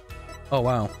 Oh,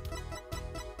 wow.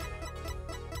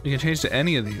 You can change to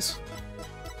any of these.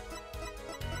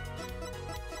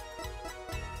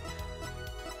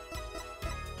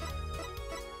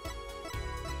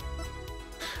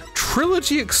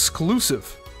 Trilogy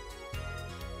exclusive.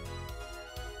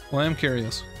 Well, I am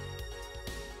curious.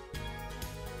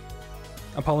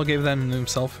 Apollo gave that to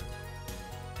himself.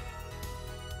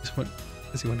 He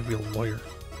wanted to be a lawyer.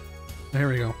 There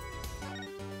we go.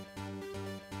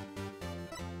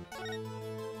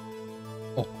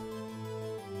 Oh.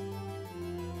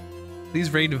 Please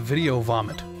rate video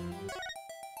vomit.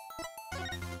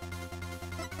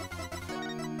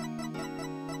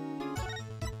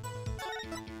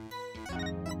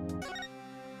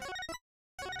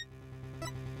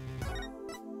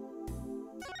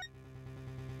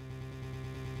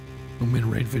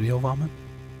 Mid-rate video vomit?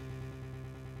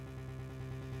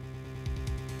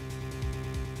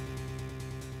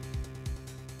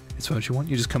 It's what you want?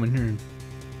 You just come in here and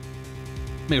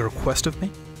make a request of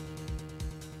me?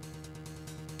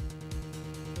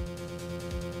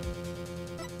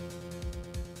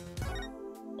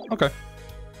 Okay.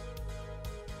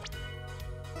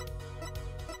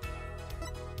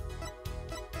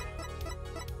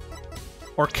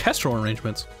 Orchestral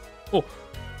arrangements. Oh.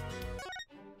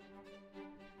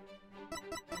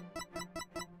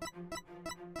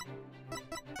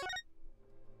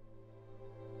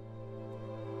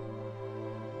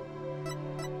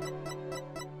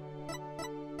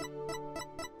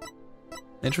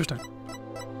 Interesting.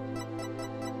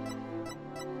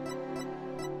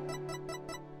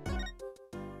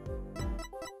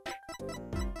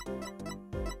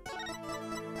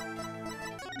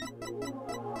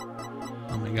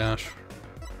 Oh my gosh.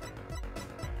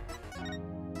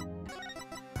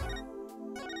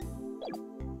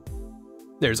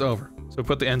 There's over. So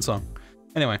put the end song.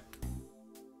 Anyway.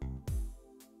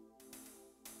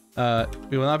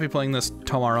 We will not be playing this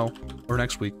tomorrow or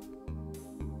next week.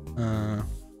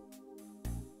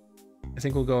 I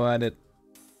think we'll go at it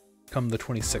come the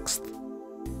 26th.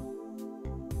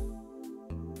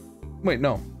 Wait,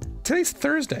 no. Today's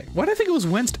Thursday. Why did I think it was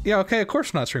Wednesday? Yeah, okay, of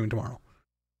course we're not streaming tomorrow.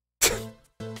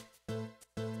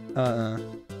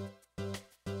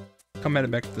 Come at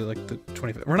it back to like the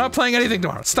 25th. We're not playing anything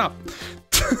tomorrow. Stop.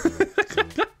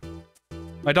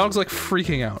 My dog's like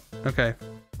freaking out. Okay,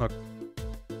 look.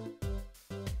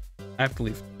 I have to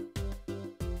leave.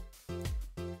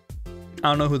 I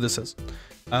don't know who this is.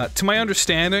 To my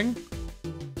understanding,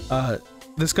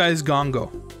 this guy's Gongo.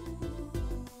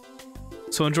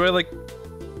 So enjoy, like,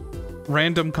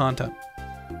 random content.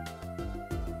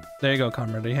 There you go,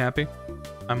 comrade. Are you happy?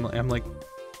 I'm like,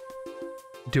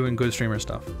 doing good streamer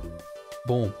stuff.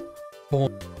 Boom. Boom.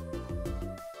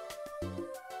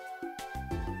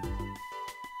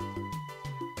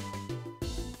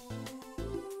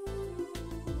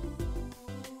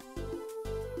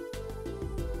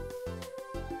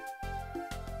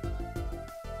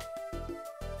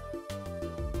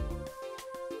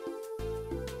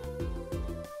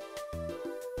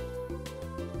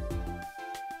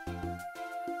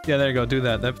 Yeah, there you go. Do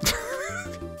that.